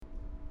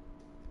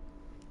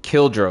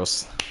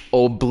Kildros,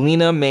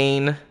 Oblina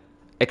main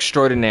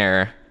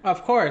extraordinaire.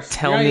 Of course.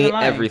 Tell me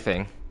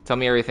everything. Tell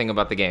me everything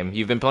about the game.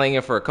 You've been playing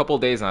it for a couple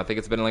of days now. I think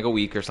it's been like a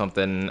week or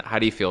something. How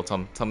do you feel?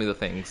 Tell me the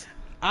things.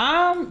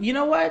 You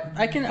know what?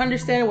 I can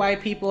understand why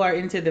people are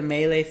into the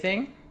melee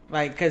thing.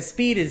 Like, because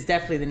speed is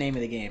definitely the name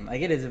of the game. Like,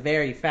 it is a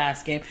very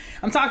fast game.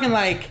 I'm talking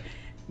like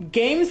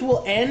games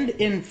will end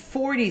in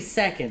 40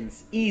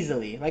 seconds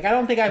easily. Like, I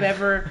don't think I've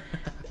ever.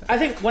 I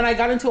think when I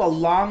got into a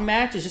long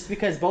match, it's just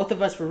because both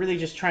of us were really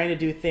just trying to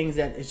do things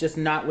that is just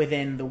not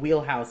within the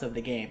wheelhouse of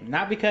the game.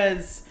 Not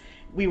because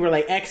we were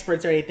like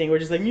experts or anything. We're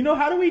just like,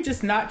 how do we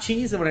just not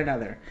cheese one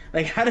another?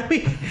 Like, how do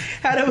we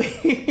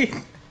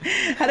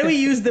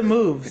use the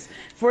moves?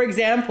 For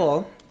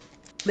example,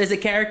 there's a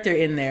character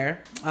in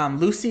there,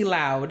 Lucy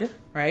Loud,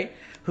 right?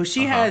 Who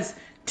she has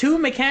two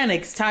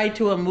mechanics tied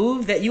to a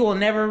move that you will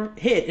never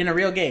hit in a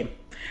real game.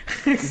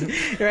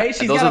 Right?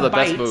 She's Those got are the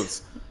bite, best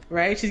moves.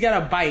 right? She's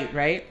got a bite,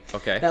 right?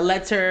 Okay. That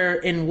lets her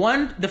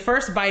the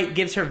first bite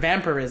gives her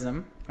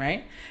vampirism,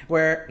 right?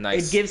 Where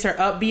it gives her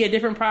up B a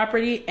different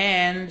property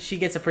and she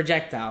gets a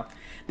projectile.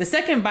 The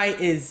second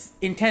bite is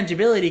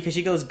intangibility because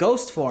she goes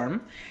ghost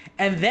form,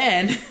 and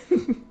then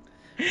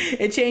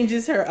it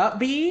changes her up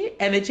B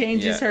and it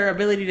changes her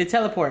ability to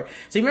teleport.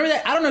 So you remember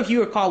that? I don't know if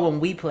you recall when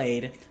we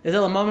played. There's a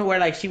little moment where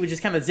like she would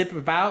just kind of zip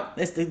about.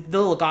 It's the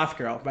little goth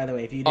girl, by the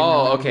way. If you didn't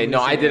know okay.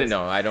 No, I didn't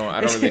know. I don't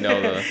really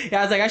know the. Yeah,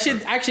 I was like, I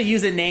should actually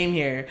use a name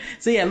here.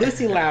 So yeah,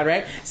 Lucy Loud,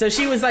 right? So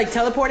she was like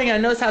teleporting, and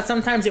I noticed how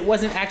sometimes it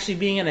wasn't actually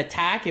being an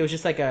attack. It was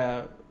just like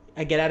a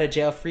get out of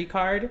jail free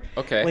card.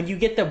 Okay. When you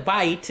get the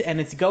bite and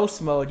it's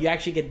ghost mode, you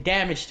actually get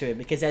damage to it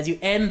because as you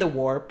end the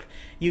warp,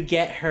 you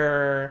get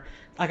her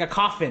like a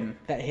coffin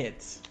that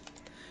hits.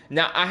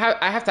 Now I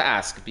have to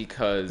ask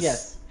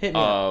because hit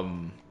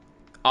me.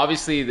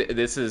 Obviously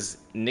this is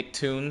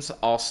Nicktoons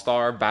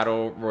All-Star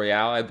Battle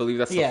Royale. I believe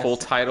that's the full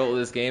title of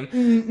this game.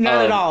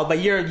 Not at all, but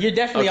you're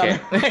definitely on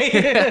the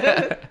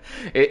right.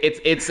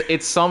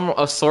 it's some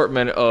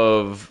assortment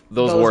of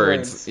those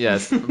words.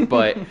 Yes,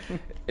 but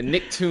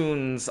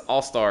Nicktoons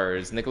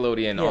All-Stars,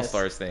 Nickelodeon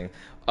All-Stars thing.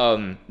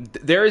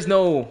 There is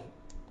no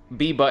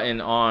B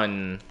button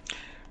on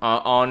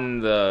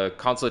the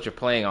console that you're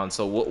playing on.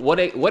 So what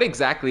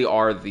exactly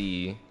are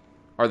the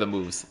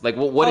moves? Like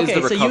what is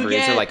the recovery?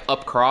 Is it like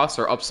up cross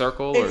or up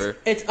circle or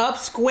it's up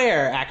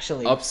square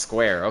actually. Up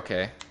square,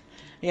 okay.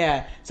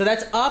 Yeah, so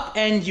that's up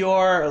and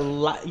your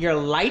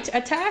light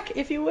attack,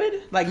 if you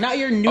would. Like, not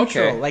your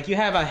neutral. Okay. Like, you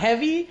have a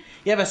heavy,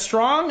 you have a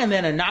strong, and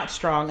then a not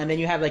strong, and then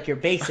you have, like, your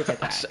basic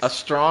attacks. A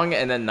strong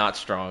and then not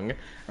strong.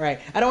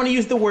 Right. I don't want to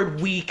use the word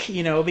weak,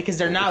 because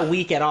they're not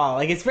weak at all.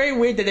 Like, it's very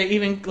weird that they're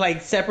even,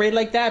 like, separated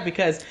like that,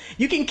 because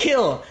you can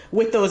kill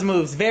with those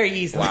moves very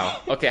easily.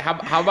 Wow. Okay,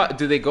 how about,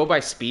 do they go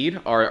by speed?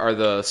 Are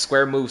the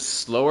square moves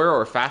slower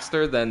or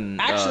faster than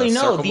Actually,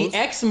 no. The moves?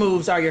 X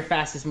moves are your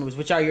fastest moves,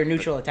 which are your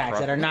neutral attacks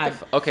that are not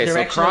Okay,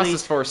 so cross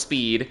is for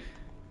speed,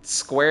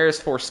 square is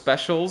for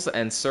specials,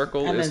 and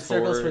circle and is then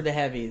circles for the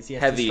heavies.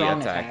 Yes, heavy the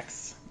strong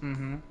attacks.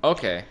 Mm-hmm.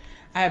 Okay.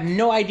 I have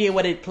no idea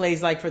what it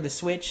plays like for the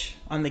Switch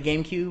on the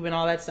GameCube and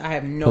all that stuff. I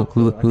have no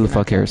clue. Who the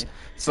fuck cares?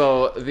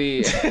 So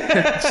the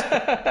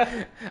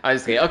I'm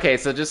just kidding. Okay,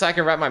 so just so I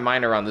can wrap my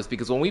mind around this,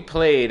 because when we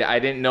played, I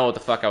didn't know what the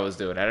fuck I was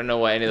doing. I didn't know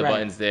what any of the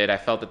buttons did. I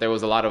felt that there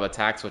was a lot of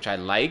attacks which I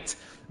liked,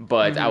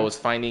 but I was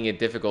finding it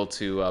difficult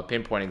to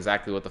pinpoint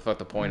exactly what the fuck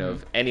the point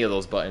of any of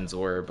those buttons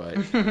were. But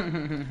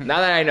now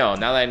that I know,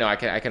 I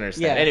can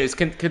understand. Yes. Anyways,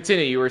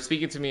 continue. You were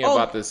speaking to me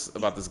about this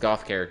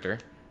goth character.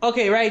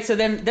 Okay, right. So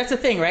then that's the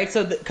thing, right?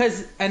 So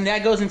and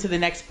that goes into the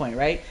next point,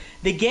 right?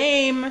 The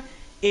game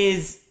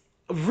is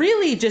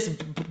really just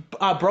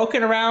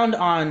broken around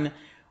on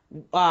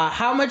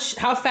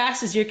how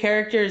fast is your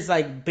character's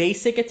like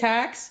basic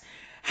attacks,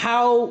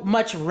 how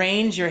much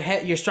range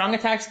your strong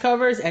attacks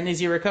covers, and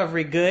is your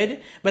recovery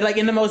good? But like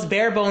in the most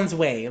bare bones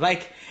way,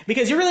 like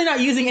because you're really not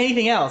using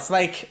anything else.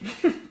 Like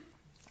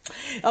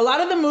a lot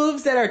of the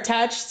moves that are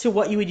attached to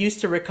what you would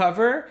use to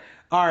recover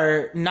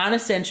are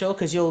non-essential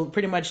because you'll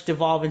pretty much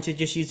devolve into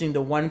just using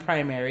the one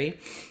primary.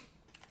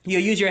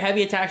 You'll use your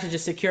heavy attacks to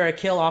just secure a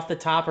kill off the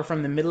top or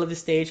from the middle of the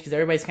stage because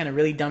everybody's kind of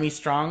really dummy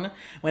strong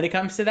when it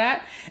comes to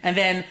that. And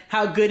then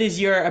how good is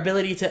your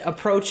ability to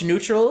approach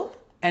neutral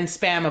and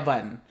spam a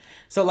button?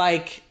 So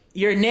like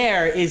your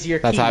Nair is your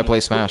key. That's how I play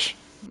Smash.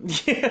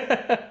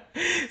 Yeah.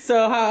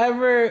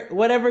 So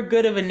whatever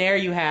good of a Nair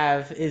you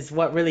have is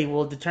what really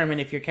will determine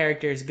if your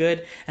character is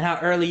good and how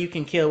early you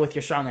can kill with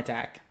your strong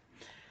attack.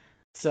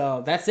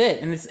 So that's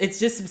it, and it's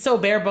just so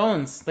bare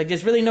bones. Like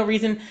there's really no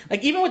reason.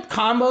 Like even with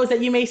combos that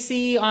you may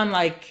see on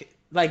like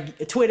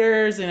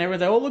Twitters and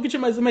everyone's like, oh look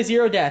at my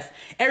zero death.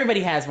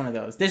 Everybody has one of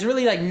those. There's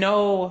really like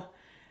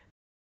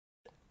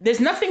there's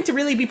nothing to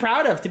really be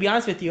proud of, to be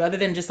honest with you, other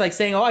than just like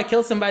saying, oh I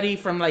killed somebody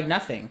from like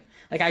nothing.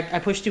 Like I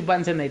pushed two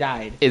buttons and they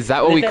died. Is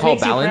that what we call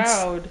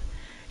balance?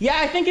 Yeah,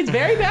 I think it's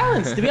very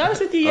balanced. To be honest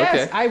with you,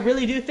 yes, Okay. I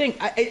really do think.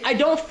 I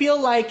don't feel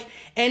like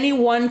any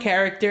one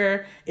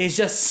character is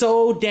just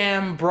so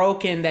damn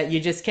broken that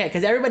you just can't,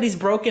 because everybody's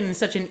broken in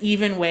such an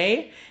even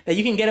way that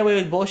you can get away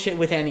with bullshit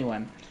with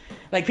anyone.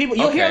 Like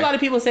you'll hear a lot of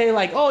people say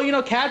like,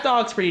 oh, Cat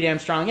Dog's pretty damn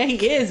strong. Yeah,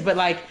 he is, but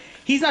like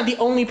he's not the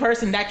only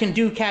person that can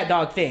do cat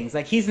dog things.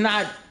 Like he's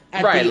not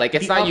like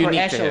it's not unique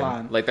echelon. To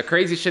him. Like the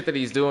crazy shit that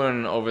he's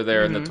doing over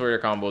there in the Twitter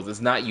combos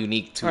is not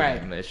unique to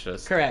him. It's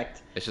just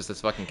correct. It's just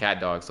this fucking cat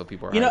dog, so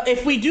people are.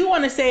 If we do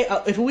want to say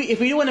if we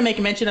do want to make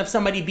a mention of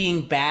somebody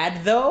being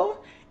bad though,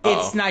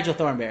 it's Nigel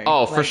Thornberry.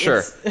 Oh, for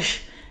sure.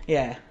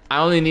 Yeah. I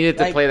only needed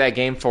to play that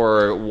game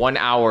for 1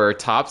 hour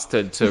tops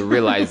to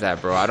realize that,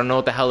 bro. I don't know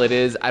what the hell it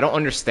is. I don't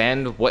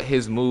understand what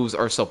his moves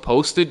are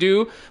supposed to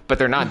do, but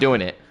they're not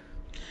doing it.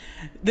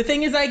 The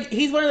thing is, like,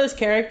 he's one of those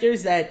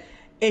characters that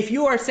if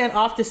you are sent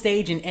off the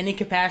stage in any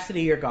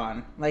capacity, you're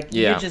gone. Like,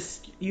 you're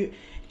just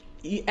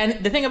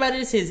and the thing about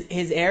it is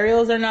his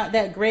aerials are not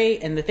that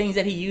great, and the things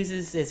that he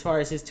uses as far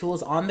as his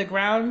tools on the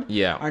ground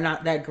are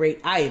not that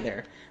great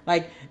either.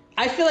 Like,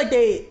 I feel like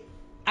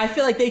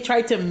they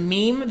tried to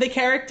meme the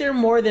character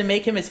more than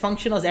make him as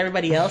functional as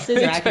everybody else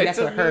is, and I think that's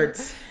what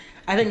hurts.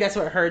 I think that's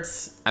what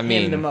hurts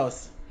him the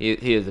most. He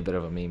is a bit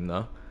of a meme,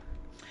 though.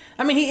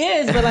 I mean, he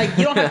is, but like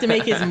you don't have to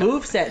make his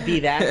moveset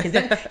be that, because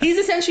then he's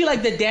essentially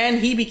like the Dan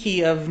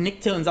Hibiki of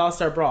Nicktoons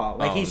All-Star Brawl.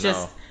 Like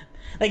just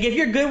like if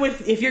you're good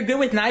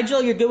with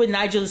Nigel, you're good with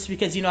Nigel just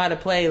because you know how to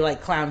play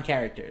like clown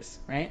characters,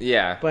 right?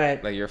 Yeah,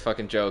 but like you're a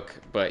fucking joke,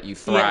 but you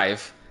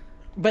thrive.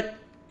 Yeah, but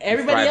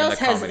everybody else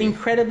has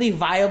incredibly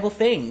viable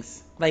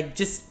things. Like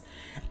just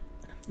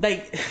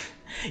like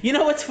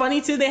what's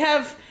funny too? They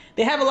have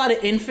a lot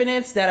of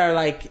infinites that are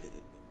like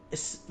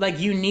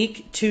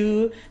unique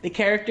to the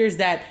characters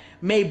that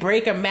may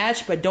break a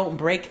match but don't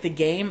break the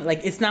game.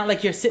 Like it's not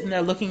like you're sitting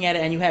there looking at it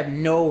and you have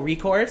no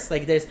recourse.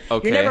 Like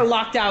you're never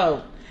locked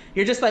out.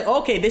 You're just like,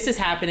 okay, this is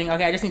happening.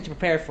 Okay, I just need to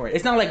prepare for it.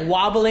 It's not like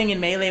wobbling in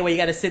Melee where you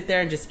got to sit there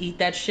and just eat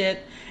that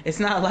shit. It's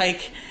not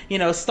like,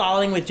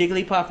 stalling with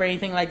Jigglypuff or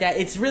anything like that.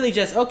 It's really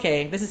just,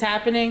 okay, this is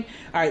happening.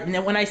 All right, and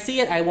then when I see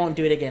it, I won't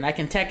do it again. I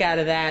can tech out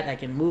of that. I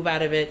can move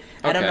out of it.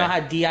 Okay. I don't know how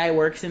DI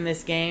works in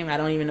this game. I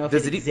don't even know if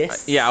it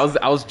exists. Yeah,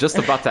 I was just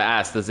about to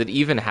ask, does it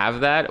even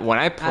have that? When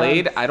I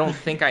played, I don't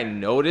think I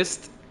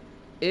noticed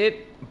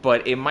it,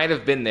 but it might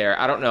have been there.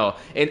 I don't know.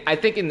 And I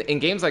think in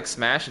games like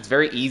Smash, it's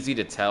very easy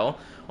to tell.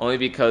 Only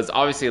because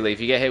obviously, like,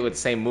 if you get hit with the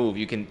same move,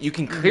 you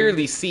can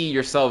clearly see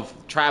yourself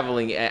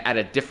traveling at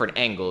a different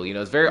angle.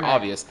 It's very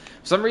obvious.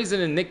 For some reason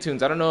in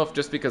Nicktoons, I don't know if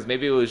just because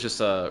maybe it was just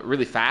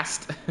really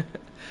fast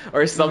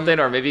or something,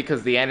 or maybe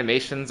because the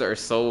animations are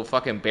so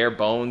fucking bare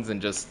bones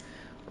and just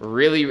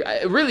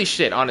really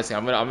shit. Honestly,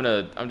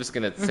 I'm just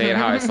gonna say it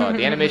how I saw it.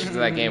 The animations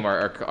in that game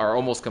are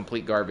almost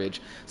complete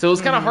garbage. So it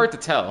was kind of hard to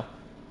tell.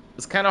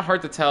 It's kind of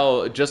hard to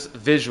tell just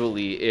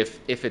visually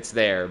if it's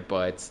there,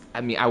 but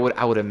I mean, I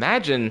would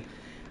imagine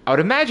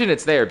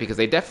it's there because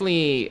they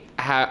definitely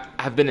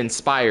have been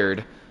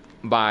inspired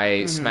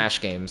by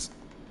Smash games,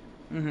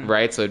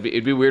 right? So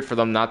it'd be weird for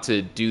them not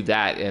to do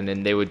that, and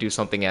then they would do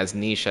something as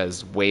niche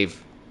as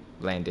wave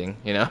landing,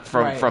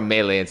 from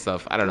Melee and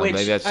stuff. I don't know.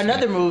 Maybe that's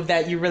another move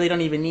that you really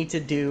don't even need to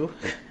do.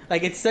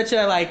 Like it's such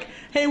a like,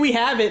 hey, we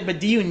have it, but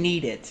do you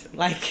need it?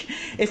 Like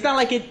it's not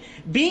like it.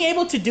 Being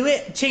able to do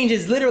it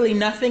changes literally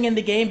nothing in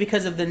the game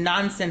because of the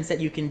nonsense that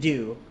you can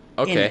do.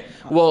 Okay.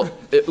 Well,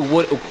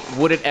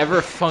 would it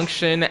ever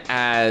function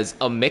as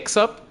a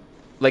mix-up?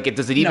 Like,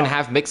 does it even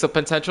have mix-up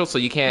potential? So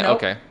you can't. Nope.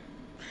 Okay.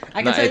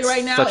 I can tell you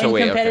right now,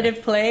 in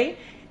competitive play,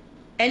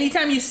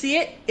 anytime you see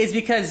it is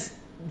because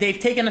they've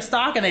taken a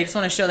stock and they just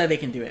want to show that they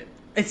can do it.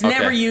 It's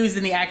never used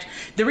in the action.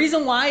 The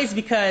reason why is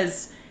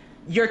because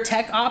your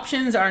tech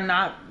options are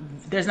not.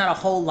 There's not a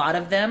whole lot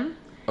of them.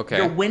 Okay.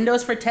 Your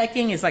windows for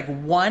teching is like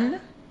 1,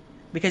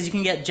 because you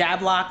can get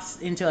jab locks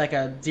into like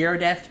a 0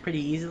 death pretty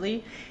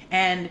easily,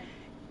 and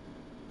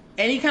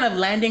any kind of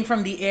landing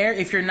from the air,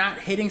 if you're not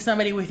hitting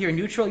somebody with your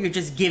neutral, you're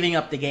just giving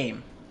up the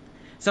game.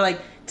 So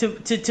like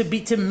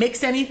to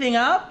mix anything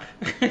up,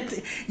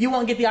 you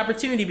won't get the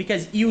opportunity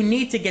because you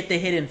need to get the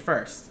hit in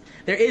first.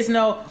 There is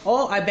no,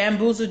 I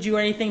bamboozled you or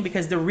anything,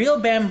 because the real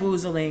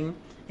bamboozling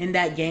in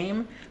that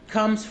game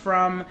comes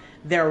from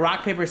their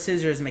rock, paper,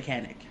 scissors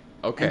mechanic.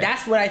 Okay. And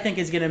that's what I think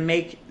is going to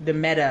make the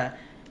meta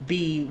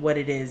be what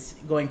it is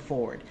going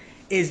forward,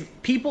 is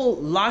people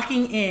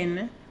locking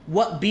in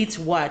what beats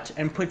what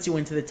and puts you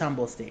into the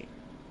tumble state.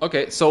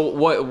 Okay, so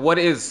what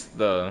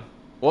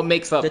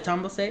makes up the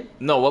tumble state?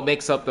 No, what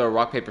makes up the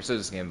rock, paper,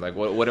 scissors game? Like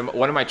what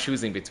am I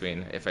choosing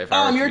between? If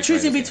you're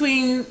choosing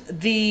between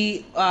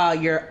the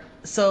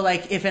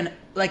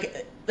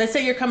let's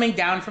say you're coming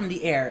down from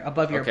the air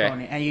above your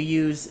opponent and you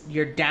use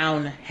your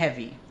down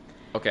heavy.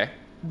 Okay.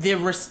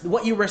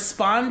 What you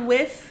respond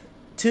with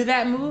to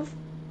that move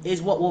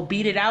is what will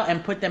beat it out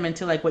and put them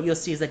into like what you'll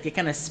see is like they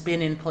kind of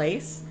spin in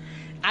place.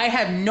 I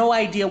have no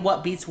idea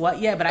what beats what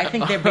yet, but I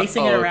think they're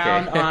basing it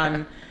around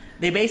on.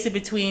 They base it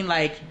between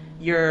like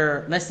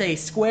your, let's say,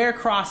 square,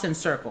 cross, and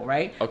circle,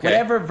 right? Okay.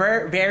 Whatever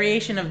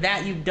variation of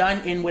that you've done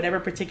in whatever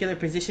particular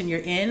position you're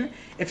in,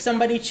 if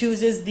somebody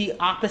chooses the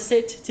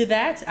opposite to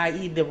that,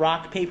 i.e. the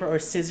rock, paper, or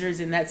scissors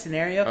in that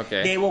scenario,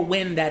 they will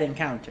win that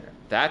encounter.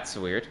 That's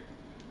weird.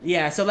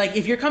 Yeah, so like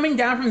if you're coming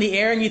down from the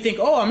air and you think,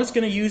 oh, I'm just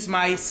gonna use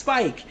my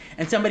spike,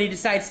 and somebody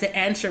decides to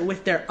answer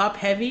with their up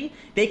heavy,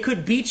 they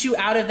could beat you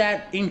out of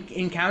that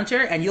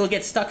encounter, and you'll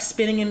get stuck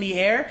spinning in the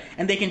air,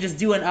 and they can just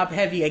do an up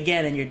heavy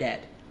again, and you're dead.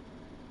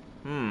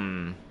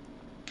 Hmm.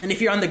 And if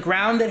you're on the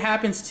ground, that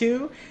happens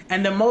too.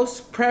 And the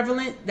most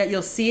prevalent that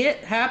you'll see it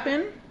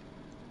happen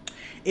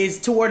is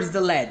towards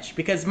the ledge,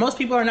 because most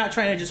people are not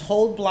trying to just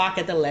hold block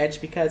at the ledge,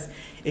 because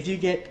if you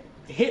get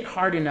hit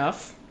hard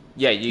enough,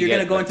 yeah, you're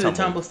gonna go into the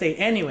tumble state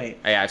anyway.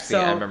 I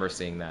remember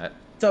seeing that.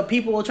 So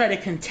people will try to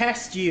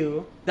contest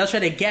you. They'll try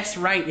to guess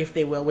right, if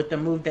they will, with the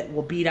move that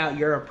will beat out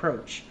your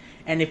approach.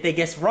 And if they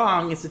guess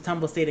wrong, it's a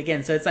tumble state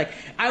again. So it's like,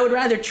 I would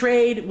rather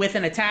trade with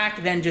an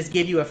attack than just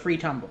give you a free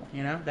tumble.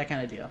 You know, that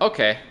kind of deal.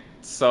 Okay.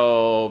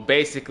 So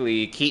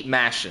basically, keep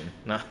mashing.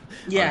 No,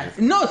 yeah,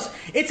 no,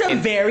 it's a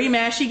very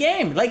mashy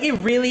game. Like,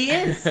 it really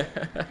is.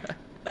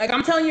 Like,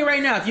 I'm telling you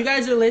right now, if you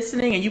guys are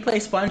listening and you play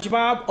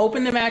SpongeBob,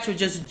 open the match with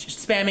just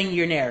spamming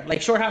your nair,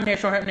 like short hop nair,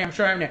 short hop nair,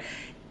 short hop nair.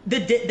 The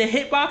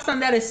hitbox on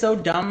that is so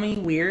dummy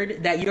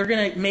weird that you're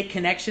gonna make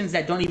connections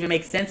that don't even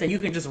make sense, and you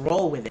can just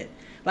roll with it.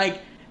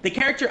 Like, the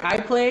character I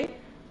play,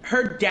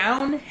 her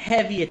down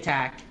heavy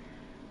attack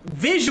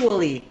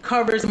visually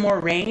covers more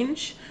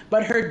range,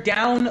 but her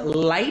down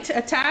light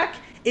attack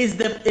is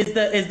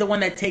the one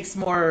that takes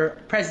more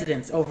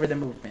precedence over the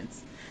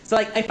movements. So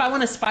like, if I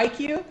want to spike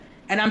you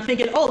and I'm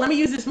thinking, oh, let me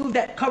use this move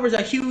that covers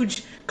a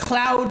huge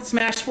cloud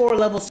smash 4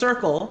 level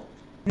circle.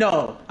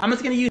 No, I'm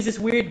just gonna use this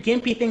weird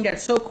gimpy thing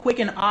that's so quick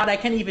and odd I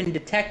can't even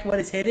detect what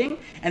it's hitting,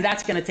 and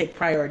that's gonna take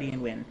priority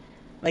and win.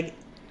 Like,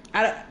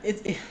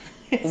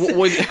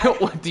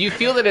 do you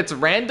feel that it's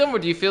random, or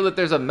do you feel that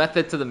there's a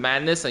method to the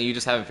madness and you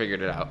just haven't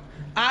figured it out?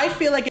 I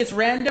feel like it's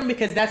random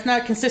because that's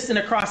not consistent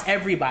across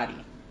everybody.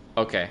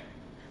 Okay.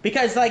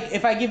 Because, like,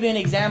 if I give you an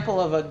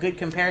example of a good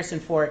comparison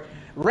for it,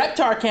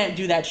 Reptar can't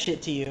do that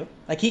shit to you.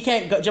 Like, he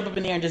can't jump up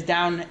in the air and just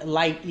down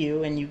light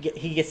you, and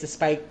he gets the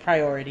spike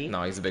priority.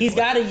 No, he's a big He's boy.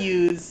 got to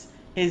use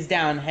his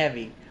down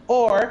heavy.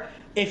 Or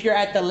if you're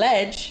at the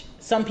ledge,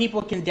 some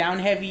people can down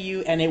heavy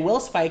you and it will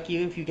spike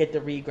you if you get the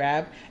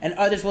regrab, and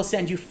others will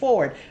send you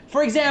forward.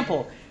 For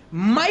example,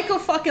 Michael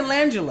fucking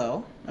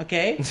Langelo,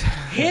 okay,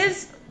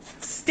 his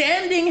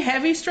standing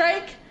heavy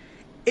strike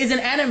is an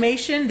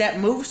animation that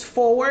moves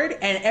forward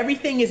and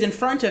everything is in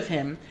front of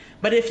him,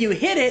 but if you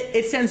hit it,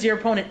 it sends your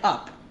opponent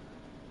up.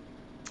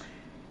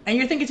 And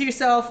you're thinking to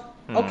yourself,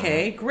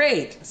 okay,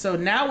 great. So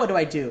now what do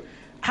I do?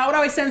 How do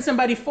I send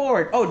somebody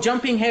forward? Oh,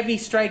 jumping heavy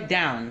strike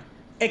down.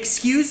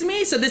 Excuse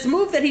me? So this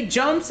move that he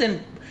jumps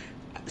and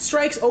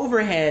strikes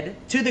overhead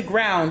to the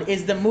ground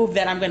is the move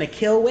that I'm going to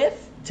kill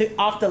with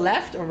off the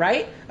left or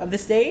right of the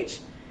stage?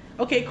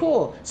 Okay,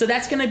 cool. So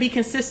that's going to be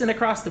consistent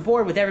across the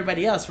board with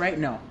everybody else, right?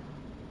 No.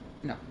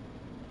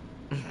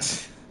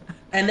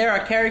 And there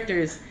are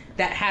characters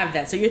that have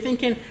that. So you're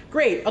thinking,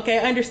 great, okay,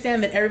 I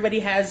understand that everybody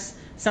has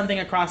something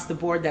across the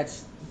board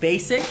that's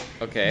basic.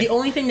 Okay. The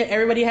only thing that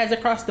everybody has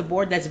across the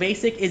board that's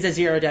basic is a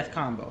zero death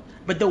combo.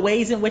 But the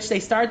ways in which they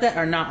start that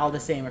are not all the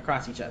same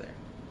across each other.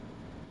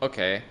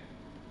 Okay.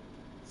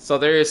 So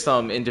there is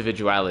some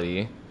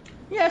individuality.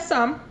 Yeah,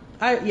 some.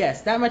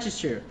 Yes, that much is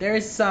true. There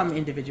is some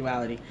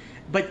individuality.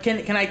 But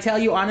can I tell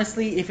you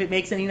honestly if it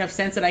makes any enough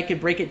sense that I could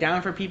break it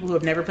down for people who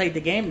have never played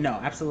the game? No,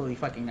 absolutely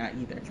fucking not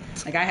either.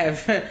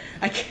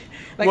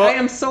 Like, I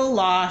am so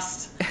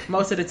lost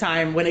most of the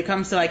time when it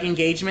comes to like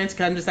engagements,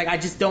 because I'm just like, I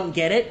just don't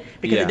get it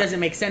because it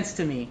doesn't make sense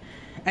to me.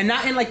 And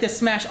not in like the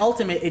Smash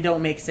Ultimate it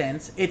don't make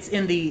sense. It's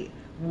in the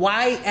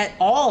why at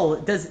all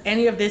does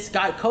any of this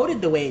got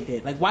coded the way it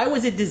did? Like, why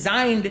was it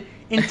designed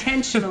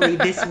intentionally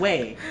this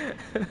way?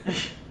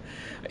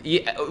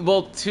 Yeah,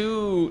 well,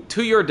 to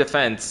your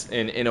defense,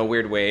 in a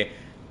weird way,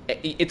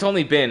 it's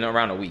only been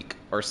around a week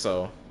or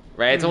so,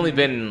 right? It's only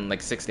been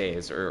like 6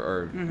 days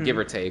or give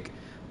or take.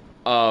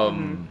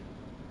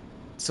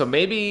 So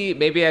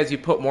maybe as you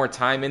put more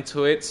time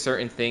into it,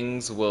 certain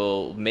things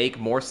will make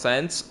more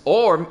sense,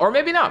 or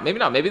maybe not.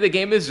 Maybe the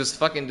game is just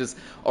fucking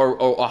or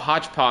a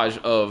hodgepodge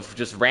of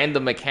just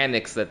random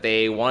mechanics that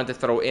they wanted to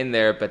throw in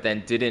there, but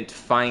then didn't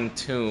fine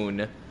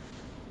tune.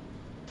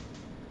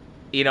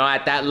 You know,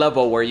 at that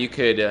level where you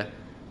could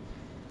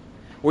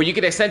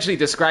essentially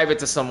describe it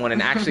to someone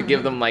and actually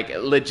give them like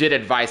legit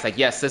advice, like,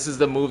 yes, this is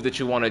the move that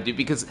you want to do.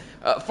 Because,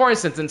 for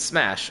instance, in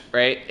Smash,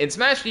 right? In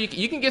Smash,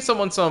 you can give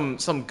someone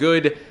some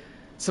good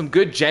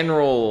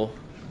general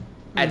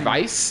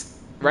advice,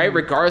 right?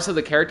 Regardless of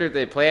the character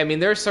they play. I mean,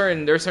 there are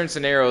certain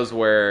scenarios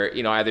where,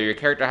 you know, either your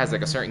character has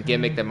like a certain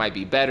gimmick that might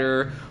be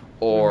better,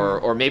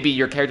 or maybe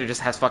your character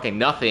just has fucking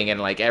nothing, and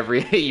like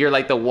you're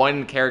like the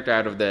one character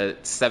out of the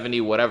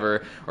 70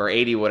 whatever or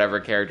 80 whatever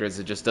characters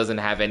that just doesn't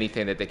have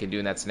anything that they can do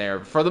in that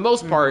scenario. For the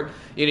most part,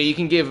 you know, you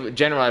can give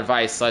general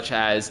advice such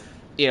as,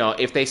 you know,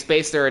 if they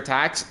space their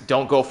attacks,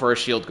 don't go for a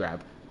shield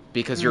grab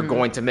because you're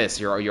going to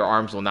miss. Your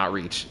arms will not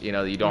reach. You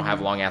know, you don't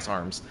have long ass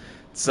arms.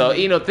 So,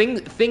 you know,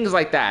 things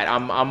like that.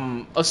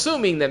 I'm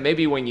assuming that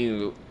maybe when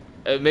you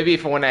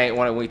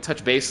when we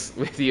touch base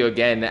with you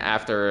again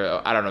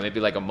after, I don't know, maybe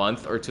like a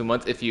month or 2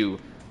 months, if you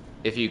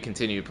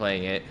continue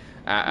playing it,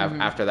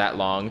 after that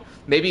long.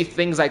 Maybe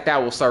things like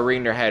that will start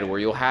reading your head, where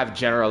you'll have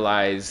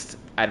generalized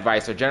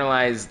advice or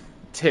generalized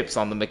tips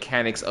on the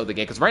mechanics of the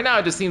game. Because right now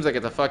it just seems like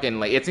it's a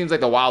fucking it seems like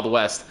the Wild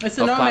West of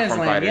no platform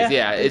fighters.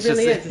 Yeah, it's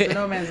really just is. It's a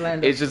no man's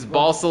land. It's just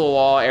balls to the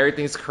wall.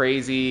 Everything's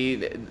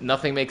crazy.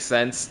 Nothing makes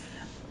sense.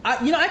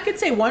 I could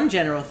say one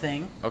general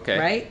thing. Okay.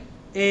 Right.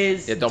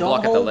 Is don't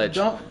block at the ledge.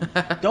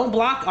 Don't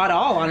block at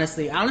all.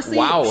 Honestly,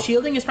 wow.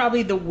 Shielding is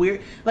probably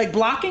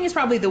blocking is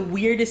probably the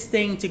weirdest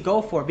thing to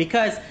go for,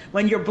 because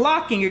when you're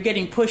blocking, you're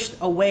getting pushed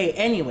away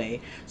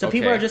anyway. So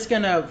people are just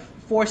gonna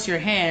force your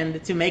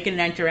hand to make an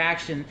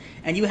interaction,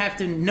 and you have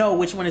to know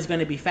which one is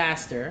going to be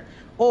faster.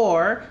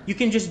 Or you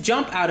can just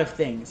jump out of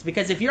things,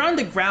 because if you're on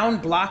the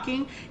ground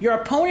blocking, your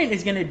opponent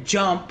is going to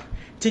jump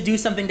to do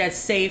something that's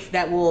safe,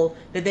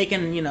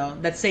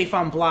 that's safe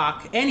on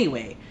block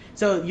anyway.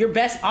 So your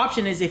best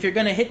option is, if you're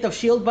going to hit the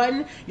shield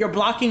button, you're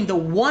blocking the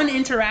one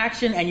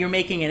interaction and you're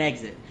making an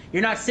exit.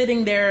 You're not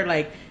sitting there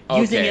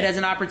using it as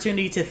an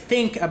opportunity to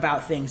think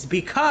about things,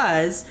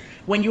 because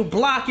when you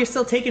block, you're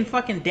still taking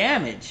fucking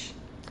damage.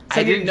 So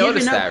I didn't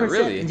notice that,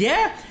 really.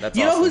 Yeah. That's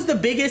you awesome. know who's the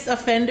biggest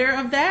offender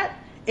of that?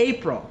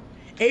 April.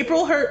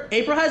 April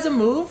has a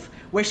move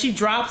where she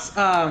drops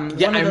one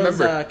of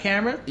those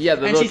cameras. Yeah,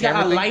 the and little she's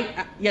got a thing?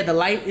 light. Yeah, the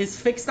light is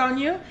fixed on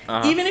you.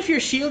 Even if you're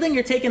shielding,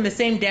 you're taking the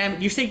same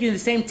damage. You're taking the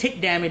same tick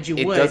damage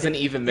you would. It doesn't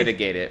even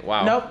mitigate it.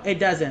 Wow. Nope, it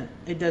doesn't.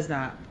 It does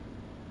not.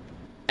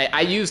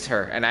 I used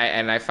her, and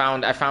I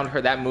found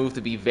her that move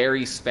to be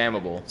very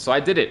spammable. So I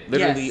did it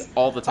literally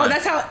all the time. Oh,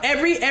 that's how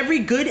every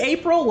good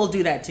April will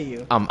do that to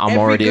you. I'm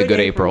already a good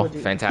April.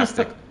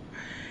 Fantastic.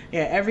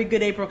 Yeah, every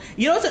good April.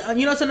 You know,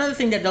 it's another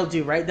thing that they'll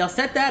do, right? They'll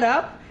set that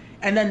up,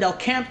 and then they'll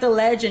camp the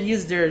ledge and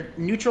use their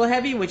neutral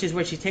heavy, which is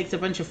where she takes a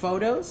bunch of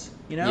photos.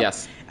 You know.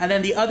 Yes. And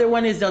then the other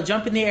one is they'll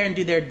jump in the air and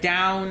do their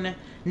down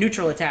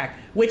neutral attack,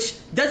 which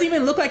doesn't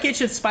even look like it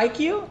should spike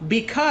you,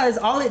 because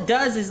all it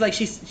does is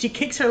she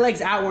kicks her legs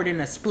outward in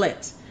a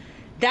split.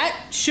 That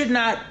should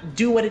not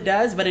do what it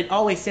does, but it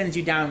always sends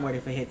you downward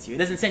if it hits you. It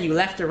doesn't send you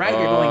left or right,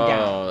 you're going down.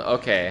 Oh,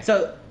 okay.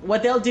 So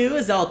what they'll do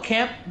is they'll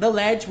camp the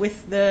ledge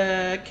with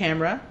the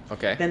camera.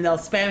 Okay. Then they'll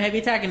spam heavy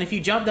attack, and if you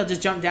jump, they'll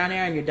just jump down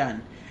air and you're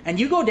done. And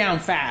you go down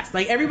fast.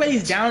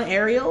 Everybody's down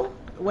aerial,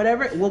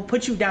 whatever, will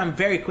put you down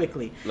very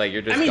quickly.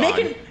 You're just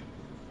gone.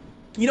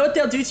 You know what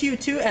they'll do to you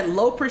too? At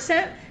low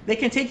percent, they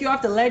can take you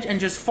off the ledge and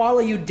just follow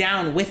you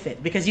down with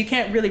it, because you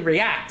can't really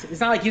react. It's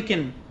not like you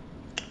can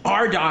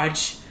R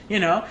dodge. You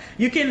know,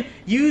 you can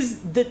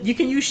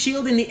use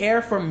shield in the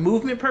air for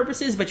movement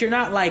purposes, but you're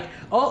not like,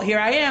 oh, here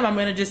I am, I'm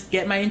gonna just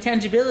get my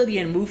intangibility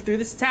and move through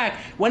this attack.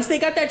 Once they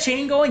got that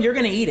chain going, you're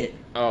gonna eat it.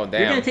 Oh,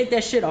 damn. You're gonna take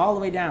that shit all the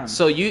way down.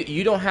 So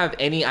you don't have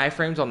any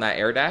iframes on that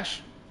air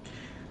dash?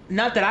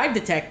 Not that I've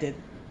detected.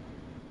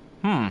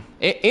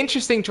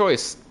 Interesting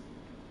choice.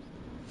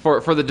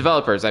 For the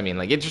developers, I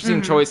mean,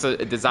 interesting choice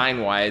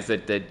design wise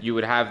that you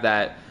would have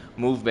that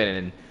movement,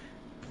 and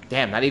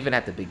damn, not even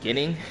at the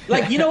beginning.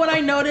 You know what I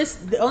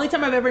noticed? The only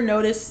time I've ever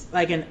noticed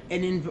an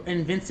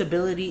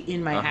invincibility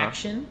in my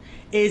action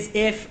is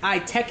if I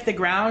tech the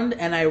ground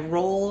and I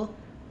roll,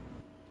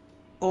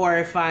 or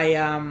if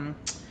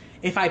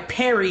I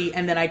parry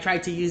and then I try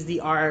to use the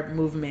R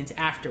movement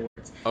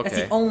afterwards. Okay.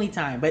 That's the only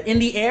time. But in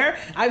the air,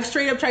 I've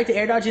straight up tried to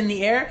air dodge in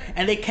the air,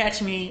 and they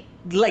catch me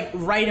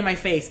right in my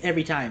face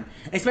every time.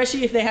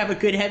 Especially if they have a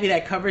good heavy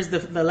that covers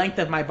the length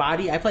of my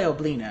body. I play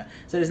Oblina,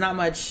 so there's not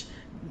much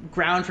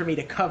ground for me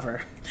to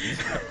cover.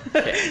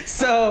 Okay.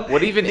 So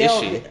what even is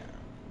she?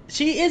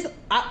 She is,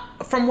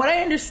 from what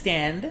I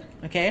understand,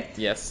 okay?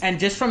 Yes. And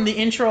just from the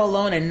intro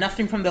alone, and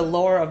nothing from the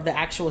lore of the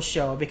actual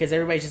show, because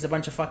everybody's just a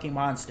bunch of fucking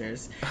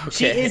monsters. Okay.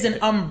 She is an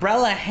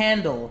umbrella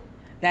handle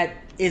that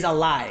is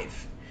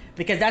alive,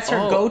 because that's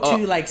her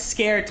go-to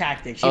scare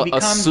tactic. She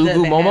becomes the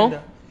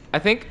Sugumomo, I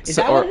think. Is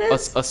that what it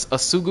is? A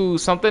Sugu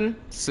something.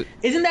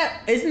 Isn't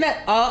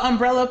that a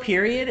umbrella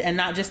period, and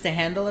not just the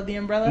handle of the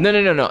umbrella? No.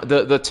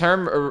 The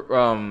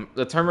term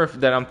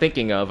that I'm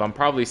thinking of, I'm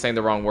probably saying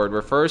the wrong word,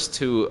 refers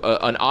to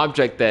an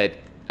object that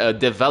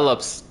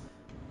develops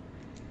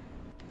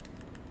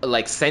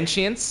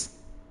sentience.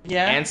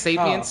 Yeah. And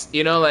sapience,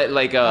 you know,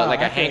 like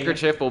a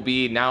handkerchief will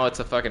be, now it's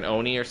a fucking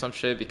Oni or some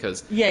shit,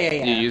 because you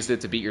used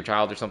it to beat your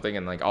child or something,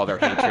 and all their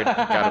hatred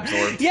got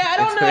absorbed. Yeah, I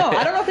don't know.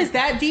 I don't know if it's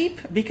that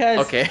deep,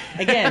 because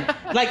again,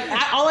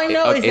 all I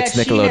know is that it's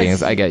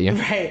Nickelodeon's. I get you.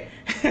 Right.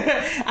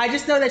 I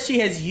just know that she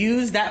has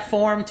used that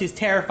form to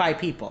terrify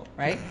people.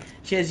 Right.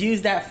 She has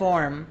used that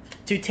form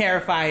to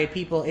terrify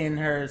people in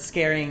her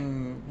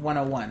scaring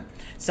 101.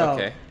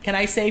 So can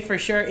I say for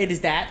sure it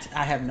is that?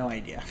 I have no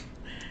idea.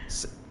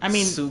 I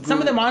mean,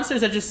 some of the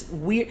monsters are just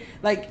weird.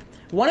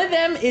 One of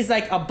them is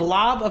a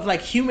blob of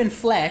human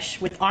flesh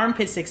with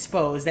armpits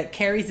exposed that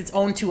carries its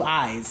own 2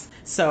 eyes.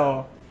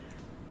 So,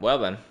 well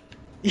then,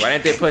 why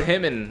didn't they put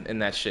him in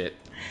that shit?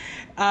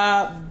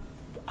 I'm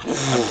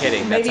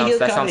kidding.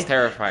 That sounds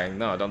terrifying.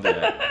 No, don't do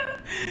that.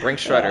 Bring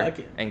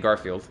Shredder and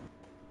Garfield,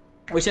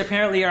 which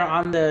apparently are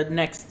on the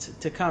next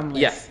to come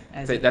list.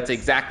 Yes, that's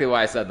exactly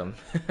why I said them,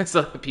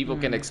 so people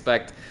can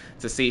expect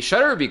to see.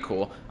 Shredder would be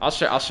cool. I'll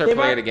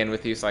play it again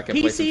with you, so I can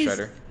play some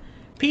Shredder.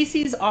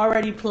 PC's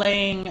already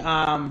playing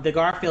the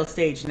Garfield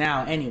stage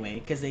now anyway,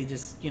 because they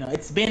just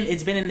it's been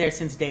in there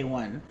since day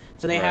one,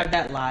 so they have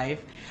that live,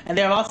 and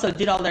they also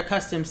did all their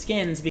custom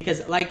skins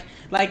because like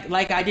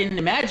I didn't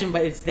imagine,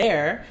 but it's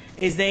there.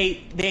 Is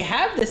they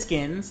have the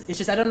skins? It's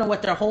just I don't know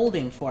what they're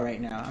holding for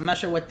right now. I'm not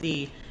sure what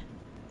the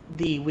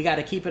we got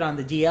to keep it on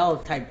the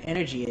DL type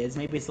energy is.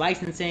 Maybe it's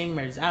licensing,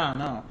 or I don't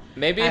know.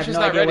 Maybe it's just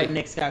not ready. What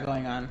Nick's got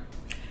going on.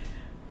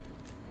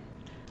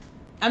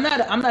 I'm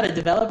not a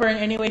developer in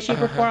any way, shape,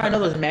 or form. I know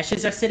those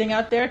meshes are sitting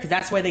out there because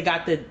that's where they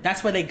got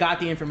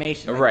the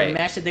information. Like, right. The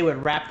mesh that they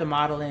would wrap the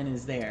model in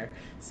is there.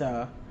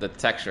 So the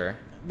texture,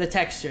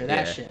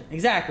 that shit.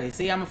 Exactly.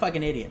 See, I'm a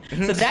fucking idiot.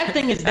 So that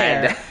thing is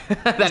there.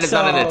 That is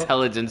not an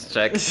intelligence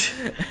check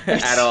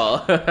at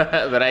all.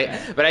 but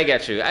I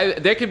get you.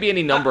 There could be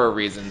any number of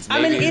reasons. Maybe.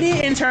 I'm an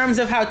idiot in terms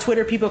of how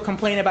Twitter people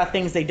complain about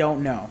things they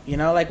don't know.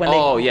 Like when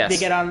they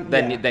get on.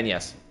 Then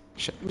yes.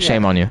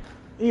 Shame on you.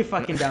 You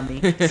fucking dummy.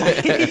 But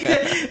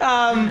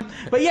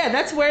yeah,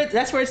 that's where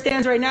it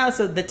stands right now.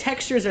 So the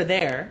textures are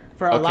there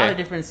for a lot of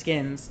different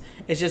skins.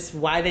 It's just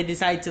why they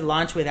decided to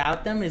launch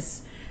without them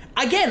is,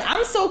 again,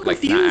 I'm so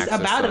confused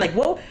about it. Like,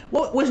 what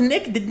was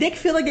Nick? Did Nick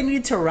feel like they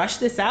needed to rush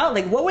this out?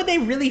 Like, what were they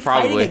really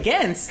fighting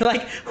against?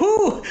 Like,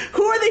 who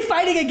are they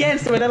fighting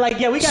against? Where they're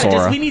like, yeah, we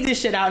need this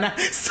shit out now.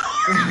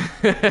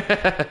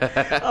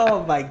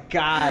 Oh my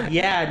god,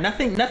 yeah,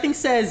 nothing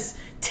says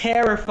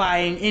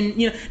terrifying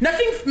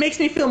nothing makes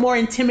me feel more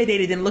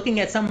intimidated than looking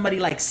at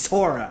somebody like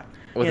Sora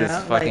with his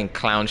fucking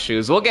clown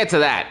shoes. We'll get to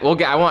that. I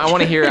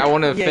want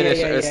to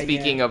finish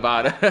speaking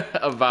about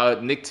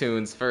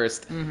Nicktoons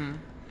first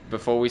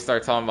before we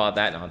start talking about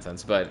that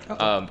nonsense. But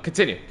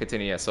continue.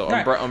 Yeah. So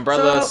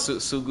Umbrella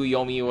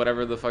Suguyomi,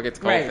 whatever the fuck it's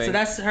called. Right. Thing. So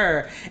that's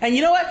her. And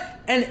you know what?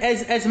 And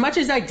as much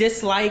as I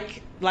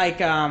dislike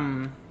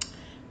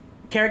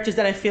characters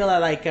that I feel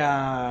are like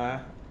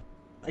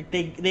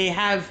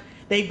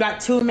they've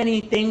got too many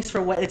things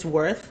for what it's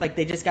worth. Like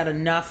they just got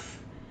enough.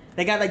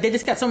 They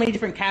just got so many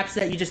different caps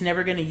that you're just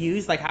never gonna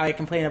use. Like how I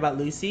complain about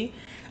Lucy.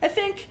 I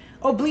think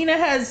Oblina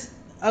has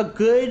a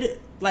good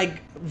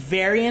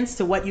variance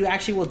to what you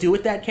actually will do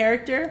with that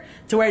character,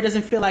 to where it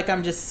doesn't feel like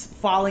I'm just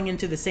falling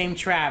into the same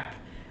trap.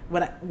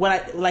 What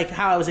I like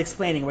how I was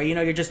explaining, where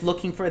you're just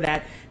looking for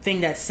that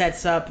thing that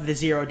sets up the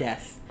zero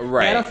death.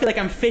 Right. I don't feel like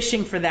I'm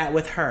fishing for that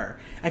with her.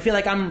 I feel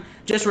like I'm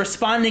just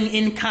responding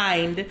in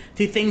kind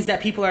to things that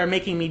people are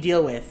making me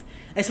deal with.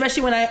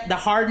 Especially when the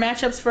hard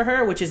matchups for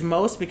her, which is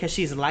most because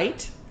she's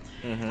light.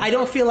 Mm-hmm. I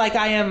don't feel like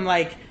I am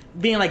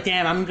being like,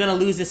 damn, I'm gonna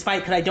lose this fight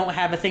because I don't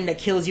have a thing that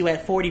kills you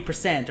at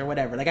 40% or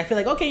whatever. Like I feel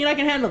like, okay, I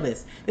can handle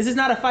this. This is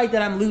not a fight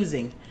that I'm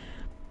losing.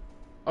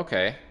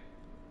 Okay.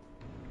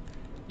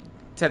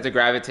 Tend to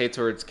gravitate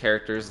towards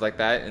characters like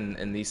that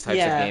in these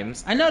types of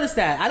games. I noticed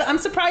that. I'm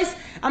surprised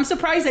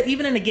that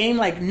even in a game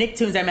like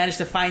Nicktoons, I managed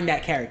to find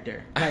that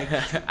character.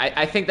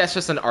 I think that's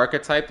just an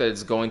archetype that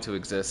is going to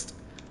exist.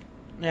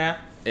 Yeah.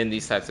 In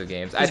these types of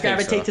games, I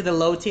gravitate to the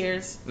low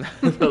tiers.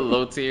 The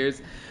low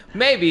tiers,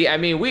 maybe. I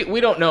mean,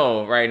 we don't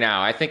know right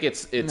now. I think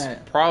it's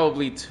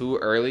probably too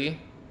early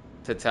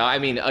to tell. I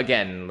mean,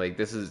 again,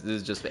 this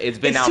is just it's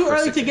been out. It's too for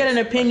early to get an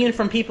opinion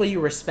from people you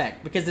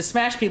respect, because the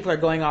Smash people are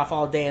going off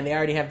all day and they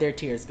already have their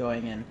tiers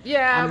going in.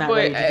 Yeah, I'm not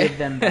ready to give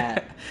them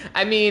that.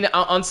 I mean,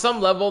 on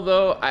some level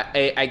though,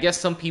 I guess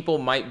some people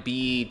might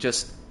be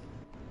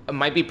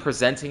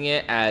presenting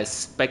it as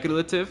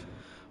speculative,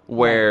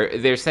 where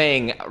they're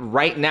saying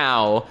right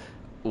now,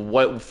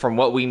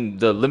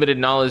 the limited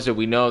knowledge that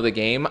we know of the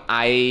game,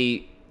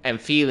 I am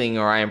feeling,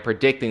 or I am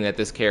predicting that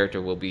this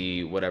character will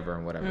be whatever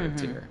and whatever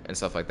tier and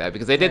stuff like that,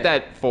 because they did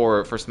that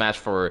for Smash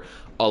for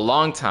a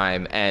long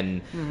time,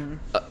 and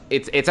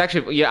it's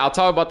actually I'll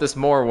talk about this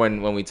more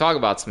when we talk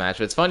about Smash.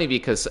 But it's funny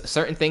because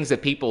certain things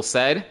that people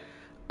said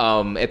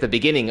at the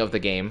beginning of the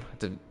game,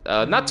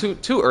 not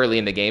too early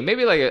in the game,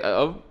 maybe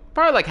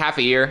probably half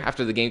a year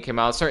after the game came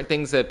out, certain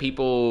things that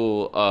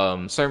people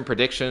certain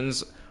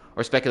predictions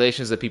or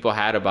speculations that people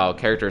had about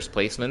characters'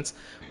 placements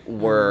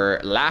were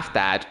laughed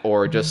at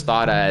or just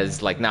thought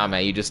as nah,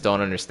 man, you just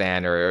don't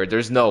understand, or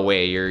there's no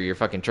way, you're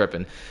fucking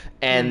tripping.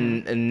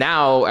 And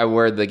now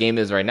where the game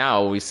is right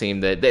now, we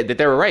seem that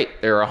they were right.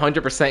 They were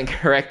 100%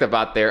 correct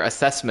about their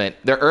assessment,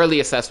 their early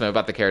assessment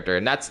about the character.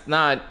 And that's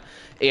not,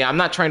 I'm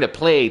not trying to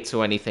play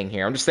to anything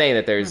here. I'm just saying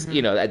that there's,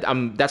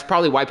 that's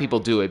probably why people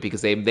do it,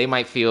 because they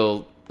might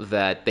feel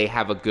that they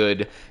have a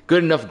good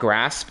enough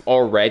grasp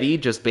already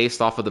just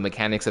based off of the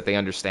mechanics that they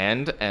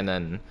understand. And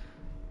then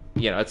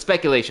it's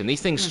speculation. These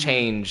things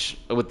change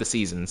with the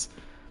seasons,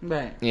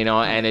 right?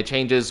 And it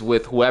changes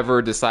with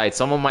whoever decides.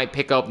 Someone might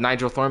pick up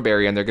Nigel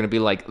Thornberry and they're gonna be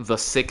the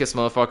sickest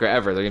motherfucker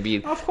ever. They're gonna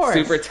be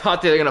super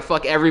tough. They're gonna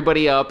fuck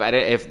everybody up at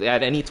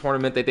any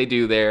tournament that they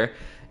do there.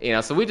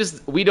 So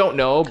we don't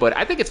know, but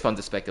I think it's fun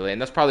to speculate,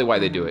 and that's probably why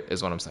they do it,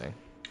 is what I'm saying.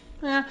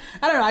 Yeah,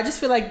 I don't know. I just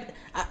feel like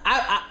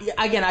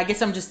I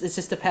guess it's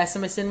just a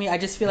pessimist in me. I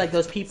just feel like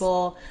those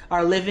people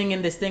are living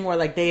in this thing where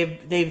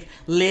they've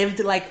lived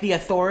the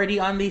authority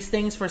on these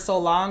things for so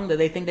long that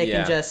they think they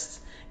can just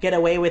get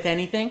away with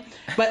anything.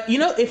 But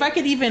if I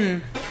could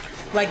even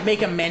like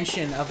make a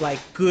mention of like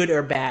good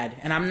or bad,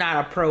 and I'm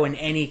not a pro in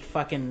any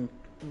fucking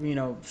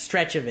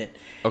stretch of it.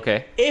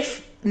 Okay.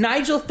 If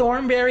Nigel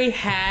Thornberry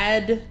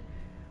had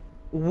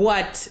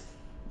what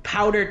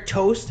Powdered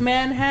Toast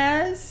Man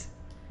has,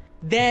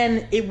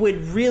 then it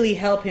would really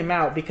help him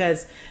out,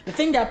 because the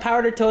thing that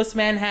Powdered Toast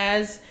Man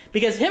has,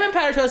 because him and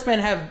Powdered Toast Man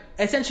have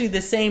essentially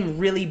the same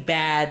really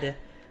bad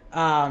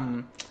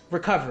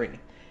recovery.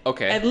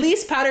 Okay. At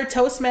least Powdered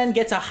Toast Man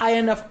gets a high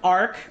enough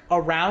arc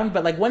around,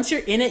 but like once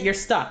you're in it, you're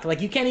stuck.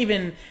 Like you can't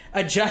even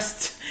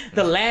adjust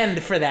the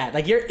land for that.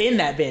 Like you're in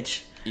that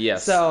bitch.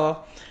 Yes.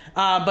 So,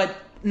 but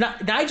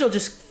Nigel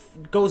just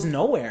goes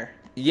nowhere.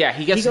 Yeah,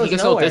 he gets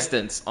no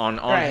distance on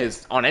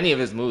any of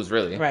his moves,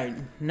 really. Right,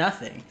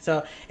 nothing.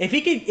 So if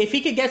he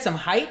could get some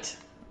height,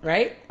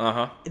 right?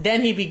 Uh-huh.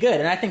 Then he'd be good,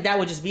 and I think that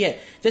would just be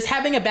it. Just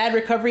having a bad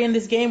recovery in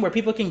this game where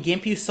people can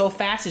gimp you so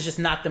fast is just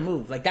not the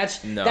move. Like that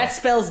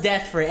spells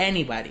death for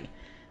anybody.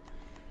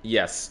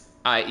 Yes,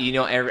 I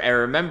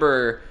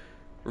remember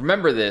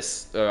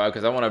this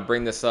because I want to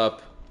bring this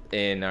up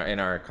in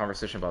our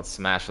conversation about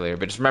Smash later,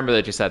 but just remember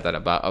that you said that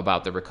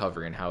about the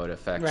recovery and how it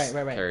affects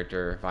right.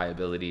 character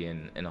viability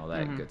and all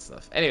that good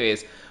stuff.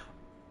 Anyways,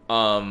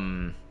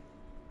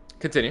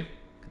 continue.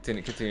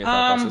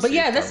 But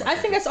yeah, I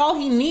think that's all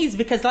he needs,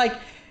 because like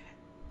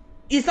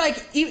he's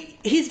got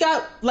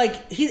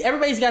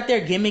everybody's got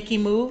their gimmicky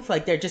move,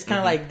 like they're just kind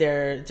of like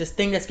their just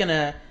thing that's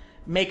gonna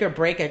make or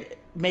break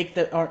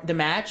the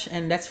match,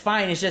 and that's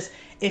fine. It's just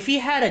if he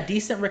had a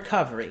decent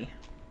recovery.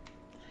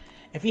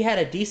 If he had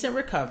a decent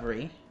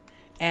recovery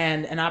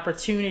and an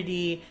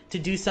opportunity to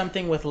do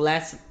something with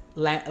less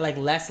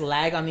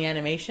lag on the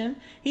animation,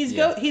 he's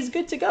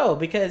good to go,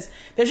 because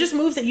there's just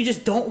moves that you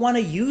just don't want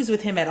to use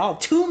with him at all.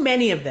 Too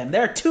many of them.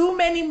 There are too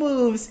many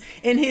moves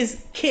in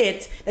his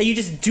kit that you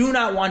just do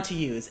not want to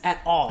use at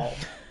all.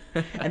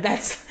 And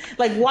that's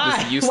like why?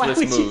 Just useless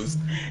moves.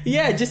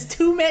 Just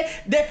too many.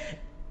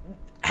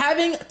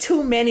 Having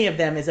too many of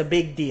them is a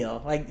big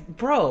deal. Like,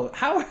 bro,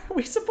 how are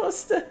we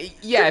supposed to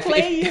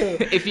play you?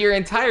 If your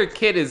entire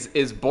kit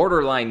is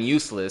borderline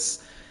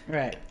useless,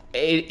 right?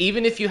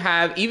 Even if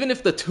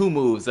the two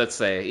moves, let's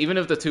say, even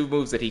if the two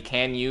moves that he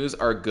can use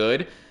are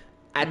good,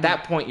 at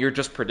that point you're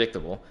just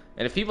predictable.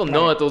 And if people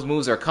know that those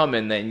moves are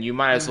coming, then you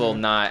might as well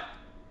not.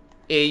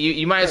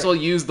 You might as well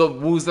use the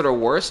moves that are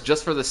worse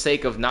just for the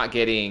sake of not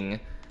getting.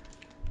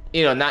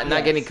 Not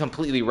getting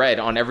completely red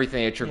on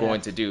everything that you're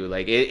going to do.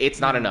 Like it's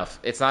not enough.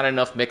 It's not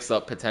enough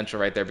mix-up potential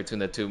right there between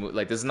the two.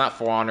 Like this is not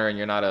For Honor, and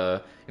you're not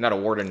a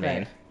Warden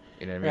main.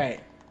 You know what I mean? Right.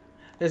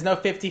 There's no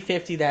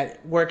 50-50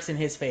 that works in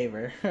his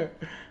favor.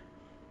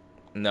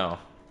 No,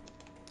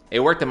 it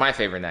worked in my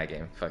favor in that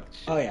game. Fuck.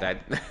 Oh yeah.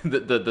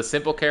 The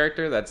simple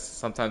character. That's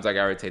sometimes I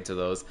gravitate to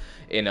those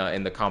in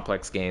the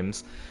complex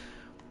games.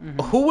 Mm-hmm.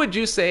 Who would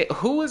you say?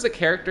 Who is a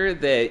character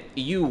that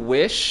you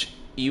wish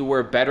you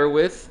were better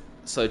with,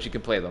 so that you can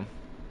play them?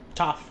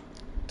 Toph.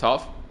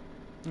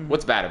 Mm-hmm.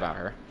 What's bad about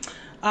her?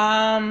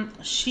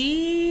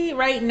 She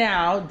right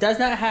now does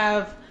not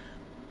have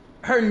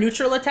her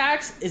neutral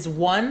attacks is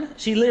one.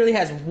 She literally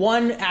has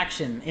one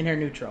action in her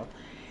neutral.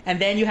 And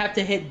then you have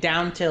to hit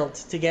down tilt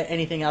to get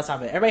anything else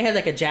off it. Everybody has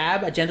like a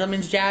jab, a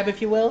gentleman's jab,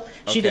 if you will.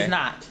 She does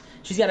not.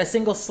 She's got a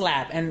single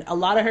slap. And a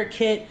lot of her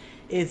kit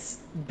is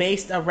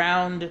based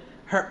around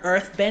her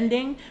earth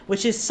bending,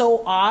 which is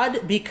so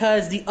odd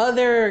because the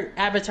other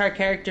Avatar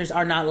characters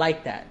are not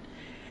like that.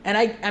 And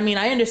I mean,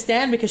 I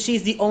understand because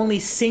she's the only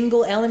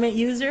single element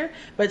user,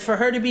 but for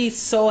her to be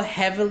so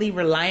heavily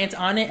reliant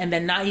on it and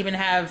then not even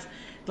have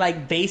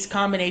like base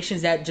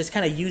combinations that just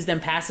kind of use them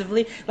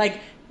passively, like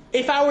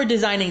if I were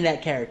designing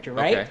that character,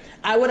 right,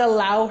 I would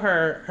allow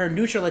her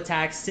neutral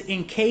attacks to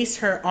encase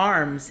her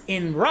arms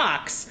in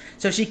rocks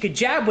so she could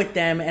jab with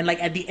them, and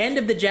like at the end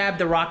of the jab,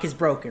 the rock is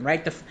broken,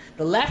 right?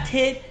 The left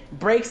hit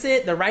breaks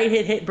it, the right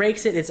hit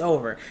breaks it, it's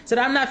over. So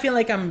that I'm not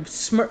feeling like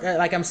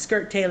I'm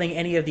skirt tailing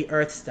any of the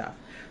earth stuff.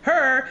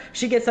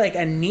 She gets like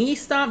a knee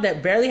stomp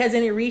that barely has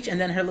any reach,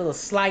 and then her little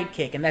slide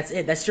kick, and that's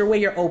it. That's your way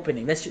you're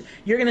opening.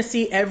 You're gonna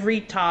see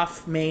every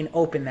Toph main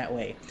open that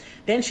way.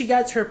 Then she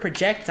got her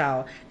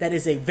projectile that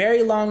is a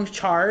very long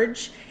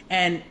charge,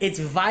 and its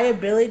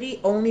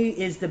viability only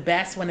is the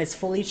best when it's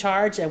fully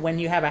charged, and when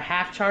you have a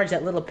half charge,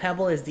 that little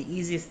pebble is the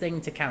easiest thing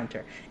to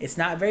counter. It's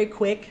not very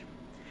quick.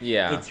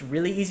 Yeah. It's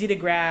really easy to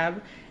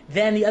grab.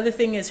 Then the other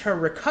thing is her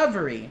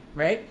recovery,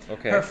 right?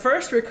 Okay. Her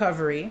first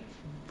recovery,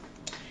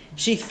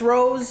 she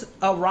throws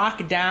a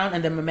rock down,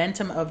 and the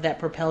momentum of that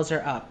propels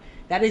her up.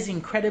 That is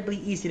incredibly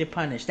easy to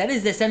punish. That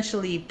is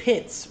essentially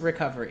Pit's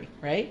recovery,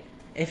 right?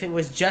 If it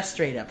was just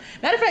straight up.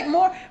 Matter of fact,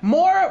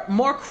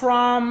 more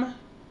Chrom,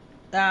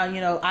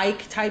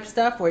 Ike type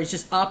stuff where it's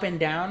just up and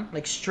down,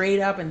 like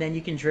straight up, and then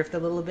you can drift a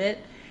little bit.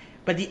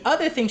 But the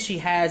other thing she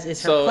has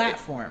is her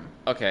platform.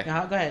 Okay. Go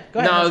ahead.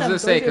 No, I was gonna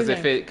say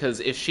because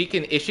if she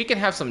can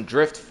have some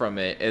drift from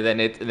it, then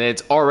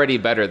it's already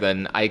better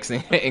than Ike's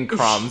and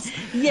Chrom's.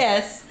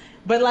 Yes.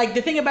 But like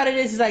the thing about it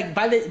is like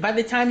by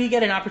the time you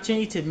get an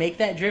opportunity to make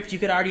that drift, you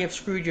could already have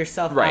screwed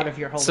yourself out of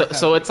your whole recovery.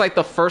 So it's like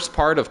the first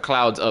part of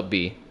Cloud's up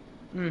B.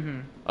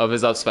 of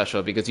his up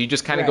special, because you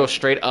just kind of go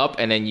straight up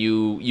and then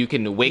you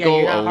can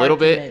wiggle you're a not little hard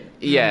to bit. hit.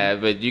 Yeah,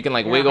 but you can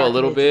like You're wiggle a not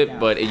hard to little hit bit, down.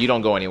 but you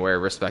don't go anywhere.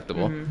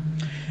 Respectable.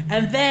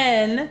 And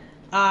then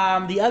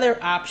the other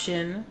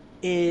option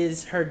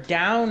is her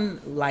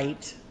down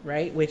light,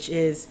 right? Which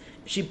is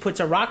she puts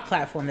a rock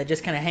platform that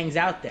just kind of hangs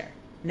out there.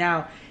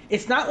 Now,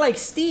 it's not like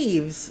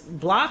Steve's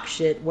block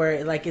shit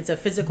where like it's a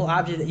physical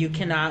object that you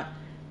cannot,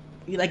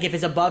 like if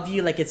it's above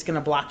you, like it's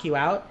gonna block you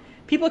out.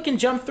 People can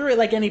jump through it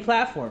like any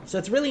platform, so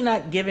it's really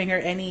not giving her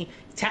any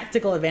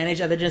tactical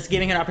advantage other than just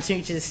giving her an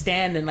opportunity to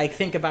stand and like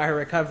think about her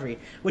recovery,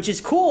 which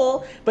is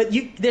cool. But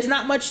there's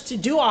not much to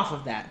do off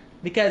of that,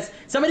 because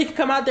somebody could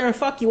come out there and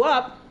fuck you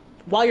up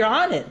while you're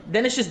on it.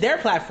 Then it's just their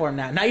platform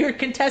now. Now you're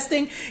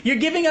contesting, you're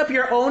giving up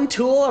your own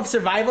tool of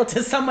survival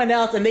to someone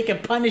else, and they can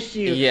punish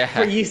you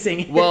for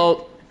using it.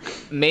 Well,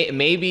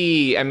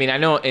 maybe, I mean, I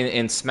know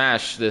in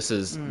Smash this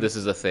is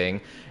a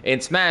thing. In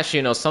Smash,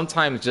 you know,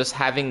 sometimes just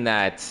having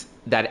that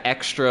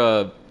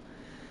extra,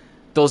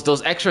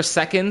 those extra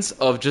seconds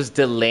of just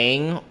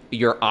delaying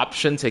your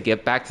option to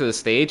get back to the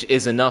stage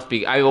is enough.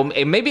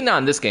 Maybe not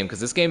in this game, because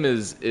this game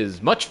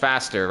is much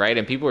faster, right?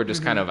 And people are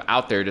just kind of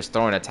out there just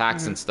throwing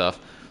attacks and stuff.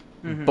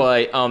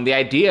 But the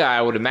idea,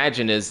 I would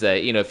imagine, is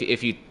that, you know,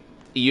 if you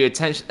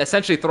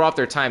essentially throw off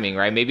their timing,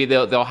 right? Maybe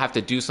they'll have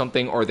to do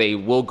something, or they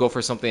will go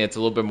for something that's a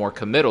little bit more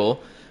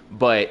committal.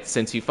 But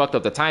since you fucked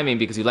up the timing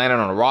because you landed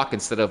on a rock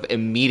instead of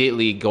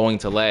immediately going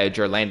to ledge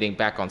or landing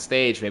back on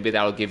stage, maybe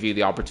that'll give you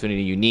the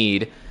opportunity you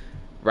need,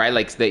 right?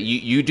 Like that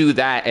you do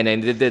that, and then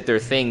they did their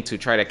thing to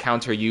try to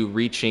counter you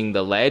reaching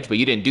the ledge, but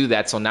you didn't do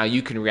that, so now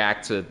you can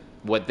react to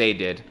what they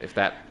did, if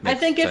that makes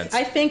sense.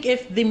 I think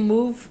if the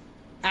move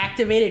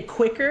activated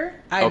quicker,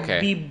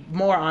 I'd be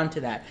more onto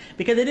that,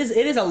 because it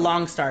is a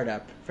long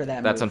startup for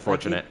that. That's move.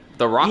 unfortunate. Like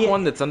the rock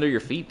one that's under your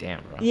feet,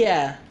 damn, bro.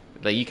 Yeah.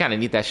 Like, you kind of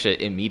need that shit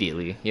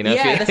immediately, you know?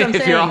 Yeah, that's what I'm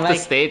saying. If you're off the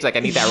stage, like,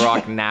 I need that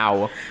rock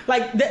now.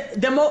 Like,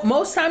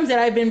 most times that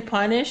I've been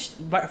punished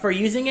for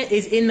using it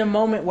is in the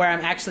moment where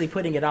I'm actually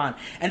putting it on.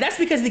 And that's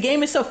because the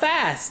game is so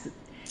fast.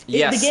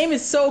 Yes. The game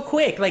is so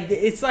quick. Like,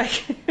 it's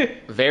like...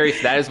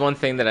 That is one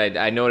thing that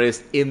I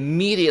noticed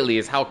immediately,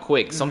 is how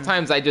quick.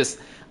 Sometimes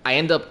I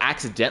end up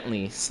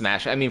accidentally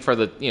smash. I mean, for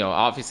the, you know,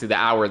 obviously the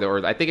hour,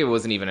 or I think it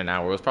wasn't even an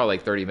hour. It was probably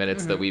like 30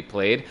 minutes that we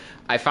played.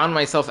 I found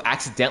myself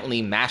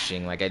accidentally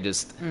mashing. Like, I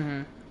just,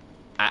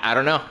 I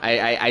don't know.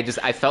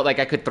 I felt like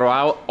I could throw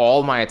out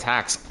all my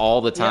attacks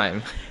all the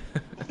time.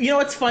 Yep. You know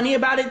what's funny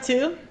about it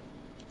too?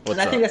 What's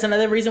and I think that's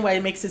another reason why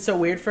it makes it so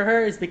weird for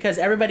her, is because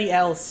everybody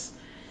else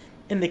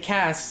in the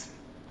cast,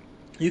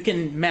 you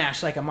can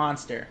mash like a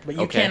monster, but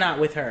you cannot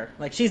with her.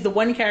 Like, she's the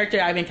one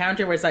character I've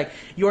encountered where it's like,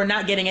 you're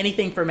not getting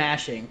anything for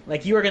mashing.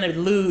 Like, you are going to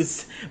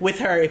lose with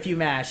her if you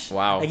mash.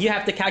 Wow. Like, you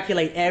have to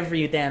calculate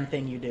every damn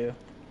thing you do.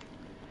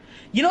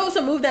 You know what's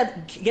a move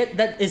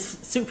that is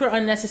super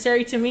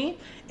unnecessary to me?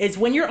 Is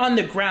when you're on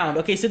the ground.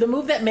 Okay, so the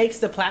move that makes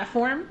the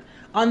platform,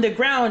 on the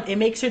ground, it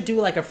makes her do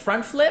like a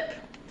front flip.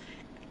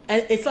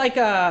 And it's like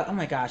a, oh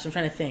my gosh, I'm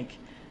trying to think.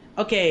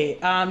 Okay,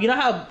 you know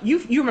how you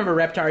remember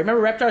Reptar? Remember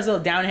Reptar's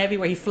little down heavy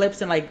where he flips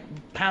and like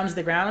pounds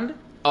the ground?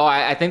 Oh,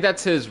 I think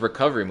that's his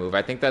recovery move.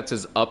 I think that's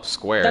his up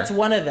square. That's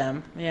one of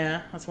them.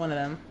 Yeah, that's one of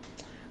them.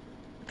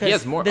 He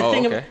has more.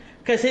 Okay.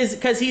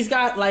 Because he's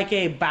got like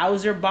a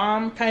Bowser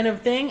bomb kind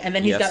of thing, and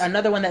then he's got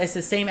another one that is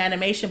the same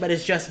animation, but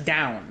it's just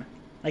down.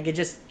 Like, it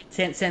just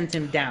sends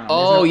him down.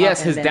 Oh,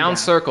 yes, his down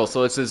circle.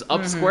 So it's his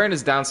up square and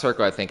his down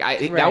circle, I think.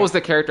 That was the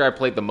character I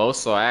played the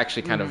most, so I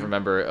actually kind of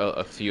remember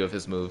a few of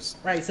his moves.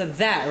 Right, so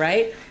that,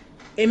 right?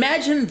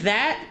 Imagine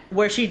that,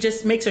 where she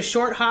just makes a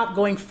short hop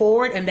going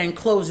forward and then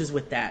closes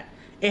with that.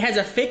 It has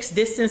a fixed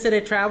distance that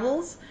it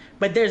travels,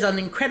 but there's an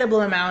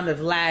incredible amount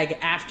of lag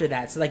after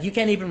that. So, like, you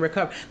can't even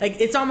recover.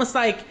 Like, it's almost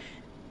like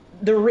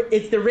the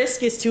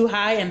risk is too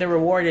high and the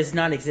reward is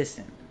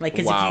non-existent. Like,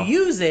 because if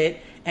you use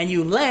it and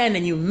you land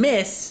and you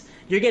miss,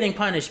 you're getting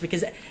punished,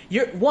 because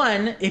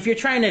if you're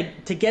trying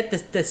to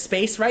get the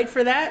space right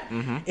for that,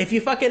 if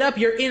you fuck it up,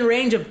 you're in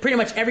range of pretty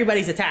much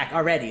everybody's attack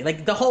already.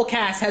 Like, the whole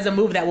cast has a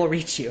move that will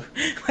reach you.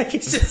 Like,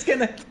 it's just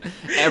gonna...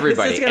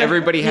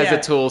 Everybody has the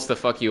tools to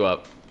fuck you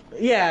up.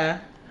 Yeah.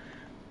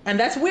 And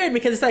that's weird,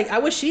 because it's like, I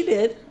wish she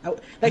did.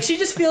 Like, she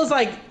just feels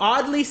like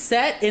oddly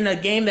set in a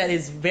game that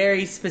is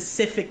very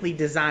specifically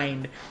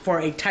designed for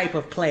a type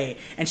of play,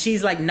 and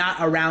she's like not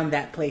around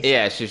that play.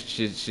 Yeah,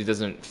 she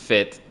doesn't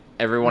fit.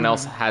 Everyone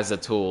else has the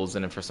tools,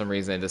 and if for some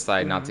reason they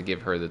decide not to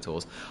give her the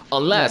tools,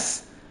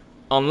 unless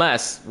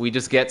we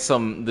just get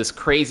this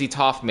crazy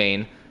Toph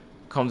main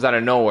comes out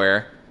of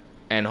nowhere,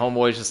 and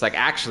Homeboy's just like,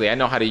 actually, I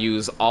know how to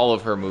use all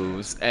of her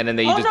moves, and then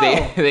they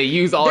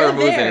use all her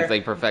moves, and it's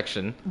like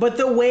perfection. But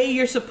the way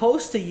you're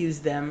supposed to use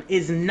them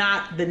is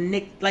not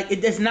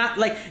it does not,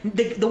 like,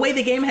 the way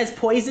the game has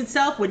poised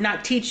itself would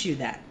not teach you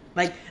that.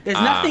 Like, there's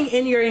nothing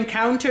in your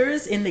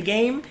encounters in the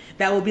game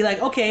that will be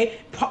like, okay,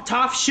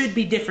 Toph should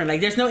be different.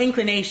 Like, there's no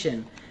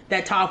inclination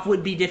that Toph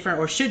would be different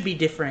or should be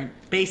different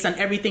based on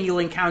everything you'll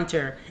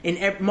encounter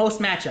in most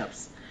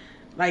matchups.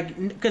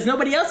 Like, because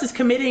nobody else has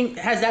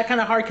that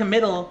kind of hard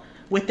committal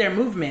with their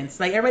movements.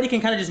 Like everybody can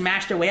kind of just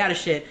mash their way out of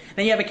shit.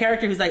 Then you have a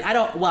character who's like,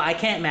 I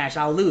can't mash.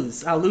 I'll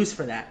lose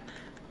for that.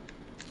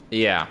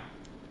 Yeah.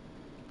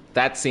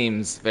 That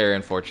seems very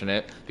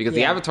unfortunate because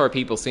the Avatar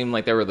people seem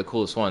like they were the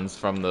coolest ones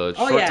from the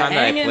short time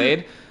that I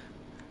played.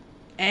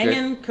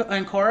 Aang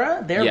and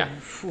Korra, they're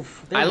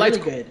really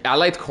good. I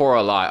liked Korra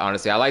a lot,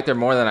 honestly. I liked her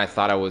more than I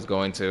thought I was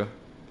going to.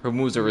 Her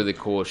moves are really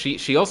cool.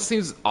 She also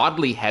seems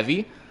oddly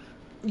heavy.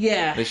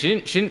 Yeah. Like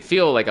she didn't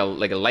feel like a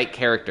light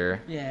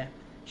character. Yeah.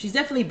 She's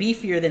definitely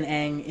beefier than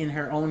Aang in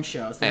her own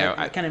show, so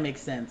that kind of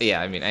makes sense. Yeah,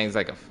 I mean, Aang's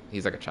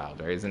he's like a child,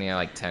 right? Isn't he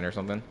like 10 or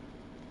something?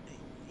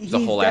 He's a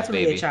whole ass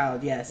baby. A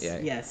child, yes. Yeah,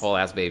 yes. Whole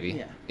ass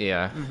baby.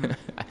 Yeah. Mm-hmm.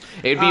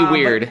 It'd be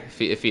weird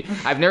if he.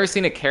 I've never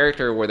seen a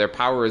character where their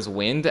power is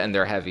wind and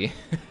they're heavy.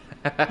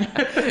 You know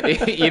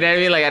what I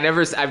mean? Like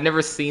I've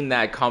never seen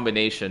that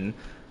combination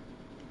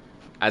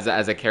as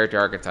a character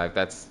archetype.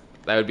 That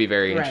would be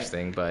very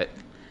interesting, but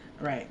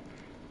right.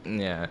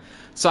 Yeah.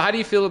 So how do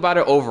you feel about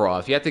it overall?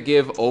 If you had to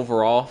give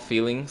overall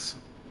feelings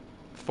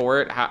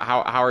for it,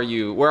 how are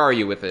you? Where are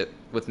you with it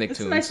with Nicktoons? It's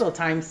a nice little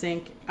time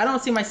sink. I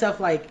don't see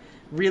myself like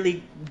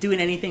really doing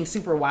anything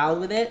super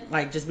wild with it,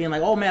 like just being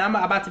like, oh man, I'm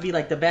about to be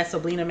like the best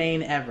Sablina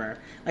main ever.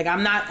 Like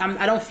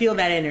I don't feel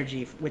that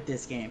energy with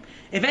this game.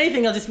 If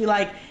anything, I'll just be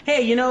like,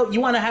 hey, you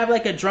want to have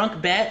like a drunk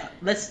bet?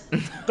 Let's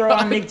throw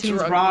on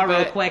Nicktoons Brawl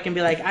real quick and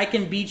be like, I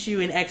can beat you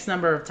in X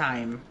number of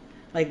time.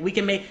 Like we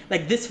can make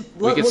like this.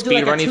 We'll do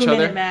like a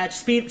 2-minute match.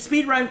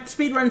 Speed run to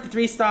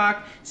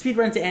 3-stock. Speed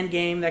run to end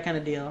game. That kind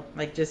of deal.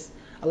 Like just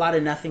a lot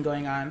of nothing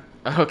going on.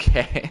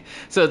 Okay,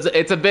 so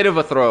it's a bit of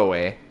a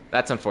throwaway.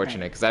 That's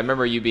unfortunate because I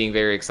remember you being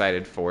very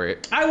excited for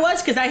it. I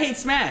was, because I hate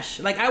Smash.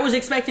 Like I was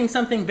expecting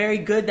something very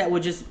good that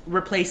would just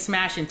replace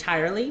Smash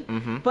entirely.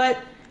 Mm-hmm. But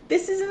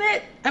this isn't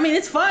it. I mean,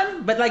 it's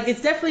fun, but like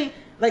it's definitely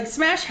like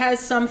Smash has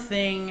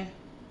something.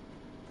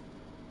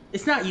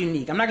 It's not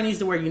unique. I'm not going to use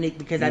the word unique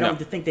because I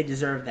don't think they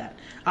deserve that.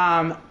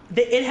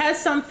 It has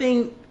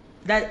something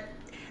that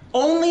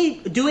only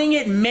doing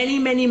it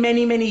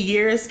many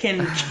years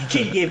can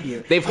give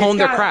you. They've honed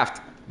their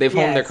craft. They've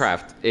honed their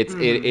craft.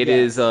 It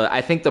is. I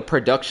think the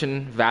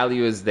production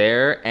value is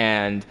there,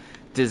 and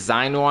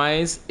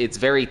design-wise, it's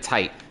very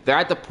tight. They're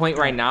at the point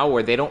right now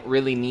where they don't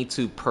really need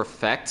to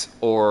perfect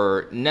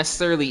or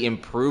necessarily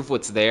improve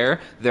what's there.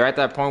 They're at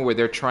that point where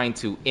they're trying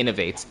to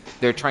innovate.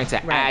 They're trying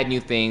to add new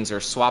things or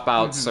swap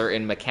out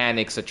certain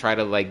mechanics to try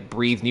to like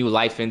breathe new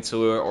life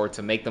into it or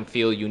to make them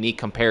feel unique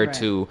compared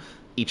to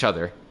each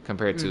other,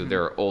 compared to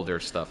their older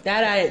stuff.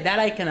 That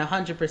I can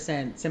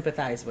 100%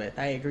 sympathize with.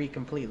 I agree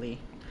completely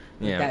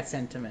with that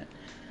sentiment.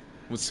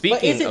 Well, speaking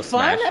but is it of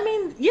fun? Smash, I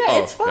mean,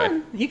 it's fun.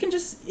 Okay. You can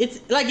just, it's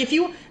like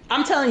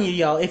I'm telling you,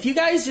 y'all, if you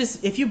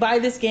buy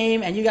this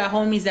game and you got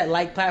homies that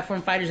like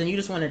platform fighters and you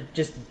just want to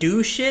just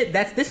do shit,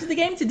 this is the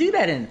game to do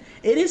that in.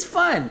 It is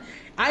fun.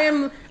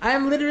 I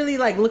am literally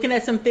like looking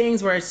at some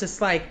things where it's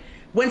just like,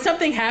 when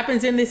something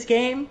happens in this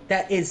game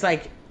that is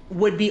like,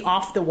 would be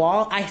off the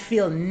wall, I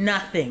feel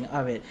nothing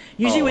of it.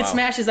 Usually with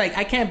Smash is like,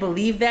 I can't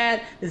believe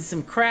that. This is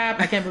some crap.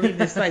 I can't believe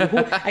this. Like,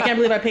 I can't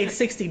believe I paid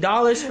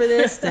 $60 for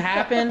this to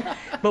happen.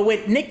 But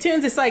with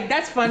Nicktoons, it's like,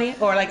 that's funny.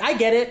 Or like, I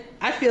get it.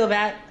 I feel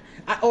that.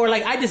 Or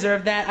like, I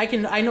deserve that.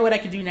 I know what I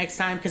can do next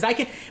time because I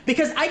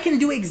can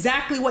do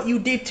exactly what you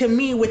did to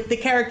me with the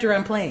character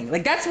I'm playing.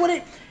 Like that's what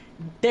it.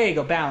 There you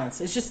go, balance.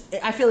 It's just,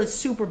 I feel it's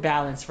super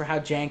balanced for how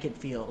jank it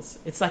feels.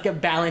 It's like a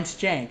balanced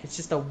jank. It's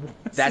just a.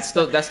 That's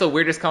the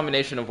weirdest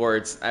combination of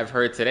words I've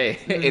heard today.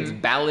 Mm-hmm. It's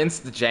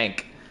balanced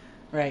jank.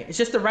 Right. It's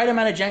just the right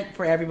amount of jank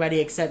for everybody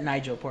except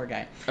Nigel, poor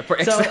guy.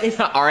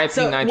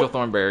 R.I.P. Nigel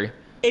Thornberry.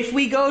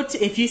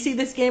 If you see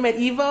this game at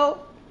EVO,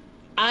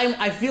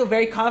 I feel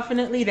very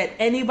confidently that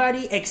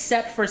anybody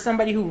except for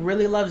somebody who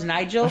really loves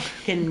Nigel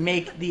can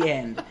make the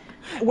end.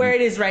 Where it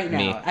is right now.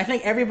 Me. I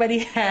think everybody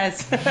has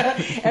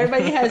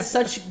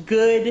such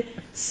good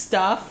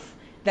stuff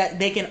that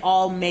they can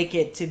all make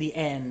it to the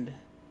end.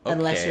 Okay.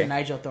 Unless you're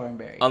Nigel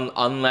Thornberry.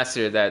 Unless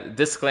you're that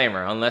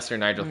disclaimer, unless you're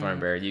Nigel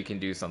Thornberry, you can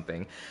do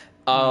something.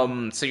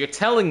 So you're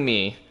telling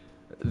me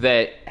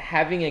that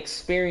having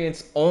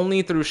experience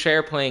only through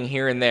share playing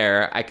here and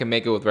there, I can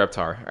make it with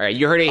Reptar. All right,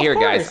 you heard it here,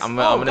 guys. I'm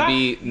gonna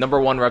be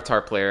number 1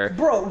 Reptar player.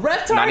 Bro,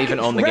 Reptar not even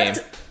own the game.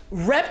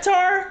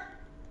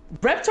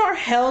 Reptar,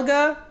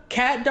 Helga,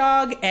 Cat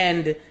Dog,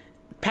 and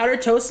Powder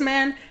Toast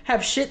Man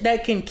have shit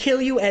that can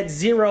kill you at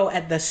 0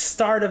 at the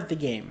start of the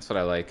game. That's what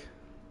I like.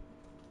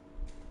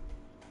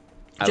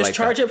 Just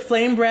charge up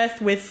Flame Breath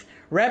with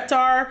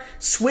Reptar,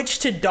 switch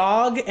to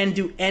Dog, and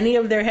do any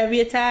of their heavy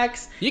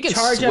attacks. You can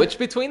switch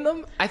between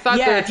them? I thought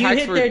their attacks if you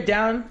hit were... their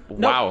down...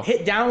 Wow. No,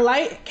 hit down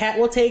light, Cat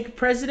will take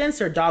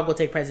Presidents, or Dog will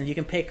take Presidents. You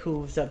can pick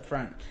who's up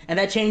front. And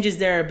that changes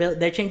their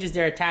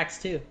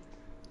attacks, too.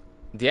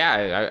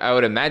 Yeah, I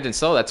would imagine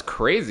so. That's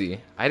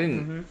crazy. I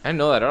didn't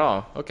know that at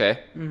all. Okay.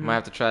 Might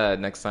have to try that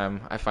next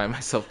time I find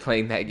myself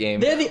playing that game.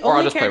 They're the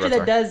only character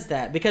that does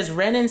that, because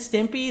Ren and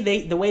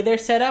Stimpy, the way they're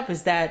set up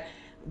is that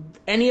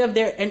a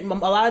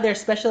lot of their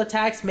special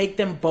attacks make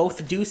them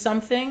both do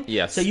something.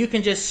 Yes. So you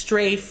can just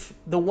strafe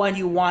the one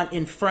you want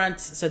in front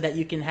so that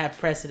you can have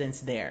precedence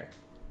there.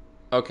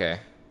 Okay.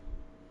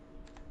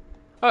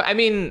 I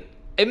mean,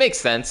 it makes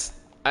sense.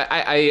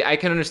 I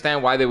can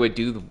understand why they would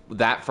do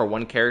that for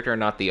one character and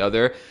not the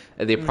other.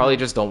 They probably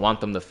just don't want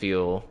them to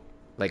feel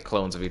like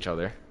clones of each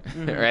other,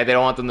 right? They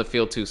don't want them to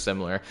feel too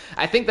similar.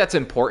 I think that's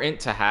important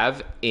to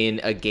have in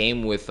a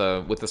game with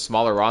a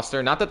smaller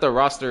roster. Not that the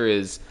roster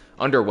is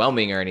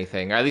underwhelming or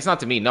anything, or at least not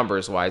to me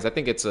numbers wise. I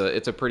think it's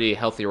a pretty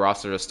healthy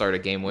roster to start a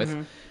game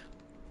with.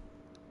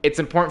 It's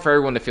important for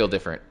everyone to feel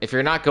different. If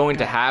you're not going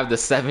to have the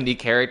 70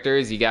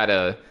 characters, you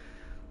gotta.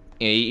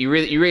 You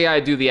really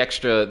gotta do the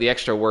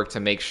extra work to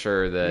make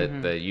sure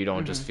that you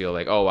don't just feel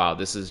like, oh wow,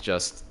 this is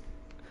just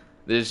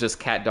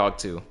Cat Dog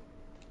 2.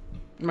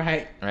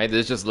 Right. This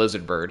is just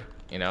Lizard Bird.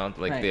 No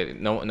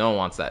one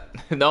wants that.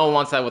 No one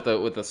wants that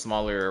with a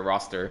smaller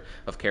roster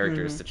of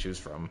characters to choose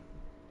from.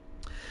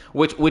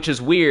 Which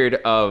is weird.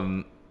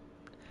 I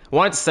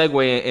wanted to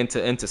segue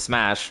into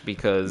Smash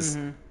because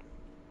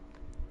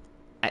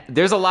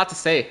there's a lot to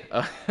say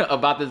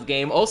about this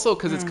game. Also,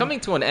 because it's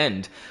coming to an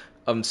end.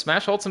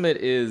 Smash Ultimate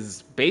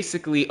is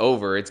basically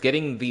over. It's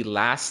getting the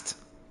last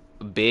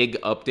big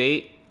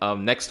update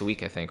next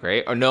week, I think,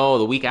 right? Or no,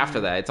 the week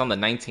after that. It's on the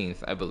 19th,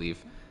 I believe.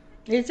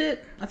 Is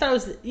it? I thought it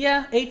was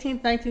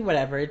 18th, 19th,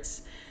 whatever.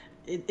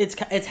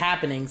 It's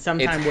happening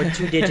sometime where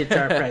 2 digits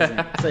are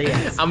present. So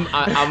yes.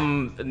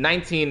 I'm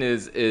 19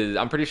 is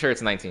I'm pretty sure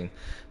it's 19.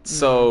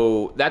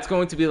 So that's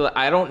going to be.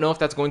 I don't know if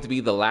that's going to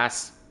be the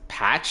last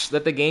patch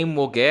that the game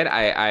will get.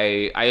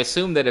 I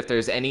assume that if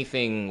there's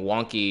anything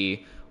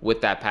wonky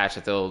with that patch,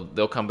 that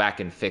they'll come back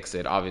and fix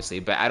it, obviously.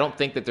 But I don't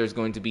think that there's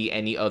going to be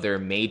any other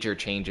major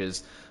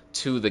changes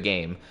to the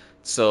game.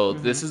 So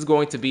this is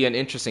going to be an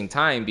interesting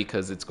time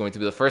because it's going to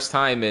be the first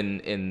time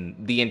in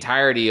the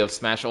entirety of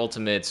Smash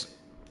Ultimate's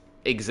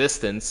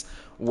existence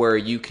where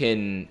you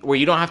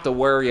don't have to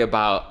worry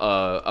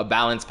about a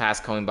balance pass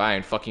coming by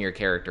and fucking your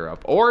character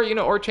up,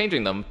 or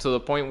changing them to the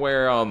point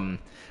where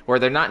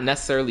they're not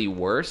necessarily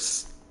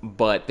worse,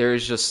 but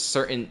there's just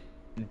certain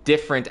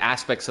different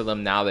aspects of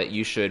them now that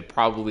you should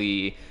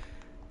probably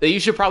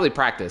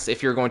practice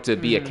if you're going to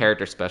be a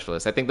character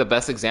specialist. I think the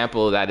best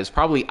example of that is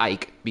probably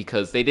Ike,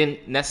 because they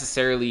didn't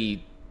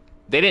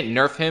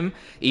nerf him,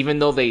 even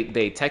though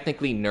they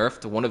technically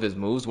nerfed one of his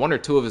moves, one or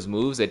two of his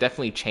moves. They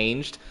definitely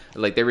changed,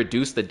 like they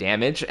reduced the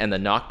damage and the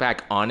knockback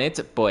on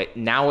it, but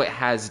now it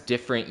has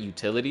different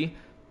utility.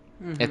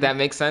 If that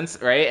makes sense,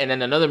 right? And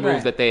then another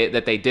move that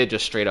they did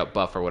just straight up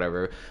buff or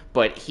whatever,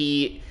 but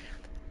he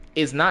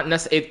is not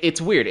necessarily.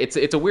 It's weird.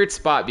 It's a weird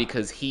spot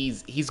because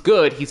he's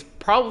good. He's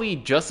probably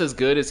just as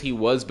good as he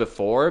was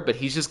before, but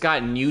he's just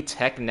got new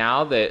tech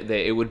now that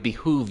it would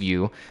behoove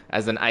you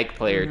as an Ike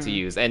player to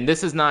use. And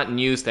this is not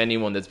news to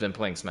anyone that's been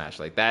playing Smash.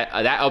 Like that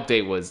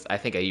update was, I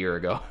think, a year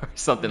ago or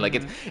something. Like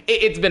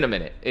it's been a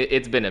minute.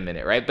 It's been a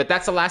minute, right? But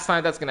that's the last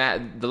time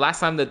the last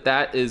time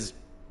that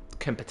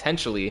can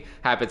potentially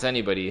happen to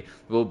anybody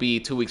will be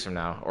 2 weeks from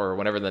now, or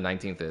whenever the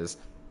 19th is.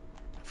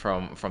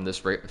 From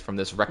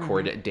this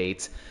record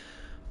date.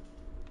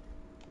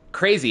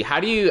 Crazy.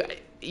 How do you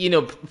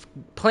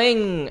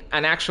playing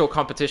an actual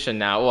competition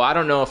now? Well, I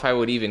don't know if I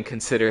would even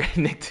consider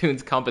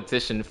Nicktoons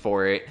competition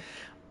for it.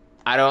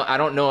 I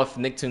don't know if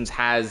Nicktoons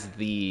has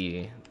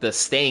the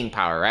staying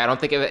power, right? I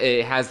don't think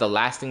it has the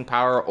lasting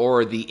power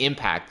or the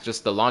impact,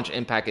 just the launch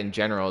impact in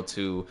general,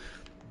 to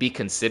be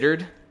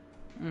considered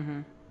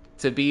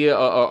to be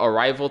a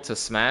rival to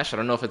Smash. I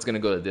don't know if it's going to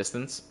go the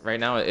distance right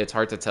now. It's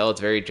hard to tell. It's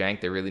very jank.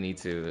 They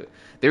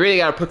really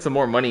got to put some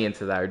more money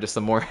into that, or just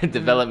some more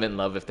development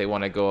love if they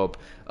want to go up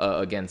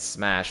against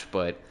Smash.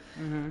 But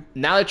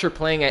now that you're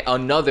playing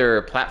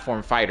another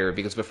platform fighter,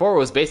 because before it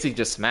was basically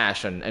just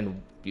Smash, and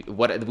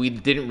what we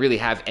didn't really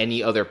have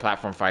any other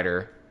platform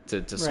fighter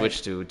to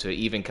switch to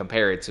even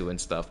compare it to and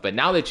stuff. But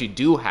now that you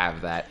do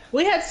have that,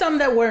 we had some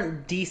that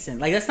weren't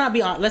decent. Like let's not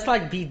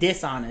be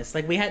dishonest.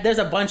 Like there's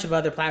a bunch of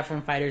other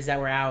platform fighters that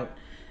were out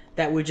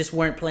that we just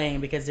weren't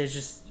playing because there's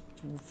just,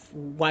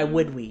 why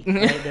would we?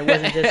 Right?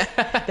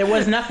 There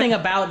was nothing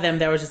about them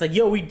that was just like,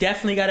 yo, we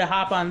definitely got to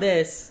hop on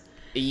this.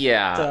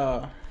 Yeah.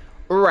 So.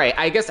 Right.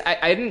 I guess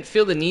I didn't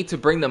feel the need to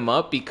bring them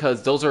up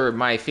because those are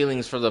my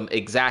feelings for them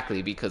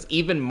exactly. Because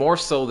even more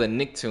so than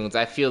Nicktoons,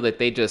 I feel that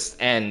they just,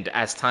 and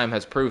as time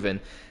has proven,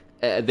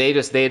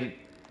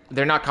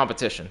 they're not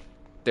competition.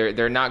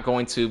 They're not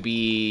going to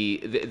be.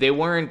 They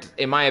weren't,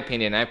 in my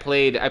opinion. I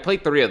played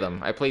 3 of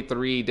them. I played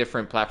 3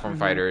 different platform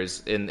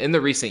fighters in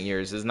the recent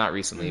years. It's not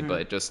recently,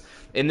 but just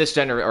in this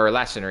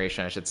last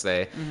generation, I should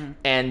say.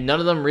 And none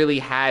of them really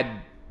had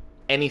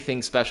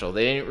anything special.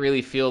 They didn't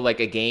really feel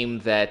like a game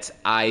that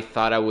I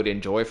thought I would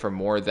enjoy for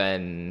more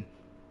than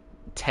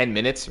 10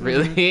 minutes,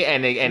 really.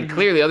 And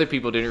clearly other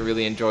people didn't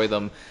really enjoy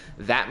them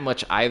that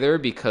much either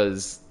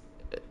because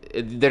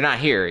they're not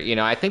here.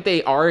 I think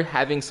they are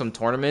having some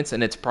tournaments,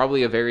 and it's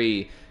probably a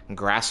very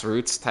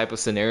grassroots type of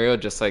scenario,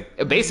 just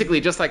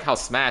like how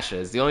Smash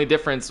is. The only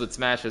difference with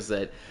Smash is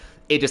that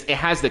it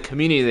has the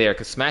community there,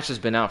 because Smash has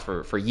been out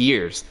for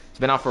years. It's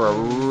been out for a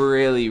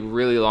really,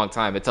 really long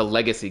time. It's a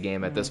legacy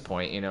game at this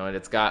point, and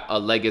it's got a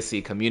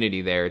legacy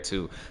community there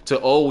to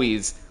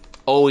always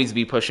always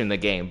be pushing the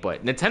game,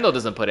 but Nintendo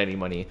doesn't put any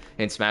money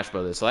in Smash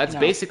Brothers. So that's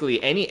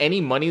basically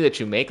any money that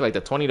you make, like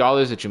the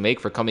 $20 that you make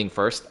for coming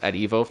first at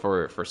Evo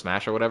for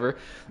Smash or whatever,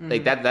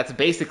 like that's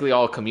basically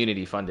all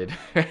community funded.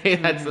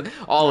 Right? That's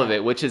all of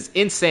it, which is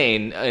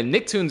insane.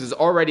 Nicktoons is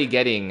already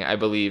getting, I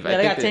believe,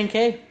 they got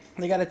 10K.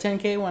 They got a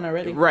 10K one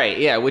already. Right,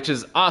 yeah, which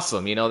is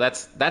awesome. You know,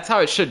 that's how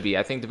it should be.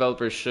 I think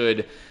developers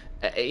should,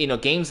 you know,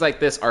 games like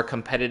this are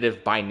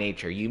competitive by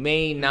nature. You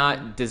may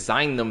not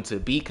design them to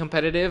be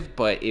competitive,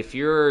 but if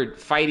you're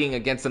fighting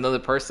against another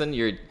person,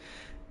 you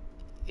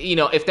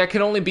know, if there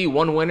can only be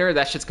one winner,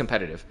 that shit's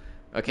competitive.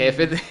 Okay, if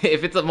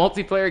it's a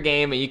multiplayer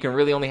game and you can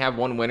really only have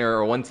one winner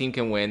or one team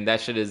can win,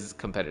 that shit is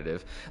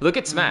competitive. Look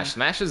at Smash.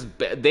 Smash is,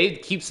 they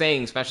keep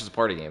saying Smash is a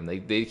party game.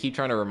 They keep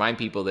trying to remind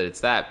people that it's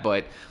that,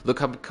 but look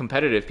how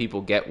competitive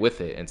people get with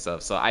it and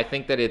stuff. So I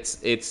think that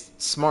it's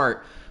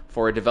smart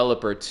for a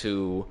developer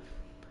to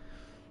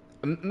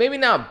maybe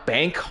not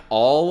bank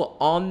all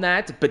on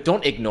that, but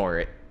don't ignore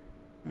it.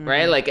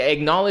 Right? Like,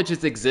 acknowledge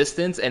its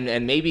existence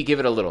and maybe give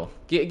it a little.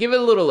 Give it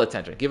a little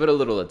attention. Give it a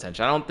little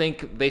attention. I don't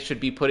think they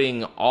should be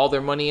putting all their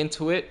money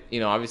into it.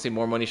 You know, obviously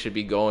more money should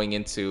be going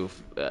into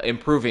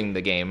improving the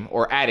game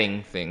or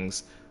adding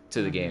things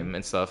to the game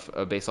and stuff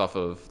based off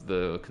of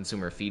the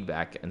consumer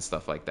feedback and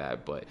stuff like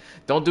that. But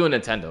don't do a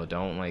Nintendo.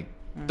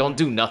 Don't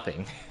do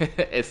nothing,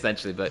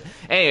 essentially. But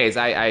anyways,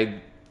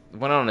 I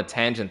went on a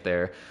tangent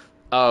there.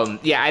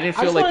 Yeah, I didn't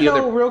feel like the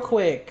other... know real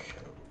quick...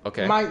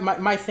 Okay.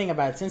 My thing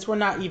about it, since we're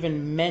not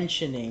even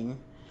mentioning,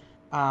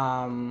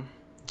 the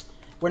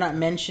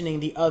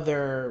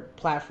other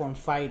platform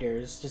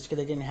fighters just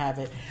because they didn't have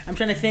it. I'm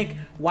trying to think,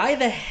 why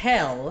the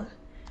hell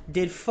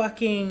did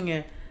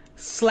fucking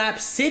Slap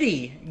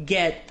City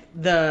get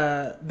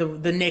the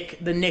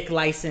Nick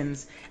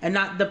license and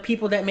not the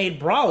people that made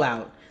Brawl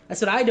Out?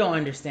 That's what I don't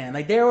understand.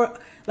 Like, there were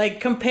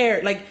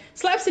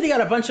Slap City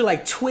got a bunch of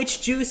like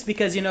Twitch juice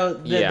because, you know,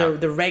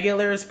 the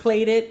regulars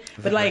played it,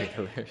 but like.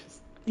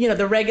 You know,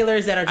 the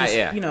regulars that are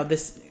just, you know,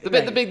 this... The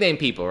big name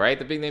people, right?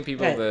 The big name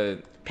people,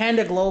 the...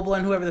 Panda Global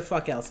and whoever the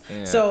fuck else.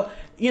 Yeah. So,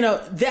 you know,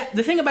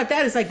 the thing about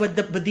that is, like,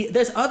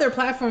 there's other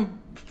platform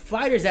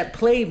fighters that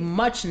play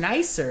much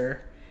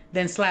nicer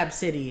than Slap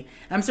City.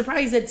 I'm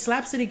surprised that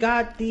Slap City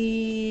got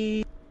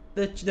the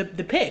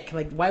pick.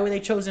 Like, why were they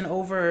chosen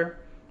over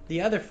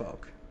the other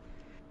folk?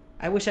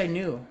 I wish I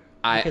knew.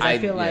 Because I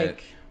feel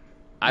like...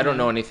 I don't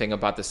know anything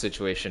about the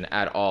situation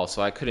at all,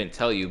 so I couldn't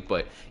tell you.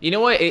 But you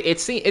know what?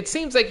 It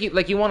seems like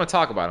you want to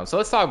talk about them. So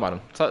let's talk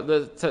about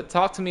them.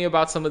 Talk to me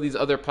about some of these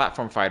other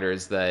platform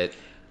fighters that.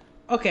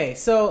 Okay,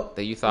 so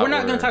that you thought we're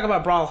not going to talk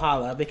about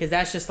Brawlhalla because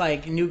that's just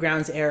like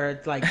Newgrounds era,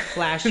 like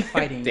Flash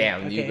fighting.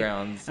 Damn, okay?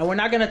 Newgrounds. And we're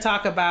not going to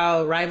talk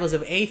about Rivals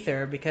of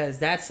Aether because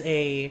that's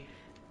a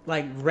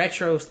like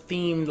retro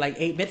themed like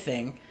 8-bit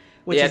thing,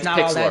 which is not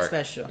all that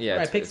special. Yeah,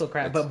 right, pixel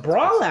crap. But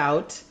Brawl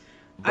Out.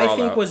 I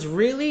think was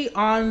really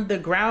on the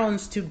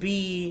grounds to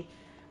be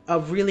a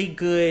really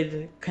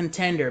good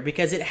contender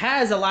because it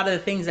has a lot of the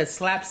things that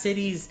Slap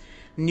City's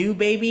new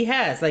baby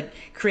has, like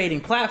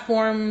creating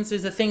platforms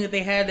is a thing that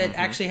they had that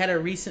actually had a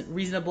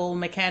reasonable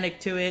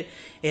mechanic to it.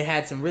 It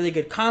had some really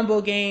good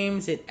combo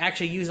games. It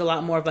actually used a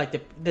lot more of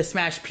like the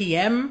Smash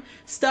PM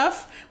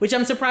stuff, which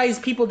I'm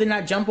surprised people did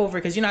not jump over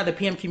because you know how the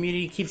PM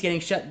community keeps getting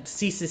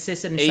cease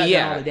desisted and shut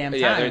down all the damn time.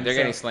 Yeah, they're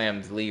getting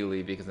slammed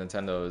legally because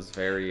Nintendo is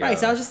very right.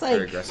 So I was just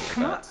like,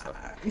 come on,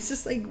 it's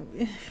just like.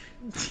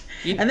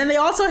 And then they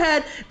also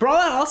had Brawl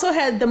Out also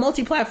had the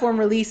multi-platform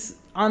release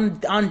on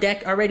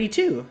deck already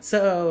too.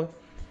 So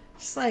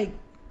it's like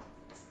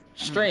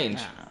strange.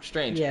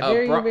 Yeah,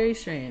 very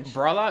strange.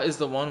 Brawl Out is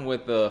the one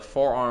with the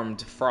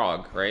four-armed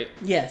frog, right?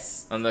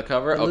 Yes. On the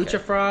cover, the Lucha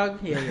Frog.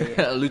 Yeah.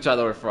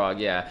 Luchador Frog.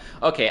 Yeah.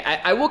 Okay,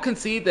 I will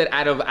concede that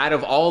out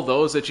of all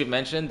those that you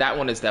mentioned, that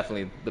one is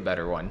definitely the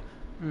better one.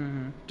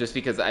 Just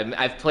because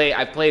I've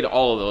played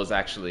all of those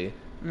actually.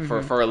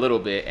 For a little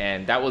bit,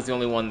 and that was the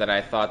only one that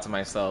I thought to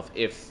myself,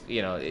 if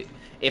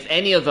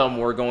any of them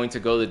were going to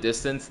go the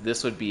distance,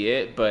 this would be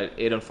it. But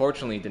it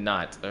unfortunately did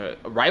not.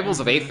 Rivals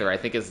of Aether, I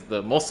think, is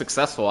the most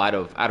successful out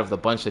of the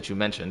bunch that you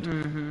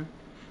mentioned.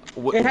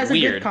 It has a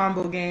good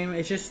combo game.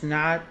 It's just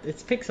not.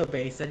 It's pixel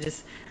based.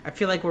 I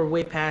feel like we're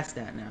way past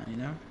that now. You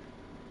know.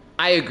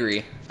 I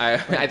agree.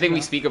 I think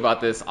we speak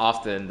about this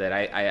often. That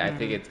I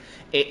think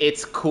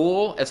it's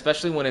cool,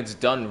 especially when it's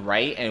done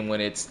right and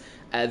when it's.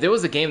 There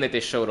was a game that they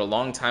showed a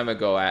long time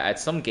ago at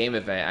some game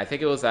event. I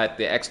think it was at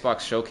the Xbox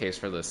Showcase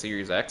for the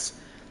Series X.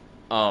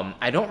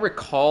 I don't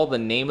recall the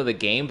name of the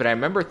game, but I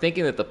remember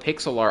thinking that the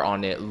pixel art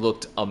on it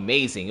looked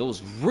amazing. It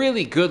was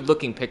really good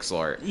looking pixel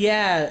art.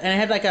 Yeah, and it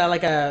had like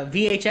a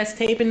VHS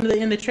tape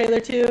in the trailer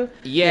too.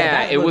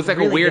 Yeah, it was like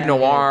really a weird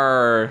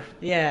noir.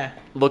 Yeah.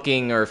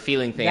 Looking or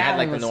feeling thing. It had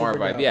like the noir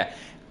vibe. Dope. Yeah.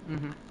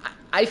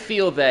 I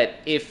feel that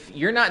if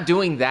you're not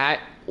doing that,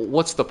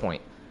 what's the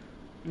point?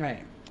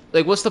 Right.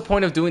 Like, what's the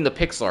point of doing the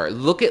pixel art?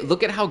 Look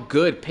at how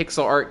good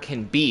pixel art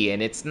can be,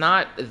 and it's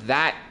not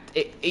that.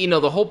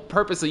 The whole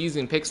purpose of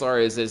using pixel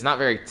art is it's not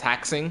very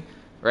taxing,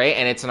 right?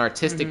 And it's an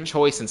artistic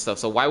choice and stuff.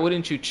 So why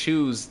wouldn't you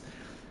choose?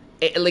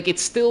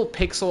 It's still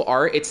pixel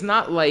art. It's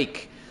not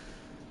like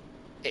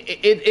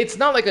it's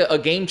not like a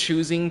game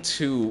choosing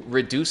to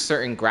reduce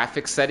certain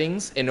graphic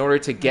settings in order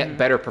to get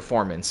better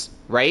performance,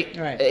 right?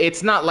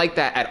 It's not like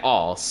that at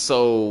all.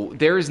 So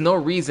there is no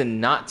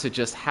reason not to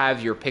just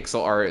have your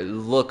pixel art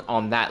look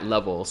on that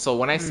level. So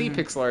when I see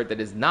pixel art that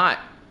is not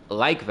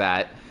like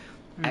that,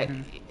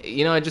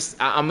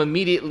 I'm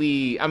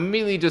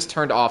immediately just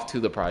turned off to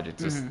the project.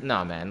 Just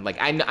nah, man. Like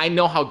I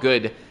know how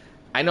good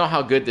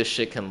this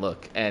shit can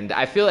look, and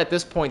I feel at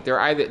this point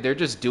they're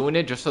just doing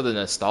it just for the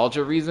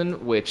nostalgia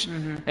reason. Which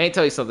I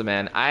tell you something,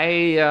 man.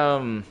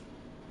 I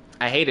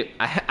hate it.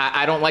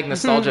 I don't like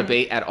nostalgia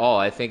bait at all.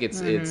 I think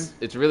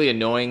it's really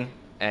annoying,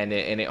 and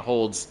it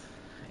holds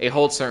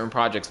certain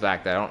projects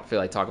back that I don't feel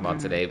like talking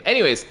about today.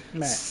 Anyways,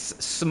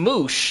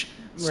 Smoosh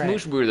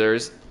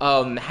Brothers,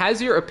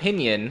 has your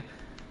opinion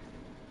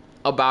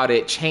about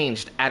it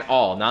changed at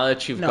all now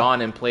that you've gone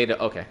and played it?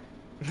 Okay.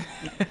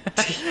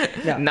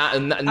 No.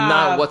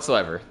 Not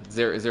whatsoever.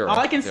 Zero. All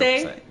I can 0%.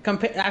 Say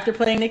after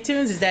playing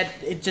Nicktoons is that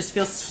it just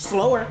feels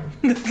slower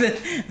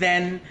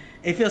than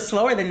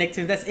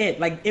Nicktoons. That's it.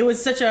 Like, it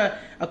was such a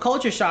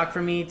culture shock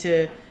for me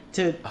to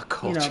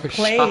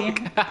play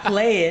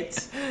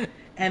it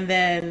and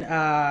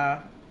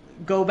then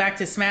go back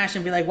to Smash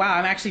and be like, wow,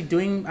 I'm actually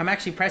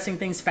pressing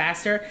things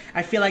faster.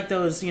 I feel like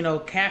those,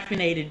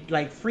 caffeinated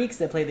like freaks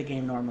that play the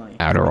game normally.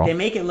 Adderall. They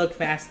make it look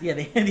fast. Yeah,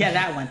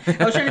 that one.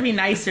 I was trying to be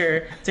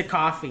nicer to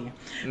coffee.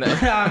 No.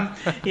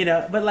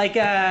 But like,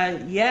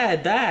 that.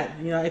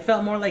 It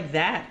felt more like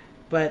that.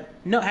 But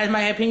no, has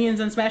my opinions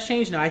on Smash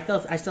changed? No, I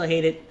still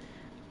hate it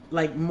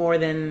like more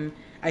than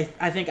I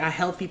think a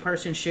healthy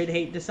person should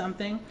hate to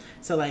something.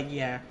 So like,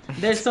 yeah,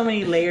 there's so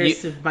many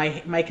layers to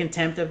my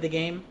contempt of the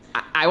game.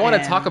 I want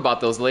to talk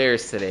about those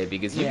layers today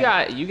because you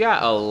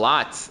got a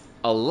lot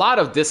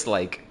of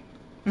dislike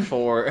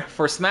for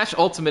Smash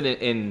Ultimate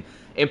in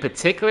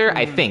particular.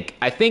 I think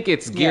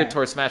it's geared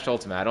towards Smash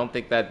Ultimate. I don't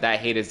think that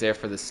hate is there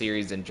for the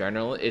series in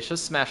general. It's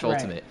just Smash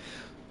Ultimate.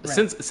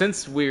 Right.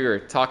 Since we're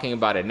talking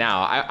about it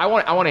now, I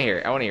want to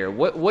hear.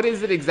 What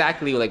is it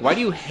exactly like? Why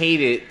do you hate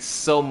it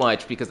so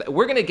much? Because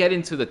we're gonna get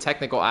into the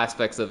technical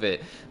aspects of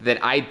it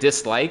that I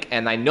dislike,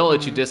 and I know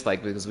that you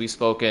dislike because we've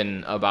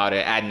spoken about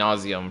it ad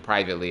nauseum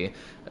privately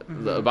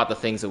about the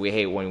things that we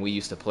hate when we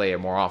used to play it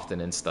more often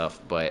and stuff.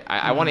 But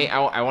I want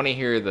to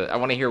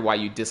hear why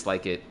you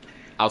dislike it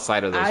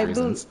outside of those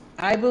reasons.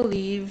 I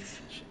believe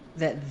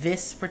that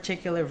this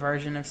particular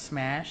version of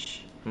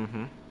Smash.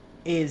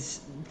 Is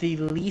the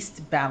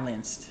least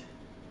balanced,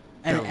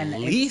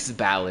 least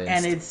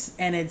balanced,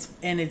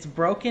 and it's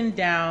broken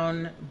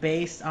down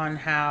based on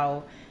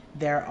how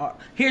there are.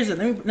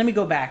 Let me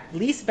go back.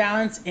 Least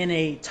balanced in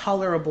a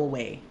tolerable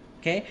way.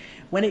 Okay,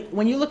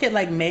 when you look at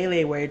like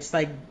Melee, where it's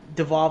like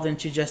devolved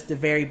into just the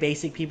very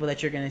basic people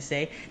that you're gonna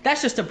say,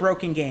 that's just a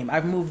broken game.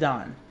 I've moved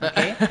on.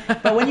 Okay,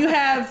 but when you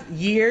have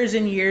years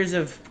and years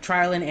of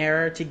trial and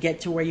error to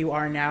get to where you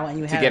are now, and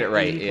you have to get it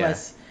right,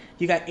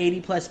 you got 80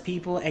 plus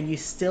people and you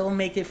still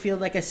make it feel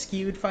like a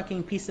skewed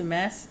fucking piece of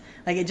mess.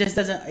 Like, it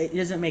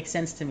doesn't make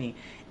sense to me.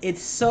 You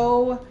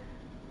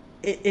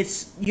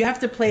have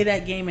to play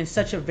that game in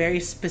such a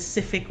very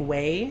specific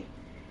way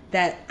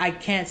that I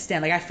can't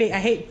stand. Like, I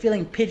hate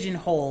feeling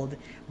pigeonholed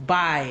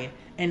by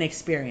an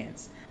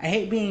experience. I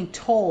hate being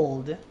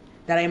told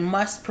that I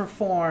must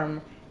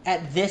perform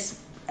at this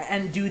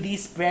and do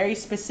these very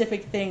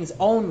specific things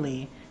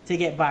only to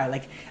get by.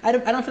 Like, I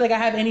don't feel like I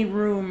have any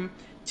room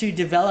to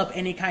develop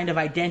any kind of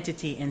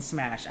identity in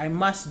Smash. I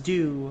must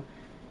do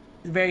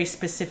very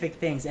specific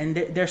things, and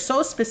they're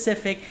so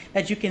specific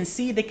that you can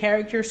see the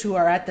characters who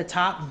are at the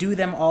top do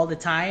them all the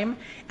time,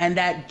 and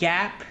that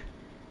gap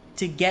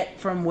to get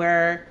from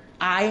where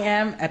I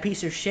am a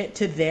piece of shit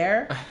to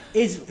there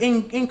is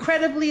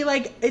incredibly,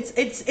 like,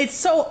 it's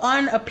so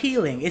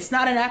unappealing. It's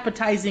not an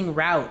appetizing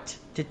route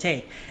to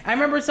take. I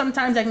remember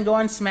sometimes I can go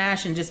on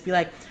Smash and just be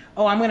like,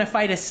 oh, I'm going to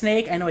fight a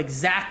snake. I know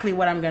exactly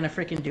what I'm going to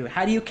freaking do.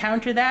 How do you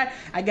counter that?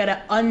 I got to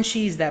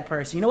uncheese that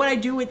person. You know what I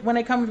do when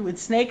it comes with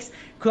snakes?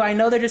 Because I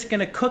know they're just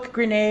going to cook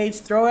grenades,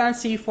 throw it on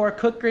C4,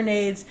 cook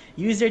grenades,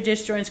 use their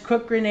disjoints,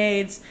 cook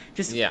grenades.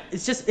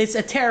 It's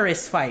a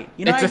terrorist fight.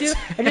 You know what I do?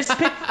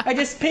 I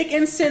just pick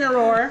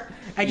Incineroar.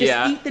 I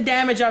just eat the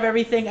damage of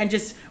everything and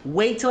just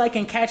wait till I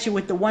can catch you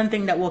with the one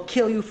thing that will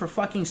kill you for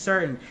fucking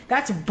certain.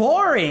 That's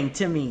boring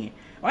to me.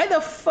 Why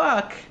the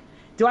fuck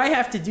do I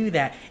have to do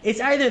that? It's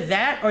either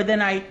that or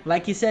then I,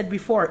 like you said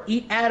before,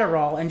 eat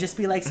Adderall and just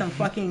be like some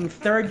fucking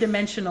fourth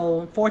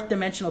dimensional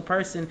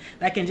person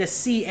that can just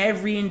see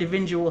every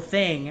individual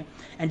thing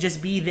and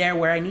just be there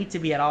where I need to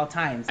be at all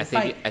times. I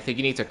think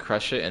you need to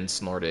crush it and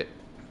snort it.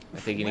 I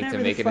think you need to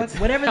make it.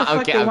 Whatever the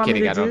fuck they want me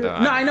to do. No,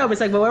 I know, but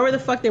it's like, but whatever the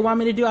fuck they want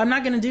me to do, I'm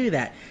not gonna do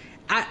that.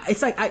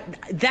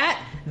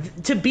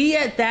 To be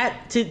at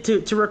that,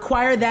 to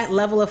require that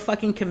level of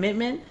fucking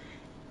commitment.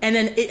 And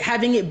then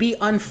having it be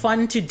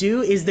unfun to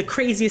do is the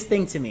craziest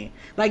thing to me.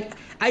 Like,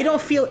 I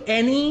don't feel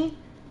any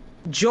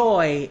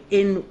joy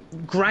in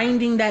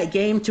grinding that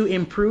game to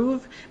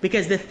improve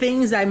because the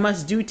things I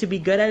must do to be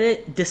good at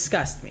it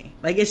disgust me.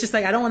 Like, it's just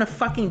like, I don't want to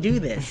fucking do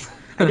this.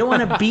 I don't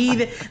want to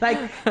be like.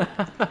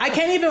 I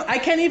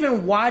can't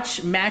even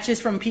watch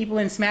matches from people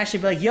in Smash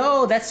and be like,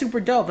 "Yo, that's super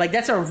dope." Like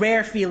that's a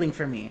rare feeling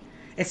for me.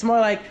 It's more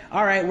like,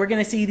 all right, we're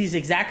gonna see these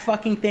exact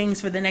fucking things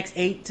for the next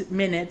 8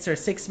 minutes or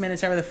 6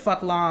 minutes, however the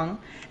fuck long,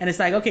 and it's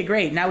like, okay,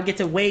 great. Now we get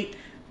to wait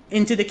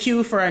into the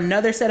queue for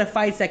another set of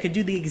fights that could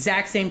do the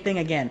exact same thing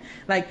again.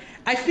 Like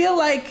I feel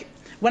like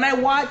when I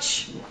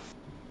watch,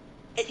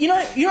 you know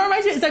what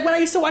reminds me? It's like when I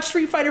used to watch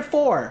Street Fighter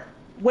 4.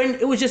 When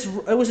it was just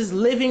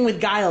living with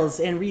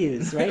Guiles and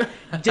Ryu's, right?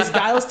 Just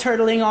Guiles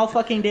turtling all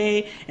fucking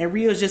day, and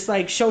Ryu's just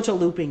like Shoto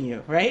looping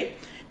you, right?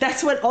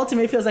 That's what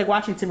Ultimate feels like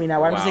watching to me now.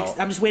 Where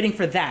I'm just waiting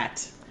for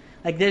that.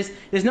 Like there's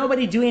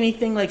nobody doing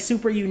anything like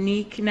super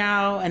unique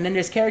now, and then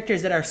there's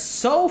characters that are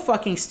so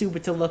fucking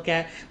stupid to look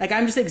at. Like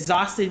I'm just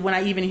exhausted when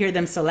I even hear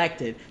them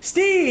selected.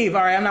 Steve,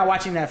 all right, I'm not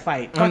watching that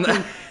fight.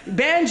 Fucking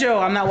Banjo,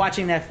 I'm not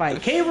watching that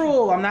fight. K.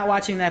 Rool, I'm not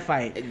watching that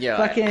fight. Yeah,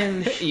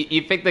 fucking.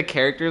 You pick the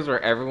characters where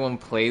everyone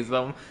plays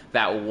them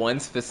that one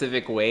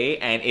specific way,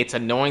 and it's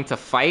annoying to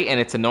fight and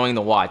it's annoying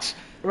to watch.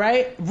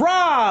 Right?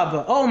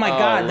 Rob! Oh my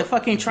god, the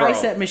fucking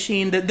tricep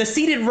machine. The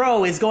seated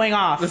row is going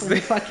off. The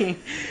fucking...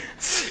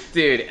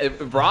 Dude,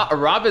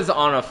 Rob is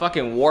on a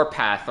fucking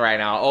warpath right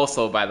now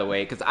also, by the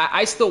way, because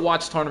I still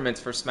watch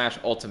tournaments for Smash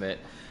Ultimate.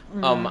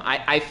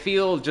 I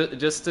feel,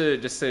 just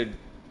to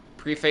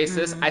preface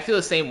this, I feel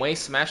the same way.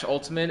 Smash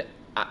Ultimate,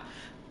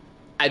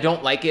 I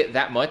don't like it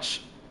that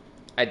much.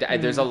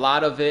 There's a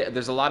lot of it.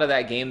 There's a lot of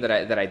that game that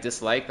I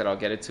dislike that I'll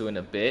get into in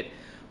a bit.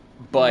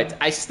 But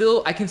I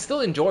can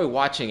still enjoy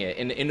watching it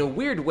in a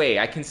weird way.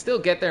 I can still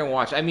get there and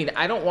watch. I mean,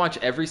 I don't watch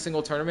every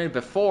single tournament.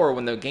 Before,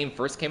 when the game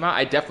first came out,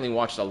 I definitely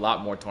watched a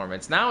lot more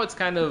tournaments. Now it's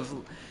kind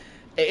of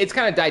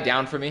died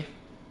down for me.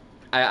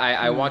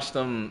 I watch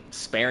them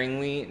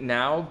sparingly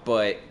now,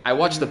 but I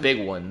watch the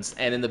big ones.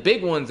 And in the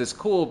big ones, it's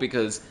cool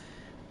because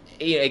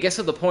it gets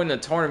to the point in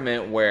the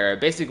tournament where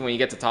basically when you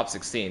get to top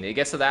 16, it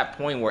gets to that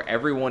point where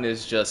everyone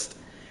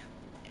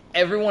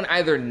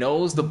either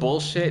knows the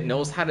bullshit,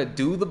 knows how to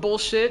do the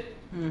bullshit,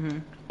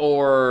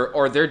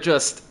 or they're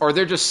just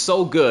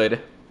so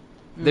good.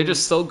 They're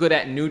just so good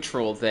at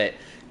neutral that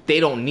they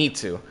don't need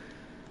to.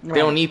 Right. They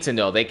don't need to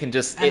know. They can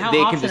just. And how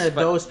often are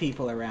those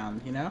people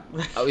around? You know.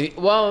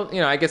 Well,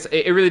 I guess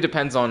it really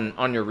depends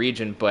on your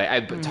region,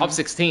 but top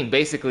 16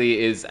 basically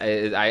is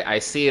I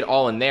see it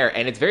all in there,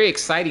 and it's very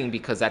exciting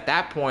because at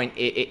that point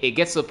it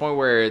gets to the point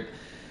where.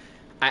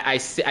 I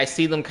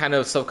see them kind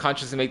of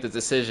subconsciously make the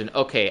decision,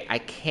 okay, I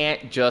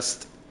can't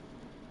just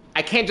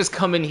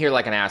come in here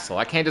like an asshole.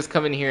 I can't just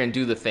come in here and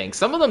do the thing.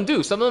 Some of them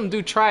do. Some of them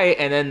do try it,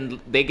 and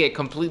then they get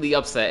completely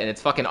upset, and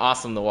it's fucking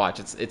awesome to watch.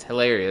 It's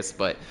hilarious,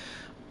 but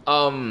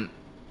I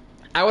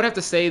would have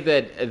to say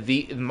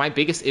that my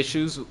biggest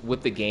issues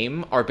with the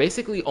game are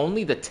basically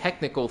only the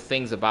technical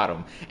things about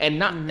them, and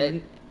not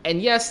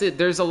and yes,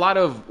 there's a lot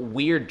of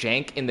weird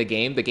jank in the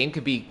game. The game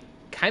could be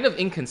kind of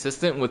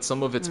inconsistent with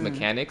some of its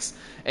mechanics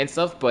and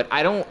stuff, but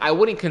I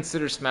wouldn't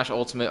consider Smash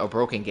Ultimate a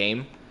broken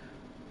game.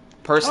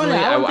 Personally,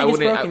 I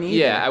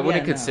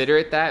wouldn't consider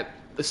it that.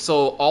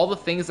 So all the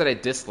things that I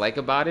dislike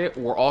about it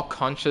were all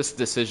conscious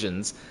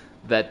decisions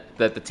that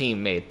the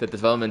team made, that the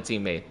development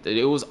team made.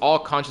 It was all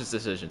conscious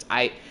decisions.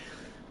 And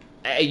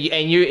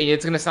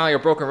it's gonna sound like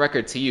a broken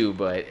record to you,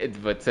 but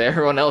to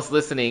everyone else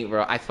listening,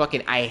 bro, I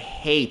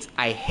hate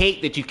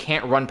that you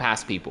can't run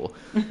past people.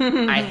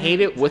 I hate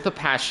it with a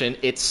passion.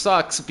 It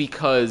sucks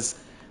because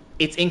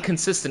it's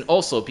inconsistent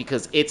also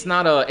because it's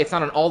not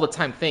an all the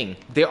time thing.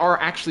 There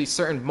are actually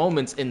certain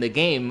moments in the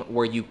game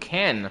where you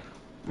can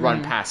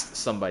run past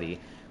somebody.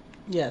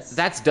 Yes.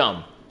 That's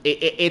dumb.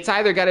 It's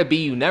either got to be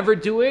you never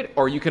do it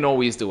or you can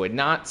always do it.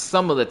 Not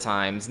some of the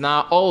times.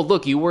 Not, oh,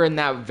 look, you were in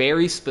that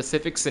very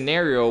specific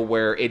scenario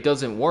where it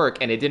doesn't work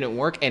and it didn't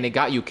work and it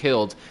got you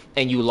killed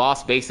and you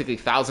lost basically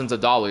thousands of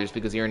dollars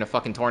because you're in a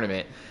fucking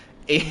tournament.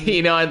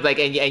 You know,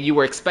 and you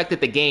were expected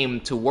the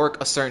game to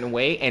work a certain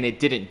way and it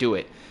didn't do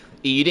it.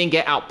 You didn't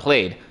get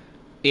outplayed.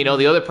 You know,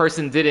 the other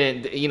person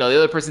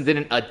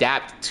didn't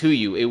adapt to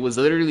you. It was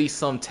literally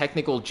some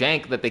technical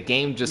jank that the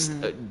game just...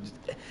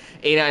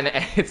 and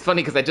it's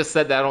funny because I just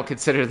said that I don't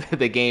consider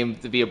the game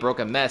to be a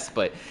broken mess,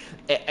 but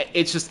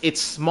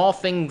it's small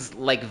things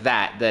like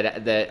that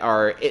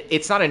are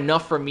it's not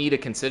enough for me to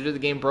consider the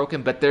game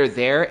broken, but they're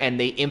there and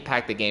they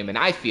impact the game, and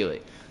I feel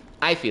it.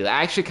 I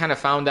actually kind of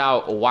found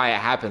out why it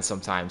happens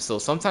sometimes. So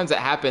sometimes it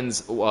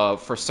happens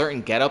for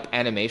certain get-up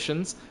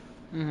animations,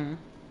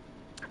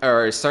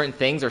 or certain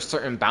things, or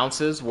certain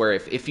bounces where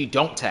if you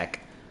don't tech.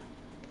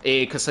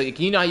 Because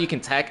you know how you can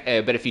tech,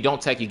 but if you don't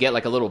tech, you get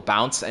like a little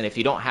bounce, and if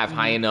you don't have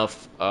high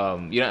enough,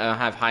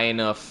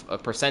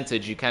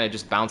 percentage, you kind of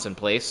just bounce in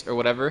place or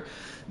whatever.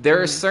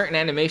 There are certain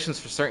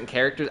animations for certain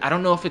characters. I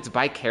don't know if it's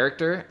by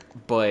character,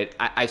 but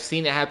I've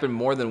seen it happen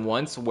more than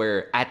once.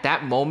 Where at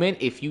that moment,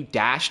 if you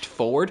dashed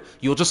forward,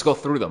 you'll just go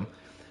through them,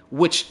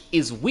 which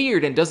is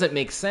weird and doesn't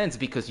make sense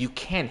because you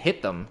can't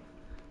hit them.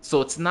 So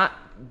it's not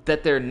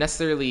that they're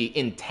necessarily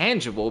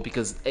intangible,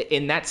 because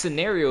in that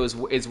scenario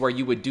is where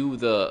you would do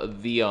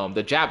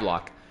the jab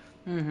lock.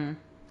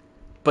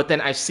 But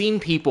then I've seen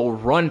people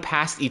run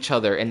past each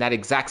other in that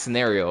exact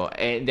scenario,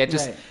 and that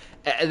just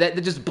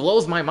that just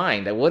blows my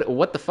mind.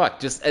 What the fuck?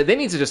 Just they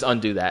need to just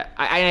undo that.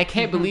 I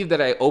can't believe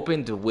that I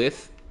opened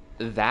with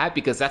that,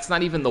 because that's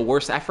not even the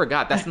worst. I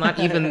forgot. That's not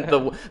even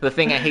the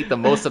thing I hate the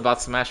most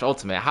about Smash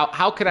Ultimate.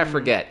 How could I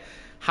forget?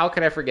 How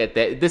could I forget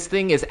that this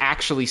thing is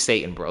actually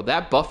Satan, bro?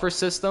 That buffer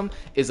system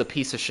is a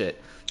piece of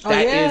shit.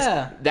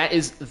 That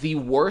is the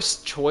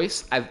worst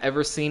choice I've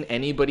ever seen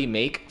anybody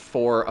make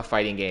for a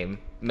fighting game,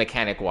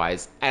 mechanic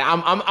wise. And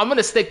I'm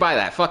gonna stick by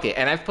that. Fuck it.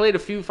 And I've played a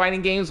few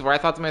fighting games where I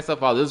thought to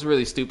myself, "Oh, this is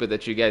really stupid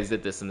that you guys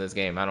did this in this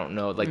game. I don't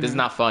know. Like, this is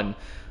not fun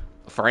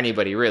for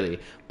anybody, really."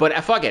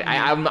 But fuck it.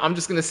 I'm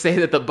just gonna say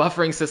that the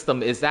buffering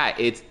system is that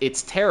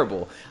it's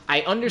terrible.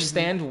 I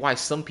understand why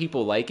some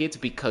people like it,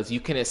 because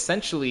you can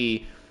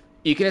essentially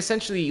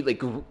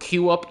like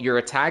queue up your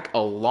attack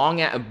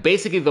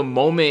basically the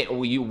moment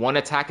one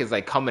attack is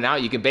like coming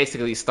out, you can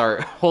basically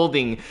start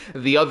holding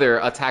the other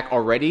attack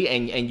already,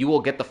 and you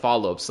will get the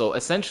follow-up. So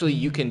essentially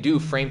you can do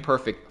frame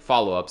perfect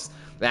follow-ups.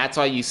 That's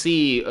why you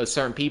see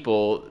certain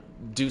people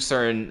do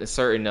certain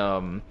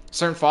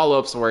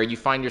follow-ups where you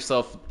find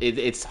yourself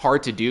it's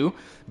hard to do,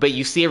 but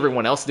you see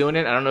everyone else doing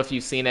it. I don't know if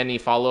you've seen any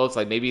follow-ups,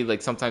 like maybe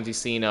like sometimes you've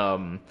seen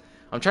I'm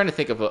trying to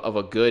think of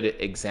a good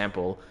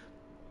example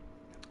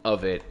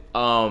of it.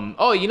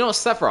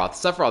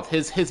 Sephiroth,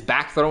 his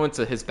back throw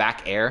into his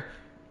back air.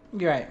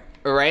 You're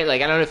right.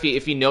 Like, I don't know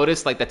if you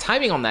notice, like, the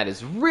timing on that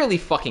is really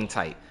fucking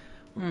tight.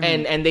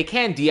 And they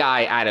can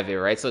DI out of it,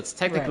 right? So it's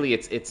technically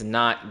it's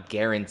not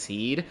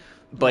guaranteed.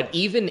 But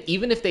even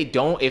if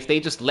they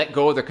just let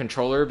go of the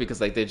controller, because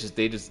like they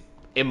just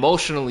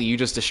emotionally, you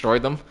just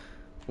destroyed them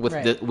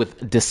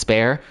with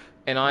despair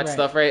and all that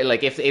stuff, right?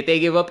 Like, if they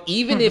give up,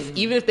 even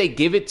if they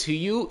give it to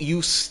you,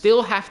 you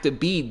still have to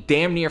be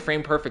damn near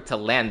frame perfect to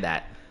land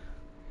that.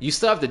 You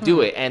still have to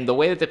do it, and the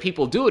way that the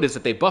people do it is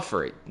that they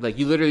buffer it. Like,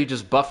 you literally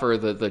just buffer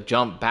the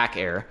jump back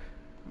air,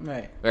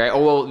 right?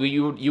 Oh, well,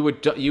 you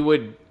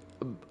would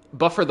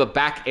buffer the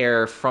back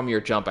air from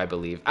your jump, I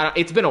believe.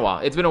 It's been a while.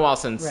 It's been a while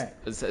since I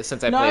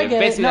played it.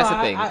 Basically, that's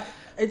the thing.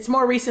 It's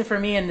more recent for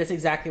me, and that's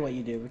exactly what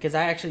you do, because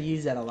I actually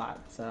use that a lot.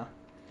 So.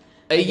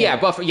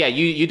 Buffer. Yeah,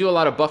 you do a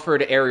lot of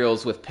buffered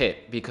aerials with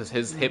Pit, because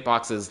his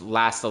hitboxes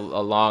last a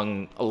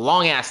long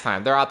ass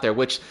time. They're out there,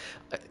 which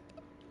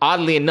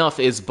oddly enough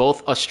is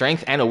both a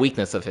strength and a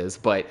weakness of his.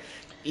 But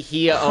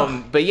his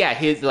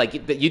like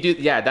you do.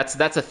 Yeah,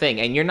 that's a thing,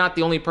 and you're not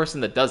the only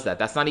person that does that.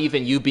 That's not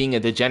even you being a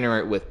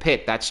degenerate with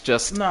Pit. That's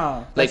just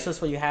that's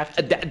just what you have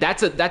to do.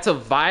 That's a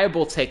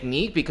viable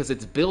technique, because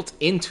it's built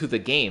into the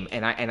game,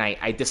 and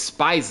I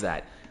despise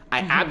that. I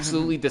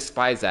absolutely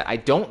despise that. I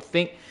don't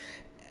think.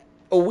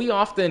 We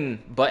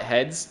often butt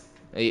heads,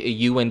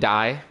 you and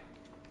I.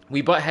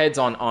 We butt heads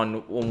on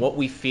what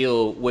we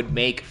feel would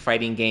make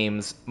fighting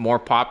games more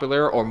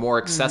popular or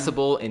more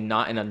accessible, and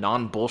not in a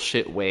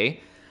non-bullshit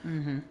way.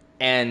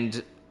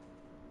 And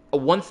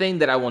one thing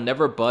that I will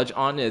never budge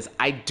on is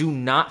I do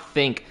not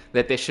think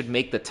that they should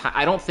make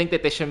I don't think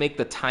that they should make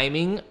the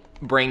timing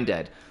brain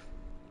dead.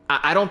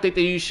 I don't think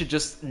that you should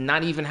just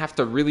not even have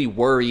to really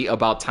worry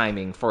about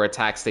timing for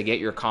attacks to get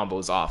your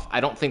combos off. I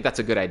don't think that's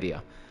a good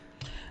idea.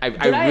 Did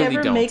I really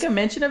ever make a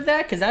mention of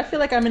that? Because I feel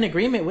like I'm in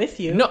agreement with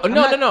you. No.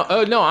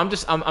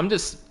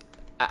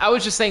 I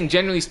was just saying,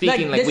 generally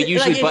speaking, like we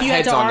usually butt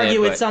heads on it. If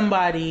you had to argue with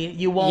somebody,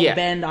 you won't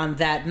bend on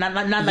that. Not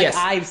like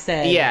I've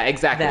said. Yeah,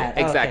 exactly, that.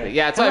 exactly. Okay.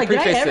 Yeah, that's why I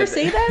appreciate. Did I ever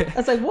say that? I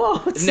was like, whoa.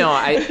 No,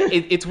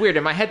 it's weird.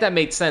 In my head, that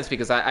made sense,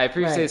 because I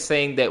appreciate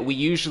saying that we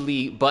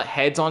usually butt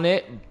heads on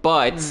it,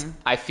 but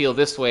I feel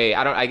this way.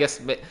 I guess.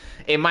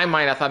 In my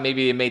mind, I thought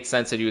maybe it made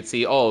sense that you would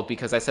see,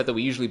 because I said that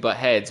we usually butt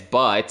heads,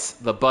 but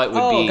the butt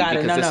would be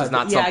because this is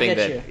not something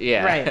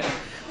that, right.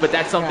 But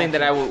that's something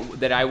that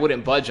I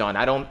wouldn't budge on.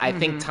 I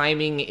think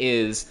timing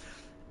is,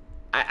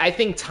 I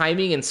think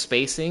timing and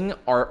spacing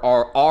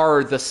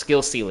are the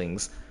skill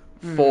ceilings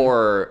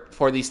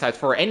for these types,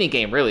 for any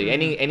game really,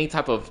 any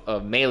type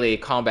of melee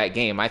combat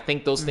game. I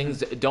think those things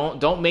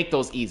don't make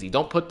those easy.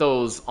 Don't put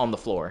those on the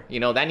floor.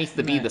 That needs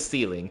to be the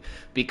ceiling,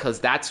 because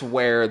that's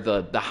where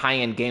the high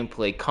end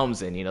gameplay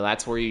comes in.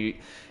 That's where you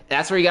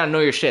gotta know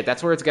your shit.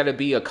 That's where it's gotta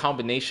be a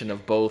combination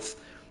of both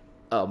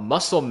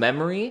muscle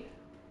memory,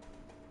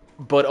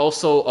 but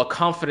also a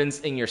confidence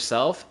in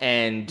yourself,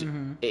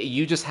 and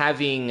you just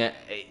having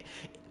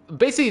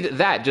basically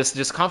that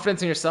just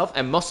confidence in yourself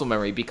and muscle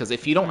memory. Because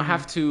if you don't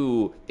have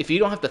to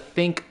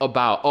think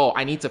about,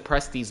 I need to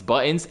press these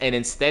buttons, and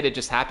instead it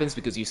just happens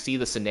because you see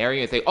the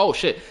scenario and think, oh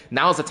shit,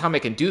 now's the time I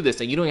can do this,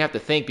 and you don't have to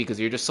think because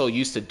you're just so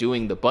used to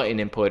doing the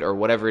button input or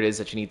whatever it is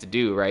that you need to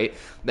do, right?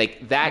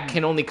 Like that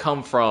can only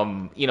come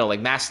from like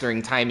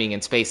mastering timing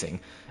and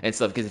spacing and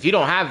stuff, because if you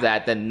don't have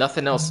that, then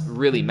nothing else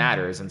really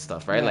matters and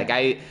stuff, right? Like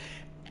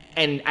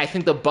I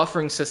think the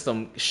buffering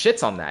system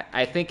shits on that.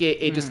 I think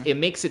it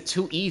makes it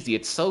too easy.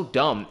 It's so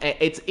dumb.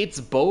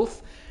 It's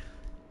both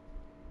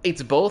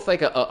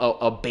like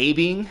a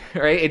babying,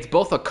 right? It's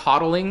both a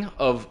coddling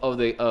of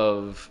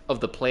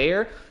the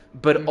player,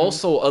 but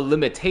also a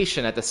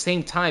limitation at the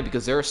same time,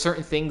 because there are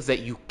certain things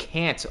that you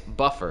can't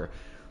buffer.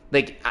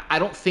 Like, I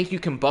don't think you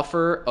can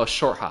buffer a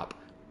short hop.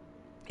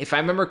 If I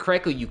remember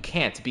correctly, you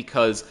can't,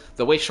 because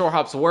the way short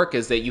hops work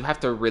is that you have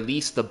to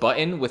release the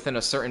button within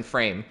a certain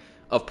frame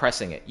of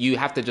pressing it. You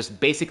have to just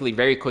basically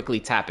very quickly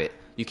tap it.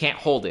 You can't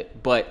hold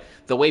it. But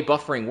the way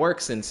buffering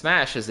works in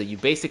Smash is that you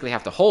basically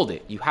have to hold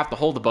it. You have to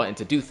hold the button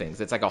to do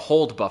things. It's like a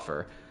hold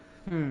buffer.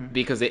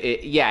 Because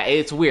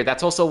it's weird.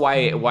 That's also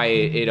why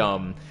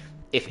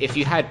if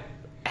you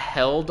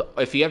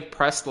had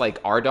pressed like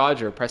R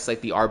dodge or pressed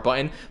like the R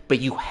button, but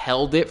you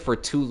held it for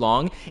too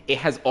long, it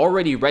has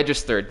already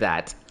registered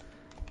that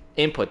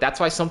input. That's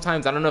why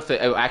sometimes, I don't know if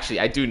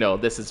actually I do know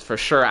this is for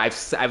sure.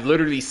 I've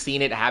literally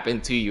seen it happen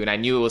to you, and I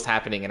knew it was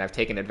happening, and I've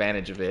taken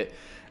advantage of it.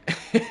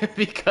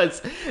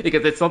 because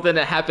it's something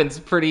that happens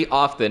pretty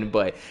often.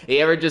 But you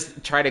ever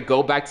just try to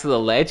go back to the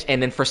ledge,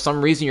 and then for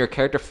some reason your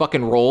character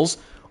fucking rolls,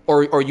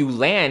 or you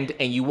land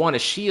and you want a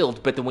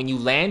shield, but then when you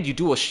land you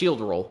do a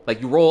shield roll, like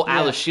you roll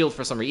out of shield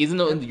for some reason, even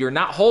though you're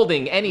not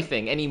holding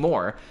anything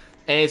anymore.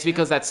 And it's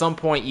because at some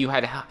point you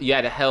had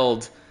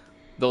held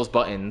those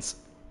buttons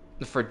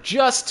for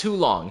just too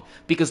long,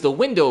 because the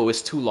window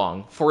is too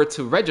long for it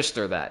to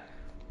register that.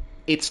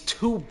 It's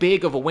too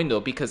big of a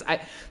window, because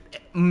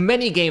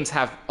many games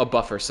have a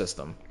buffer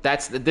system.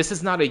 This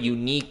is not a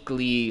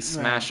uniquely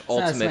Smash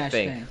Ultimate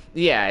thing.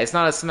 Yeah, it's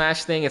not a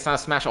Smash thing. It's not a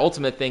Smash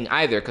Ultimate thing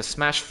either, because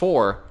Smash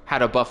 4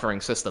 had a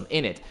buffering system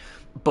in it.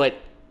 But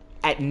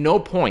at no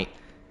point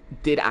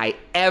did I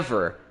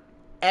ever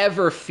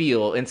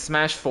feel in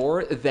Smash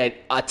 4 that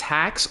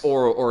attacks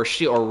or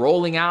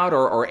rolling out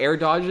or air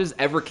dodges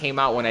ever came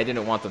out when I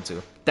didn't want them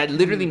to. That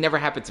literally never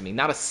happened to me,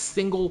 not a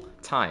single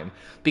time,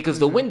 because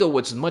the window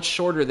was much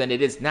shorter than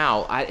it is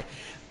now.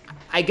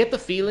 I get the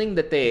feeling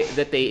that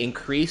they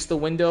increased the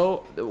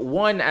window,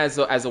 one as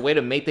a way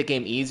to make the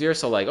game easier.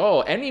 So like,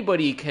 oh,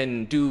 anybody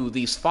can do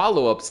these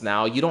follow-ups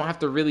now. You don't have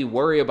to really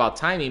worry about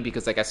timing,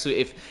 because like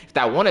if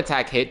that one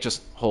attack hit,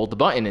 just hold the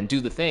button and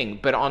do the thing.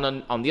 But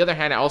on the other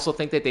hand, I also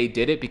think that they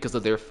did it because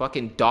of their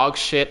fucking dog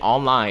shit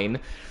online,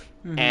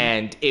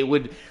 and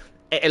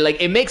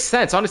it makes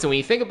sense, honestly, when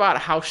you think about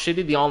how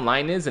shitty the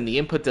online is and the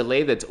input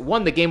delay. That's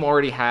one, the game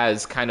already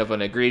has kind of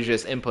an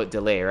egregious input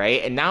delay,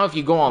 right? And now if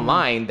you go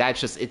online,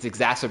 it's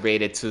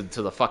exacerbated to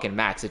the fucking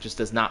max. It just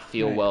does not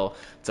feel well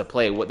to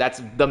play.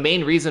 That's the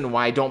main reason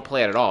why I don't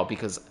play it at all,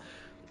 because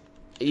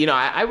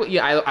I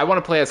want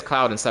to play as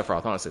Cloud and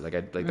Sephiroth, honestly.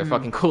 They're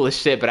fucking cool as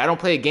shit, but I don't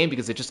play a game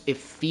because it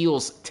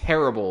feels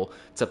terrible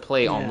to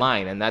play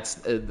online, and that's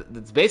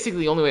basically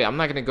the only way. I'm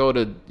not gonna go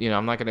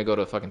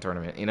to a fucking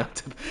tournament,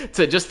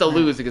 to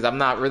lose, because I'm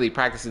not really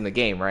practicing the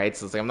game, right?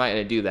 So it's like I'm not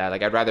gonna do that.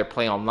 Like, I'd rather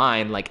play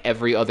online like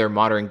every other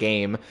modern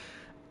game,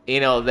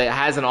 that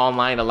has an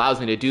online allows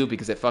me to do,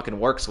 because it fucking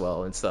works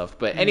well and stuff.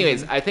 But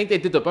anyways, I think they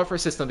did the buffer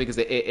system because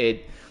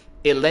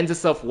it lends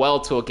itself well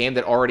to a game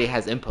that already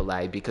has input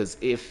lag, because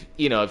if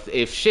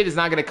shit is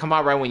not going to come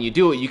out right when you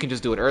do it, you can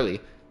just do it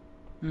early.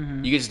 You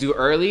can just do it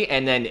early,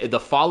 and then the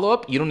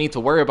follow-up, you don't need to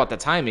worry about the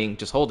timing.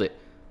 Just hold it.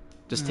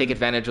 Just take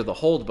advantage of the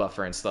hold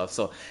buffer and stuff.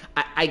 So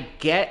I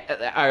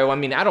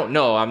don't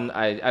know.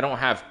 I don't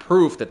have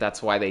proof that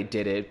that's why they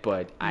did it,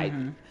 but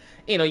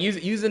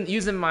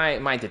using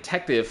my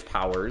detective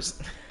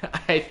powers,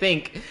 I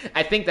think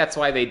that's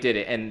why they did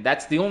it, and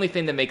that's the only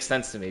thing that makes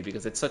sense to me,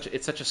 because it's such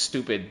a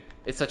stupid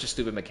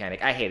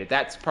mechanic. I hate it.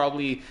 That's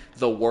probably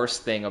the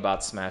worst thing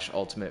about Smash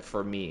Ultimate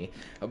for me.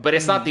 But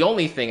it's not the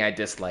only thing I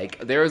dislike.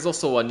 There is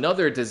also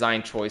another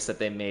design choice that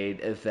they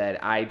made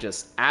that I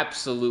just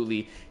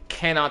absolutely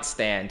cannot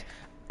stand.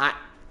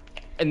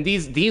 And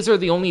these are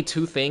the only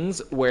two things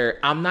where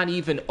I'm not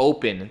even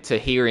open to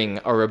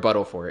hearing a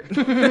rebuttal for it.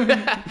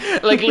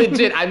 Like,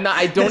 legit,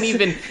 I don't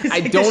even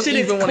want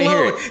to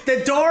hear it.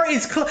 The door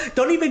is closed.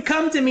 Don't even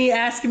come to me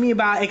asking me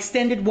about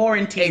extended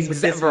warranties with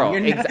this one.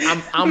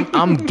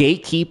 I'm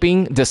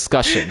gatekeeping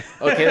discussion.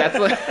 Okay, that's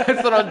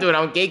what I'm doing.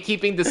 I'm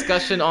gatekeeping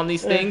discussion on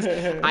these things.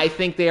 I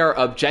think they are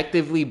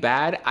objectively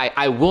bad.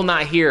 I will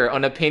not hear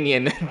an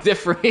opinion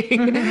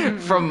differing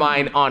from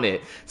mine on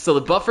it. So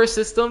the buffer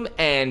system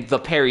and the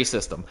parry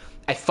system,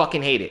 I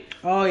fucking hate it.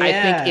 Oh, yeah. I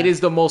think it is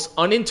the most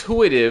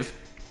unintuitive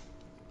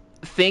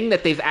thing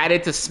that they've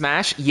added to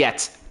Smash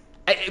yet.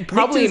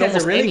 Probably in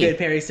almost a really any good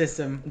parry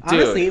system. Dude,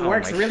 honestly, it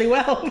works really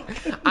well.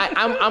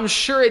 I'm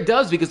sure it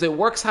does, because it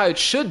works how it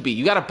should be.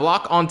 You got to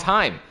block on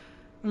time.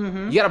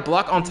 You got to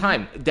block on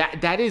time.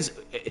 That is,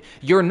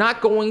 you're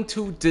not going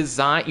to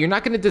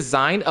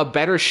design a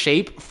better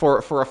shape for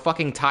a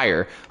fucking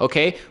tire.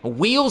 Okay,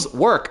 wheels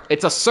work.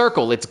 It's a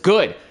circle. It's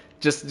good.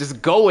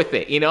 Just go with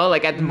it,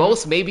 like at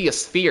most maybe a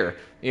sphere,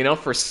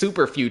 for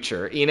super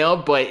future,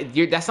 but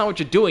that's not what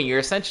you're doing. You're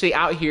essentially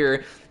out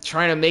here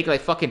trying to make like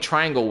fucking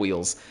triangle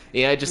wheels.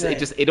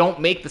 It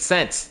don't make the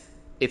sense.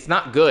 It's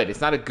not good. It's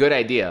not a good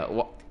idea.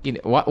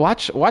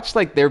 Watch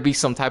like there be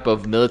some type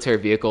of military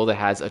vehicle that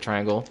has a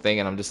triangle thing,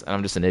 and I'm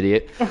just an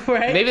idiot.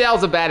 Right? Maybe that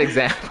was a bad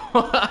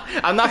example.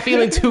 I'm not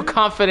feeling too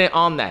confident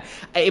on that.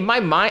 In my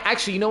mind,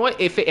 actually, you know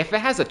what? If it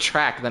has a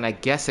track, then I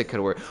guess it could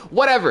work.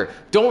 Whatever.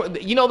 Don't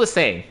the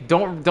saying?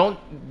 Don't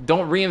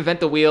reinvent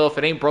the wheel. If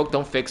it ain't broke,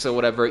 don't fix it.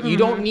 Whatever. You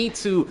don't need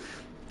to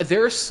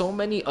there are so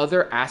many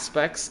other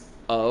aspects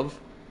of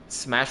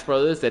Smash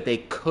Brothers that they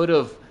could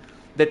have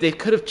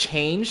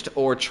changed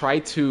or try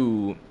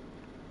to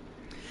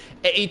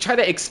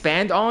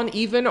expand on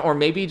even, or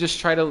maybe just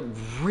try to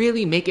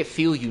really make it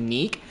feel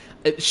unique.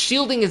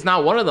 Shielding is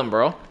not one of them,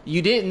 bro.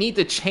 You didn't need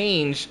to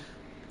change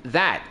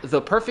that.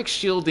 The perfect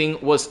shielding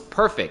was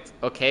perfect,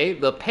 okay?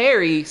 The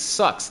parry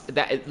sucks.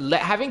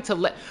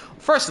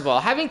 First of all,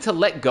 having to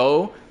let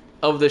go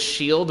of the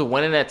shield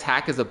when an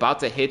attack is about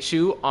to hit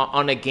you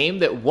on a game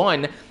that,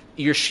 one,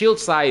 your shield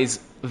size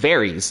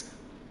varies.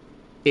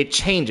 It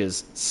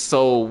changes.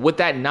 So would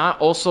that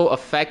not also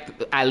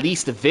affect, at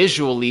least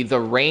visually, the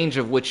range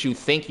of which you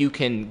think you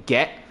can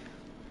get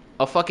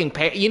a fucking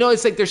parry? You know,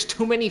 it's like there's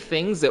too many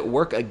things that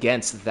work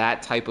against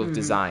that type of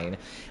design.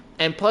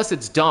 And plus,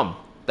 it's dumb.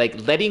 Like,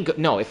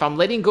 if I'm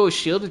letting go of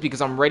shield, it's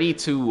because I'm ready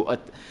to...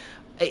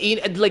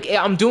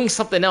 I'm doing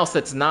something else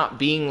that's not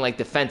being, like,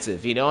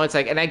 defensive, you know? It's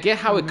like, and I get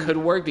how it could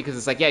work, because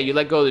it's like, yeah, you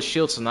let go of the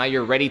shield, so now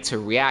you're ready to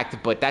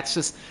react, but that's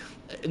just...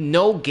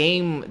 No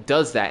game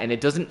does that, and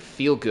it doesn't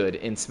feel good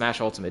in Smash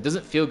Ultimate. It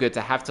doesn't feel good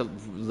to have to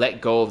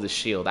let go of the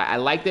shield. I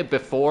liked it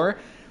before,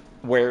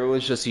 where it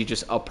was just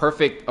a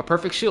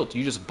perfect shield.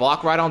 You just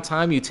block right on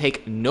time. You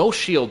take no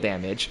shield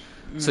damage.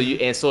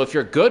 So if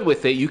you're good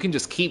with it, you can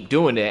just keep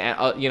doing it.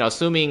 And,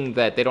 assuming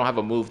that they don't have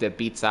a move that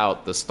beats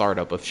out the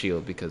startup of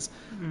shield, because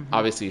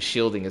obviously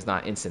shielding is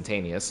not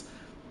instantaneous,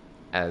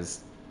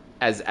 as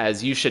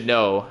you should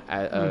know,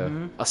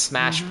 a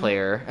Smash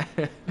player.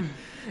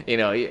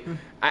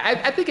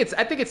 I think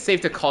it's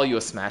safe to call you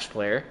a Smash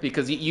player,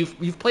 because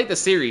you've played the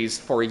series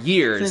for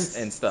years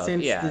and stuff.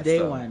 Since the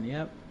day one.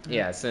 Yep.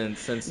 Yeah,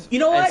 since you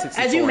know what?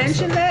 As you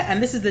mentioned that,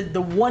 and this is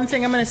the one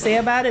thing I'm going to say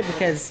about it,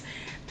 because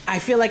I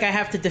feel like I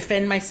have to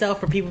defend myself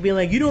for people being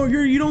like, you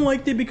don't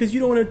like it because you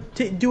don't want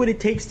to do what it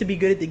takes to be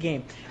good at the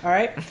game. All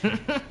right,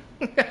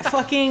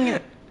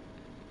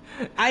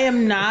 I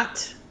am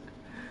not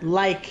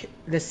like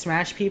the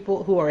Smash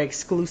people who are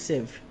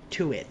exclusive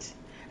to it.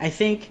 I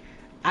think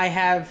I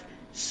have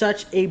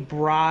such a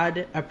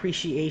broad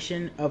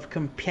appreciation of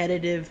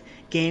competitive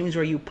games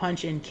where you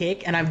punch and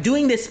kick, and I'm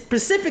doing this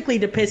specifically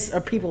to piss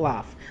people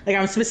off. Like,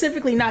 I'm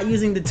specifically not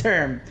using the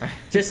term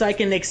just so I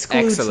can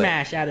exclude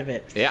Smash out of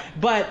it. Yeah.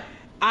 But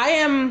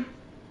I'm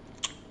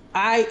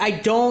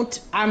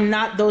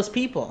not those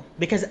people,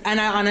 because, and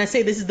I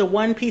say this is the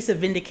one piece of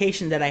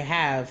vindication that I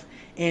have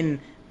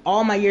in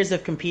all my years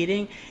of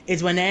competing,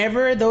 is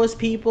whenever those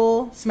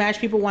Smash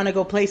people want to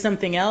go play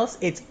something else,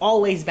 it's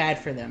always bad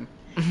for them.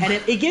 And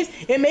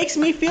it makes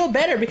me feel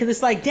better, because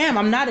it's like, damn,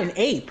 I'm not an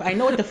ape. I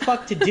know what the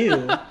fuck to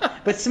do.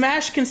 But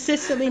Smash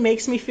consistently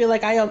makes me feel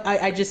like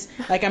I just,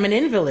 like, I'm an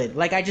invalid.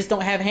 Like, I just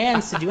don't have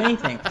hands to do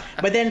anything.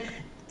 But then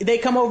they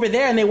come over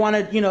there and they want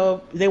to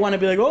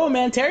be like, oh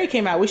man, Terry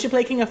came out, we should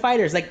play King of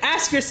Fighters. Like,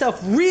 ask yourself,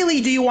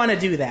 really, do you want to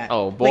do that?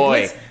 Oh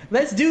boy. Like,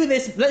 let's do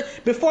this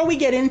before we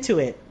get into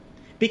it.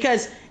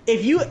 Because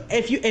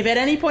if at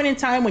any point in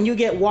time when you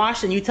get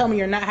washed and you tell me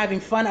you're not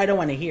having fun, I don't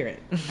want to hear it.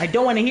 I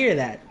don't want to hear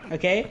that,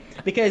 okay?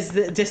 Because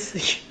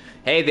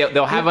hey,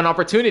 they'll have an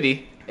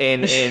opportunity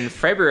in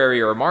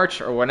February or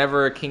March or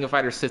whenever King of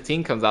Fighters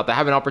 15 comes out. They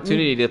have an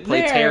opportunity to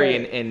play Terry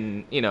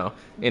in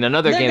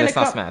another game that's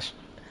not Smash.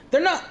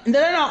 They're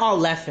not all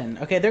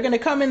leffing, okay? They're gonna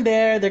come in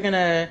there, they're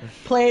gonna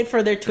play it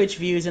for their Twitch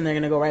views, and they're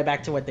gonna go right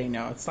back to what they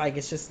know. It's like,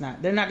 it's just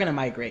not. They're not gonna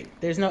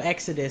migrate. There's no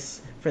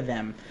exodus for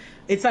them.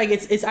 It's like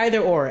it's either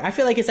or. I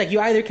feel like it's like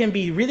you either can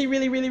be really,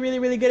 really, really, really,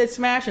 really good at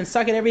Smash and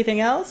suck at everything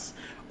else,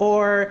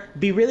 or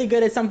be really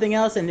good at something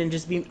else and then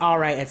just be all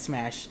right at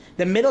Smash.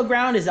 The middle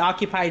ground is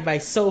occupied by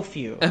so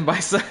few. And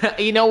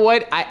you know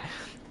what?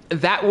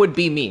 That would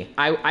be me.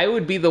 I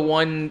would be the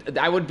one.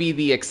 I would be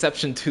the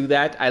exception to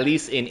that, at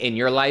least in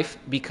your life,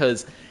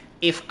 because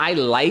if I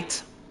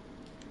liked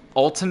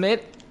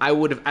Ultimate, I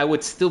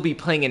would still be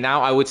playing it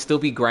now. I would still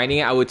be grinding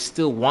it. I would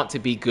still want to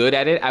be good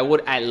at it. I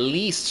would at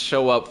least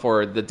show up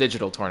for the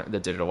digital for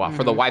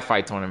the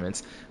Wi-Fi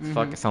tournaments.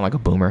 Fuck, I sound like a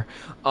boomer.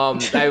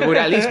 I would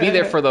at least be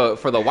there for the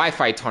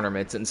Wi-Fi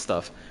tournaments and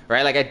stuff,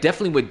 right? Like, I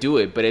definitely would do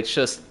it, but it's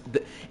just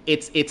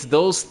it's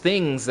those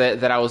things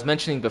that I was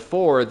mentioning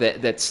before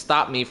that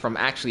stop me from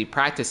actually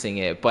practicing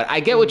it. But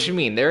I get what you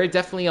mean. There are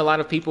definitely a lot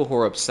of people who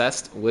are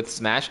obsessed with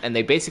Smash, and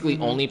they basically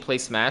only play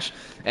Smash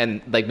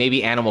and, like,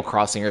 maybe Animal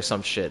Crossing or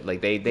some shit. Like,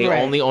 they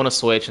right. only own a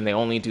Switch and they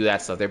only do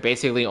that stuff. They're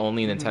basically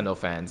only Nintendo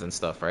fans and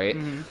stuff, right?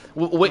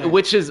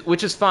 Which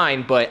is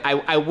fine, but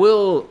I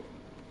will,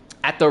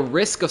 at the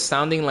risk of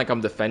sounding like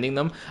I'm defending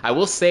them, I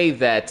will say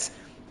that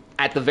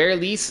at the very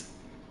least,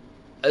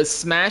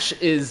 Smash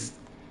is,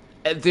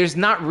 there's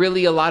not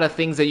really a lot of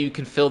things that you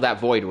can fill that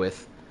void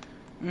with,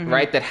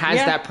 right? That has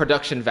that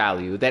production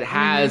value, that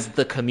has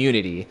the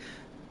community.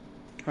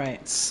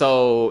 Right.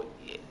 So,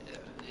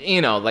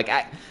 like,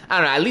 I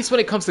don't know, at least when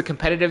it comes to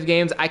competitive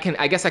games, I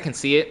guess I can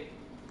see it.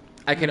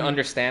 I can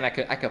understand. I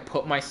could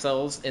put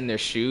myself in their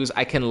shoes.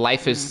 I can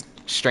Life is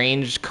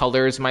Strange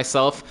colors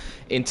myself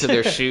into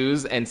their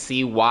shoes and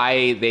see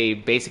why they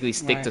basically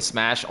stick to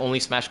Smash, only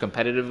Smash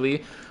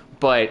competitively.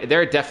 But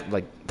there are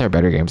definitely there are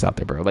better games out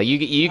there, bro. Like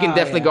you can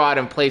definitely go out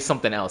and play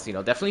something else.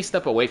 Definitely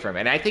step away from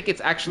it. And I think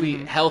it's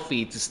actually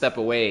healthy to step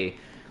away.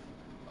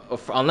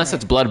 Unless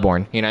it's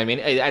Bloodborne, you know what I mean?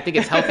 I think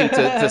it's healthy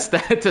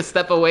to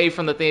step away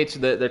from the thing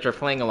that you're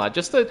playing a lot,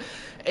 just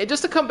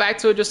to come back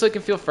to it, just so you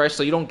can feel fresh,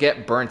 so you don't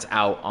get burnt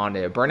out on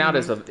it. Burnout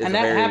is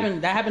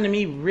that happened to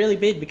me really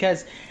big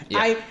because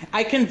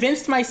I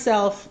convinced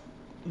myself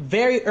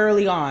very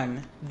early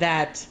on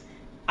that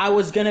I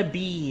was gonna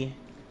be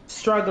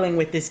struggling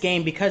with this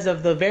game because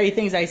of the very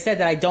things I said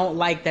that I don't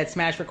like that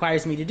Smash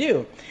requires me to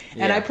do.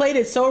 And I played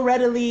it so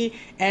readily,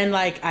 and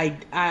like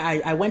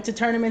I went to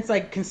tournaments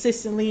like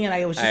consistently, and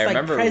I was just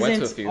like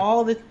present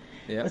all the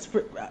I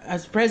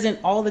was present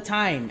all the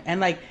time, and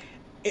like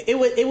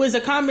it was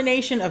a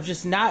combination of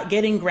just not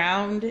getting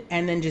ground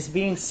and then just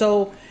being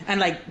so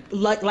and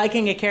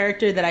liking a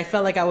character that I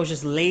felt like I was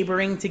just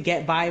laboring to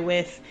get by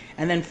with,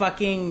 and then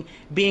fucking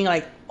being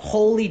like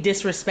wholly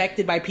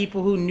disrespected by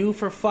people who knew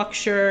for fuck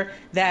sure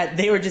that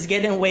they were just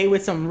getting away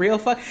with some real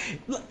fuck.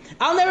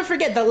 I'll never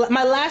forget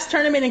my last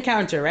tournament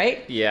encounter,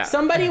 right? Yeah.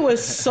 Somebody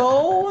was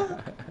so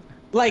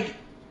like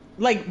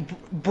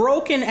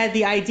broken at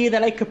the idea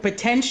that I could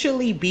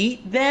potentially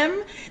beat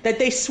them that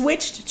they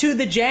switched to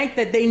the jank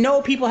that they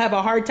know people have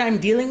a hard time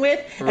dealing with,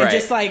 and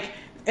just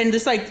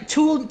like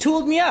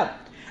tooled me up.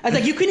 I was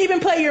like, you couldn't even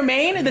play your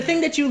main, the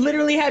thing that you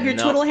literally have your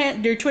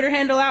Twitter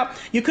handle out.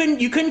 You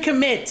couldn't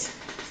commit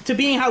to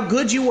being how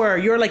good you were.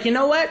 You're like, you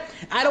know what?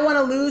 I don't want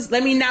to lose.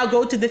 Let me now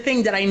go to the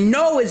thing that I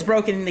know is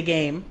broken in the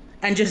game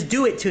and just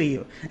do it to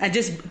you, and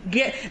just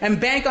get and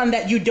bank on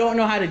that you don't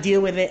know how to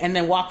deal with it, and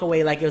then walk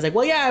away like it was like,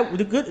 well, yeah,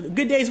 the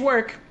good day's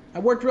work. I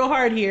worked real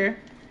hard here.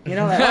 Like,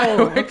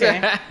 oh,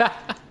 okay.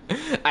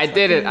 I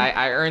did it.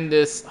 I earned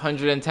this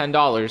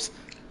 $110.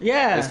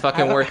 Yeah, it's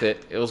fucking worth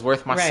it. It was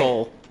worth my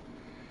soul.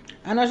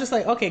 And I was just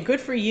like, okay, good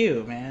for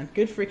you, man.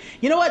 Good for you.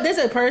 You know what? There's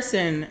a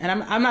person,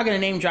 and I'm not gonna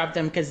name drop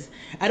them because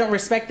I don't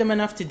respect them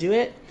enough to do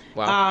it.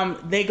 Wow.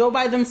 They go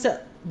by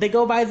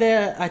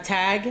a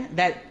tag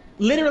that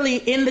literally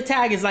in the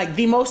tag is like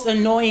the most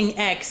annoying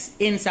X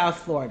in South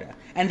Florida,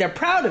 and they're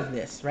proud of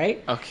this,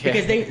 right? Okay.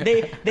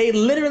 Because they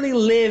literally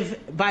live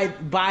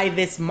by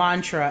this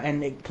mantra,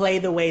 and they play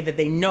the way that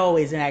they know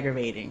is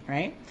aggravating,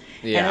 right?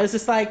 Yeah. And it was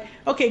just like,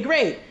 okay,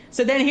 great.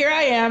 So then here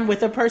I am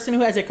with a person who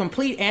has a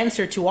complete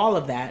answer to all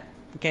of that,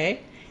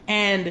 okay?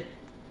 And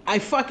I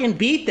fucking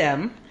beat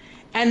them,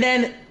 and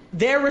then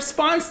their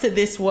response to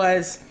this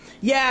was,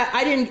 yeah,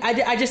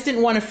 I just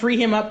didn't want to free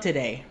him up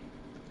today.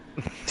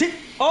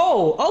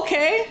 Oh,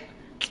 okay.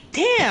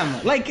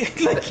 Damn. Like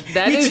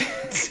that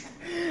is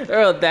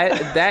Earl,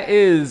 that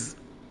is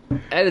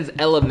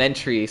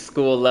elementary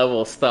school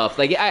level stuff.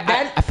 Like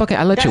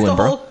I let you win,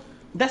 bro.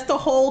 That's the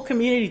whole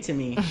community to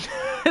me.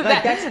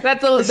 Like,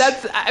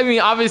 that's I mean,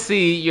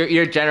 obviously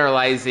you're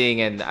generalizing,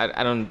 and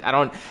I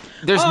don't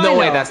there's no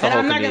way that's the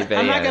whole community.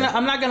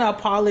 I'm not gonna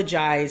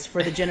apologize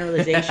for the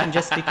generalization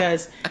just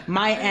because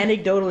my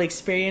anecdotal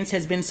experience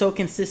has been so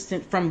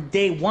consistent from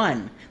day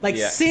one.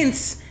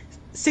 Since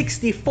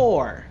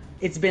 64,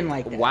 it's been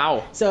like that.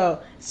 Wow.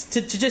 So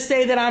to just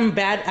say that I'm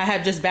bad, I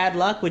have just bad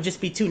luck would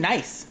just be too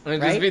nice,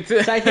 right? So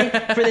I think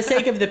for the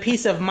sake of the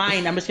peace of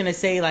mind, I'm just gonna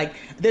say like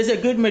there's a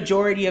good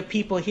majority of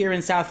people here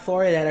in South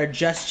Florida that are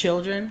just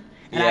children,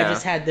 and I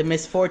just had the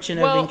misfortune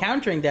of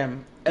encountering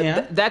them.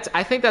 Yeah?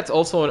 I think that's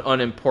also an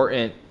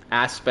important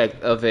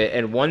aspect of it,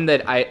 and one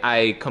that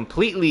I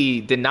completely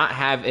did not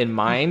have in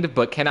mind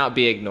but cannot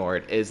be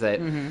ignored is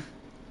that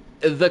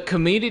the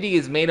community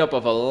is made up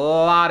of a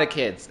lot of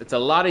kids. It's a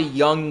lot of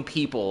young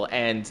people,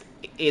 and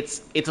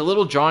it's a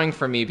little jarring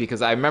for me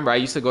because I remember I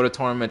used to go to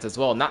tournaments as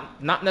well.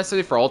 Not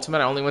necessarily for Ultimate.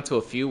 I only went to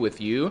a few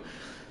with you.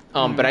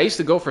 But I used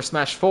to go for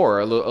Smash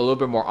 4 a little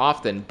bit more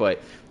often.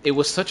 But it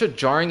was such a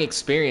jarring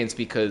experience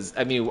because,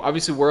 I mean,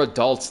 obviously we're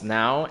adults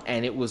now,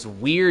 and it was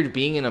weird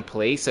being in a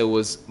place that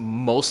was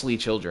mostly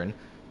children.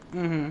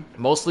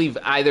 Mostly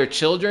either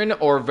children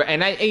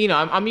and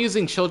I'm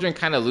using children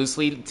kind of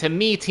loosely. To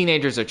me,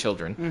 teenagers are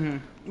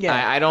children. Yeah,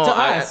 I don't. To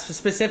us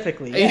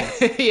specifically,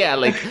 yes.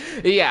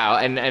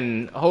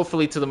 And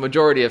hopefully to the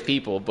majority of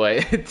people,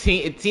 but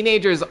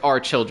teenagers are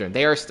children.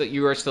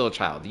 You are still a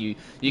child. You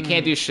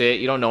can't do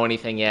shit. You don't know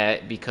anything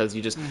yet because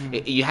you just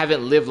you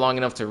haven't lived long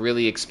enough to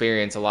really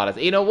experience a lot of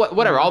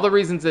whatever. All the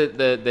reasons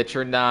that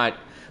you're not.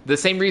 The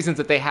same reasons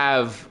that they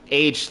have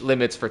age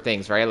limits for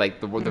things, right?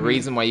 Like the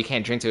reason why you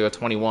can't drink till you're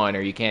 21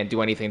 or you can't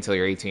do anything until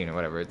you're 18 or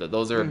whatever.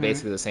 Those are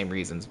basically the same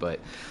reasons.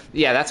 But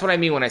yeah, that's what I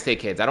mean when I say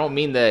kids. I don't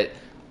mean that.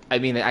 I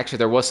mean, actually,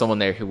 there was someone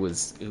there who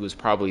was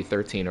probably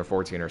 13 or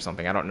 14 or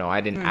something. I don't know. I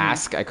didn't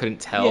ask. I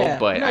couldn't tell. Yeah.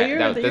 But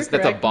that's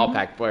a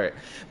ballpark part.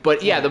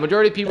 But yeah, the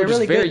majority of people they're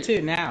just really good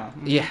too now.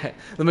 Yeah,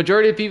 the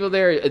majority of people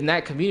there in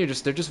that community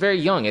they're just very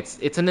young. It's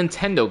a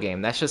Nintendo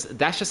game. That's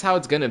just how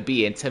it's gonna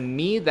be. And to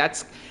me,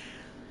 that's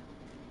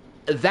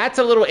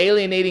a little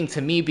alienating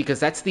to me because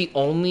that's the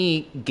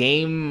only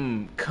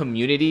game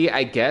community,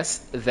 I guess,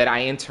 that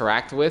I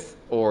interact with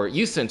or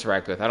used to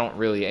interact with. I don't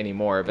really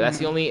anymore, but that's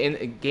the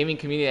only gaming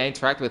community I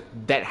interact with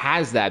that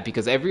has that,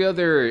 because every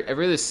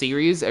other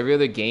series, every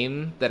other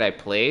game that I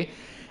play,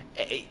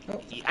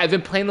 I've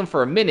been playing them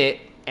for a minute,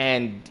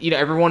 and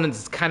everyone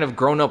is kind of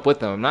grown up with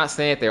them. I'm not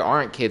saying that there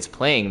aren't kids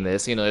playing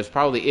this. There's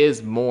probably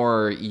is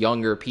more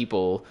younger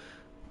people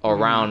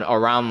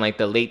around like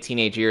the late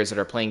teenage years that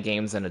are playing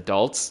games than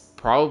adults,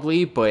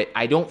 probably. But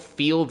I don't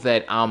feel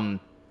that I'm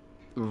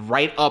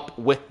right up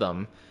with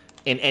them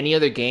in any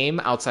other game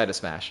outside of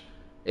Smash,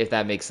 if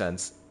that makes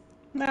sense.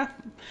 No,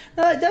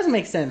 it does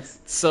make sense.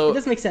 It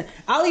does make sense.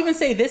 I'll even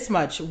say this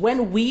much: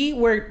 when we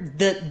were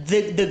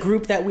the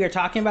group that we are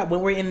talking about,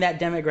 when we're in that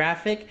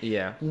demographic,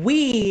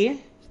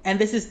 and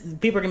this is,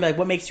 people are gonna be like,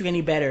 "What makes you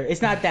any better?"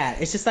 It's not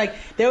that. It's just like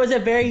there was a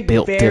very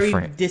there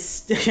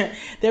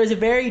was a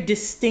very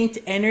distinct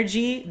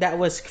energy that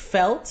was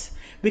felt,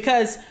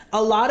 because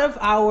a lot of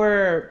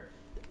our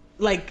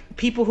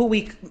people who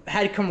we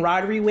had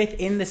camaraderie with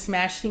in the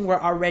Smash scene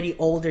were already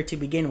older to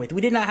begin with.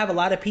 We did not have a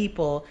lot of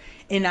people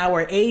in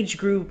our age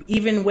group,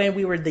 even when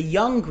we were the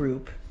young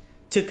group,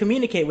 to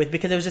communicate with,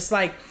 because it was just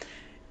like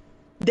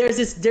there's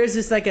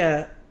this like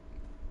the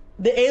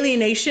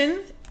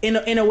alienation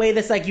in a way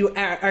that's like you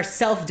are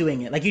self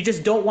doing it. Like you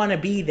just don't want to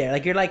be there.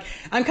 Like you're like,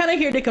 I'm kind of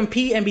here to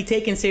compete and be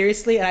taken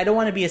seriously, and I don't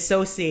want to be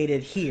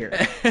associated here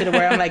to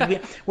where I'm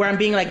like where I'm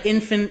being like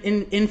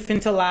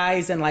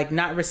infantilized and like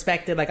not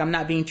respected. Like I'm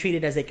not being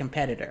treated as a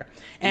competitor.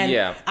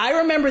 And I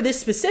remember this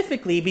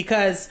specifically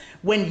because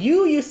when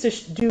you used to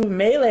do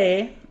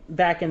Melee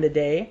back in the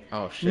day,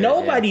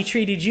 nobody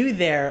treated you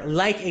there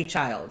like a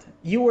child.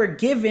 You were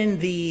given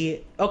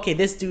the, okay,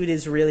 this dude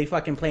is really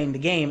fucking playing the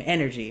game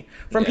energy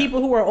from people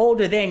who are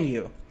older than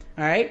you.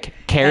 All right?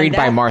 Carried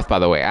by Marth, by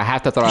the way. I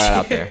have to throw that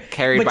out there.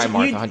 Carried by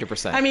Marth,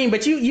 100%. I mean,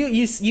 but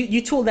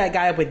you tooled that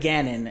guy up with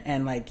Ganon,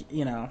 and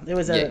it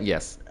was a...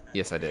 Yes,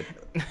 I did.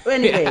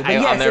 Anyway,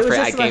 I'll never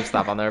forget at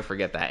GameStop. I'll never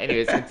forget that.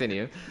 Anyways,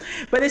 continue.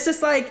 But it's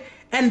just like...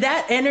 And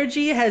that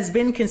energy has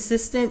been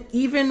consistent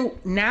even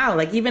now,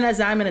 like even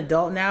as I'm an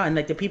adult now, and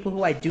like the people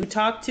who I do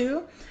talk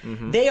to,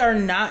 they are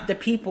not the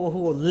people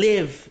who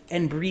live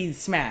and breathe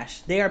Smash.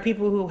 They are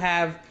people who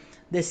have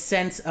this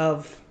sense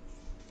of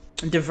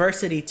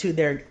diversity to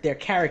their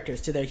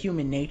characters, to their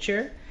human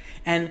nature.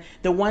 And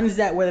the ones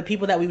that were the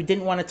people that we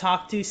didn't want to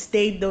talk to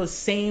stayed those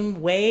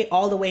same way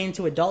all the way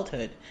into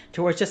adulthood,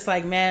 to where it's just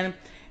like, man,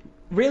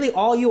 really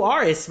all you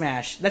are is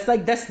Smash. That's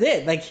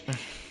it. Like...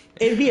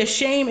 It'd be a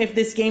shame if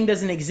this game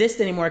doesn't exist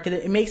anymore,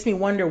 because it makes me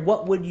wonder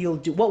what will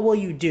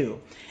you do,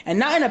 and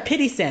not in a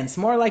pity sense,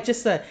 more like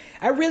just I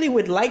really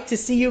would like to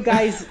see you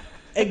guys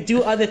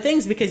do other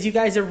things, because you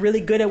guys are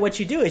really good at what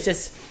you do. It's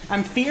just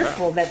I'm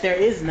fearful that there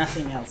is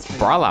nothing else for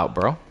Brawl out,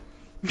 bro.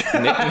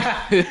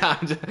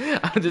 I'm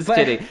just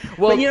kidding.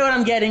 Well, but you know what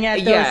I'm getting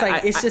at, though.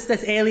 It's just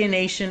this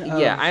alienation.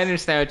 I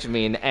understand what you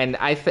mean, and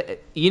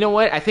you know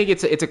what? I think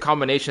it's a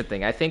combination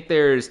thing. I think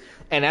there's,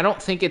 and I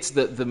don't think it's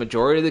the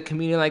majority of the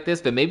community like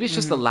this, but maybe it's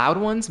just the loud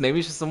ones. Maybe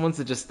it's just the ones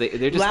that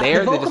they're just there.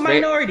 The vocal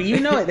minority, you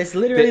know it. That's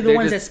literally the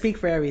ones that speak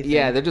for everything.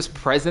 Yeah, they're just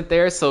present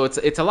there. So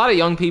it's a lot of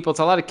young people, it's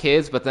a lot of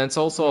kids, but then it's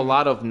also a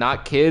lot of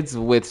not kids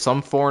with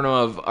some form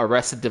of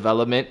arrested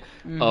development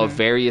of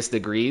various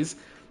degrees.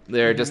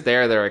 They're just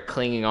there. They're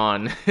clinging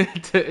on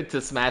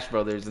to Smash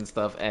Brothers and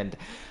stuff. And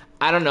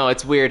I don't know.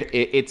 It's weird.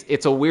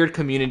 It's a weird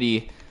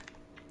community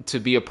to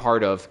be a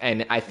part of,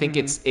 and I think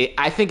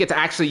I think it's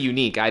actually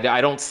unique.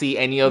 I don't see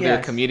any other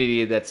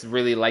community that's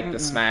really like the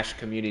Smash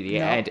community.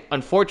 No. And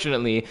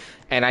unfortunately,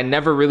 and I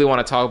never really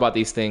want to talk about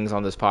these things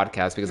on this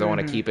podcast because I want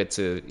to keep it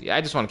to.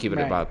 I just want to keep it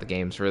about the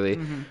games, really.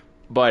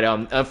 But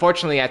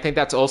unfortunately, I think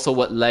that's also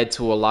what led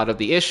to a lot of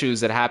the issues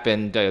that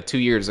happened 2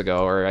 years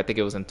ago, or I think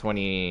it was in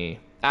 20.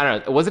 I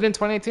don't know. Was it in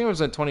 2018 or was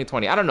it in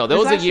 2020? I don't know. There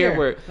was a year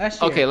where...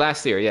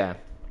 Last year, yeah.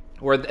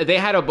 Where they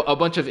had a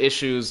bunch of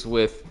issues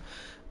with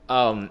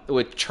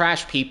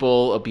trash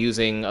people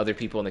abusing other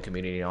people in the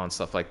community and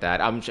stuff like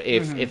that.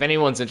 If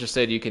anyone's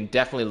interested, you can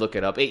definitely look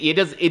it up.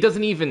 It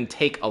doesn't even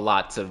take a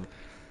lot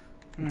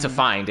to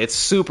find. It's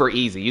super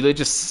easy. You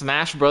just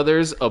Smash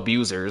Brothers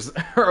abusers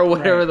or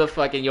whatever the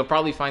fuck, and you'll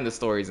probably find the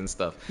stories and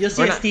stuff. You'll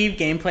see Steve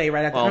gameplay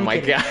right after. Oh my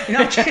god! No,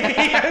 I'm kidding.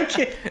 I'm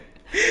kidding.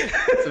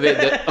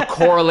 A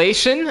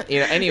correlation,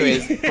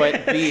 anyways, but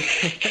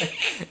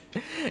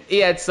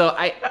so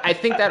I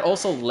think that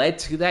also led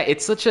to that.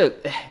 It's such a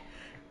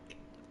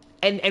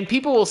and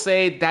people will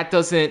say that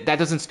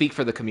doesn't speak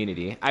for the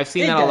community. I've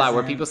seen that a lot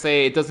where people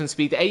say it doesn't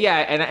speak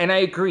and I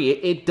agree,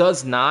 it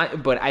does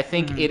not, but I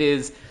think it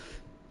is.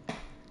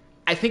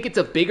 I think it's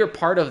a bigger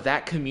part of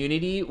that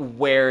community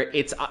where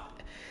it's at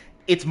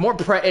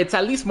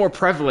least more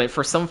prevalent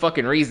for some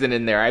fucking reason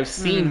in there. I've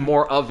seen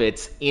more of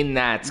it in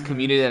that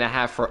community than I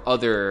have for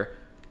other,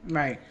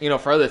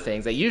 for other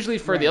things. Like usually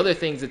for the other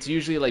things, it's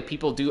usually like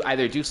people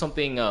either do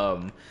something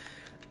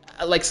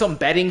like some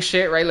betting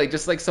shit, right? Like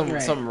just like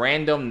some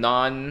random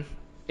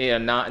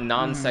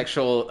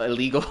non-sexual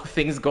illegal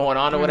things going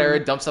on or whatever,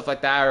 dumb stuff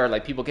like that, or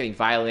like people getting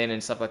violent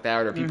and stuff like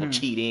that, or people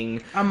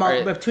cheating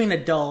between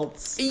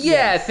adults.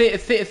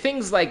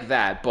 Things like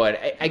that.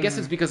 But I guess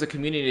it's because the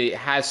community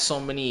has so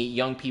many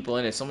young people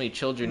in it, so many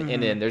children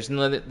in it. And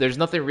there's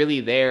nothing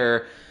really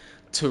there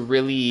to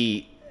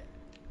really.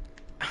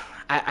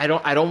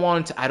 I don't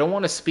want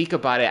to speak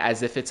about it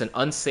as if it's an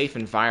unsafe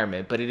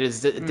environment, but it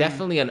is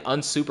definitely an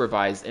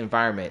unsupervised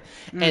environment.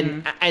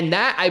 And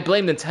that I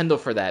blame Nintendo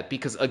for that,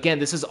 because again,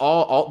 this is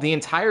all the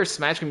entire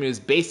Smash community is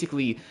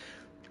basically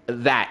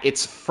that.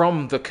 It's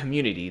from the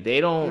community. They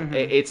don't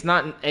it's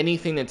not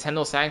anything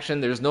Nintendo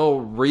sanctioned. There's no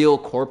real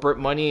corporate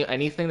money.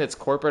 Anything that's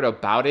corporate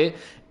about it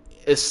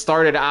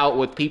started out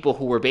with people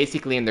who were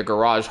basically in their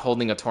garage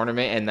holding a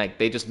tournament, and like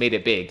they just made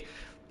it big.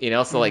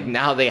 So like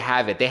now they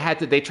have it.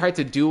 They tried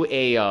to do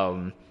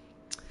a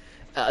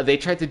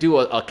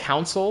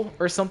council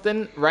or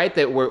something, right?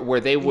 That where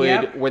they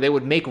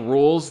would make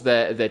rules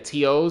that the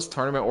TOs,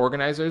 tournament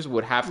organizers,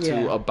 would have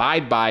to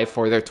abide by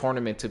for their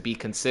tournament to be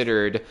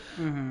considered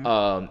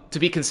for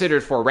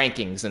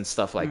rankings and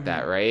stuff like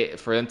that, right?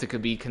 For them to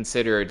be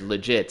considered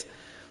legit.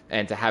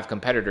 And to have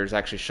competitors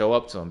actually show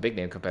up to them, big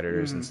name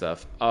competitors and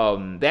stuff.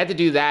 They had to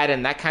do that,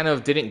 and that kind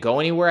of didn't go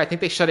anywhere. I think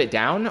they shut it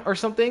down or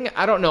something.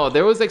 I don't know.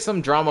 There was like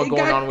some drama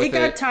going on with it. It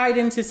got tied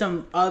into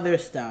some other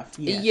stuff.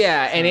 Yes.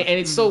 Yeah, and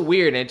it's so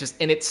weird,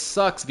 and it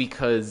sucks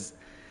because,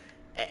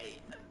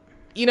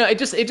 it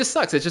just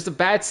sucks. It's just a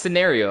bad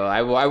scenario.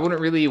 I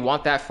wouldn't really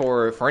want that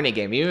for any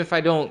game, even if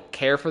I don't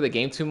care for the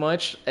game too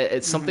much.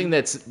 It's something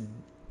that's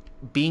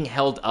being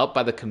held up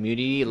by the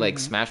community, like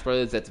Smash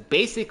Brothers, that's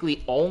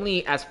basically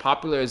only as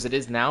popular as it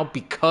is now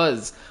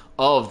because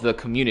of the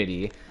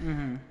community.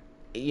 And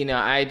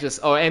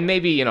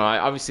maybe,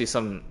 obviously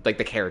some, like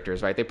the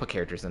characters, right? They put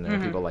characters in there,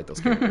 and people like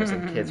those characters,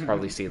 and kids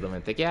probably see them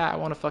and think, yeah, I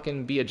want to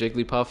fucking be a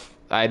Jigglypuff.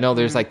 I know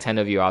there's like 10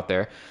 of you out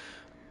there.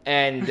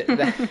 And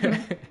that,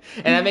 and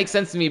that makes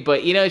sense to me,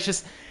 but,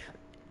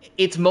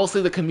 it's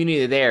mostly the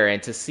community there,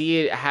 and to see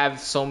it have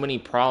so many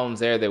problems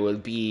there that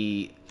would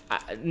be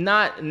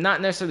not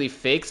necessarily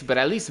fixed, but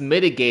at least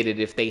mitigated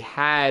if they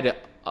had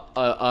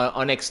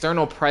an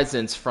external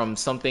presence from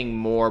something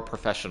more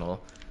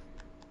professional.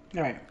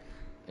 All right.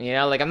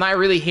 Like I'm not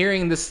really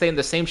hearing the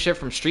same shit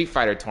from Street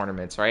Fighter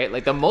tournaments, right?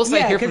 Like the most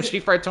I hear from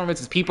Street Fighter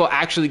tournaments is people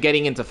actually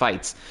getting into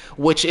fights,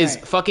 which is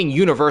fucking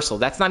universal.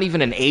 That's not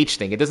even an age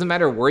thing. It doesn't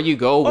matter where you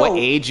go, what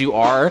age you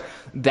are.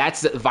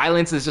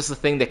 Violence is just a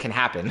thing that can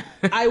happen.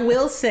 I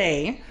will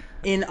say,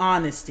 in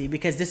honesty,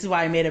 because this is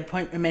why I made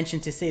a mention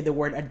to say the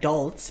word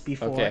adults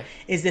before,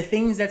 is the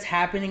things that's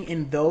happening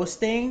in those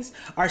things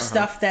are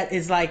stuff that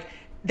is like,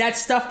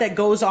 that's stuff that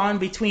goes on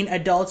between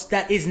adults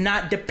that is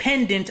not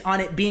dependent on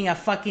it being a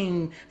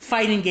fucking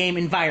fighting game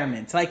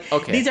environment. Like,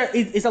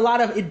 it's a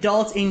lot of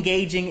adults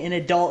engaging in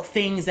adult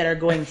things that are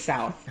going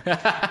south.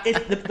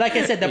 Like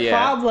I said, the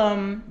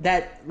problem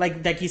that,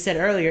 like you said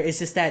earlier, is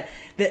just that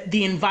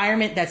the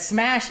environment that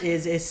Smash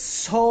is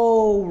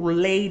so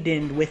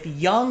laden with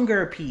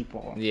younger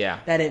people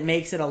that it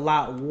makes it a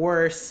lot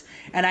worse.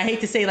 And I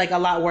hate to say like a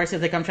lot worse,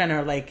 if like I'm trying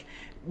to like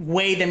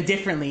weigh them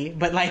differently,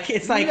 but like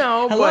it's like,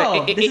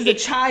 hello, this is a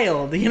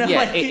child,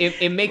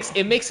 it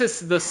makes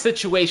the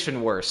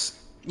situation worse.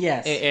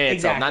 Yes, in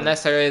exactly. Not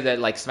necessarily that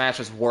like Smash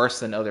is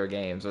worse than other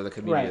games or the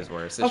community is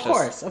worse. It's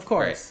of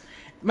course.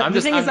 Right. I'm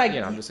just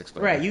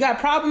explaining. Right, you got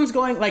problems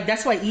going, like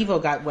that's why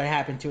Evo got what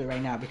happened to it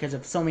right now, because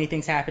of so many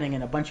things happening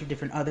in a bunch of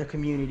different other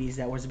communities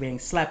that was being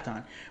slept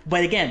on.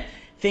 But again,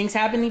 things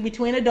happening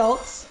between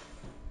adults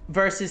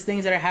versus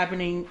things that are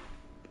happening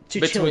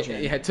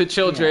to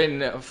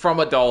children from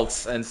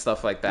adults and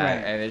stuff like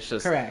that, and it's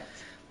just correct.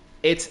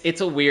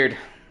 It's a weird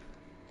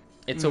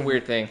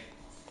thing,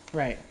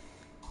 right?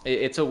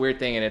 It's a weird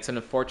thing, and it's an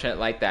unfortunate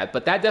like that.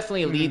 But that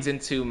definitely leads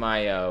into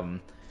my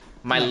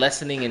my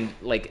lessening and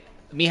like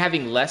me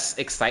having less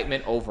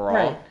excitement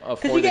overall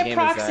for you the get game.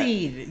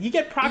 Proxied. You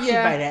get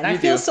proxied by that. And I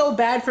feel so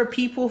bad for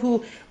people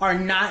who are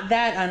not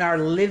that and are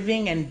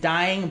living and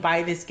dying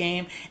by this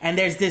game. And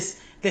there's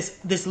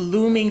this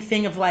looming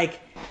thing of like,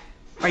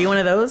 are you one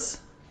of those?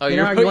 Oh, are you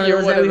one of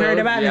those that we heard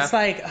about? Yeah. It's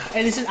like,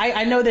 and it's just,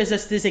 I know there's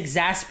just this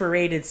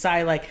exasperated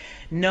side, like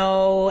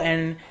no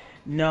and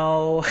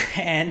no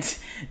and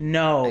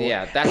no.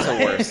 Yeah, that's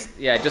the worst.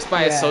 Yeah, just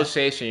by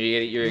association,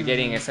 you're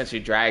getting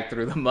essentially dragged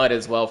through the mud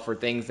as well for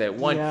things that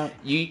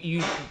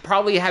you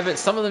probably haven't.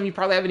 Some of them you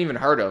probably haven't even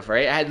heard of,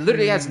 right? It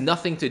literally has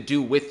nothing to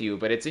do with you,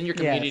 but it's in your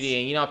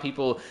community, and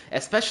people,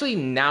 especially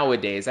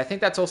nowadays. I think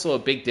that's also a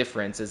big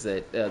difference. Is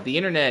that the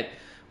internet,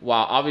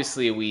 while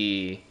obviously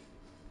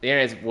the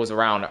internet was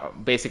around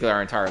basically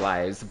our entire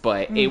lives,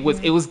 but it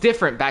was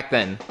different back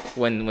then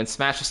when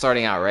Smash was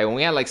starting out, right? When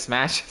we had like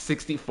Smash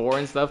 64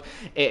 and stuff,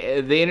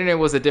 the internet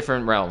was a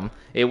different realm.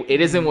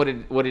 It isn't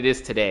what it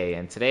is today,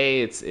 and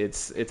today it's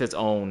its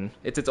own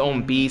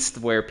beast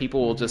where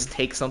people will just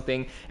take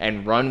something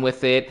and run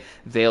with it.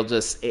 They'll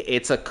just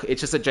it's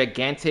just a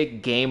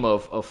gigantic game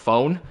of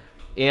phone.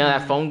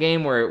 That phone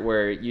game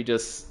where you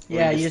just you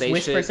just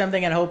whisper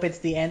something and hope it's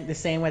the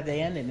same at the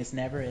end, and it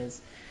never is.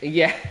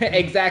 Yeah,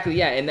 exactly.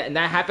 Yeah, and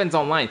that happens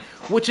online,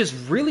 which is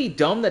really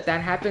dumb that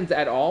happens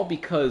at all,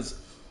 because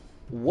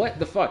what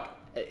the fuck?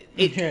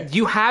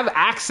 You have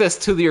access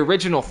to the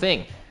original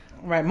thing.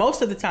 Right,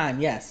 most of the time,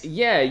 yes.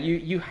 Yeah,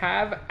 you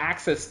have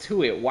access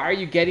to it. Why are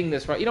you getting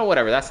this wrong?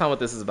 Whatever. That's not what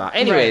this is about.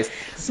 Anyways,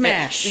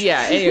 Smash.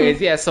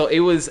 Anyways, so it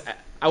was.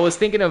 I was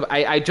thinking of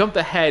I jumped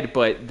ahead,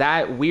 but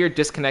that weird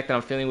disconnect that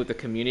I'm feeling with the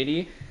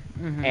community,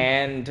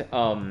 and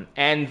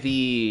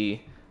the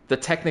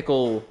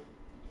technical,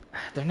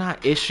 they're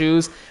not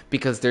issues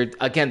because they're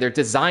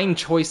design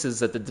choices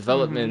that the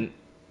development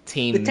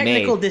team the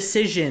technical made.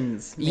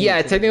 decisions.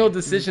 Yeah, technical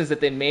decisions that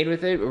they made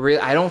with it.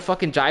 I don't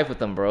fucking jive with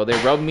them, bro.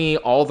 They rub me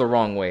all the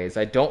wrong ways.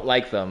 I don't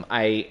like them.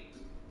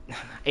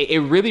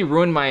 It really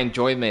ruined my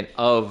enjoyment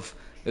of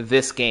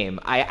this game.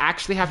 I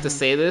actually have to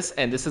say this,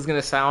 and this is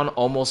going to sound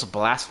almost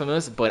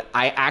blasphemous, but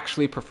I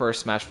actually prefer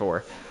Smash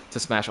 4 to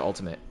Smash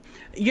Ultimate.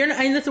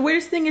 And the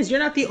weirdest thing is, you're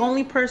not the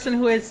only person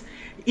who is.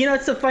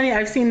 It's so funny.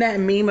 I've seen that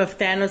meme of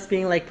Thanos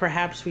being like,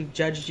 "Perhaps we've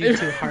judged you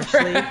too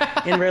harshly"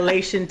 in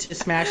relation to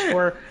Smash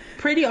 4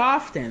 pretty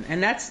often,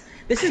 and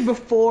this is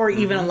before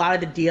even a lot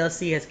of the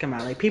DLC has come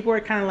out. Like, people are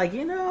kind of like,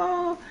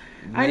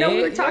 I know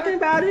we were talking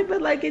about it,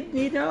 but like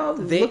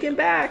looking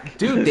back,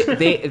 dude,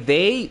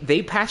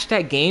 they patched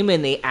that game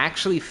and they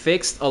actually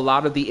fixed a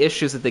lot of the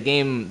issues that the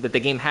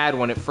game had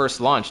when it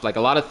first launched. Like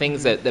a lot of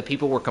things that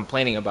people were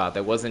complaining about.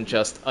 That wasn't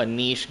just a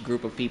niche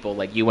group of people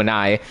like you and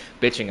I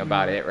bitching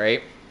about it,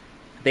 right?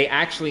 They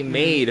actually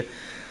made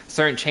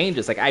certain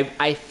changes. Like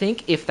I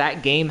think if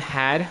that game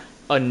had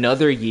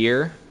another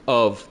year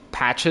of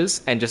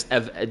patches and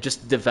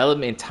just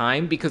development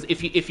time, because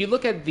if you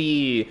look at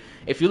the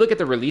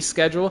release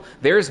schedule,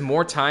 there's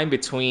more time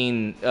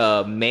between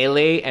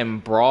Melee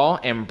and Brawl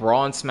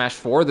and Smash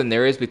 4 than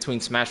there is between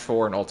Smash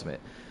 4 and Ultimate.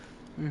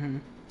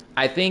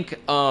 I think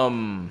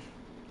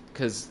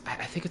because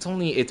I think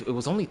it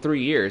was only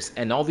 3 years,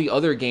 and all the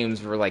other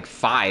games were like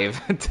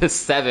 5 to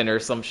 7 or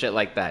some shit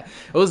like that.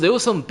 There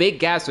was some big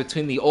gaps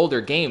between the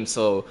older games,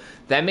 so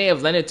that may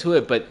have lent into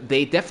it. But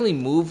they definitely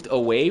moved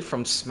away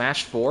from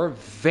Smash 4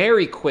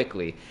 very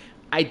quickly.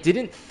 I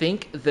didn't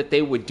think that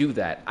they would do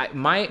that.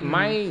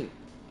 My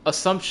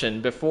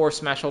assumption before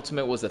Smash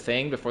Ultimate was a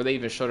thing, before they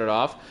even showed it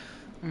off,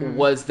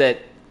 was that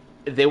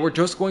they were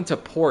just going to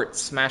port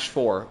Smash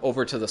 4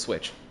 over to the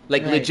Switch.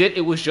 Like, right. Legit,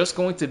 it was just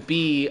going to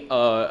be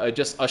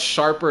just a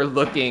sharper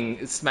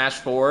looking Smash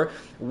 4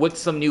 with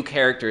some new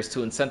characters to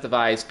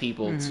incentivize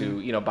people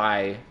to,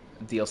 buy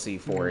DLC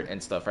for it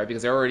and stuff, right?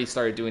 Because they already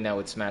started doing that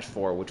with Smash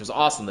 4, which was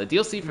awesome. The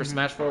DLC for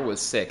Smash 4 was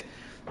sick.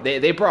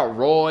 They brought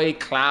Roy,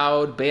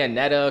 Cloud,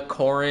 Bayonetta,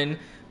 Corrin,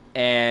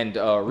 and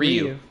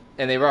Ryu.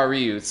 And they brought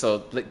Ryu.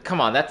 So, like,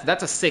 come on,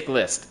 that's a sick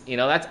list.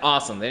 That's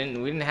awesome. We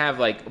didn't have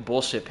like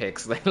bullshit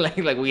picks like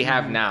we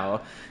have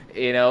now.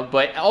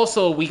 But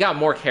also we got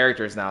more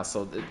characters now,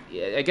 so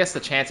I guess the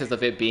chances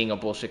of it being a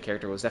bullshit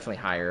character was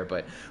definitely higher.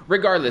 But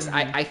regardless,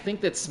 I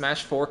think that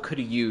Smash 4 could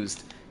have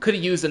used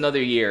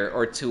another year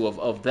or two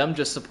of them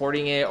just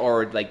supporting it,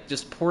 or like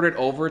just port it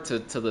over to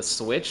the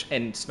Switch,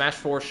 and Smash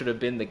 4 should have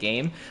been the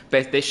game.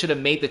 But they should have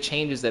made the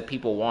changes that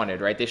people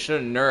wanted, right? They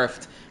should have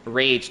nerfed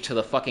Rage to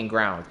the fucking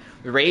ground.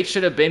 Rage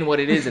should have been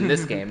what it is in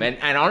this game.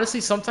 And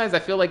honestly, sometimes I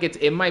feel like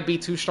it might be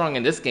too strong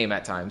in this game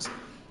at times.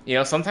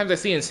 Sometimes I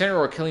see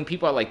Incineroar killing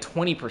people at like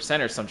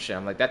 20% or some shit.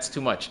 I'm like, that's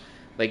too much.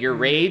 Like, your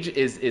Rage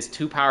is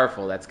too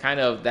powerful. That's kind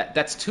of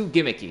that's too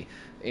gimmicky.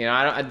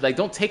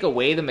 Don't take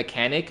away the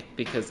mechanic,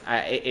 because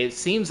it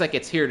seems like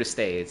it's here to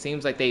stay. It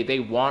seems like they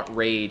want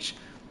Rage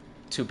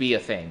to be a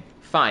thing.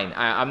 Fine,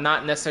 I'm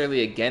not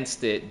necessarily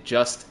against it.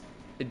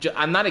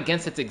 I'm not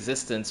against its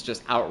existence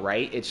just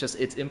outright. It's just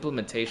its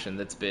implementation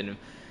that's been.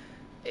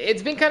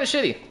 It's been kind of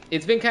shitty.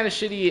 It's been kind of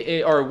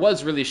shitty, or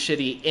was really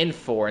shitty in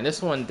 4, and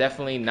this one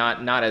definitely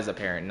not as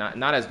apparent,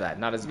 not as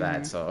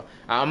bad. So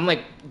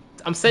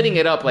I'm setting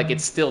it up like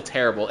it's still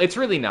terrible. It's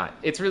really not.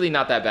 It's really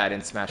not that bad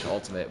in Smash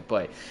Ultimate,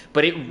 but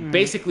it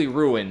basically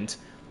ruined,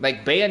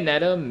 like,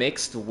 Bayonetta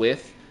mixed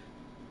with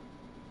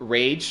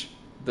Rage.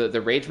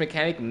 The Rage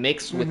mechanic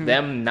mixed with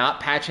them not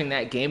patching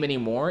that game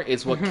anymore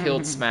is what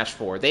killed Smash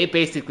 4. They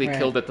basically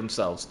killed it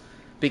themselves,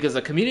 because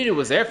the community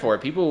was there for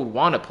it. People would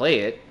want to play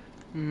it.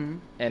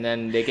 And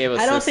then they gave us.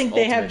 I don't think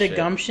they have the shit.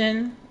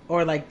 Gumption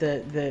or like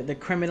the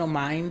criminal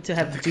mind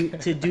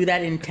to do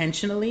that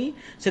intentionally,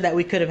 so that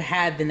we could have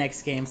had the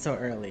next game so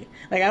early.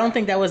 Like, I don't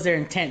think that was their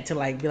intent, to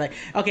like be like,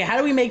 okay, how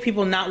do we make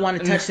people not want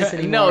to touch this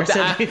anymore? No,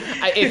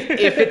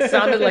 if it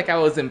sounded like I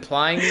was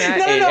implying that,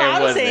 no,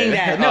 I'm saying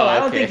that. No, I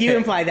don't okay. think you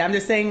implied that. I'm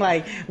just saying,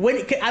 like,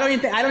 I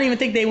don't even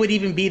think they would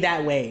even be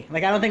that way.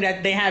 Like, I don't think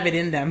that they have it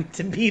in them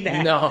to be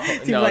that.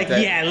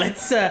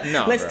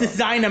 Let's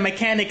design a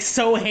mechanic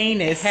so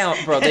heinous. Hell,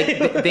 bro,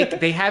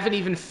 they haven't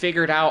even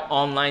figured out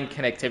online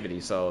connectivity.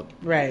 So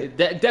right,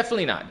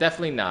 definitely not.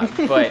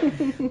 But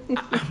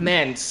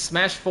man,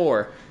 Smash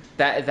 4,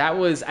 that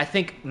was, I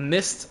think,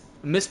 missed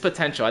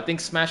potential. I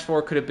think Smash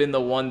 4 could have been the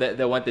one that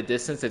went the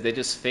distance if they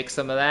just fixed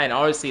some of that, and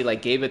obviously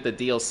like gave it the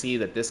DLC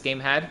that this game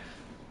had.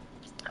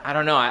 I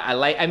don't know.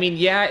 I mean,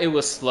 yeah, it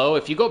was slow.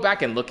 If you go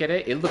back and look at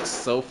it, it looks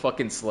so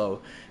fucking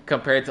slow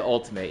compared to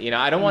Ultimate.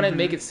 I don't want to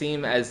make it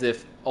seem as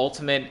if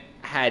Ultimate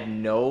had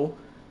no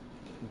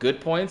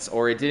good points,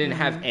 or it didn't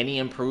have any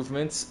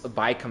improvements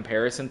by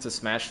comparison to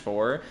Smash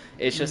 4.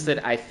 It's just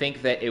that I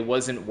think that it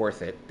wasn't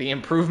worth it. The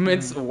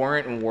improvements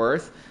weren't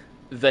worth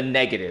the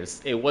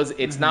negatives.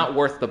 It's not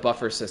worth the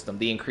buffer system,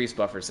 the increased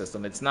buffer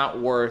system. It's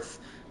not worth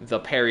the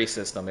parry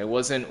system. It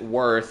wasn't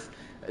worth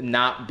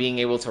not being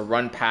able to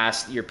run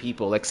past your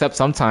people, except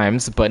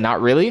sometimes, but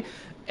not really.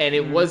 And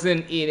it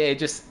wasn't. It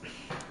just.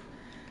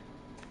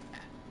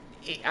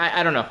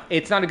 I don't know.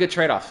 It's not a good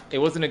trade-off. It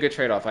wasn't a good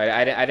trade-off.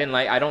 I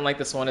don't like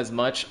this one as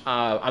much.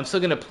 I'm still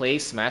gonna play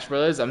Smash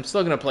Brothers. I'm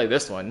still gonna play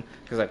this one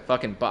because I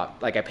fucking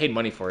bought. Like I paid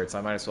money for it, so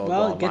I might as well.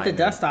 Well, get the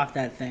dust off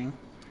that thing.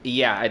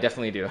 Yeah, I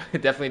definitely do. I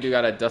definitely do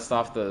gotta dust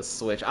off the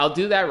Switch. I'll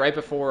do that right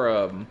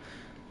before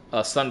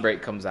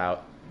Sunbreak comes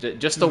out,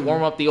 just to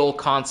warm up the old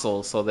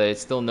console so that it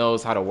still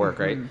knows how to work,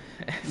 right?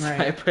 So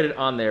Right. I put it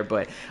on there.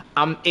 But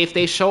if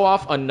they show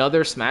off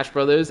another Smash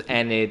Brothers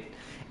and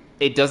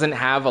it doesn't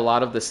have a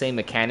lot of the same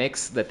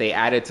mechanics that they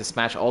added to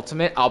Smash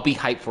Ultimate, I'll be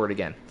hyped for it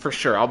again, for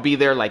sure. I'll be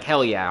there like,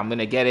 hell yeah, I'm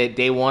gonna get it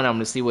day one. I'm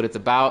gonna see what it's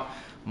about.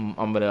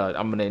 I'm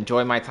gonna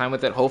enjoy my time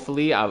with it.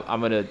 Hopefully,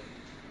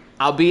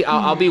 I'll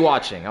be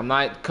watching. I'm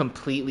not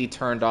completely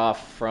turned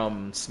off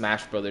from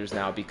Smash Brothers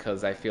now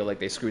because I feel like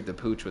they screwed the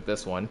pooch with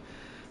this one.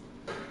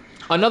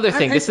 Another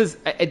thing, this is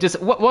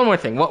just one more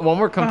thing. One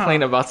more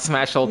complaint about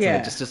Smash Ultimate.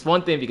 Yeah. Just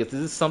one thing, because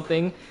this is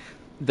something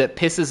that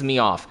pisses me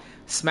off.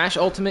 Smash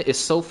Ultimate is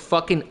so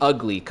fucking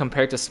ugly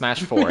compared to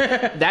Smash 4.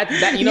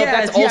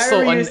 That's also I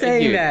remember you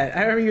saying that.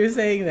 I remember you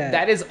saying that.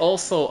 That is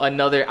also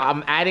another.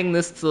 I'm adding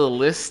this to the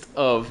list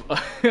of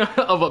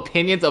of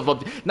opinions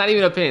not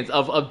even opinions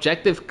of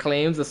objective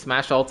claims of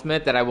Smash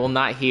Ultimate that I will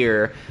not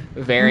hear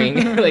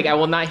varying. Like I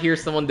will not hear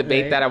someone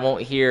debate that. I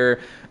won't hear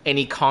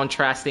any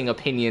contrasting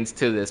opinions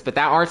to this, but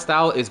that art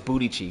style is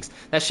booty cheeks.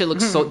 That shit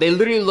looks so. They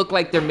literally look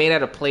like they're made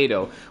out of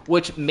Play-Doh,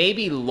 which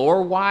maybe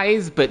lore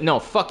wise, but no,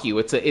 fuck you.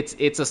 It's a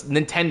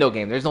Nintendo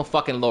game. There's no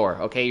fucking lore.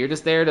 Okay, you're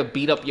just there to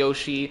beat up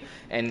Yoshi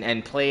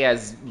and play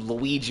as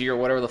Luigi or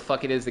whatever the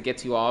fuck it is that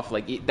gets you off.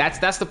 Like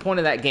that's the point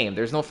of that game.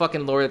 There's no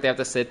fucking lore that they have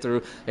to sit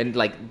through, and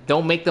like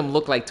don't make them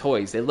look like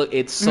toys.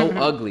 It's so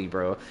ugly,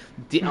 bro.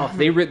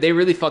 They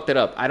really fucked it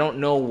up. I don't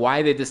know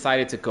why they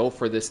decided to go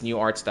for this new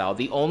art style.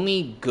 The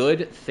only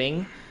good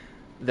thing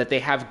that they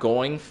have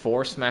going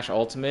for Smash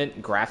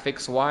Ultimate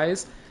graphics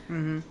wise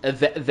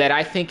that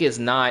I think is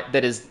not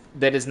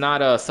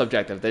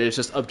subjective, that is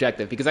just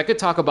objective, because I could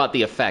talk about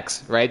the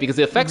effects, right? Because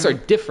the effects are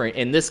different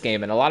in this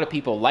game, and a lot of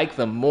people like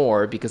them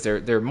more because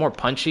they're more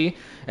punchy,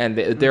 and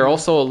they're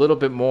also a little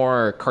bit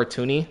more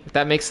cartoony, if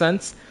that makes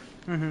sense.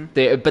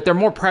 But they're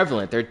more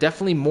prevalent. They're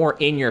definitely more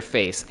in your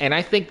face, and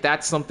I think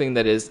that's something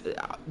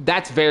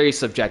that's very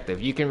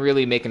subjective. You can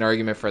really make an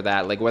argument for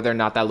that, like whether or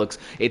not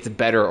it's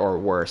better or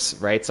worse,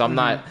 right? So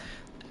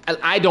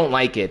I don't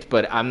like it,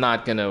 but I'm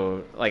not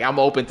gonna I'm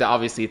open to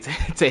obviously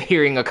to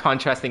hearing a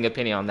contrasting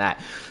opinion on that.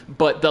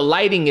 But the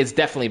lighting is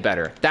definitely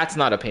better. That's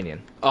not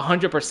opinion.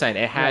 100%.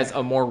 It has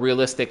a more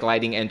realistic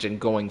lighting engine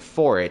going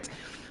for it,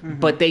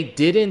 but they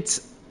didn't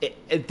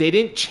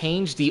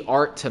change the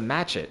art to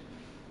match it,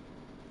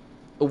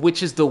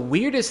 which is the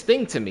weirdest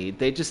thing to me.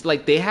 They just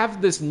they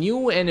have this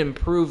new and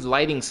improved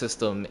lighting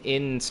system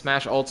in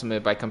Smash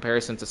Ultimate by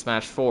comparison to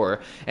Smash 4,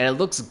 and it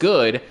looks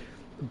good,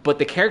 but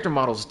the character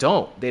models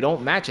don't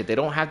match it. They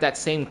don't have that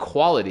same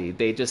quality.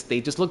 They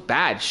just look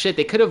bad. Shit,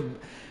 they couldn't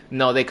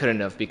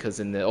have, because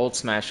in the old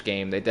Smash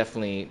game, they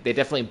definitely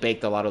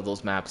baked a lot of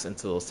those maps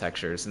into those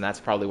textures, and that's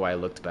probably why it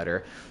looked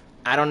better.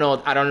 I don't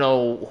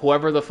know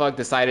whoever the fuck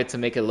decided to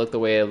make it look the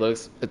way it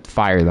looks,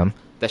 fire them.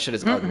 That shit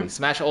is ugly.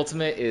 Smash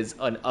Ultimate is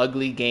an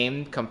ugly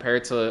game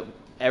compared to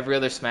every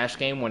other Smash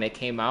game when it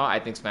came out. I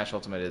think Smash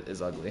Ultimate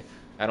is ugly.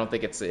 I don't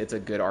think it's a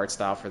good art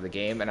style for the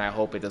game, and I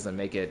hope it doesn't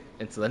make it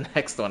into the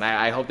next one.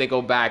 I hope they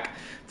go back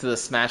to the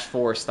Smash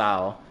 4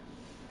 style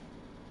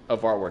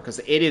of artwork, because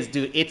it is,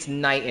 dude, it's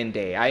night and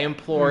day. I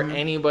implore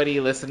anybody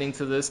listening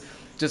to this,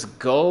 just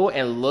go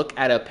and look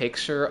at a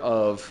picture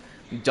of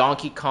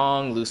Donkey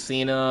Kong,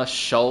 Lucina,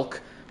 Shulk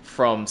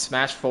from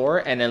Smash 4,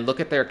 and then look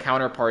at their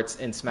counterparts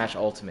in Smash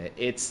Ultimate.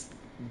 It's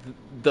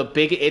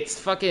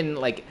fucking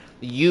like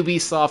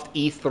Ubisoft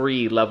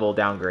E3 level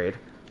downgrade.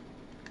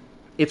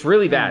 It's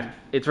really bad.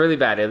 It's really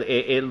bad.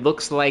 It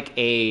looks like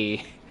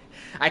I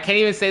can't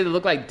even say they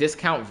look like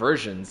discount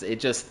versions. It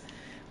just,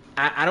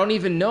 I don't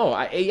even know.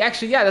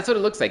 Actually, yeah, that's what it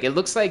looks like. It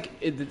looks like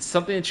it's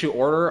something that you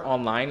order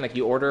online. Like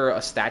you order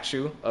a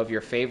statue of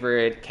your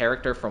favorite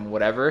character from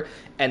whatever,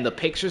 and the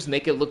pictures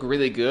make it look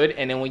really good,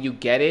 and then when you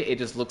get it, it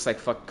just looks like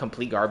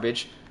complete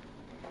garbage.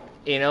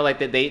 You know, like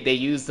they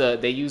used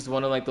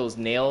one of like those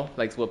nail,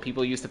 like what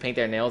people use to paint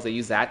their nails. They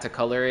use that to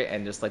color it,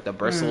 and just like the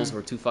bristles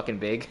were too fucking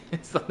big.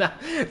 So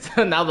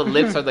now the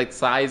lips are like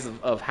size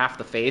of half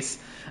the face.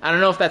 I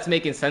don't know if that's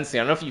making sense to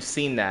you. I don't know if you've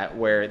seen that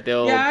where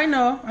they'll. Yeah, I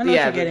know what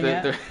you're getting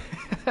at.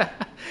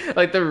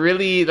 like the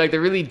really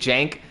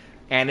jank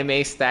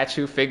anime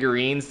statue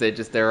figurines that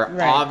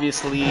they're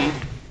obviously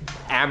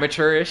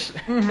amateurish.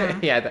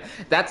 Yeah,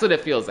 that's what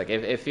it feels like.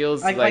 It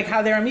feels like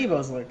how their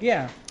amiibos look.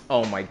 Yeah.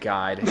 Oh my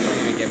god! Don't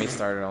even get me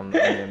started on the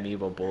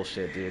amiibo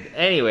bullshit, dude.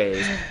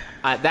 Anyways,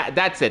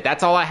 that's it.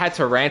 That's all I had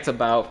to rant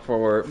about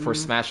for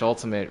Smash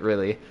Ultimate,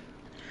 really.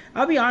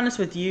 I'll be honest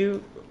with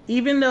you.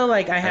 Even though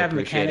I have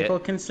mechanical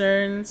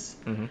concerns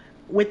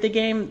with the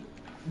game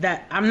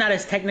that I'm not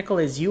as technical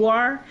as you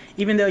are,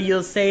 even though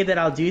you'll say that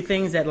I'll do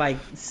things that like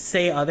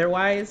say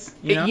otherwise.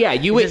 You know? Yeah,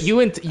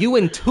 you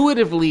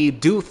intuitively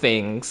do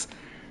things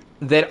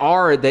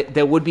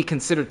that would be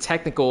considered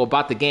technical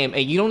about the game,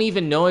 and you don't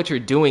even know that you're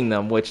doing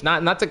them. Which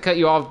not to cut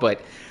you off,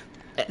 but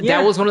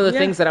that was one of the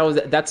things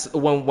that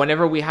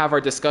whenever we have our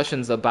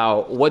discussions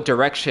about what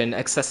direction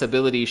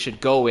accessibility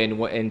should go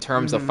in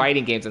terms of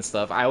fighting games and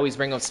stuff, I always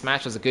bring up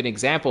Smash as a good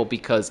example,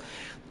 because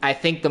I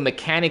think the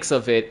mechanics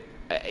of it,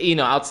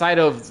 outside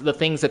of the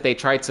things that they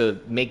try to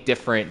make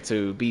different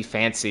to be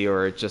fancy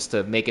or just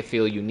to make it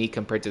feel unique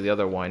compared to the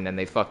other one, and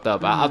they fucked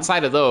up.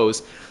 Outside of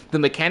those, the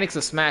mechanics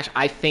of Smash,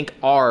 I think,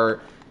 are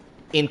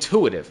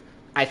intuitive.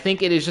 I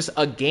think it is just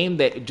a game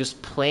that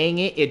just playing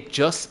it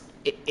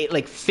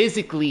like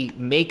physically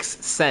makes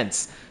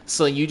sense.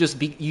 So you just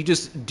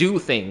do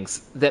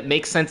things that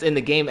make sense in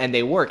the game and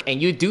they work,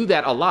 and you do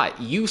that a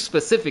lot. You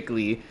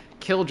specifically,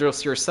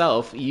 Kildros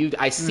yourself,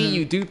 I see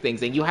you do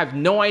things and you have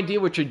no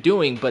idea what you're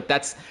doing, but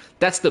that's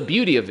the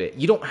beauty of it.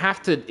 You don't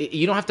have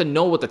to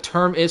know what the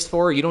term is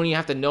for. You don't even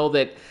have to know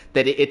that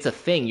it's a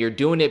thing. You're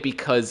doing it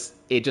because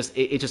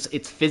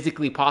it's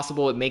physically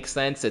possible. It makes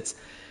sense. It's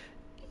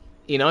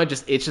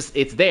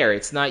it's there.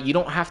 It's not, you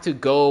don't have to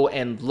go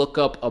and look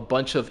up a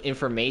bunch of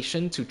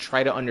information to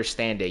try to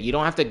understand it. You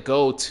don't have to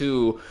go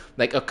to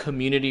like a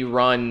community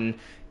run,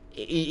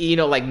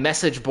 like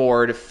message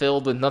board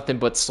filled with nothing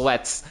but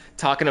sweats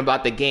talking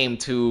about the game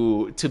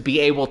to be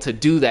able to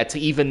do that, to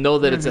even know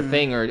that it's a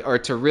thing, or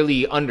to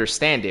really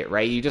understand it,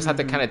 right? You just have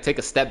to kind of take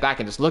a step back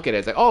and just look at it.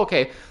 It's like, oh,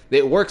 okay,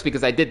 it works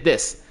because I did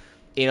this.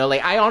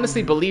 I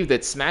honestly believe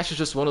that Smash is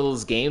just one of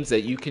those games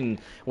that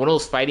one of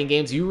those fighting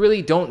games, you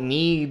really don't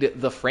need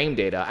the frame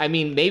data. I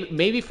mean,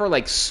 maybe for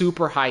like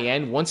super high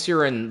end, once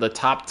you're in the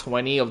top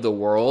 20 of the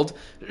world,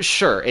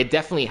 sure, it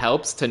definitely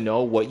helps to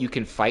know what you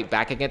can fight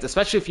back against,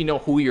 especially if you know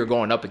who you're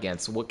going up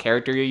against, what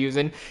character you're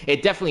using.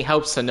 It definitely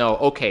helps to know,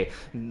 okay,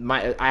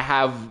 I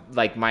have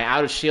like my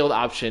out of shield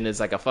option is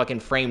like a fucking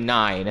frame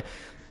 9.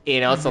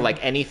 So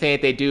like anything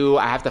that they do,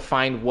 I have to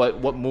find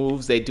what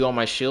moves they do on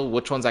my shield,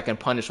 which ones I can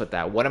punish with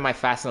that. What am I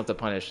fast enough to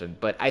punish them?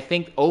 But I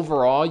think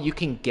overall, you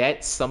can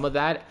get some of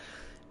that.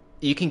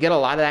 You can get a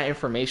lot of that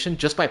information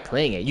just by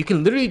playing it. You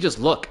can literally just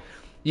look.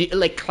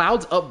 Like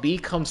Cloud's Up B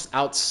comes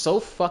out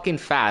so fucking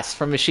fast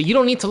from a shit. You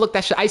don't need to look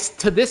that shit.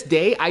 To this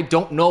day, I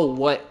don't know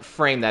what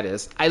frame that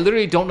is. I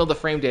literally don't know the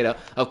frame data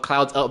of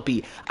Cloud's Up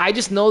B. I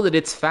just know that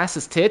it's fast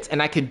as tits,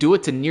 and I can do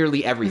it to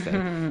nearly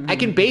everything. I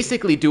can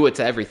basically do it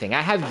to everything. I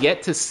have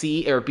yet to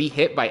see or be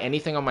hit by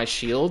anything on my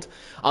shield,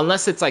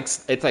 unless it's like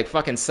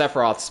fucking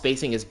Sephiroth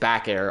spacing his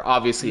back air.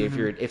 Obviously,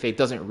 if it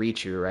doesn't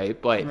reach you, right?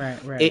 But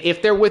right.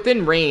 If they're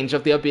within range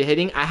of the up B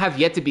hitting, I have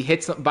yet to be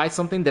hit by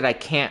something that I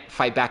can't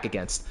fight back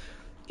against.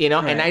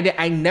 And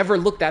I never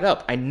looked that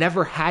up. I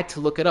never had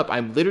to look it up.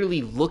 I'm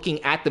literally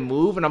looking at the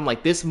move, and I'm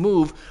like, this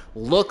move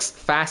looks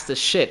fast as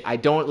shit. I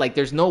don't, like,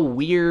 there's no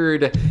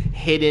weird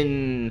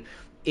hidden,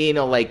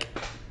 like,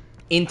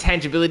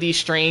 intangibility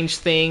strange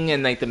thing,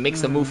 and, like, that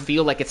makes the move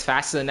feel like it's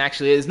faster than it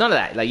actually is. None of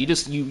that. Like, you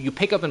just, you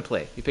pick up and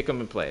play.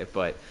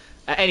 But,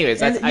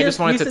 anyways, I just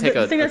wanted to take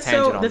a tangent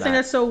on that. The thing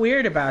that's so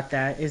weird about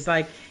that is,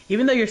 like,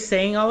 even though you're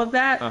saying all of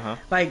that,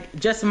 like,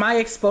 just my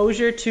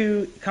exposure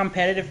to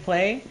competitive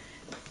play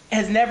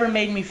has never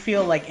made me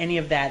feel like any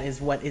of that is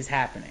what is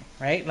happening,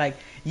 right? Like,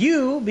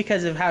 you,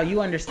 because of how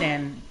you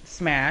understand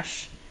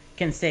Smash,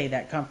 can say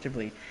that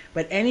comfortably.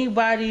 But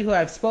anybody who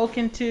I've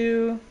spoken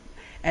to,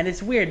 and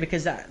it's weird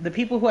because the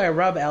people who I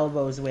rub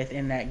elbows with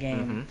in that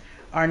game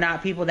are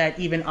not people that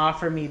even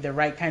offer me the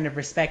right kind of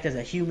respect as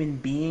a human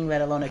being,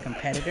 let alone a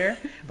competitor.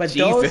 But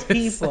those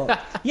people,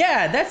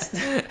 that's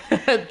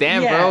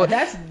damn, bro.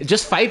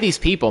 Just fight these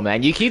people,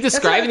 man. You keep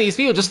describing these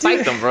people, just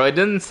fight them, bro. It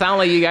doesn't sound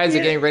like you guys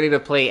are getting ready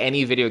to play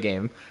any video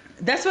game.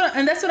 That's what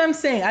I'm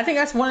saying. I think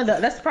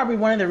that's probably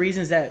one of the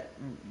reasons that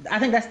I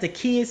think that's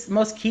the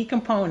most key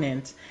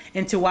component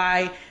into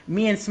why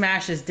me and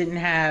Smashes didn't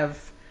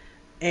have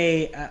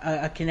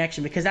a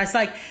connection, because that's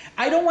like,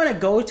 I don't want to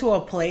go to a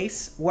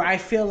place where I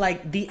feel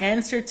like the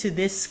answer to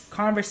this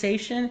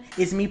conversation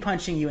is me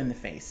punching you in the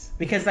face,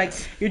 because like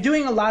you're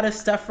doing a lot of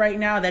stuff right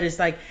now that is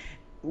like,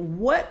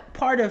 what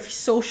part of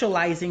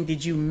socializing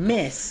did you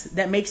miss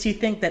that makes you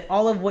think that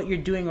all of what you're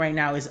doing right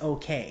now is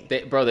okay?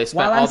 They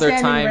spent all their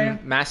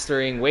time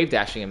mastering wave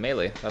dashing and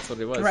melee. That's what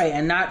it was. Right,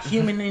 and not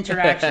human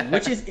interaction,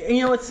 which is,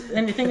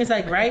 and the thing is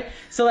like, right?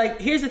 So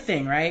like, here's the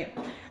thing, right?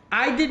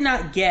 I did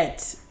not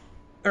get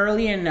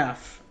early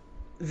enough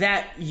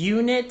that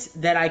unit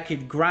that I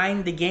could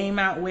grind the game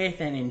out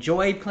with and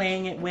enjoy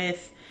playing it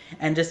with,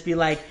 and just be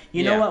like,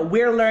 you know what,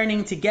 we're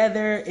learning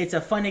together. It's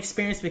a fun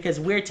experience because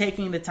we're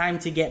taking the time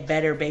to get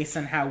better based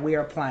on how we're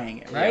applying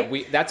it, right?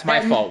 Yeah, that's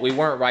my fault. We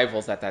weren't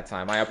rivals at that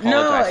time. I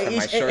apologize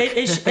for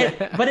my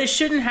short. But it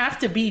shouldn't have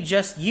to be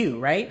just you,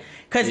 right?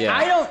 Because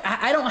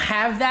I don't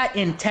have that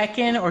in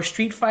Tekken or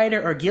Street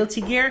Fighter or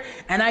Guilty Gear,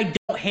 and I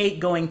don't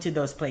hate going to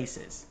those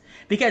places.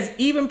 Because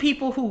even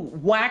people who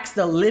wax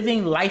the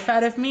living life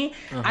out of me,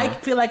 I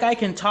feel like I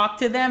can talk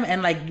to them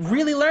and like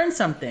really learn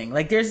something.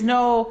 Like there's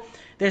no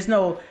there's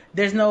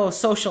no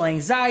social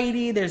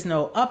anxiety, there's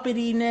no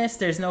uppityness,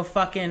 there's no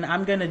fucking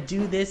I'm gonna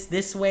do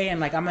this way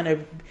and like I'm gonna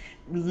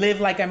live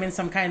like I'm in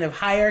some kind of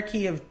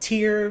hierarchy of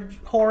tier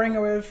whoring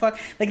or whatever the fuck.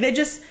 Like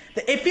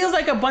it feels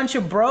like a bunch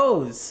of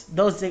bros,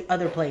 those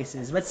other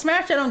places. But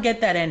Smash, I don't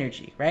get that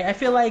energy, right? I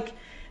feel like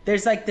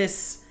there's like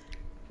this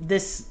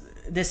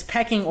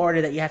pecking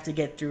order that you have to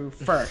get through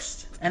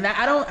first. And that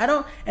I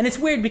don't and it's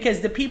weird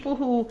because the people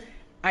who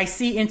I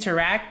see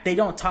interact, they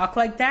don't talk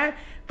like that,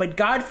 but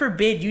God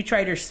forbid you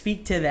try to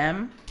speak to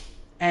them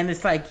and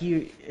it's like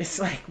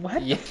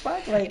what the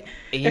fuck? Like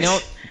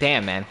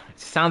damn man.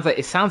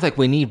 It sounds like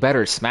we need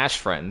better Smash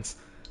friends.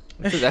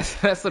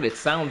 That's what it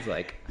sounds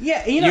like.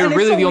 Yeah, you're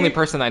really the only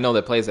person I know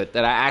that plays it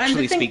that I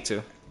actually speak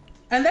to.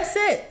 And that's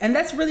it. And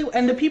that's really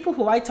the people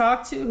who I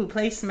talk to who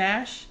play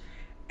Smash,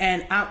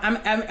 and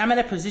I'm at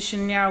a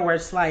position now where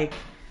it's like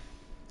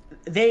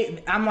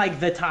I'm like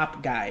the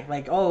top guy.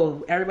 Like,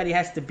 oh, everybody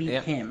has to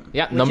beat him.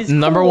 Yeah,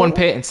 number one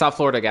pit in South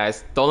Florida,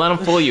 guys. Don't let him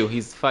fool you.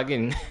 He's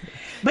fucking.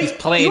 He's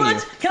playing you.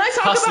 Can I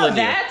talk about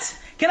that?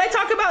 Can I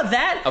talk about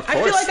that? Of course.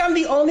 I feel like I'm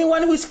the only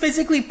one who's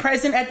physically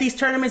present at these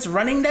tournaments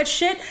running that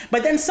shit,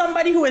 but then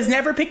somebody who has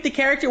never picked the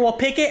character will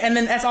pick it, and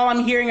then that's all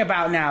I'm hearing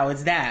about now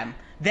is them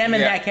and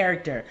that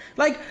character.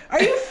 Like, are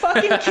you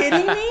fucking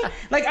kidding me?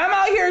 Like, I'm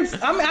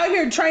out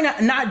here trying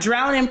to not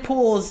drown in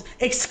pools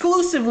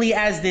exclusively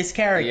as this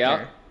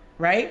character,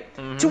 right?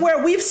 Mm-hmm. To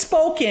where we've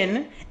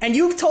spoken, and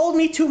you've told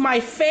me to my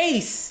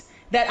face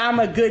that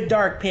I'm a good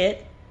Dark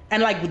Pit,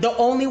 and like the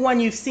only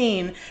one you've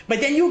seen, but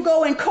then you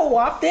go and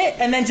co-opt it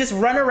and then just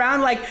run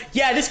around like,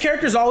 yeah, this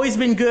character's always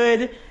been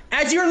good,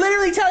 as you're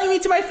literally telling me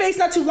to my face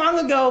not too long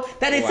ago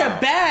that it's a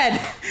bad,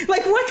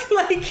 like what,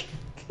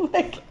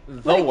 like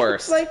the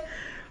worst.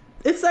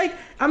 It's like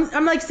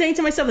I'm like saying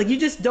to myself, like, you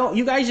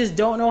guys just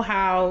don't know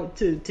how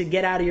to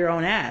get out of your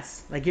own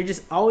ass. Like, you're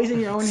just always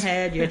in your own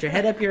head. You got your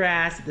head up your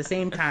ass at the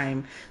same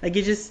time. Like,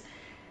 it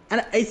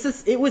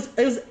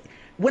was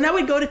when I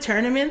would go to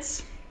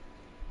tournaments.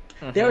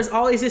 Mm-hmm. There was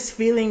always this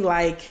feeling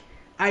like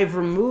I've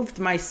removed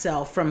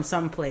myself from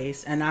some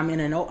place and I'm in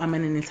an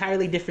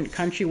entirely different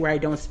country where I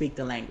don't speak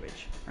the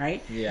language,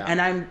 right? Yeah.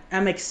 And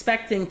I'm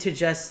expecting to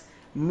just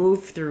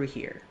move through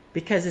here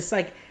because it's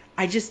like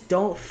I just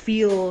don't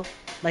feel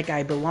like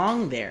I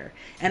belong there.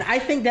 And I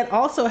think that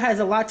also has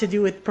a lot to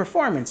do with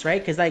performance,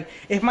 right? Because like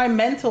if my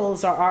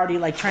mentals are already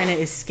like trying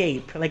to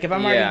escape, like if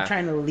I'm already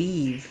trying to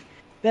leave,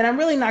 then I'm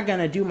really not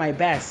gonna do my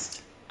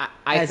best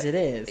as it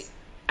is.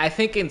 I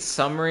think in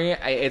summary,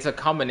 it's a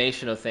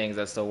combination of things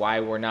as to why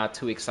we're not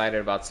too excited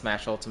about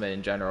Smash Ultimate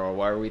in general, or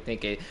why we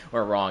think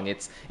we're wrong.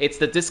 It's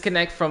the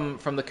disconnect from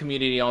the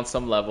community on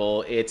some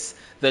level. It's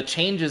the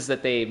changes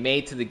that they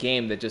made to the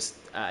game that just,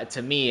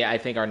 to me, I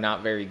think are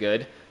not very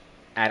good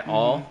at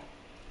all.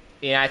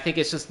 Yeah, I think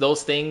it's just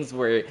those things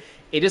where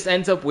it just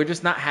ends up we're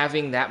just not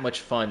having that much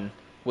fun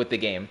with the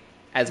game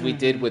as we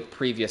did with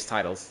previous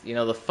titles. You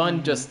know, the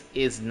fun just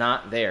is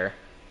not there.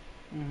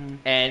 Mm-hmm.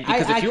 And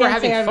because if you were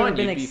having fun,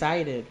 you'd be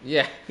excited.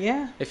 Yeah.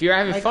 If you're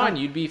having fun,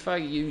 you'd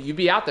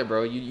be out there,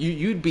 bro.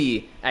 You'd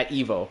be at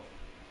Evo.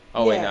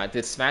 Oh wait, no.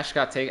 Did Smash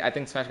got taken? I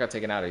think Smash got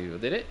taken out of Evo.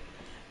 Did it?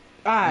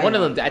 One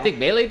of them. I think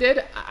Melee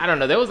did. I don't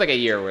know. There was like a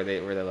year where they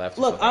left.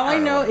 Look, all I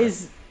know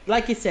is,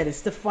 like you said,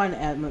 it's the fun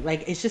element.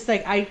 Like it's just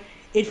like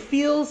it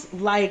feels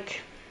like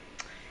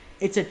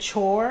it's a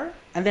chore,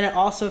 and then it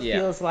also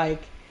feels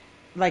like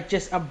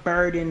just a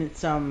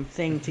burdensome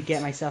thing to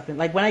get myself in.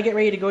 Like when I get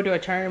ready to go to a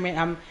tournament,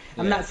 I'm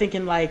not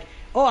thinking like,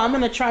 oh, I'm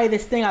gonna try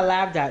this thing I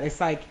laughed at.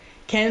 It's like,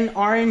 can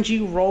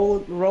RNG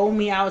roll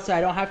me out so I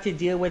don't have to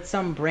deal with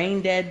some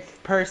brain dead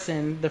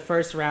person the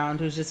first round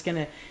who's just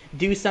gonna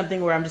do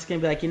something where I'm just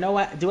gonna be like, you know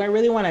what? Do I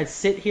really want to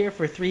sit here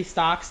for 3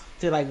 stocks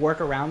to like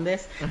work around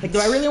this? Like, do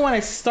I really want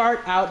to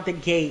start out the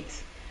gate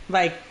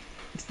like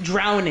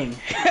drowning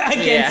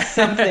against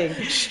something,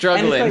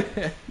 struggling?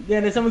 And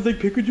then someone's like,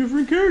 pick a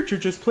different character,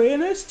 just play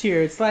an S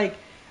tier. It's like,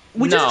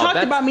 we just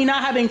talked about me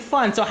not having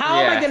fun, so how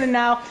am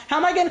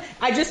I gonna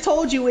I just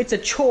told you it's a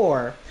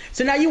chore,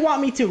 so now you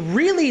want me to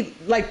really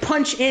like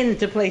punch in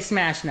to play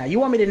Smash now. You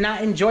want me to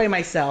not enjoy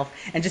myself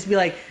and just be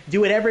like, do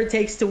whatever it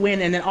takes to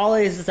win, and then all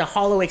it is a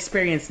hollow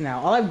experience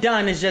now. All I've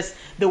done is just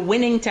the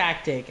winning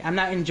tactic. I'm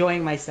not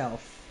enjoying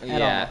myself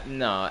at all.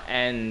 No,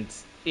 and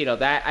you know,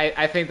 that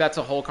I think that's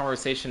a whole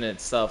conversation in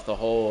itself, the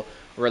whole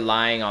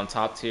relying on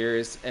top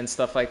tiers and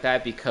stuff like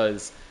that,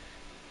 because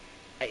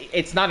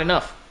it's not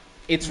enough.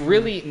 It's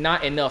really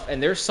not enough.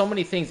 And there's so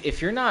many things.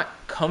 If you're not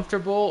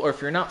comfortable or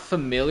if you're not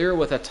familiar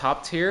with a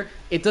top tier,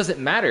 it doesn't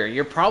matter.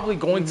 You're probably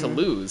going to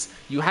lose.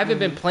 You haven't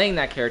been playing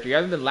that character. You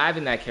haven't been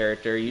labbing that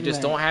character. You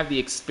just don't have the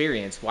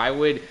experience. Why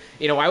would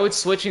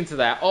switching to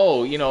that,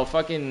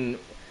 fucking...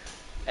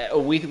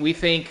 we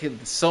think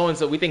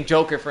so-and-so, we think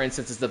Joker, for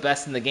instance, is the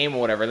best in the game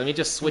or whatever. Let me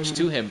just switch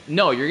to him.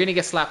 No, you're going to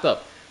get slapped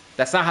up.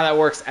 That's not how that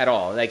works at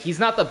all. Like, he's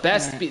not the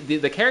best.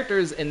 The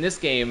characters in this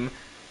game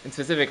in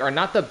specific are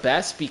not the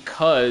best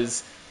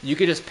because you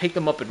could just pick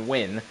them up and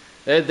win.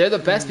 They're the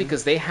best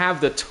because they have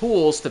the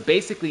tools to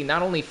basically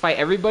not only fight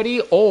everybody,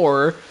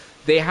 or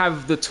they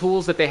have the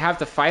tools that they have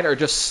to fight are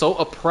just so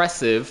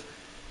oppressive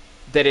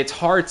that it's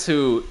hard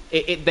to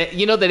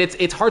that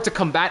it's hard to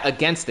combat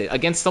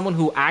against someone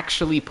who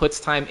actually puts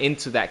time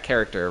into that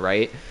character,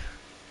 right?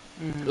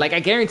 Mm-hmm. Like I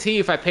guarantee you,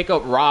 if I pick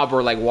up Rob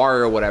or like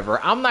Wario or whatever,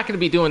 I'm not gonna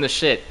be doing the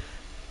shit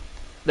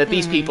that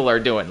these people are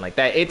doing like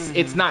that.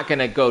 It's not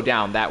gonna go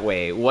down that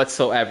way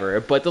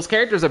whatsoever. But those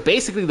characters are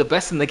basically the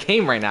best in the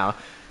game right now.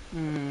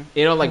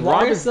 You know, like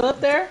Rob is still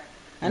up there.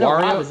 I know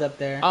Rob is up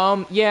there.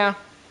 Yeah,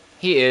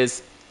 he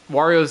is.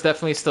 Wario is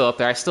definitely still up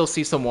there. I still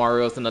see some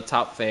Warios in the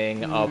top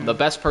thing. The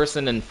best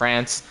person in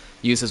France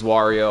uses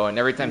Wario, and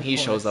every time he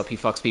shows up, he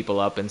fucks people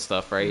up and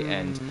stuff, right?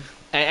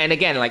 And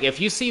again, like if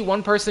you see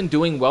one person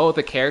doing well with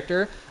a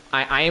character,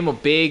 I'm a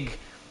big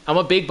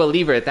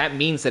believer that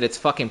means that it's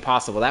fucking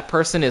possible. That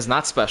person is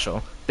not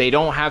special. They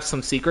don't have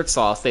some secret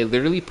sauce. They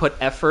literally put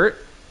effort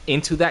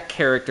into that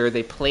character.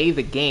 They play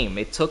the game.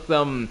 It took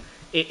them.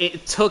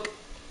 It took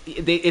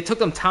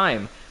them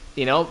time.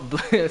 You know,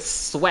 blood,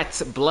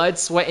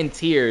 sweat, and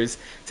tears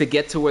to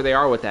get to where they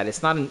are with that.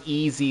 It's not an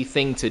easy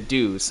thing to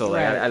do. So,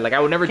 like, I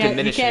would never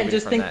diminish anybody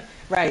from that.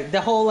 Right,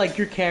 the whole, like,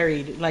 you're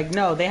carried. Like,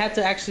 no, they have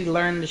to actually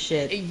learn the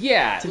shit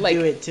to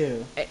do it,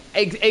 too.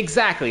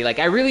 Exactly. Like,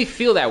 I really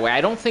feel that way. I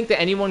don't think that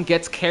anyone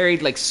gets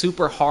carried, like,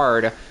 super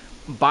hard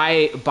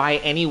by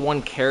any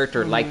one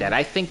character like that.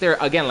 I think they're,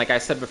 again, like I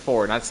said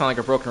before, not to sound like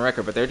a broken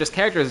record, but they're just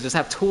characters that just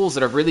have tools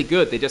that are really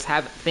good. They just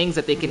have things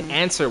that they can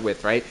answer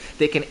with, right?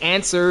 They can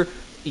answer...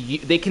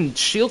 They can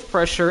shield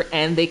pressure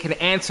and they can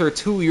answer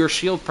to your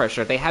shield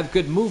pressure. They have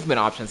good movement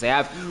options. They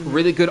have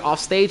really good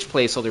offstage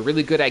play, so they're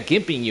really good at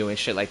gimping you and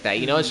shit like that.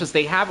 You know, it's just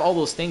they have all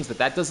those things, but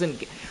that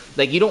doesn't...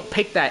 Like, you don't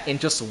pick that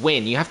and just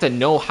win. You have to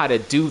know how to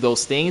do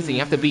those things, and you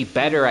have to be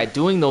better at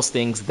doing those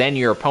things than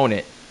your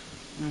opponent.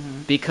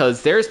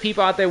 Because there's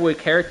people out there with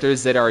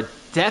characters that are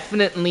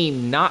definitely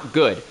not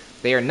good.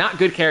 They are not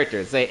good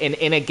characters.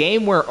 In a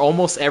game where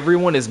almost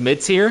everyone is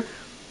mid-tier...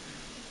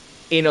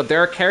 You know,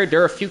 there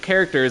are a few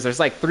characters. There's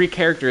like 3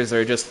 characters that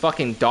are just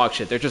fucking dog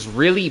shit. They're just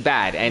really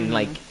bad, and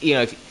like, you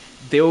know,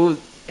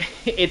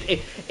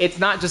 it's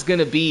not just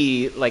gonna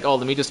be like, oh,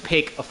 let me just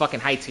pick a fucking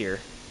high tier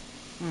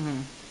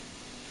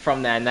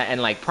from that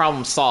and like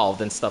problem solved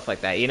and stuff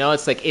like that. You know,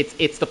 it's like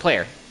it's the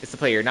player. It's the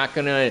player. You're not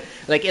gonna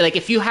like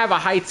if you have a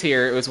high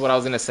tier, it was what I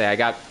was gonna say.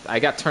 I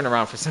got turned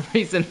around for some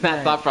reason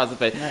that thought process,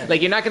 but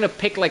like you're not gonna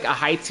pick like a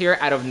high tier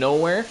out of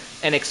nowhere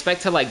and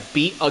expect to like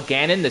beat a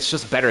Ganon that's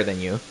just better than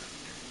you.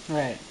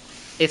 Right.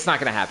 It's not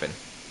gonna happen.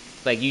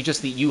 Like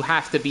you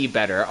have to be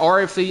better.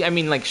 Or if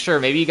like sure,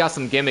 maybe you got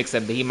some gimmicks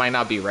that he might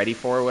not be ready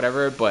for or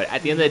whatever. But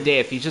at the end of the day,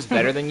 if he's just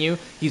better than you,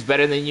 he's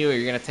better than you. Or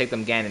you're gonna take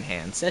them Ganon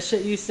hands. That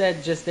shit you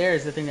said just there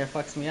is the thing that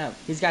fucks me up.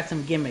 He's got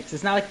some gimmicks.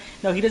 It's not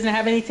like he doesn't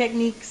have any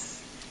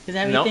techniques. He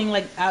doesn't have anything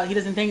like he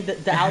doesn't think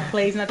that the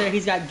outplay's not there.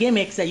 He's got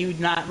gimmicks that you're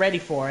not ready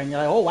for, and you're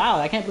like, oh wow,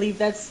 I can't believe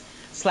that's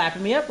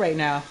slapping me up right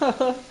now.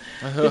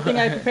 Good thing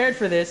I prepared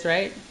for this,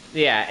 right?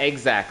 Yeah,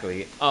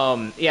 exactly.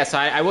 So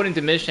I wouldn't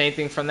diminish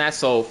anything from that.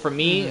 So for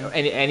me,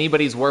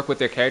 anybody's work with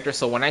their character.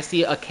 So when I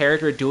see a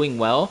character doing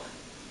well,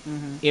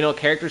 you know,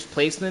 character's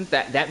placement,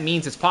 that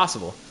means it's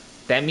possible.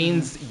 That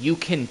means you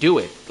can do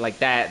it. Like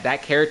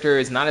that character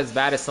is not as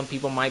bad as some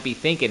people might be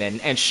thinking.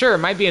 And sure, it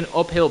might be an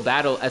uphill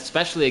battle,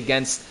 especially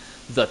against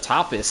the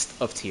toppest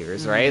of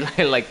tiers, right?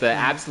 Like the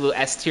absolute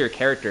S tier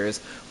characters,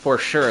 for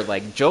sure.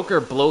 Like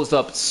Joker blows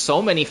up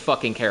so many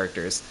fucking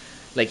characters.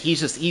 Like he's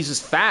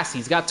just fast.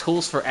 He's got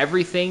tools for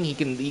everything. He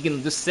can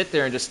just sit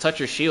there and just touch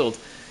your shield.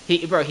 He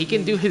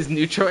can do his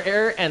neutral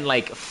air and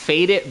like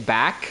fade it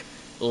back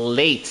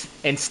late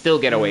and still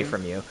get away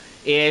from you.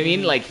 You know what I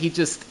mean? Like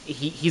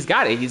he's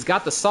got it. He's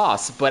got the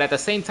sauce. But at the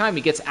same time,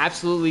 he gets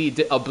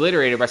absolutely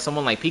obliterated by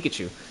someone like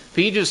Pikachu.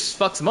 Pikachu just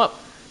fucks him up.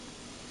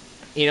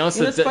 You know,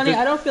 so it's funny.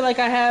 I don't feel like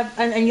I have,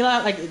 and you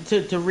know, like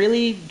to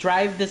really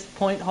drive this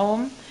point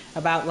home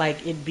about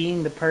like it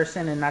being the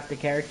person and not the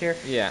character.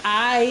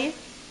 Yeah.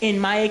 In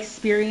my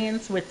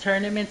experience with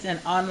tournaments and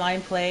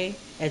online play,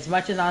 as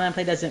much as online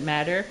play doesn't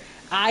matter,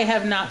 I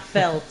have not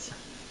felt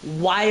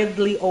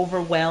wildly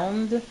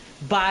overwhelmed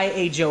by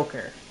a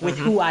Joker with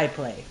who I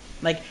play.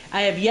 Like,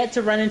 I have yet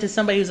to run into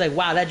somebody who's like,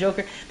 wow, that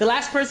Joker... The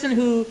last person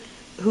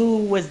who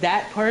was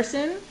that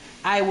person,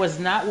 I was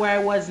not where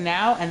I was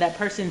now, and that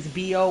person's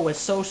BO was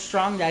so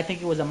strong that I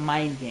think it was a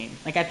mind game.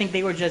 Like, I think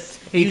they were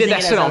just... He did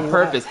that shit on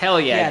purpose.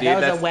 Hell yeah, dude. Yeah,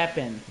 that was a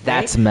weapon. Right?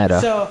 That's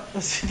meta. So,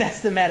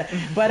 that's the meta.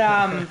 But,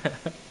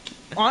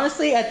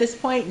 honestly, at this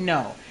point,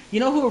 no. You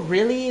know who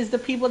really is the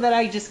people that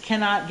I just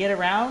cannot get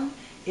around?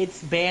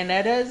 It's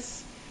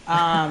Bayonettas,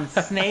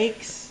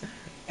 Snakes,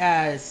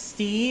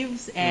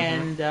 Steves,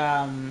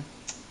 and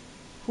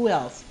who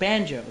else?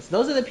 Banjos.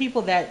 Those are the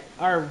people that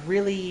are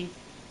really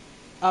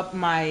up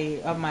my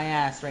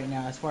ass right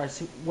now as far as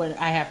what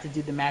I have to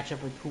do the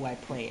matchup with who I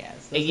play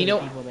as. Those are the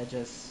people that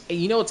just...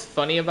 You know what's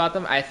funny about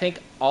them? I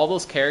think all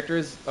those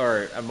characters,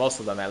 or most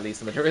of them at least,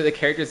 the majority of the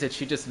characters that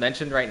you just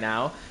mentioned right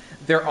now,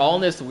 they're all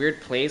in this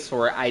weird place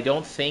where I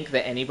don't think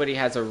that anybody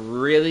has a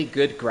really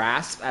good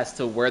grasp as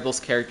to where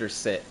those characters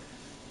sit.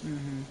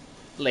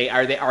 Like,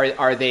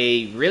 are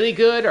they really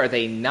good? Are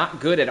they not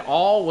good at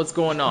all? What's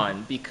going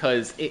on?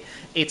 Because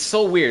it's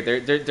so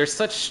weird. They're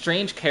such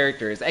strange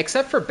characters,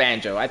 except for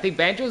Banjo. I think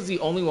Banjo is the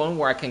only one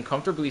where I can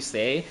comfortably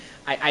say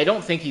I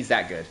don't think he's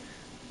that good.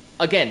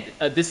 Again,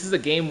 this is a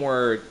game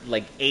where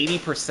like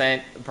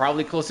 80%,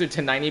 probably closer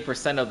to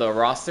 90% of the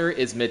roster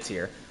is mid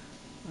tier.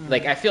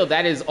 Like, I feel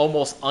that is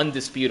almost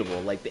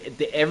undisputable.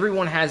 Like,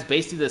 everyone has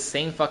basically the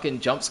same fucking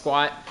jump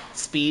squat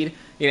speed.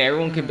 You know,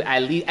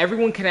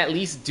 everyone can at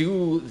least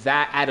do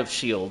that out of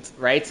shield,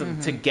 right? So,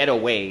 to get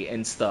away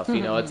and stuff.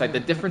 You know, it's like the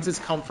differences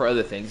come for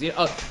other things. You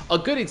know, a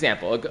good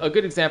example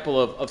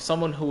of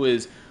someone who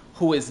is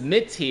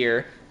mid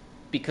tier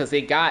because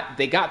they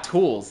got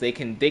tools. They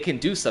can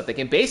do stuff. They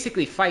can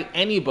basically fight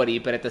anybody,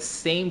 but at the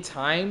same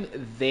time,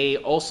 they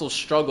also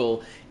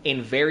struggle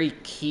in very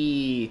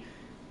key.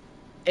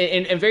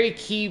 And very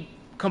key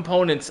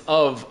components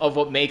of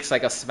what makes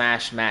like a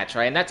smash match,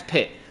 right? And that's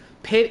Pit.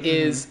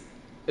 Pit's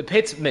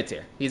mid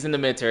tier. He's in the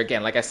mid tier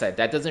again. Like I said,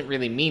 that doesn't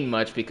really mean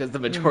much because the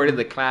majority of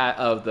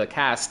the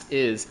cast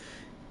is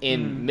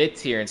in mid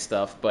tier and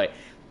stuff. But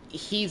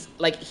he's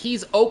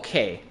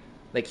okay.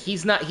 Like he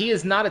is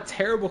not a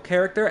terrible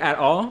character at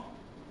all.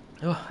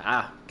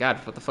 God,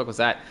 what the fuck was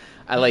that?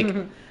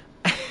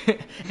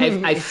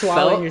 I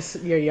swallowing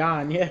your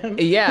yawn, yeah.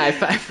 Yeah,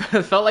 I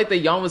felt like the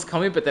yawn was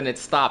coming, but then it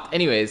stopped.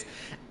 Anyways,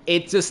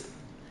 it just...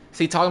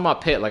 See, talking about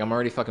Pit, like, I'm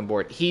already fucking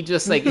bored. He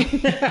just, like...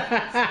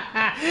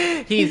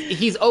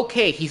 he's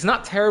okay. He's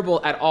not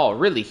terrible at all.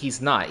 Really,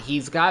 he's not.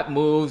 He's got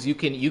moves. You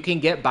can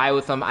get by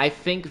with him. I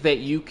think that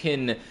you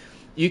can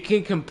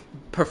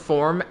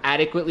perform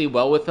adequately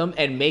well with him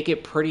and make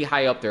it pretty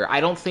high up there. I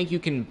don't think you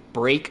can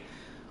break...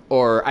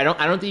 Or I don't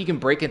think you can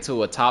break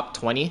into a top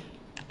 20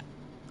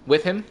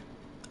 with him.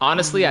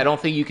 Honestly, I don't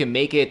think you can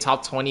make it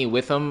top 20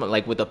 with him,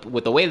 like with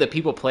the way that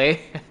people play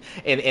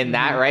in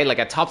that, right? Like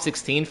a top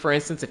 16, for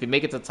instance, if you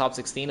make it to top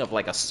 16 of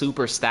like a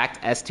super stacked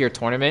S tier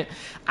tournament,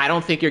 I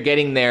don't think you're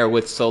getting there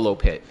with solo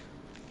Pit,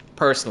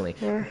 personally.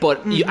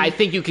 But I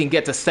think you can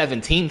get to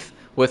 17th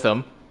with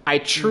him. I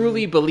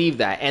truly believe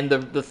that. And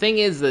the thing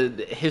is that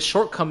his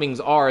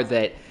shortcomings are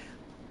that,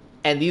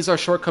 and these are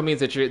shortcomings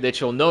that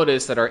you'll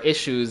notice that are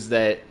issues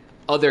that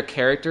other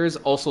characters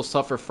also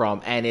suffer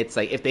from, and it's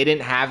like if they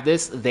didn't have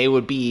this, they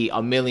would be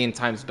a million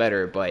times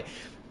better. But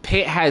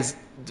Pit has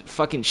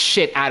fucking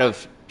shit out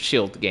of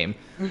shield game.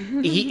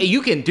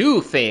 You can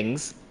do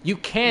things,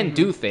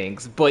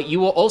 but you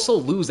will also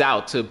lose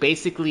out to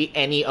basically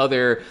any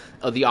other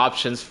of the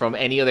options from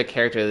any other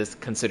character that's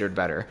considered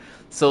better.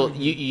 So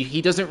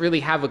he doesn't really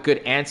have a good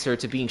answer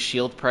to being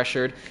shield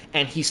pressured,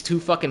 and he's too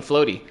fucking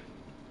floaty.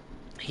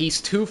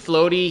 He's too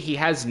floaty. He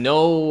has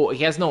no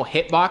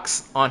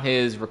hitbox on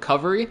his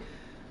recovery.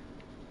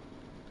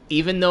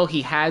 Even though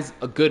he has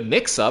a good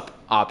mix-up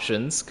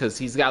options, because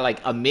he's got like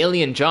a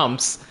million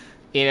jumps.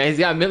 You know, he's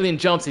got a million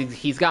jumps.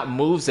 He's got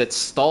moves that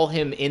stall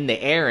him in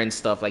the air and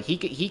stuff. Like he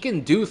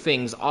can do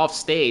things off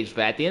stage,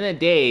 but at the end of the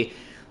day,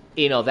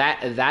 you know,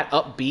 that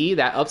up B,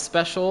 that up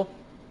special,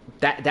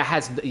 that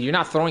has, you're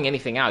not throwing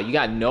anything out. You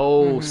got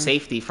no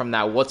safety from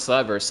that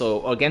whatsoever.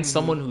 So against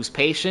someone who's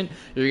patient,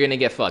 you're gonna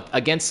get fucked.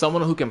 Against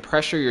someone who can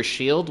pressure your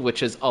shield,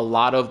 which is a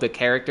lot of the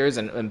characters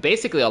and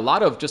basically a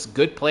lot of just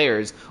good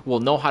players will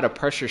know how to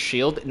pressure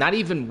shield. Not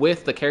even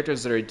with the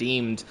characters that are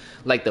deemed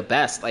like the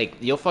best. Like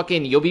you'll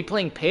be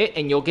playing Pit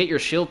and you'll get your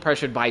shield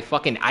pressured by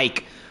fucking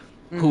Ike,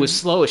 who is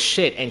slow as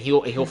shit, and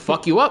he'll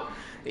fuck you up.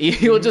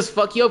 He'll just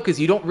fuck you up because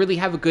you don't really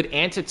have a good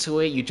answer to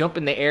it. You jump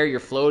in the air, you're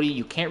floaty,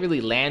 you can't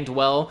really land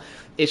well.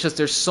 It's just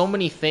there's so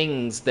many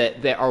things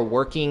that are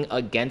working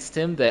against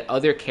him that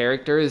other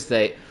characters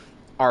that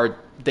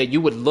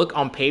you would look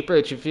on paper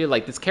that you feel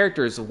like this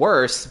character is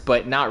worse,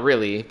 but not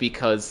really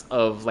because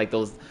of like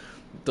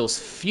those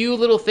few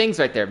little things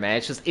right there,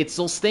 man. It's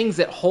those things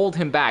that hold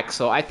him back.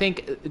 So I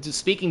think, just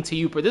speaking to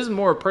you, but this is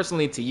more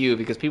personally to you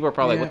because people are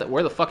probably like,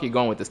 where the fuck are you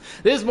going with this?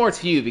 This is more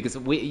to you because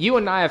you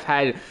and I have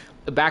had,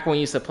 back when we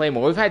used to play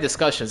more, we've had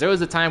discussions. There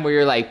was a time where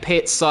you're like,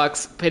 Pit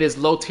sucks, Pit is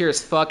low tier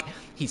as fuck,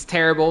 he's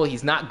terrible,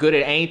 he's not good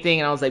at anything,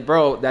 and I was like,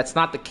 bro, that's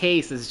not the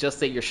case. It's just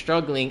that you're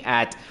struggling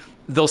at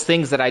those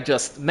things that I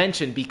just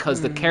mentioned because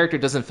the character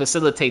doesn't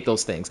facilitate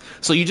those things.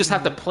 So you just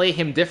have to play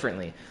him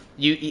differently.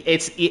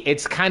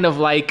 It's kind of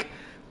like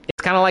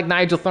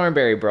Nigel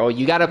Thornberry, bro.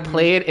 You got to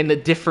play it in a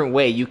different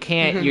way. You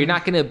can't. You're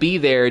not gonna be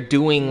there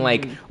doing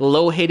like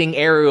low hitting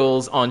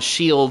aerials on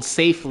shields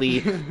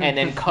safely and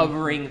then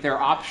covering their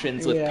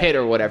options with Pit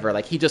or whatever.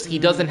 Like he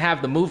doesn't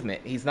have the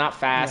movement. He's not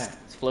fast,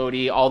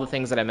 floaty, all the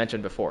things that I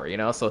mentioned before. You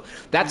know, so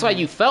that's why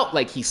you felt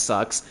like he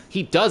sucks.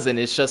 He doesn't.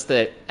 It's just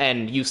that,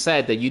 and you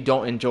said that you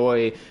don't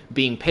enjoy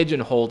being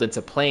pigeonholed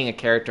into playing a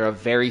character a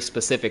very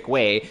specific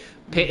way.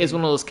 Pit is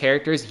one of those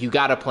characters, you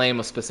gotta play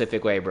him a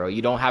specific way, bro.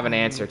 You don't have an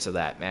answer to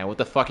that, man. What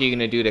the fuck are you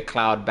gonna do to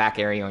cloud back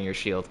area on your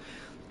shield?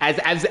 As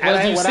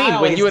you've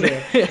seen when you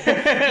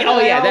oh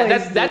yeah,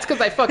 that's because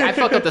I fuck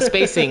up the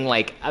spacing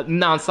like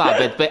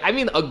nonstop. But I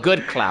mean a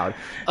good Cloud,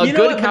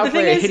 good Cloud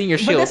player hitting your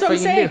shield. But that's what I'm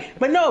saying.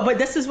 But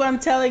this is what I'm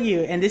telling you,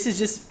 and this is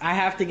just I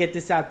have to get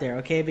this out there,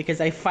 okay? Because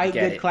I fight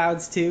good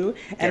Clouds too,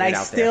 and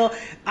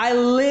I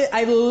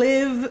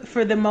live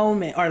for the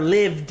moment, or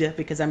lived,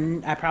 because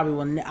I'll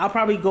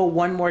probably go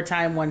one more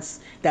time once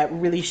that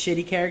really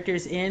shitty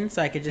character's in,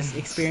 so I could just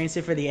experience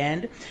it for the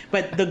end.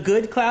 But the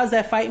good Clouds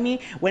that fight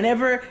me,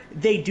 whenever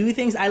they do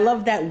things, I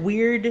love that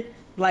weird,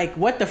 like,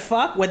 what the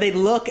fuck, where they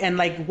look and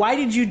like, why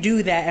did you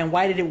do that, and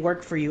why did it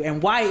work for you,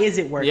 and why is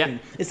it working? Yeah.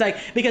 It's like,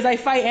 because I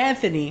fight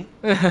Anthony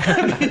who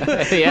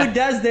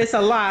does this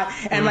a lot,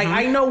 and like,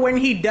 I know when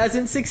he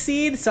doesn't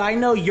succeed, so I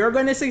know you're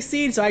going to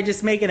succeed, so I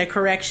just making a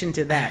correction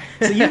to that.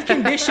 So you've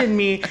conditioned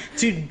me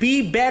to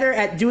be better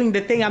at doing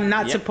the thing I'm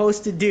not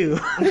supposed to do.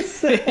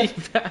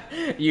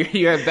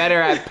 You're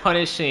better at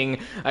punishing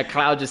a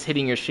Cloud just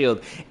hitting your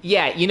shield.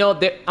 Yeah, you know,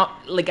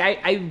 like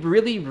I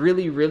really,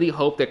 really, really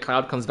hope that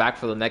Cloud comes back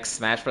for the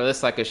next Smash Bros.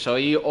 So I could show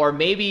you, or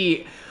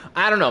maybe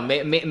I don't know,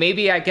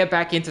 maybe I get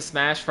back into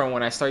Smash from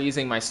when I start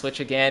using my Switch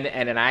again,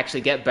 and then I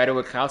actually get better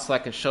with Cloud, so I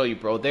can show you,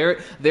 bro. There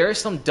is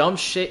some dumb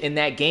shit in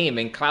that game,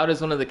 and Cloud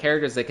is one of the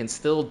characters that can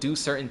still do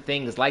certain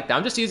things like that.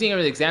 I'm just using him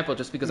as an example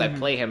just because I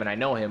play him and I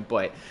know him,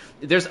 but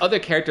there's other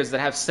characters that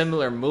have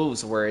similar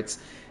moves where it's,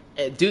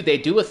 dude, they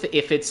do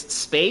if it's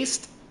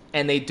spaced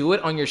and they do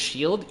it on your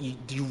shield,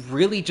 you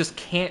really just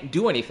can't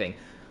do anything.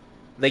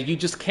 Like, you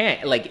just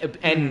can't. Like,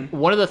 and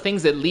one of the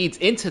things that leads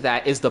into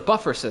that is the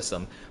buffer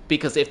system.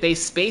 Because if they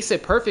space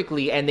it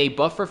perfectly and they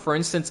buffer, for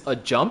instance, a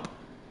jump,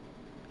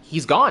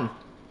 he's gone.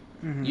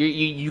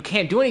 You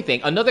can't do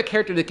anything. Another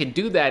character that can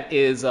do that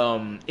is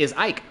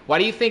Ike. Why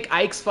do you think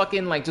Ike's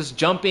fucking like just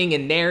jumping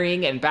and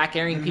nairing and back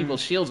airing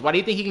people's shields? Why do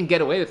you think he can get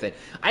away with it?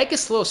 Ike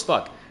is slow as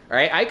fuck. All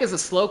right, Ike is a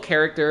slow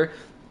character,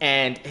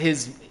 and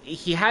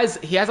he has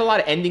a lot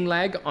of ending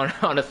lag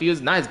on a few,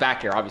 not his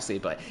back here obviously,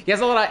 but he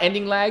has a lot of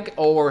ending lag,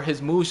 or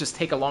his moves just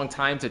take a long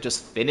time to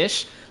just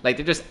finish. Like,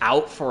 they're just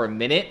out for a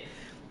minute.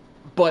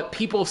 But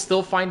people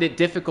still find it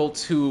difficult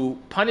to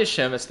punish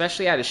him,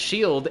 especially at his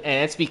shield,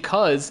 and it's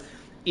because,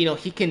 you know,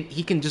 he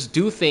can just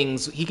do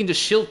things. He can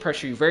just shield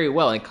pressure you very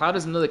well. And Cloud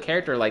is another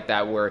character like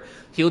that, where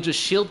he'll just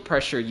shield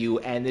pressure you,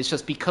 and it's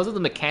just because of the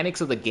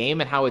mechanics of the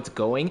game and how it's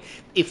going.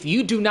 If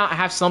you do not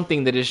have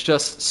something that is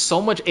just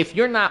so much, if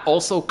you're not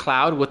also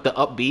Cloud with the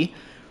up B,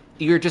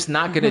 you're just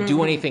not going to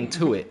do anything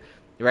to it,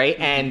 right?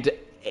 And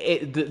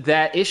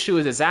that issue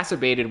is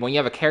exacerbated when you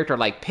have a character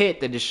like Pit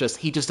that is just,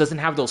 he just doesn't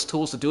have those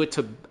tools to do it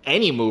to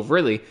any move,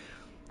 really.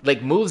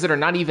 Like, moves that are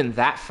not even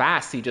that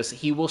fast,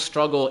 he will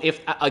struggle.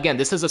 If, again,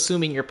 this is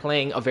assuming you're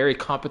playing a very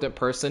competent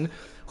person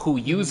who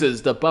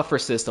uses the buffer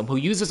system, who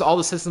uses all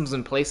the systems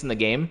in place in the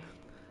game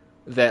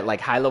that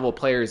like high level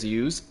players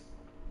use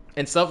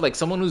and stuff. Like,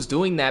 someone who's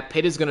doing that,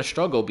 Pit is going to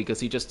struggle because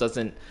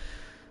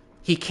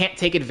he can't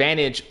take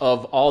advantage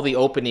of all the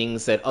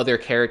openings that other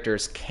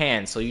characters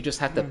can. So you just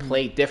have to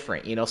play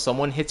different. You know,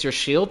 someone hits your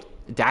shield,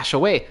 dash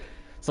away.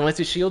 Someone hits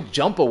your shield,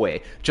 jump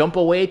away. Jump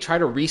away, try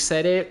to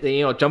reset it.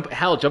 You know, jump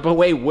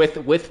away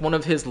with one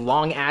of his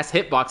long ass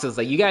hitboxes.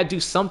 Like, you gotta do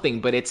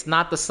something, but it's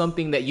not the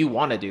something that you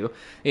want to do.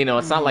 You know,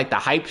 it's not like the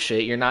hype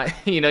shit. You're not,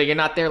 you're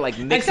not there like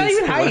mixing. It's not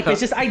even hype. It's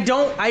just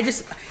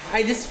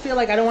I just feel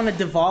like I don't want to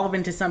devolve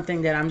into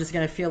something that I'm just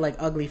gonna feel like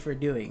ugly for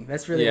doing.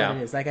 That's really what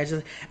it is. Like,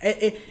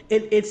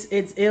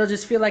 it'll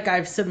just feel like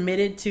I've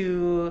submitted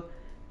to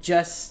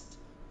just,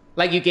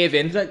 like, you gave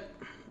in. Like,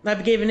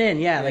 I've given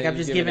in, like, I've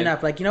just given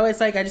up. Like, you know, it's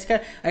like I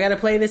gotta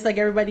play this like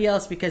everybody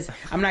else because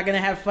I'm not gonna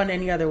have fun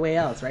any other way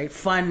else, right?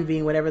 Fun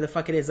being whatever the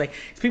fuck it is. Like,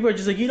 people are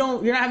just like, you're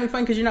not having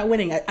fun because you're not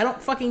winning. I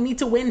don't fucking need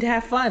to win to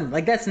have fun.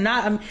 Like, that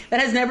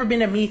has never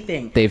been a me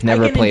thing. They've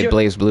never played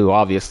Blaze Blue,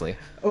 obviously.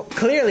 Oh,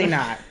 clearly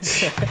not.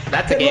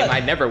 That's a game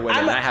I never win,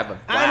 and I have a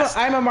blast.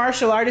 I'm a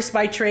martial artist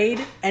by trade,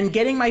 and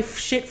getting my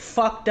shit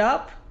fucked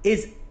up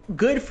is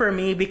good for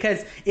me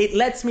because it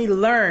lets me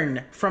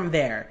learn from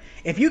there.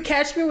 If you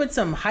catch me with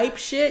some hype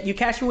shit, you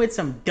catch me with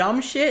some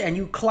dumb shit, and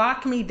you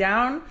clock me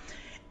down,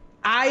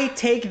 I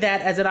take that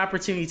as an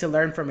opportunity to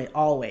learn from it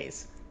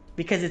always,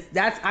 because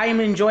I am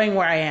enjoying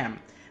where I am.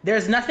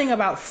 There's nothing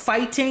about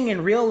fighting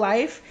in real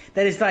life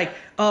that is like,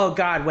 oh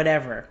god,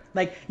 whatever.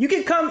 Like, you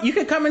could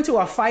come into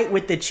a fight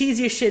with the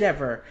cheesiest shit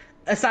ever,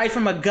 aside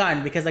from a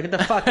gun, because like, what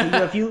the fuck,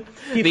 if you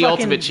the fucking,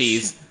 ultimate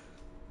cheese.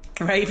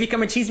 Right, if you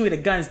come and cheese me with a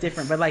gun, it's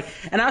different. But like,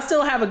 and I'll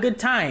still have a good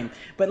time.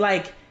 But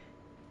like,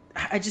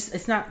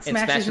 it's not.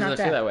 Smash is not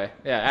doesn't feel that way.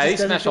 Yeah, at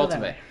least Smash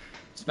Ultimate.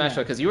 Smash,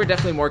 because you were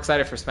definitely more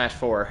excited for Smash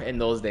 4 in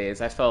those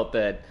days. I felt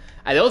that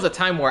there was a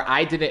time where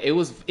I didn't. It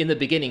was in the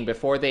beginning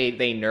before they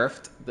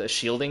nerfed the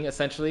shielding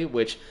essentially,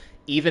 which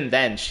even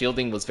then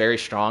shielding was very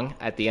strong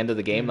at the end of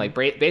the game. Like,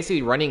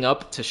 basically running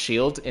up to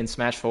shield in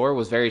Smash 4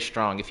 was very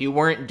strong. If you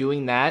weren't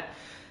doing that,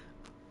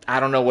 I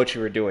don't know what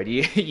you were doing.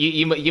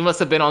 You must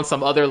have been on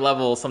some other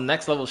level, some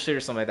next level shit or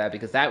something like that,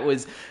 because that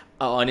was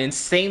an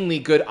insanely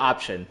good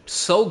option.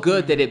 So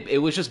good that it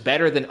was just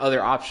better than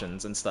other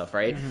options and stuff,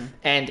 right?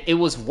 And it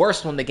was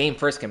worse when the game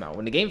first came out.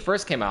 When the game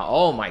first came out,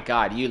 oh my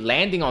god, you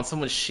landing on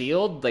someone's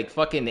shield, like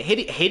fucking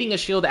hitting a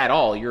shield at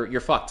all,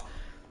 you're fucked.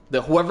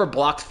 Whoever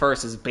blocked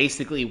first is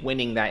basically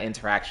winning that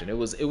interaction. It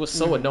was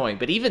so annoying.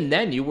 But even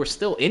then, you were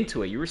still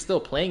into it. You were still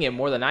playing it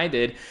more than I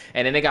did.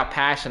 And then they got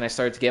patched, and I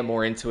started to get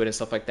more into it and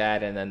stuff like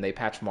that. And then they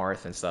patched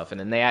Marth and stuff. And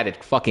then they added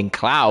fucking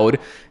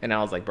Cloud. And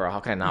I was like, bro, how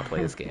can I not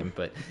play this game?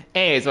 But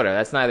anyways, whatever.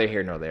 That's neither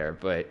here nor there.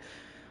 But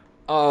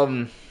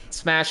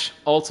Smash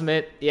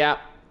Ultimate, yeah,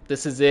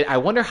 this is it. I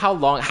wonder how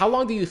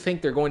long do you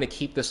think they're going to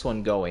keep this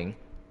one going?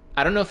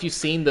 I don't know if you've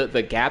seen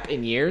the gap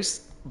in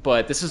years,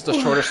 but this is the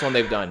shortest one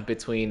they've done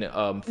between 4 and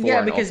Ultimate.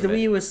 Yeah, because the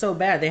Wii U was so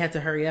bad, they had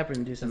to hurry up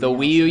and do something. The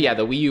Wii U,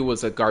 the Wii U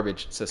was a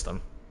garbage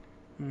system.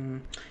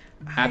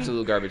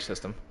 Absolute garbage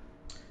system.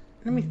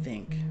 Let me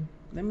think.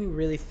 Let me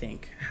really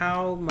think.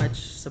 How much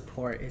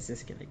support is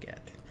this going to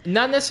get?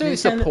 Not necessarily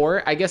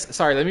support. I guess.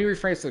 Sorry, let me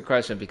rephrase the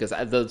question, because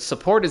the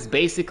support is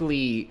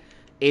basically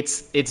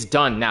it's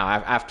done now.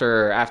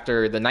 After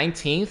the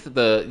 19th,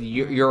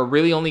 we're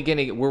really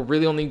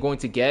only going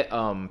to get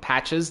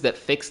patches that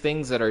fix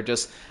things that are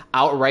just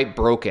outright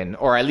broken,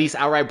 or at least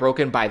outright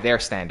broken by their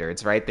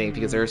standards, right?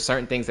 Because there are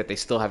certain things that they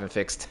still haven't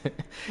fixed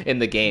in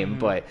the game,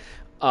 but.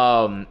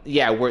 I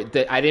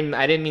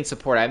didn't mean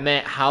support. I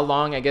meant how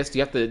long, I guess,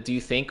 do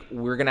you think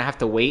we're gonna have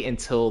to wait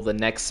until the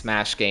next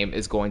Smash game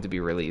is going to be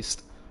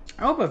released?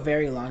 I hope a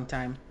very long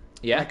time.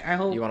 Yeah, like, I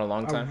hope you want a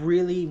long time? A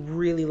really,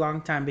 really long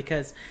time,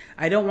 because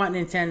I don't want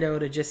Nintendo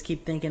to just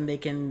keep thinking they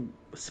can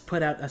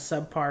put out a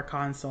subpar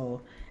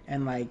console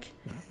and like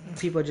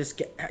people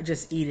just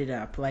eat it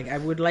up. Like, I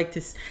would like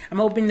to. I'm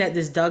hoping that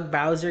this Doug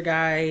Bowser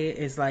guy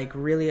is like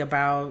really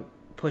about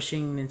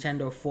pushing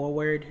Nintendo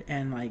forward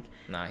and like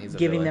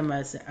giving them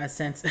a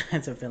sense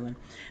as a villain.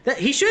 That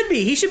he should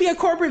be a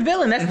corporate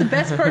villain. That's the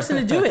best person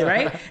to do it,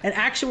 right? An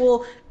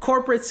actual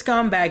corporate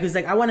scumbag who's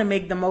like, I want to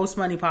make the most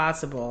money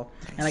possible,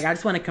 and like I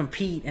just want to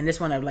compete and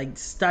just want to like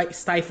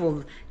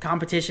stifle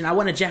competition. I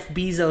want to Jeff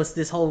Bezos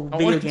this whole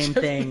video game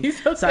thing,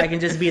 so I can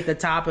just be at the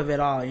top of it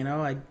all. You know,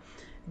 like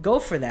go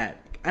for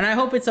that. And I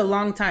hope it's a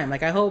long time.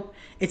 Like I hope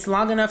it's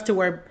long enough to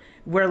where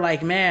we're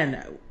like,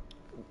 man,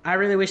 I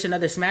really wish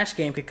another Smash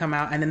game could come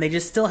out, and then they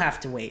just still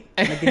have to wait.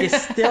 Like they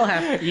just still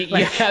have. You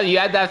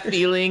had that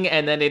feeling,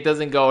 and then it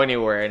doesn't go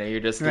anywhere, and you're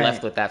just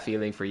left with that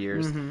feeling for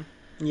years.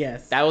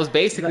 Yes, that was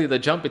basically the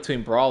jump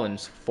between Brawl and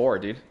 4,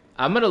 dude.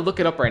 I'm gonna look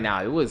it up right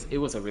now. It was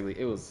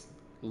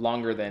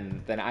longer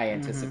than I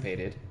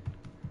anticipated.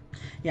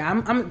 Yeah,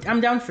 I'm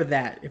down for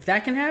that. If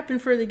that can happen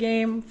for the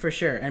game, for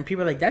sure. And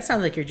people are like, that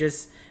sounds like you're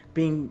just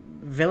being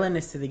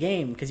villainous to the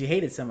game because you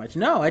hate it so much.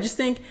 No, I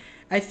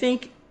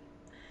think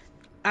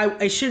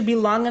it should be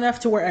long enough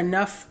to where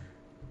enough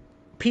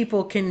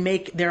people can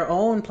make their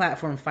own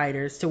platform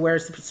fighters to where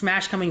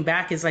Smash coming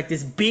back is like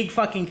this big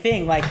fucking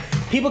thing. Like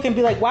people can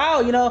be like,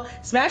 wow, you know,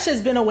 Smash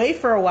has been away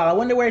for a while. I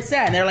wonder where it's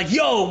at. And they're like,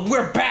 yo,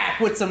 we're back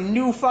with some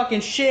new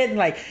fucking shit and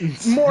like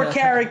more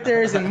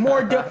characters and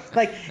more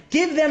like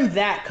give them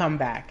that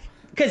comeback.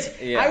 Because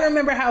I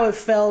remember how it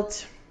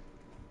felt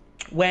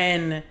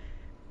when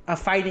a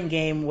fighting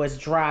game was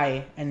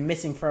dry and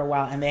missing for a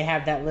while, and they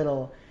have that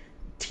little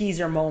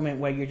teaser moment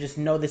where you just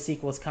know the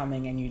sequel's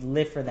coming and you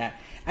live for that.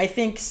 I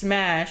think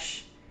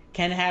Smash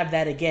can have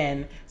that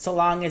again, so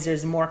long as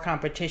there's more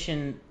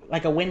competition,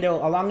 like a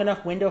long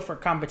enough window for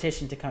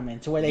competition to come in,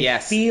 to where they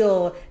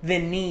feel the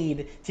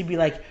need to be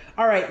like,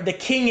 all right, the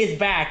king is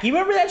back. You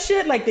remember that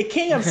shit? Like the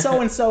king of so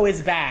and so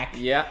is back.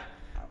 Yeah.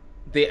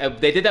 They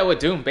did that with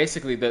Doom.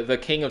 Basically, the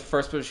king of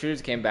first-person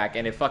shooters came back,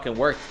 and it fucking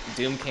worked.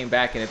 Doom came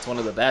back, and it's one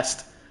of the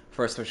best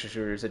first-person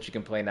shooters that you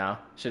can play now.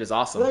 Shit is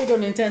awesome. There you go,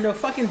 Nintendo.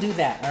 Fucking do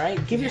that, all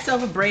right? Give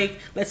yourself a break.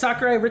 Let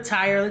Sakurai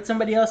retire. Let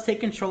somebody else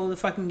take control of the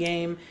fucking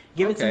game.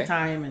 Give it some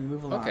time and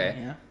move along.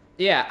 Okay.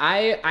 Yeah,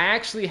 I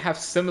actually have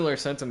similar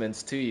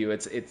sentiments to you.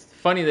 It's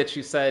funny that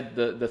you said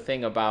the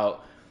thing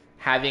about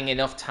having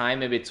enough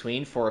time in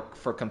between for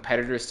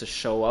competitors to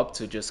show up,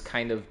 to just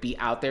kind of be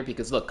out there.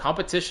 Because, look,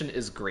 competition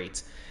is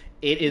great.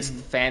 It is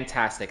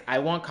fantastic. I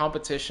want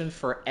competition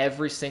for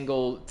every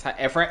single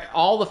for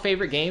all the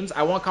favorite games.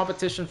 I want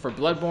competition for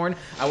Bloodborne.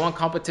 I want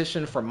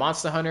competition for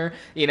Monster Hunter.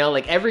 You know,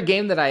 like every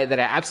game that I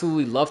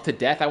absolutely love to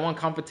death. I want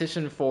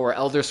competition for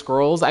Elder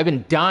Scrolls. I've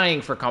been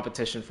dying for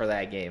competition for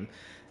that game.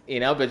 You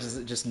know, but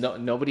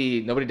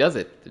nobody does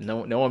it.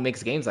 No one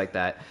makes games like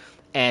that,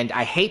 and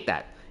I hate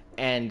that.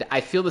 And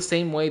I feel the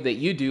same way that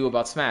you do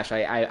about Smash.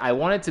 I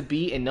want it to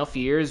be enough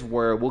years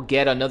where we'll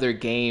get another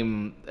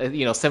game,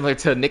 you know, similar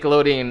to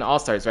Nickelodeon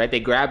All-Stars, right? They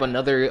grab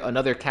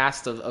another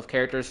cast of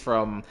characters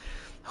from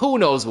who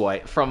knows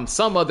what, from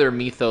some other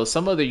mythos,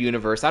 some other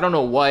universe. I don't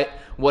know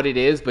what it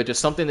is, but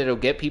just something that'll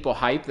get people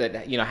hyped,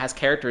 that, you know, has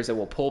characters that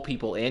will pull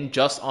people in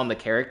just on the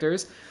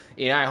characters.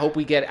 You know, I hope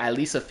we get at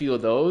least a few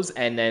of those,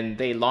 and then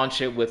they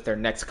launch it with their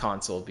next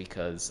console,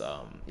 because,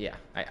 I'm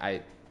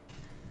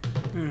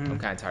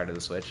kind of tired of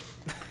the Switch.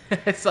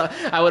 So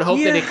I would hope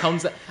that it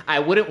comes. I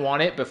wouldn't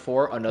want it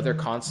before another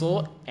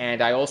console,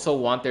 and I also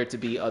want there to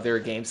be other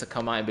games to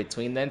come out in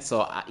between then.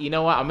 So you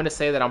know what? I'm gonna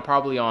say that I'm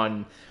probably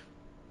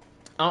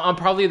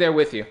there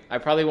with you. I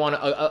probably want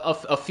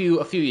a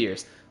few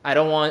years. I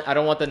don't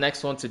want the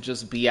next one to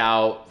just be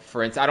out.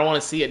 For instance, I don't want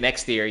to see it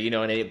next year,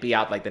 and it be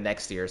out like the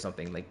next year or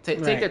something. Like take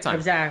their time.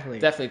 Exactly.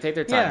 Definitely take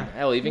their time. Yeah.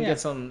 Hell, even get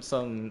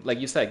some like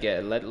you said,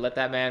 let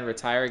that man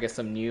retire. Get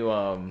some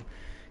new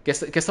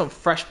get some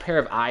fresh pair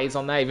of eyes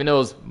on that. Even though it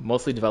was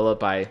mostly developed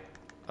by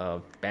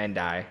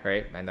Bandai,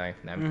 right? Bandai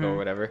Namco or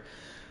whatever.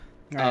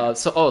 Right.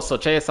 So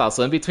check this out.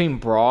 So in between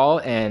Brawl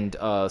and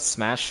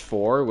Smash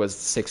 4 was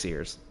 6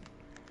 years.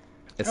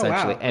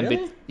 Essentially. Oh, wow.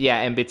 Really?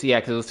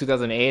 Because it was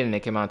 2008 and it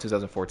came out in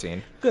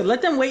 2014. Good.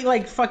 Let them wait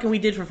like fucking we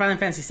did for Final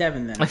Fantasy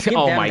 7 then.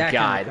 Oh my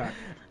god.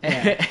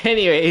 Kind of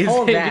Anyways,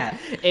 hold that.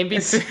 In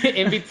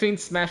between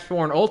Smash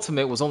 4 and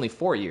Ultimate was only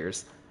 4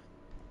 years.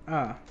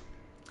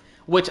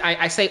 Which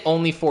I say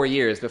only 4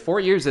 years, but 4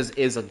 years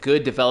is a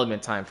good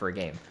development time for a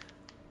game.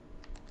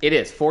 It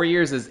is. 4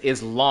 years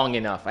is long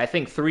enough. I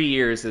think 3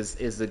 years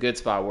is a good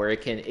spot where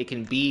it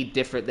can be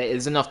different. There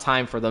is enough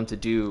time for them to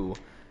do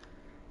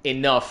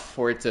enough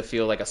for it to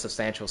feel like a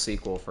substantial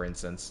sequel, for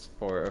instance,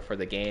 for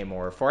the game,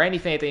 or for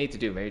anything that they need to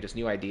do. Maybe just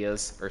new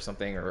ideas or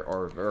something,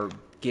 or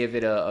give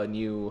it a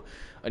new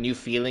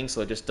feeling,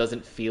 so it just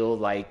doesn't feel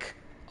like,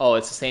 oh,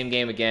 it's the same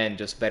game again,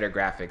 just better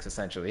graphics,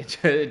 essentially.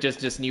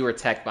 just newer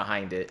tech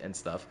behind it and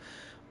stuff.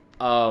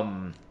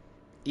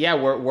 Yeah,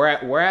 we're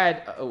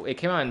at it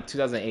came out in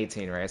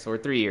 2018, right? So we're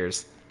 3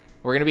 years.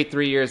 We're gonna be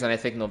 3 years, and I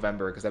think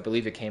November, because I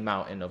believe it came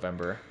out in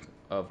November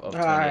of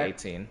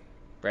 2018,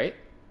 right?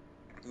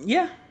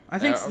 Yeah, I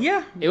think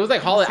yeah. It was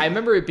like holiday. I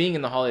remember it being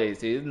in the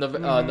holidays,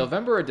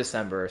 November or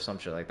December or some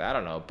shit like that. I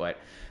don't know, but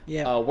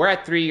yeah, we're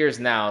at 3 years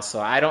now,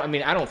 so I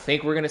don't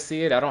think we're gonna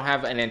see it. I don't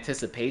have an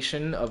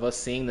anticipation of us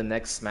seeing the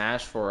next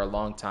Smash for a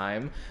long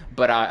time.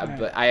 But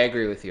I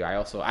agree with you.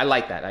 I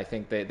like that. I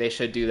think they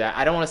should do that.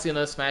 I don't want to see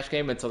another Smash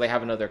game until they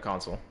have another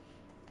console.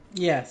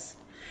 Yes.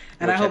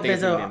 And I hope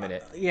there's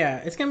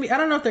it's gonna be. I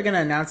don't know if they're gonna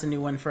announce a new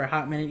one for a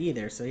hot minute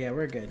either. So yeah,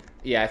 we're good.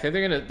 Yeah, I think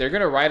they're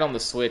gonna ride on the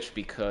Switch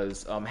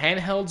because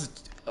handhelds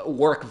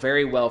work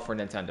very well for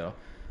Nintendo.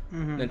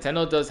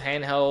 Nintendo does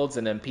handhelds,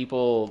 and then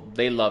people,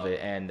 they love it,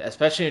 and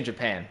especially in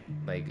Japan,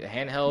 like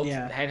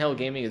handheld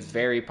gaming is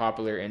very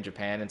popular in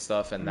Japan and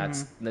stuff, and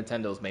that's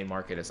Nintendo's main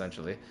market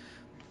essentially.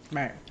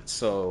 Right.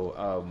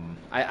 So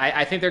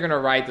I think they're gonna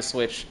ride the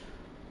Switch.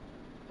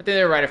 I think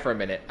they'll ride it for a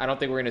minute. I don't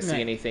think we're going to see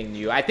anything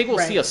new. I think we'll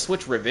see a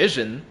Switch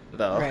revision,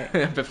 though,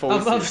 before we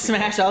of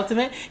Smash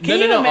Ultimate. Can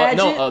you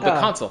imagine? The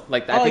console.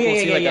 Like I think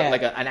we'll see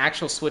an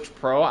actual Switch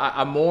Pro.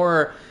 I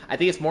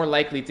think it's more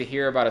likely to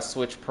hear about a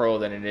Switch Pro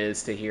than it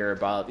is to hear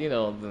about the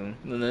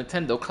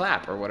Nintendo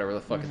Clap or whatever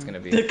the fuck it's going to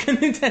be. The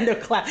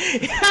Nintendo Clap.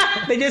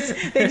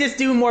 they just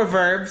do more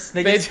verbs.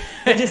 They just.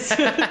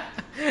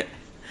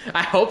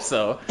 I hope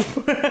so.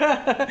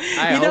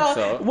 I hope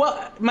so.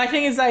 Well, my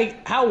thing is,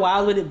 like, how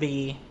wild would it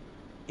be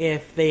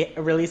if they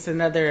release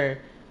another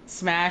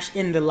Smash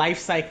in the life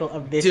cycle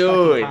of this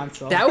fucking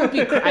console? That would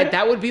be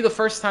that would be the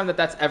first time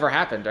that's ever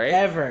happened, right?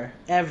 Ever,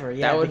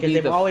 yeah. Because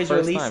they've always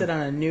released it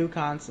on a new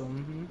console.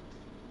 Mm-hmm.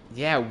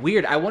 Yeah,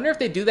 weird. I wonder if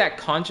they do that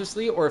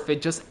consciously or if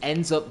it just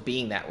ends up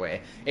being that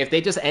way. If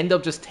they just end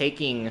up just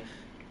taking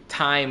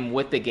time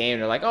with the game,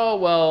 they're like, oh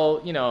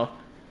well,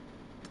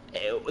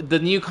 the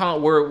new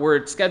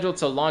we're scheduled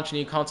to launch a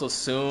new console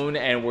soon,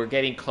 and we're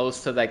getting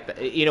close to like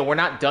we're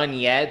not done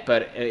yet,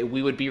 but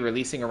we would be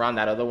releasing around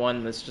that other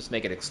one. Let's just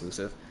make it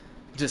exclusive,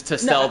 just to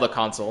sell the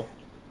console.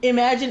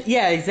 Imagine,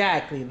 yeah,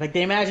 exactly. Like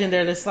they imagine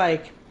they're just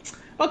like,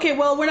 okay,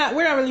 well we're not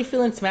really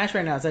feeling Smash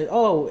right now. It's like,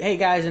 oh hey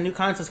guys, a new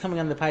console's coming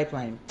on the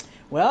pipeline.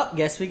 Well,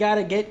 guess we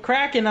gotta get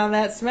cracking on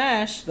that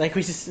Smash. Like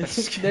we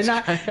just, they're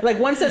not like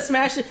once that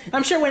Smash.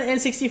 I'm sure when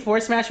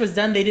N64 Smash was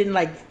done,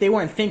 they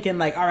weren't thinking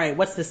like, all right,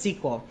 what's the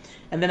sequel?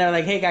 And then they're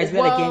like, hey guys, we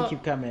got a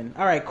GameCube coming.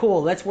 All right,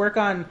 cool. Let's work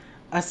on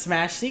a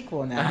Smash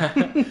sequel now.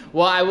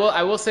 Well,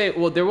 I will say,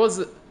 there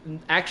was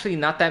actually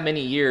not that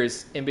many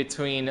years in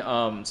between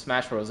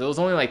Smash Bros. It was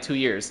only like 2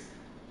 years.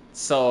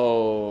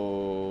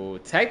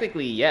 So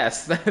technically,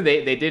 yes,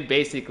 they did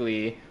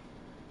basically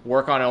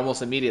work on it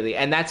almost immediately,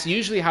 and that's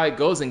usually how it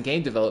goes in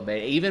game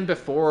development. Even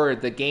before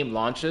the game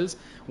launches,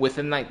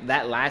 within like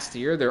that last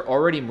year, they're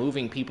already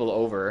moving people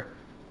over.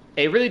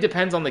 It really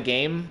depends on the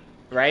game,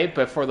 right?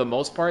 But for the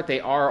most part, they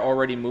are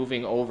already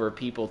moving over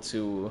people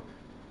to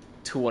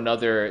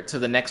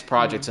the next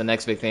project, to the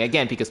next big thing.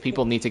 Again, because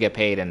people need to get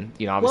paid, and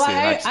obviously.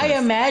 Well, I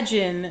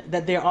imagine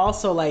that they're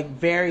also like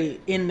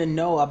very in the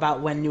know about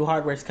when new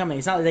hardware is coming.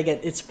 It's not like they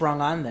get it sprung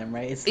on them,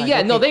 right? It's like,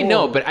 they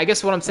know. But I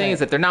guess what I'm saying is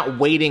that they're not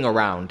waiting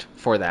around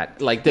for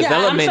that. Like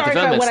development starts.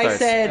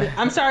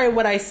 I'm sorry,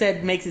 what I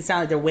said makes it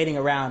sound like they're waiting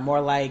around.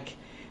 More like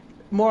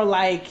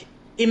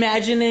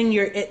imagining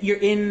you're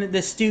in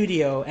the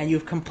studio and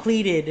you've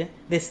completed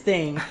this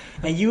thing,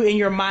 and you in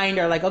your mind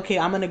are like, okay,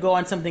 I'm gonna go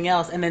on something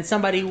else, and then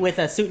somebody with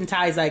a suit and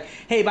tie is like,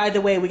 hey, by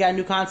the way, we got a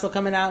new console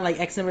coming out in like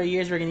X number of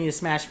years, we're gonna need a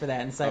Smash for that,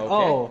 and it's like, okay.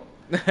 Oh,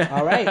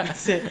 All right,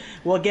 so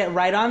we'll get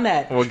right on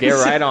that. We'll get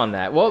right on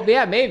that. Well,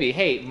 yeah, maybe.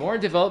 Hey, more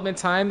development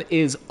time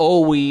is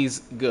always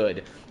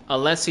good.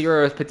 Unless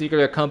you're a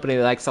particular company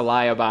that likes to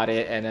lie about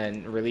it and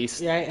then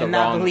release and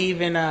not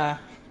believe in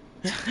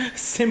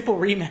simple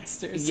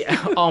remasters.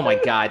 Yeah. Oh my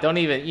God. Don't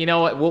even. You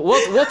know what?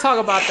 We'll talk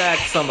about that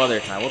some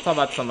other time. We'll talk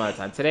about some other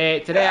time.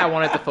 Today I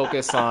wanted to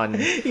focus on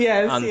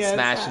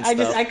Smash and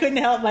stuff. I couldn't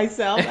help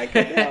myself.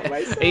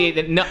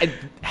 Hey, no,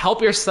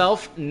 help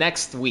yourself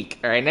next week.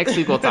 All right. Next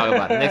week we'll talk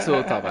about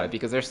it.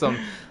 Because there's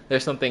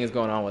some things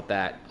going on with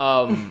that.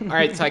 All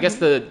right. So I guess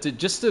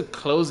just to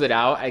close it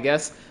out, I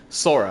guess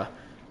Sora.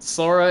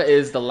 Sora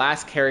is the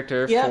last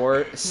character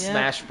for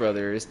Smash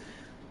Brothers.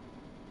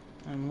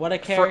 And what a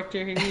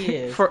character he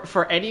is.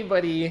 For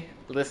anybody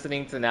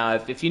listening to now,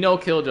 if you know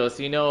Killjoy,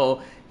 you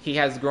know he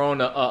has grown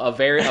a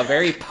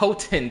very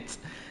potent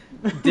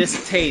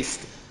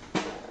distaste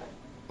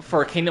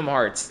for Kingdom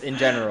Hearts in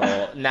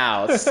general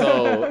now.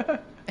 So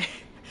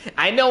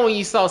I know when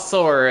you saw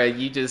Sora,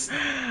 you just...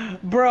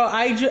 Bro,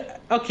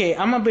 okay,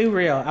 I'm gonna be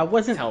real. I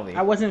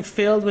wasn't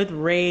filled with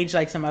rage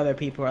like some other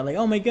people are like,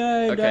 oh my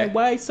God,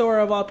 why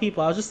Sora of all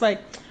people? I was just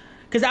like...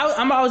 Because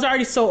I was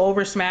already so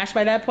over Smash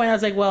by that point. I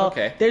was like, well,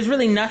 there's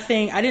really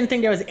nothing. I didn't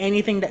think there was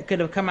anything that could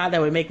have come out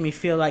that would make me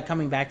feel like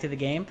coming back to the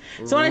game.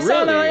 So when I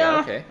saw them,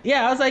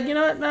 I was like, you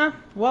know what? Nah,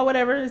 well,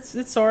 whatever.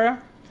 It's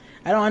Sora.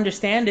 I don't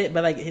understand it,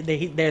 but like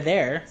they're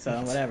there,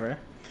 so whatever.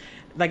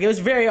 Like it was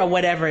very a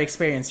whatever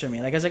experience for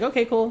me. Like I was like,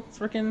 okay, cool, it's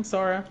working,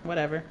 Sora,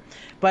 whatever.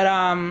 But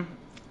I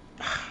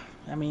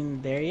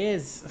mean, there he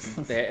is.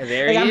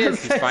 There he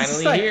is. He's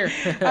finally here.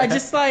 I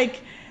just like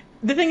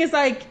the thing is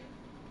like.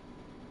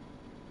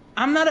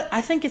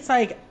 I think it's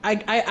like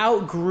I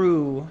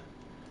outgrew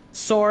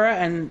Sora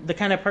and the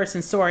kind of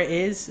person Sora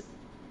is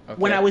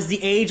when I was the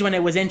age when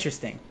it was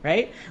interesting,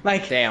 right?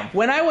 Like,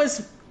 when I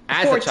was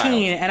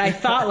 14 and I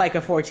thought like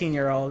a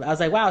 14-year-old, I was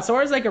like, wow,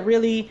 Sora's like a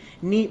really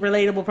neat,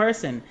 relatable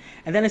person.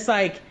 And then it's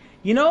like,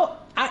 you know,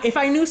 if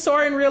I knew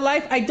Sora in real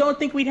life, I don't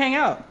think we'd hang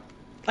out.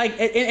 Like,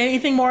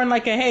 anything more than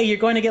like a, hey, you're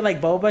going to get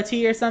like boba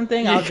tea or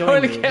something, I'll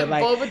join you. You're going to get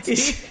boba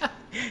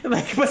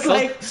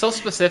tea? So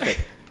specific.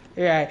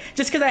 Right,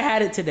 just because I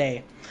had it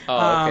today.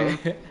 Oh,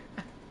 okay.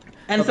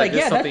 And it's like,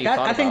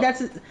 I think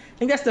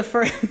that's the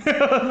first.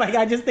 Like,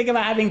 I just think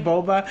about having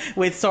boba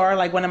with Sora,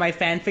 like one of my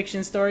fan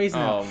fiction stories.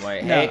 No, oh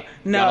my, hey,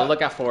 no,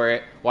 look out for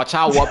it. Watch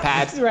out,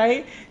 Wattpad.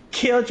 Right,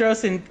 Killjoy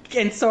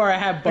and Sora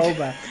have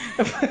boba.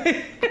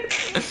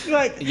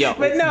 Like, yo,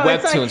 but no,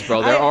 webtoons, like,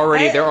 bro.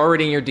 They're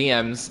already in your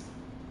DMs.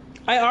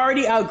 I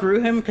already outgrew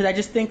him because I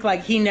just think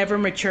like he never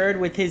matured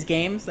with his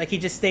games. Like he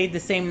just stayed the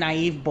same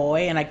naive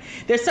boy, and like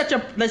there's such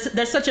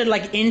a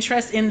like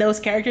interest in those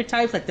character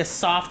types, like the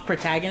soft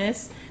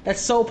protagonist that's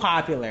so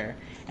popular.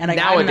 And like,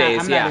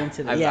 nowadays, I'm not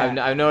into that.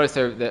 I've noticed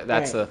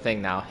that's a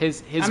thing now.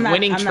 His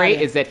winning trait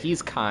is that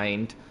he's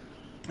kind,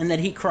 and that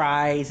he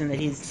cries, and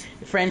that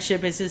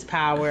friendship is his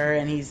power,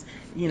 and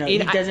he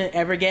doesn't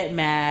ever get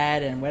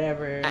mad and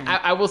whatever.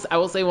 I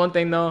will say one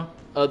thing though,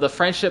 the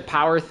friendship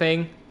power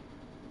thing.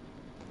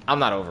 I'm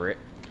not over it.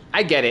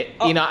 I get it.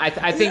 You know, I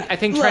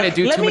think trying to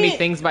do too many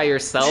things by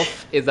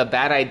yourself is a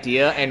bad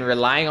idea, and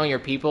relying on your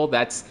people,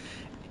 that's,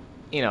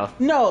 you know.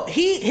 No,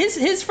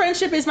 his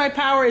friendship is my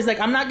power is like,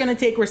 I'm not going to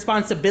take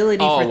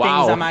responsibility for things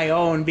on my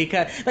own,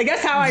 because like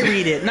that's how I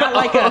read it. Not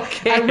like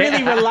I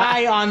really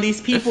rely on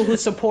these people who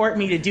support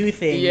me to do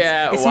things.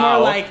 Yeah, it's more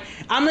like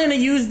I'm going to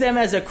use them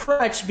as a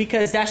crutch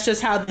because that's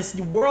just how this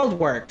world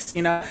works,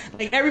 you know?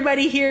 Like,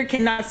 everybody here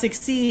cannot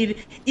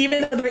succeed,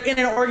 even though they're in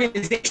an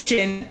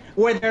organization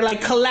where they're,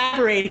 like,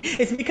 collaborating.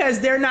 It's because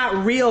they're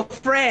not real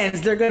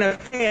friends. They're going to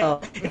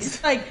fail.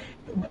 It's like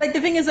the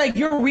thing is, like,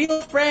 your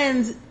real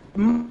friends,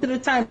 most of the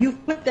time, you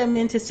put them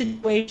into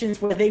situations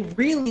where they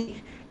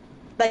really...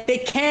 Like, they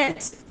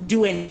can't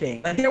do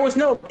anything. Like, there was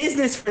no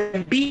business for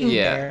them being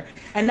there.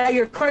 And now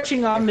you're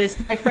crutching on this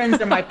my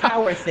friends are my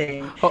power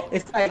thing.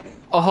 It's like...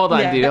 Oh, hold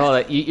on, dude. Hold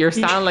on. You're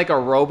sounding like a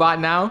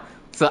robot now.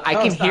 So I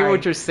can hear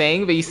what you're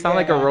saying, but you sound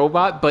like a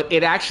robot. But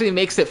it actually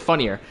makes it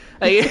funnier.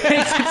 Like, it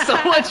makes it so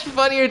much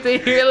funnier to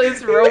hear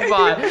this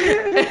robot.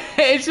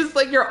 It's just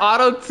like your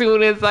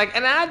auto-tune is like,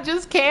 and I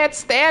just can't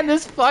stand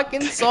this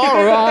fucking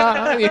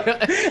Sora.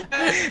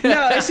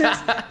 No,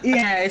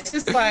 it's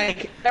just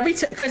like every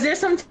time, because there's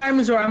some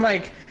times where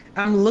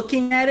I'm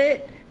looking at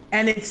it,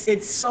 and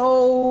it's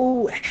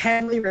so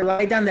heavily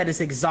relied on that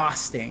it's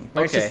exhausting.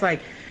 It's just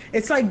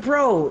like,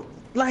 bro,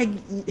 like,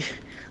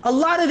 a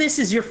lot of this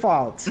is your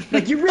fault.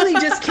 Like, you really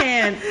just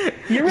can't.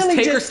 You really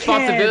just take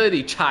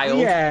responsibility, child.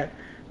 Yeah,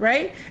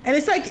 right. And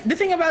it's like the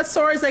thing about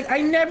Sora is like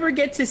I never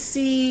get to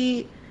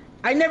see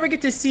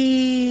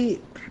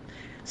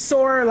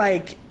Sora,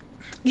 like,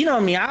 you know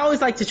me. I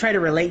always like to try to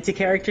relate to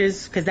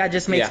characters because that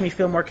just makes me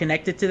feel more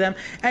connected to them.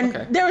 And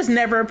there was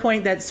never a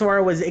point that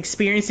Sora was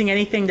experiencing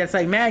anything that's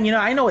like, man, you know,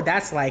 I know what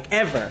that's like,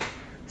 ever.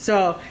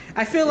 So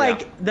I feel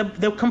like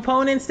the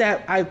components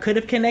that I could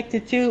have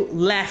connected to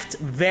left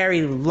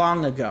very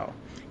long ago.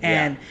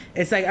 And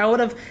it's like I would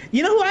have,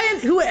 you know,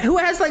 who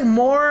has like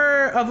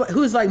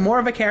who's like more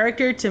of a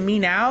character to me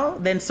now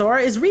than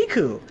Sora is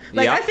Riku.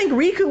 Like I think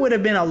Riku would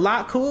have been a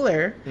lot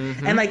cooler.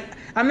 And like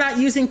I'm not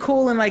using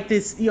cool in like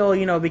this,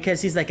 you know,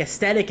 because he's like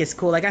aesthetic is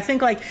cool. Like I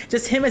think like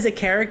just him as a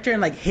character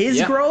and like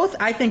his growth,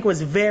 I think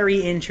was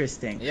very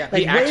interesting. Yeah,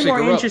 like way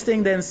more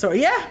interesting than Sora.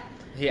 Yeah,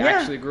 he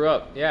actually grew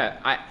up.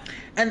 Yeah,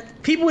 And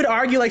people would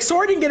argue like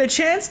Sora didn't get a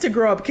chance to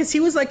grow up because he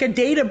was like a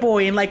data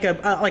boy and like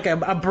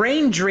a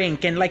brain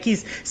drink and like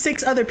he's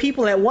 6 other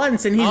people at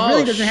once and he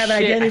really doesn't have an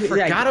identity. I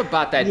forgot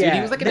about that, dude.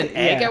 He was like in an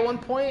egg at one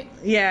point.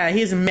 Yeah,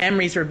 his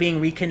memories were being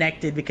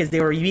reconnected because they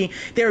were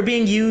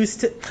being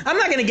used to. I'm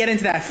not gonna get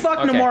into that.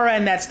 Fuck Nomura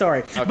and that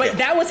story. But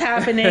that was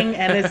happening,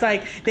 and it's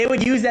like they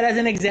would use that as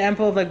an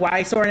example of like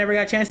why Sora never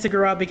got a chance to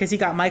grow up because he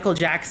got Michael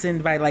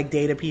Jacksoned by like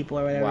data people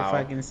or whatever.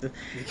 Fucking stuff.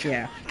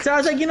 Yeah. So I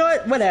was like, you know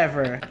what?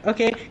 Whatever.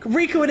 Okay.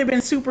 Riku would have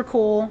been super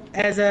cool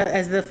as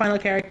the final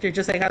character,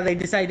 just like how they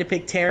decided to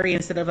pick Terry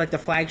instead of like the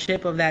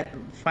flagship of that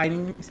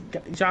fighting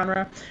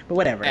genre. But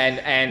whatever.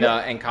 And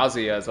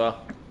Kazuya as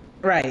well.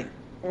 Right.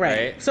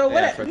 So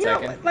for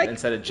Tekken, like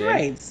instead of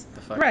Jin.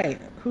 Right.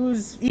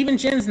 Who's even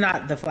Jin's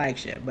not the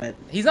flagship, but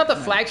he's not the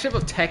flagship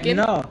of Tekken.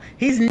 No,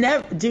 he's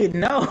never, dude.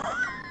 No.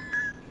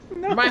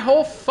 No. My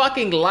whole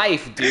fucking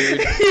life, dude.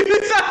 You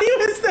thought he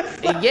was the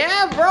flagship?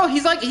 Yeah, bro.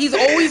 He's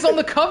always on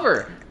the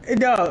cover.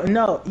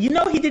 No. You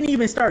know he didn't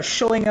even start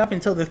showing up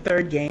until the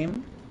 3rd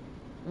game.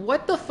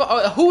 What the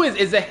fuck? Who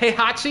is it?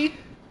 Heihachi?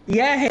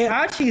 Yeah,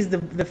 Heihachi's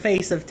the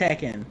face of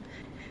Tekken.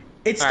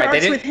 It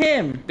starts with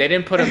him. They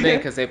didn't put him in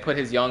because they put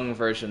his young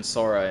version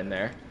Sora in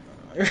there.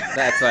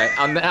 That's right.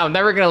 I'm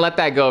never gonna let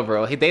that go,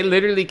 bro. They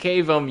literally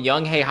gave him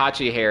young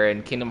Heihachi hair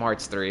in Kingdom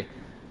Hearts 3.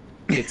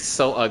 It's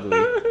so ugly.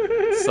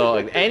 So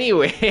ugly.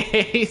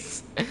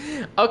 Anyways,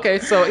 okay.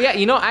 So yeah,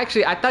 you know,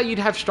 actually, I thought you'd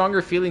have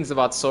stronger feelings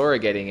about Sora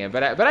getting in,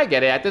 but I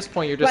get it. At this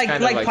point, you're just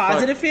kind of like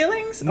positive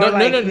feelings. No,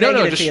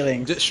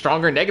 feelings? Just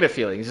stronger negative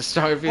feelings. Just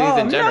stronger feelings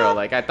in general. No,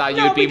 like I thought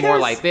you'd be more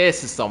like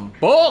this is some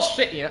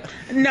bullshit. You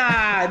know?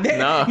 Nah.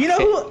 No. You know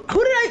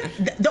who did I?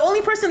 The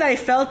only person that I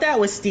felt that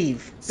was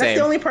Steve. That's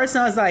the only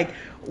person I was like,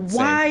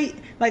 why?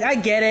 Same. Like I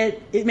get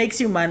it. It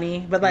makes you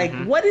money, but like,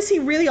 what is he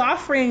really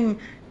offering?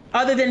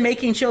 Other than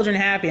making children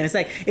happy. And it's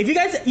like, if you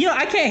guys, you know,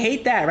 I can't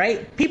hate that,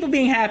 right? People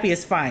being happy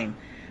is fine.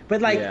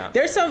 But like,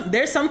 there's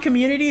some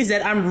communities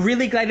that I'm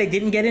really glad they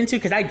didn't get into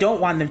because I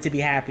don't want them to be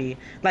happy.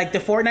 Like the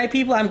Fortnite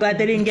people, I'm glad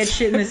they didn't get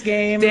shit in this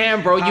game.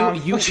 Damn, bro,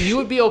 you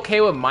would be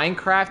okay with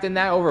Minecraft and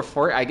that over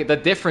Fortnite? I get the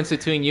difference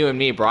between you and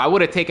me, bro. I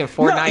would have taken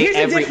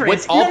Fortnite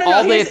with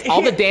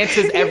all the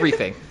dances,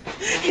 everything.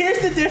 Here's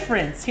the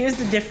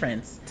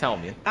difference. Tell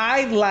me.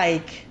 I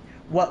like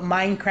what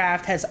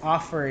Minecraft has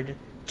offered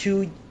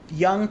to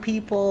young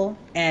people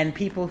and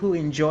people who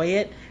enjoy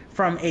it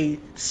from a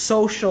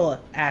social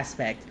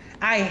aspect.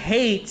 I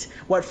hate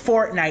what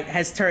Fortnite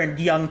has turned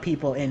young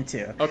people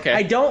into. Okay.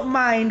 I don't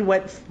mind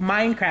what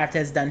Minecraft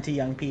has done to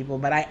young people,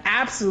 but I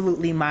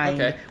absolutely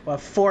mind what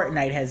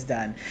Fortnite has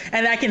done.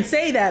 And I can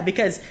say that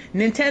because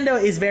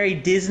Nintendo is very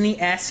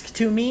Disney-esque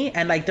to me,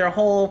 and like their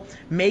whole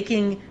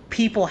making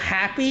people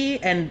happy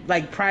and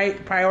like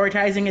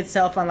prioritizing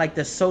itself on like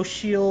the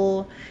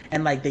social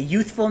and like the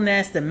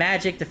youthfulness, the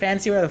magic, the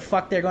fantasy, whatever the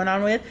fuck they're going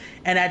on with,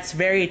 and that's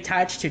very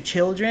attached to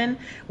children.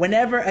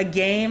 Whenever a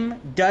game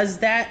does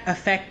that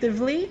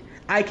effectively,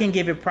 I can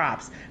give it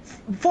props.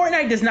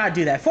 Fortnite does not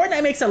do that.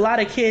 Fortnite makes a lot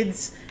of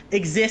kids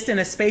exist in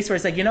a space where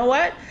it's like, you know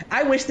what?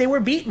 I wish they were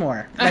beat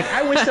more. Like,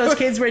 I wish those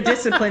kids were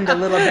disciplined a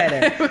little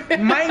better.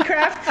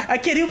 Minecraft, a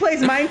kid who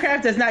plays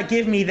Minecraft does not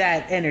give me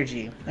that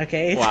energy.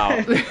 Okay?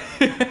 Wow.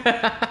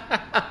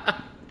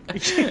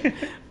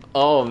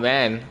 Oh,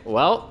 man.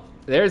 Well,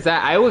 there's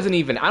that. I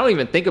don't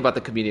even think about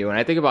the community. When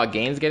I think about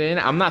games getting in,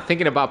 I'm not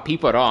thinking about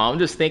people at all. I'm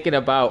just thinking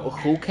about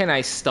who can I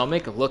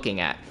stomach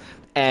looking at.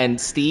 And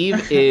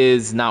Steve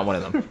is not one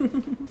of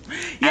them.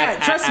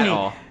 Trust me. At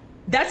all.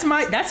 That's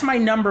my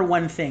number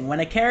one thing. When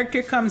a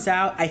character comes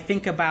out, I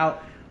think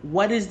about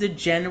what is the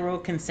general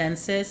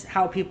consensus,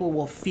 how people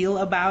will feel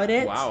about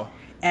it. Wow.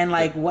 And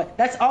like what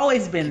that's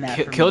always been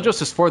that.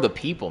 Killjoy's is for the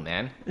people,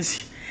 man.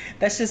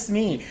 That's just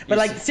me. But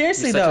like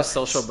seriously you're though, such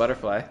a social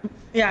butterfly.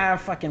 Yeah, I'm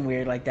fucking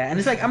weird like that. And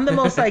it's like I'm the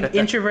most like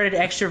introverted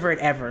extrovert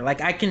ever.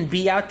 Like I can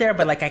be out there,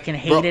 but like I can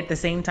hate it at the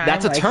same time.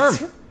 That's a term.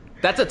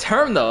 That's a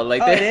term though.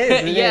 Like it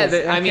is.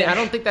 Okay. I mean, I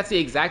don't think that's the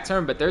exact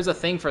term, but there's a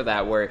thing for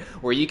that where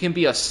you can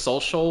be a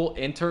social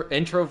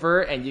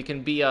introvert and you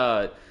can be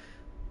a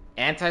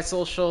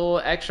antisocial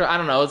extra. I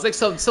don't know. It's like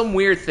some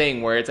weird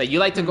thing where it's like you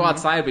like to go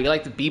outside, but you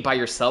like to be by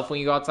yourself when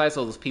you go outside.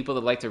 So those people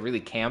that like to really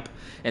camp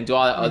and do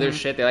all that other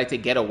shit, they like to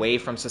get away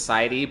from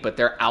society, but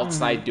they're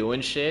outside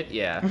doing shit.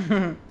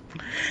 Yeah.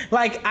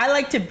 Like I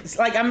like to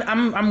like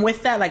I'm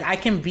with that. Like I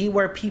can be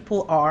where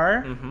people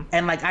are,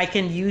 and like I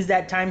can use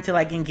that time to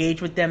like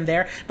engage with them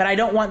there. But I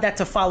don't want that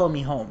to follow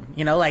me home.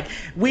 You know, like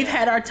we've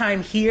had our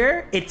time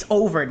here. It's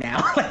over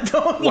now. Like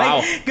don't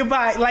like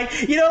goodbye.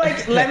 Like you know, like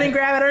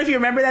Lemongrab. I don't know if you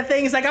remember that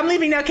thing. It's like I'm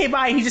leaving now. Okay,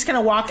 bye. And he just kind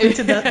of walks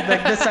into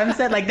the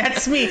sunset. Like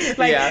that's me.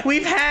 Like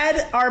we've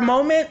had our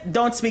moment.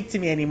 Don't speak to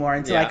me anymore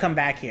until I come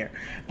back here.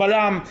 But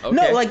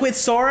no, like with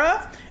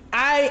Sora,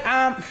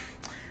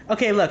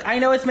 okay, look, I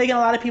know it's making a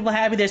lot of people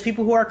happy. There's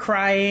people who are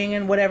crying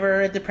and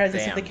whatever at the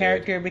presence of the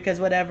character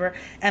because whatever.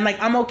 And, like,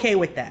 I'm okay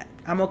with that.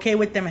 I'm okay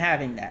with them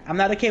having that. I'm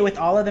not okay with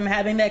all of them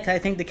having that because I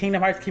think the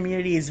Kingdom Hearts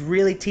community is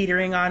really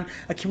teetering on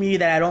a community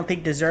that I don't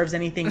think deserves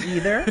anything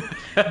either.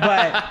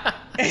 But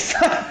it's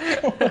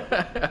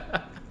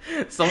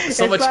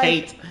so much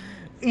hate.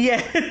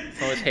 Yeah.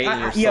 So much hate in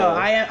your soul. Yo,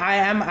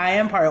 I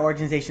am part of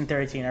Organization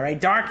 13, all right?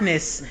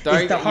 Darkness is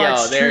the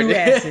heart's true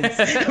essence.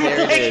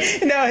 There it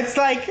is. No, it's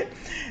like...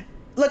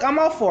 Look, I'm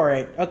all for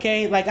it,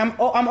 okay? Like, I'm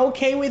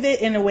okay with it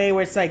in a way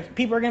where it's like,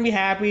 people are going to be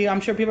happy. I'm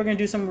sure people are going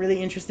to do some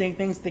really interesting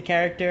things to the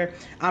character.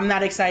 I'm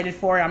not excited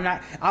for it.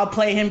 I'll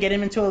play him, get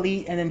him into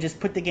Elite, and then just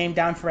put the game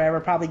down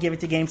forever. Probably give it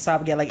to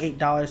GameStop, get like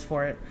 $8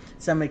 for it.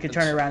 Somebody could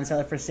turn it around and sell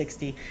it for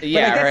 $60.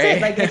 Yeah, but, like, that's right?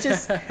 it. Like, it's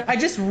just, I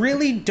just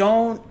really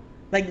don't,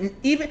 like,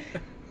 even...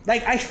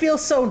 Like, I feel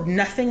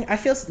nothing. I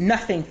feel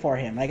nothing for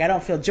him. Like, I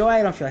don't feel joy.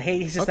 I don't feel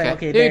hate. He's just like,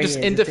 okay, there you're he just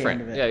is.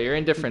 indifferent. Yeah, you're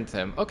indifferent to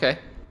him. Okay.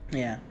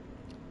 Yeah.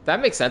 That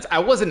makes sense. I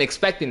wasn't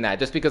expecting that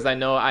just because I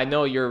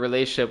know your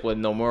relationship with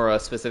Nomura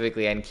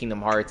specifically and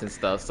Kingdom Hearts and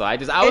stuff. So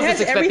it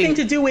has everything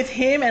to do with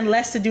him and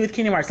less to do with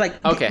Kingdom Hearts.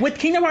 Like with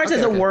Kingdom Hearts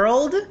as a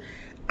world,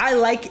 I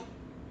like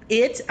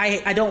it.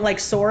 I don't like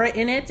Sora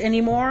in it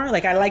anymore.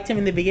 Like I liked him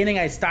in the beginning.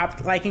 I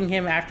stopped liking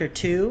him after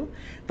 2.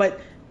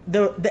 But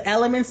the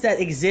elements that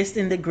exist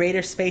in the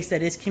greater space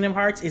that is Kingdom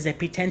Hearts is a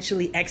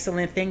potentially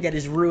excellent thing that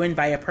is ruined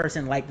by a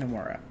person like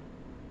Nomura.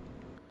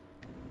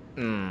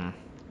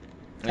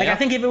 Like, I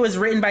think if it was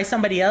written by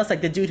somebody else,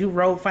 like the dude who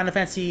wrote Final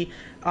Fantasy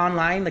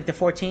Online, like the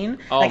 14,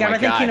 I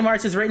think Kingdom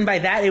Hearts was written by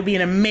that. It would be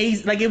an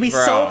amazing, like, it would be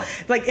so,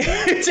 like,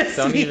 just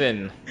don't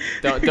even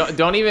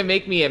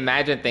make me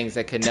imagine things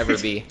that could never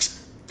be.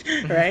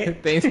 Right?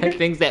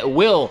 things that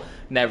will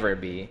never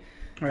be.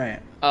 Right.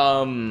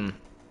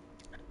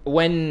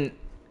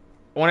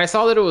 When I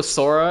saw that it was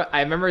Sora,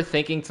 I remember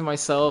thinking to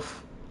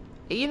myself,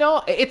 you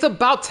know, it's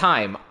about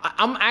time.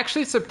 I'm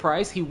actually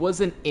surprised he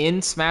wasn't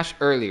in Smash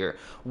earlier.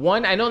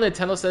 One, I know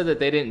Nintendo said that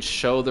they didn't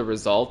show the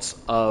results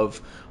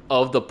of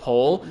the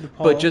poll,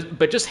 but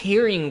just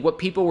hearing what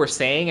people were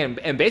saying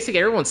and basically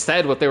everyone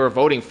said what they were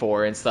voting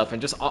for and stuff,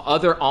 and just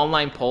other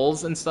online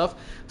polls and stuff,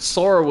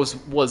 Sora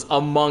was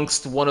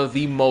amongst one of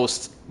the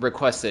most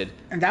requested.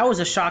 And that was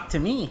a shock to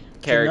me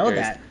characters. To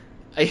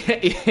know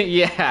that.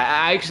 Yeah,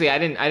 I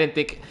didn't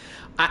think.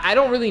 I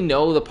don't really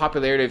know the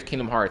popularity of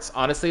Kingdom Hearts.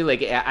 Honestly,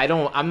 like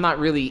I'm not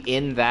really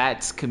in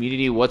that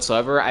community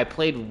whatsoever. I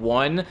played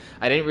 1,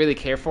 I didn't really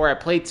care for it. I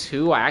played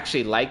 2, I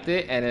actually liked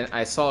it, and then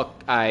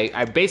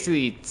I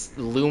basically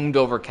loomed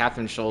over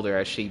Catherine's shoulder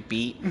as she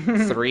beat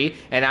 3,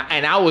 and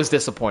I was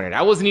disappointed.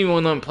 I wasn't even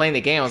one playing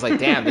the game. I was like,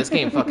 damn, this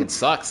game fucking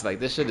sucks. Like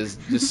this shit is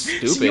just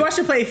stupid. So you watched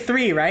her play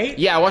 3, right?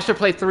 Yeah, I watched her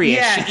play 3.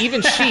 Yeah.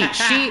 And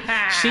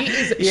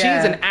she's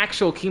an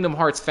actual Kingdom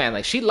Hearts fan.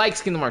 Like she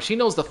likes Kingdom Hearts. She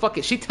knows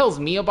she tells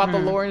me about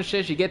the lore and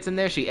shit. She gets in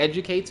there, she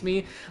educates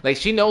me. Like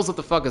she knows what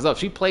the fuck is up.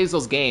 She plays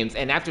those games,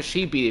 and after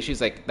she beat it,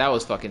 she's like, that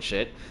was fucking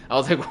shit. I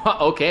was like, well,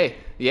 okay,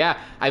 yeah.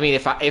 I mean,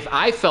 if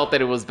I felt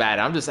that it was bad,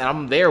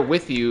 I'm there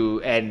with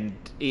you, and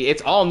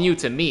it's all new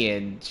to me.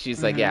 And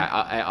she's like,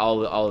 yeah,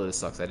 all of this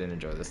sucks. I didn't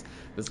enjoy this.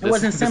 It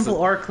wasn't simple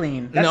or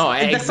clean. The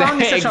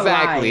song is such a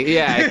lie.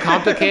 Yeah,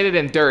 complicated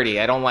and dirty.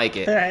 I don't like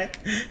it. Right.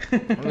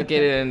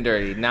 Complicated and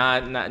dirty.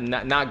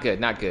 Not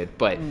good.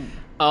 But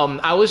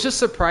I was just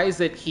surprised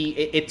that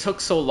it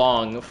took so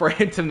long for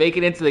him to make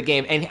it into the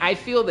game, and I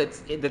feel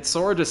that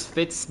Sora just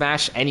fits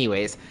Smash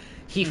anyways.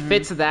 He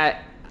fits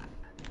that.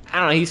 I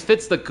don't know. He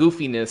fits the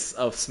goofiness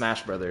of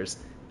Smash Brothers.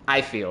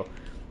 I feel.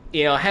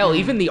 You know, hell,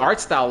 even the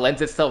art style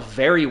lends itself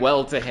very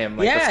well to him.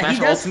 Like the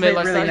Smash Ultimate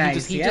art style,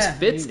 nice. he just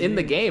fits in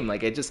the game.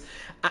 Like it just,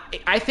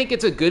 I think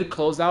it's a good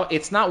closeout.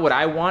 It's not what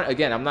I want.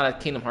 Again, I'm not a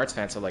Kingdom Hearts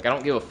fan, so like I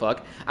don't give a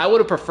fuck. I would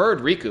have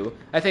preferred Riku.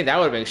 I think that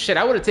would have been shit.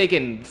 I would have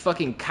taken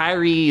fucking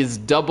Kyrie's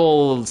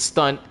double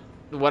stunt,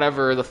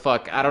 whatever the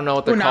fuck. I don't know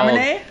what they're called.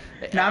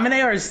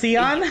 Naminé or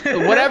Sion?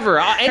 Whatever.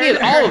 All of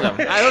them.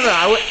 I don't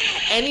know.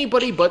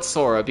 Anybody but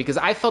Sora, because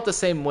I felt the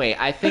same way.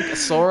 I think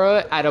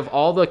Sora, out of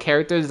all the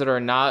characters that are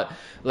not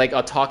like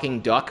a talking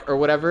duck or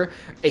whatever,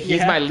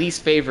 he's my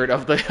least favorite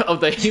of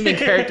the human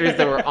characters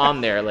that were on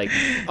there. Like,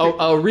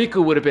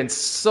 Riku would have been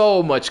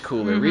so much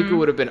cooler. Riku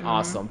would have been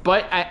awesome.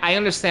 But I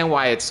understand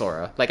why it's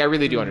Sora. Like, I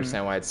really do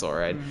understand why it's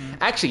Sora.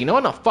 Actually, you know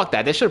what? No, fuck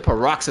that. They should have put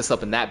Roxas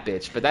up in that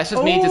bitch. But that's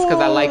just me, just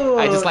because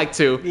I just like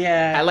 2.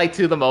 Yeah. I like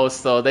 2 the most,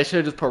 so they should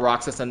have just put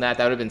Roxas in that.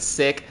 That would have been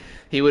sick.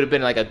 He would have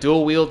been like a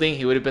dual wielding.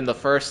 He would have been the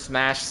first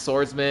Smash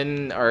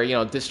swordsman, or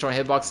destroy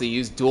hitbox to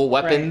use dual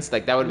weapons. Right.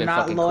 Like that would have been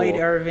fucking cool. Not Lloyd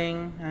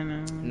Irving. I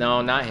know.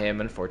 No, not him,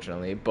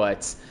 unfortunately.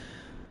 But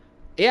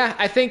Yeah,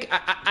 I think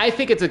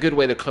it's a good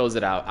way to close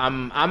it out.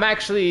 I'm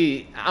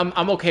actually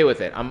I'm okay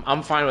with it.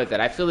 I'm fine with it.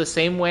 I feel the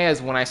same way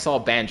as when I saw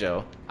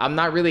Banjo. I'm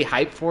not really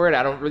hyped for it.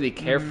 I don't really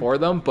care for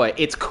them, but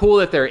it's cool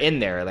that they're in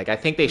there. Like I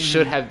think they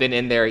should have been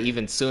in there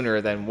even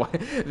sooner than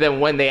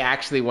when they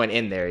actually went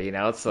in there. You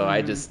know, so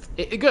I just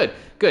good.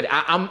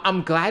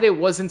 I'm glad it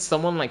wasn't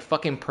someone like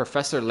fucking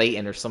Professor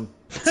Layton or some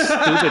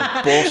stupid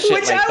bullshit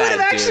which like I would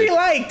have actually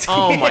liked.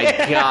 Oh my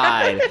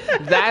god,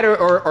 that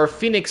or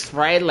Phoenix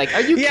Wright. Like,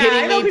 are you kidding me?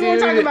 Yeah, I know people dude?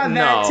 talking about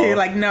that No. too.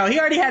 Like, no, he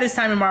already had his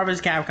time in Marvel's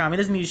Capcom. He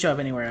doesn't need to show up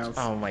anywhere else.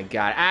 Oh my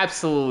god,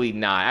 absolutely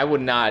not. I would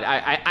not.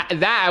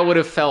 I would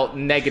have felt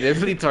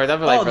negatively towards. I'd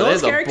be like, bro, those this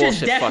is a characters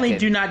bullshit definitely fucking...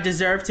 do not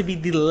deserve to be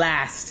the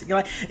last. You're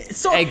like,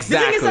 so Exactly.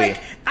 the thing is,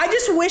 like, I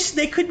just wish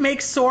they could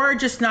make Sora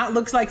just not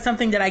look like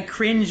something that I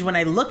cringe when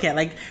I look at.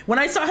 Like when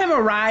I saw him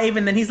arrive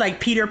and then he's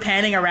like Peter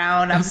Panning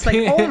around, I'm just like,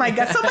 oh my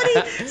god,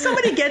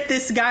 somebody get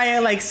this guy.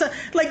 Like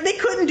they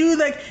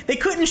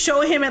couldn't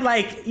show him at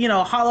like, you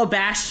know, Hollow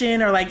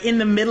Bastion or like in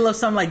the middle of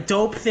some like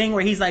dope thing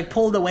where he's like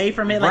pulled away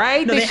from it. Like,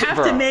 right? No, they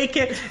have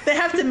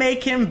to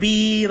make him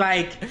be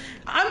like,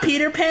 I'm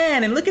Peter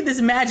Pan and look at this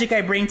magic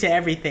I bring to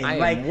everything.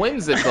 I am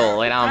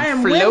whimsical and I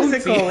am floaty.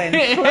 whimsical and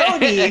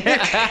floaty.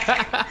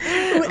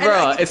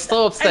 Bro, it's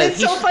so upset. And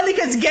it's so funny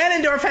because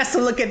Ganondorf has to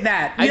look at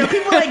that. You know,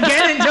 people like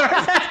Ganondorf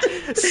have to...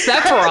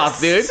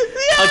 Sephiroth, dude.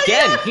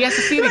 Again, he has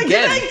to see it like,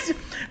 again.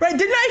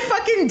 Didn't I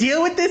fucking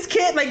deal with this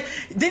kid? Like,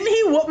 didn't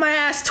he whoop my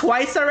ass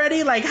twice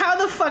already? Like, how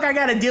the fuck I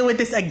gotta deal with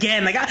this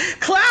again? Like,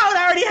 Cloud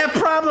I already have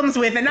problems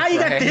with, and now you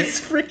got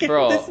this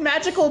freaking, this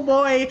magical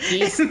boy.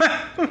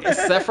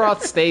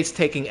 Sephiroth stays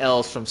taking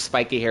L's from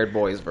spiky-haired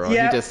boys, bro.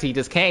 Yep. He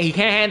just can't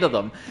handle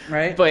them.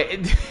 Right. But,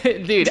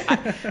 dude,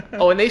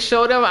 when they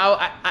showed him,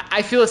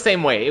 I feel the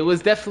same way. It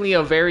was definitely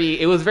a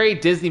very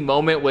Disney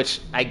moment, which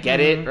I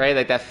get it, right?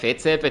 Like, that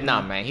fits it, but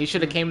nah, man. He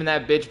should have came in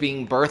that bitch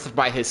being birthed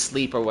by his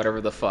sleep or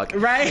whatever the fuck.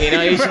 Right. You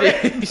know,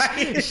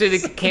 he should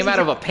have came out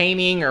of a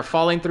painting or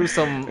falling through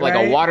some like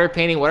a water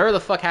painting, whatever the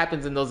fuck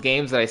happens in those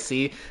games that I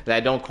see that I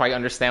don't quite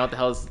understand what the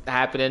hell is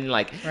happening.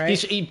 Like,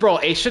 bro,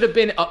 it should have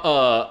been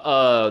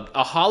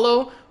a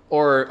hollow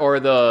or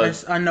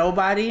a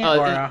nobody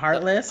or a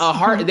heartless.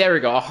 There we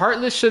go. A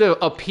heartless should have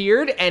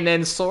appeared, and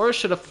then Sora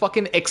should have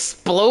fucking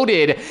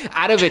exploded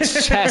out of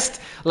its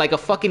chest like a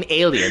fucking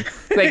alien,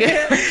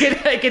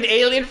 like an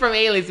alien from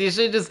Aliens. He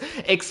should have just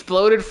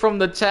exploded from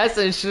the chest,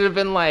 and should have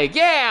been like,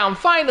 "Yeah, I'm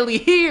finally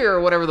here,"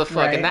 or whatever the fuck.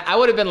 Right. And I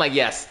would have been like,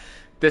 "Yes,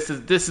 this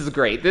is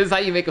great. This is how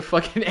you make a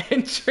fucking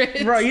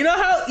entrance." Bro, you know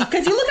how?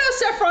 Because you look how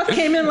Sephiroth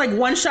came in like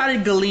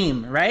one-shotted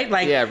Galeem, right?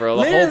 Like, yeah, bro,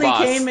 the literally whole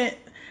boss came in.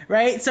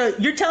 Right, so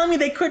you're telling me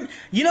they couldn't?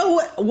 You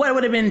know what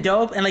would have been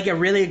dope and like a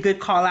really good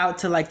call out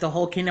to like the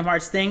whole Kingdom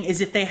Hearts thing is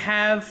if they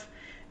have,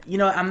 you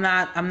know, I'm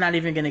not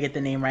even gonna get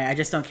the name right. I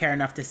just don't care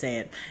enough to say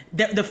it.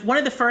 The one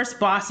of the first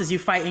bosses you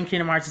fight in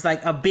Kingdom Hearts is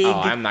like a big. Oh,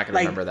 I'm not gonna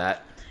remember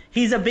that.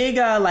 He's a big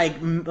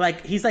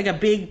like he's like a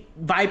big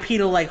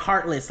bipedal like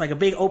heartless, like a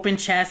big open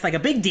chest, like a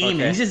big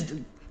demon.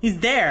 Okay. He's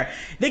there.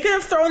 They could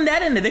have thrown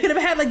that in there. They could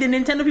have had like the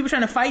Nintendo people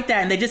trying to fight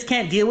that, and they just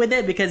can't deal with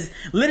it because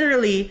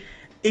literally.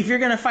 If you're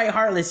gonna fight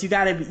Heartless, the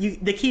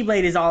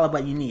Keyblade is all of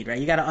what you need, right?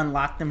 You gotta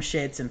unlock them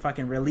shits and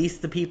fucking release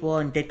the people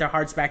and get their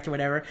hearts back to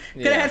whatever.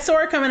 Could have had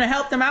Sora come in and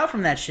help them out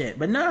from that shit,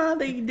 but no,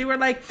 they were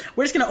like,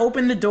 we're just gonna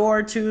open the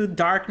door to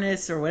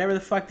darkness or whatever the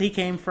fuck he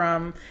came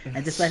from,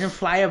 and just let him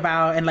fly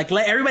about and like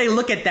let everybody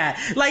look at that.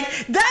 Like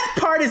that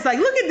part is like,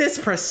 look at this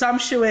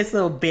presumptuous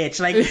little bitch.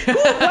 Like,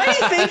 why do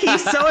you think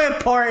he's so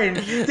important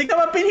to come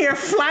up in here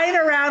flying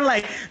around?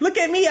 Like, look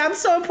at me, I'm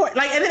so important.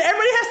 Like, and then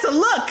everybody has to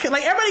look.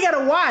 Like, everybody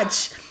gotta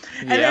watch.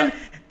 And then,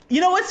 you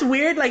know what's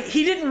weird? Like,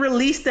 he didn't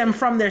release them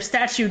from their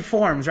statued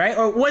forms, right?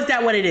 Or was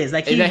that what it is?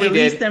 Like, he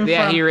released them from...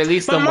 Yeah, he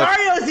released them. But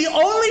Mario is the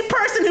only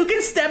person who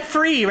can step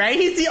free, right?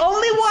 He's the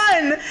only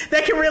one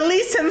that can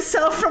release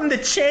himself from the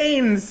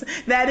chains,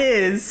 that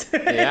is.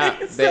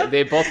 Yeah, so,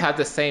 they both have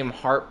the same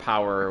heart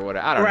power or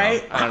whatever. I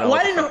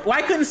don't know.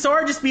 Why couldn't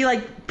Sora just be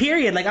like,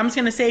 period, like, I'm just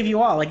going to save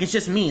you all. Like, it's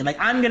just me. Like,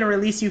 I'm going to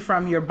release you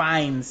from your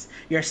binds,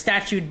 your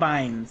statued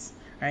binds,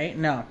 right?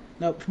 No,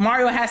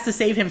 Mario has to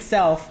save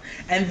himself,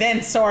 and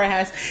then Sora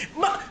has...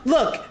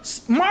 Look,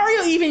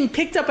 Mario even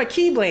picked up a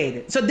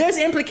Keyblade, so there's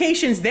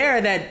implications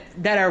there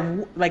that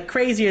are like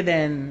crazier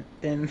than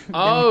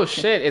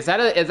shit! Is that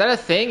a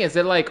thing? Is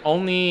it like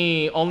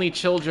only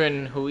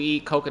children who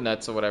eat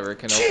coconuts or whatever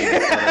can open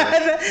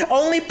it?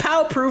 Only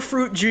POW-proof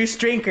fruit juice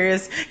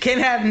drinkers can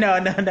have no.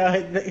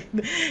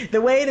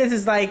 The way it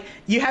is like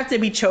you have to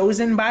be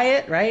chosen by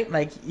it, right?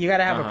 Like you got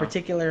to have a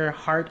particular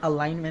heart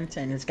alignment,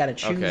 and it's got to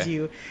choose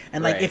you.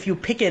 And like if you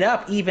pick it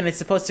up, even it's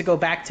supposed to go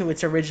back to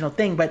its original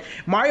thing. But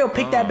Mario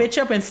picked that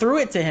bitch up and threw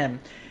it to him.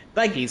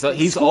 Like he's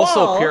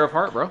also pure of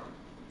heart, bro.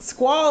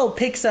 Squall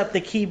picks up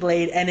the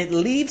Keyblade and it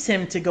leaves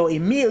him to go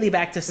immediately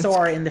back to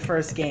Sora in the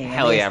first game.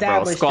 Hell yeah,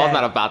 bro. Squall's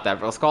not about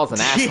that, bro. Squall's an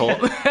asshole.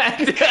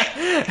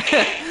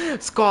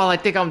 Squall, I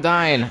think I'm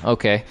dying.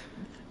 Okay.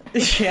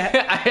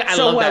 Yeah. I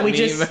so love what? that We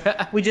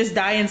meme. we just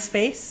die in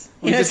space.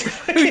 We just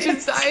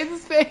die in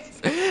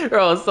space,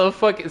 bro. It's so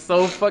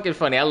fucking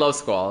funny. I love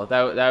Squall.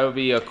 That would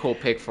be a cool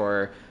pick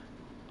for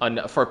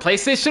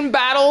PlayStation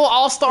Battle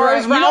All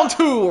Stars Round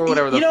 2 or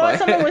whatever the fuck. You know what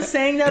someone was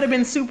saying that would have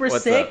been super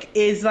sick up?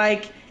 is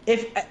like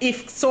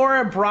if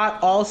Sora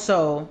brought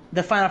also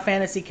the Final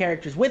Fantasy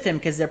characters with him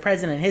because they're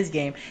present in his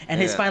game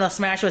and his Final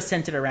Smash was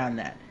centered around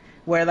that.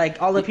 Where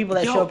like all the people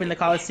that show up in the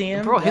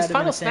Coliseum, bro, his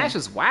Final Smash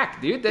is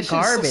whack, dude. That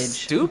garbage, shit's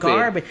so stupid.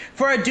 Garbage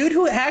for a dude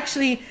who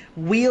actually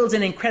wields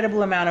an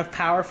incredible amount of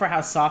power for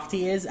how soft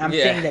he is. I'm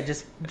saying that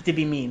just to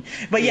be mean,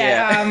 but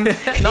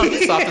no,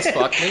 he's soft as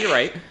fuck. No, you're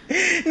right.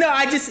 No,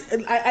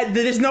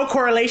 there's no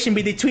correlation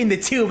between the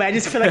two, but I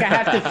just feel like I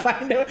have to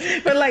find out.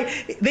 But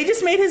like, they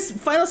just made his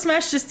Final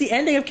Smash just the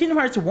ending of Kingdom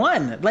Hearts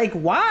 1. Like,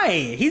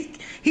 why?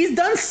 He's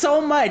done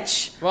so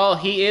much. Well,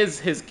 he is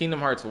his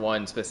Kingdom Hearts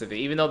 1 specific,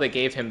 even though they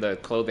gave him the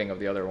clothing of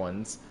the other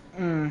ones.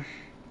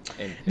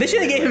 They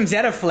should have gave him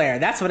Zeta Flare.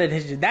 That's what it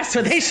is. That's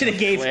what they should have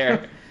gave him.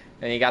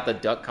 And you got the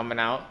duck coming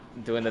out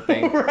doing the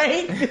thing,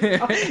 right?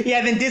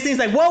 Yeah. Then Disney's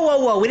like,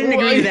 whoa, we didn't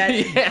agree to that.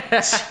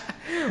 Yeah.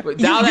 You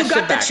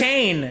got the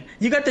chain.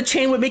 You got the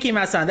chain with Mickey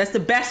Mouse on. That's the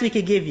best we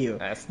could give you.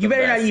 You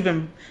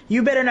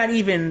better not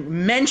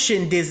even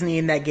mention Disney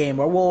in that game,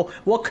 or we'll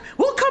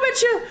come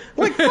at you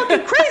like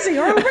fucking crazy,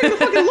 or we'll bring the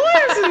fucking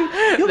lawyers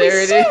and you'll be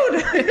sued.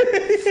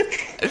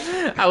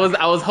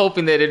 I was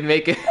hoping they didn't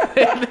make it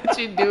that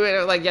you do it. I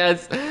was like,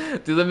 yes,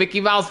 do the Mickey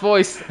Mouse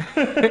voice.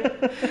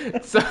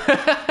 So,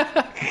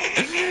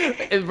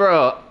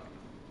 bro,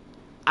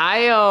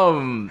 I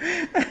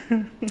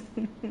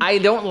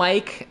don't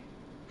like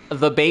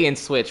the bait and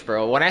switch,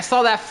 bro. When I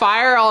saw that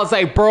fire, I was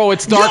like, bro,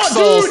 it's Dark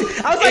Souls. Dude,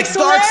 I was like, it's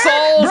Dark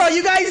Souls. Bro,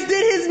 you guys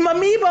did his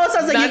amiibos.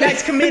 I was like, you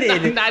guys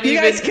committed. You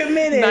guys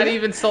committed. Not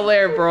even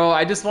Solaire, bro.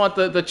 I just want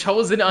the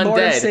Chosen Undead.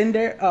 Lord of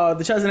Cinder? Oh,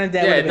 the Chosen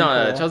Undead. Yeah,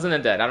 no, cool. Chosen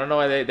Undead. I don't know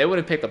why they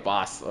wouldn't pick the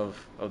boss of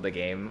the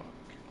game.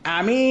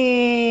 I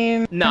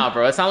mean, nah,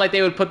 bro. It's not like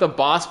they would put the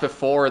boss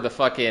before the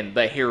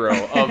hero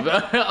of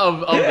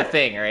the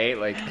thing, right?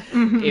 Like,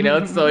 you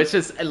know. So it's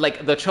just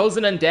like the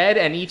Chosen Undead,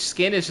 and each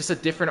skin is just a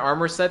different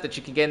armor set that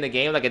you can get in the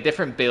game, like a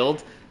different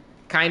build,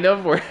 kind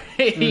of. Where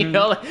you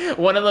know, like,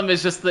 one of them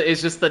is just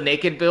the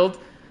naked build,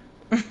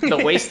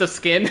 the waste of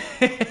skin.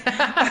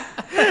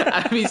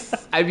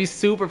 I'd be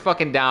super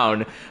fucking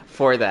down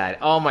for that.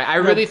 Oh my! I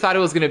really thought it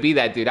was gonna be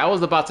that, dude. I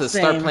was about to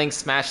start playing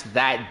Smash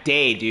that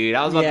day, dude.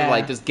 I was about to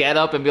like just get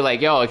up and be like,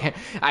 "Yo,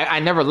 I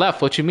never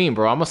left. What you mean,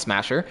 bro? I'm a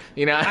Smasher."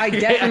 You know. I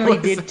definitely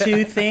did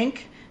too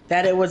think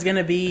that it was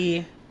gonna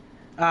be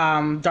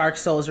Dark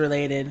Souls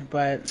related,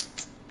 but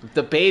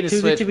the bait and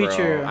switch, bro.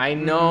 True. I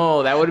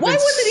know that would have been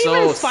so sick.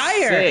 Why was it even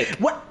fire? Sick.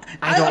 What?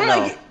 I don't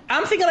know.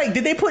 I'm thinking like,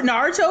 did they put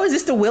Naruto? Is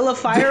this the Will of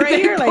Fire right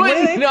here? Like, what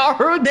are they?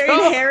 Naruto?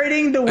 They're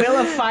inheriting the Will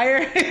of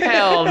Fire.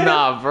 Hell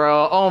nah,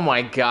 bro. Oh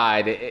my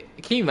god.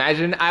 Can you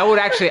imagine? I would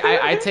actually,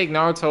 I'd take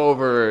Naruto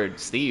over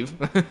Steve.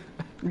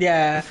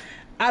 Yeah.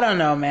 I don't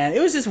know, man. It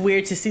was just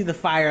weird to see the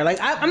fire. Like,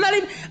 I'm not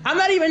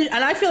even,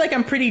 and I feel like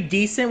I'm pretty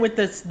decent with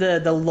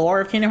the lore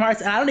of Kingdom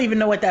Hearts, and I don't even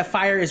know what that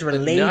fire is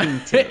relating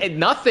to.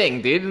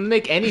 Nothing, dude. It didn't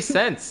make any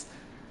sense.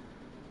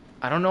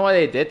 I don't know why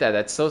they did that.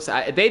 That's so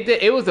sad. They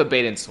did. It was a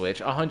bait and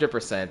switch,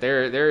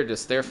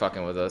 100%. They're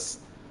fucking with us.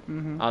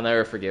 I'll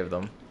never forgive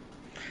them.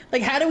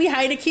 Like, how do we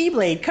hide a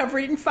Keyblade? Cover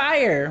it in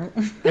fire.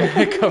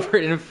 Cover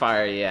it in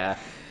fire. Yeah.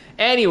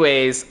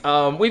 Anyways,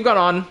 we've gone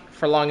on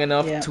for long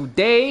enough. Yeah.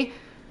 Today,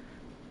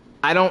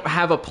 I don't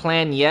have a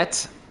plan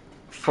yet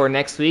for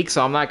next week,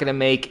 so I'm not gonna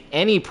make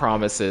any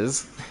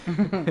promises.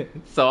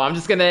 So I'm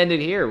just gonna end it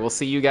here. We'll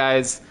see you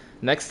guys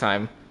next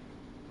time.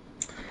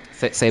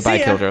 Say bye,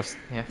 Kildros.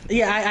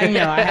 Yeah, I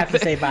know. I have to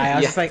say bye. I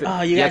was just like,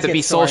 oh, you guys have to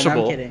be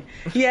sociable. I'm kidding.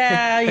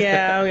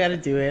 Yeah, we got to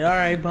do it. All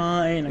right,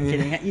 bye. I'm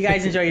kidding. You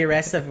guys enjoy your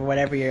rest of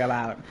whatever you're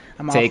about.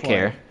 I'm all Take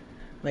care.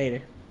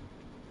 Later.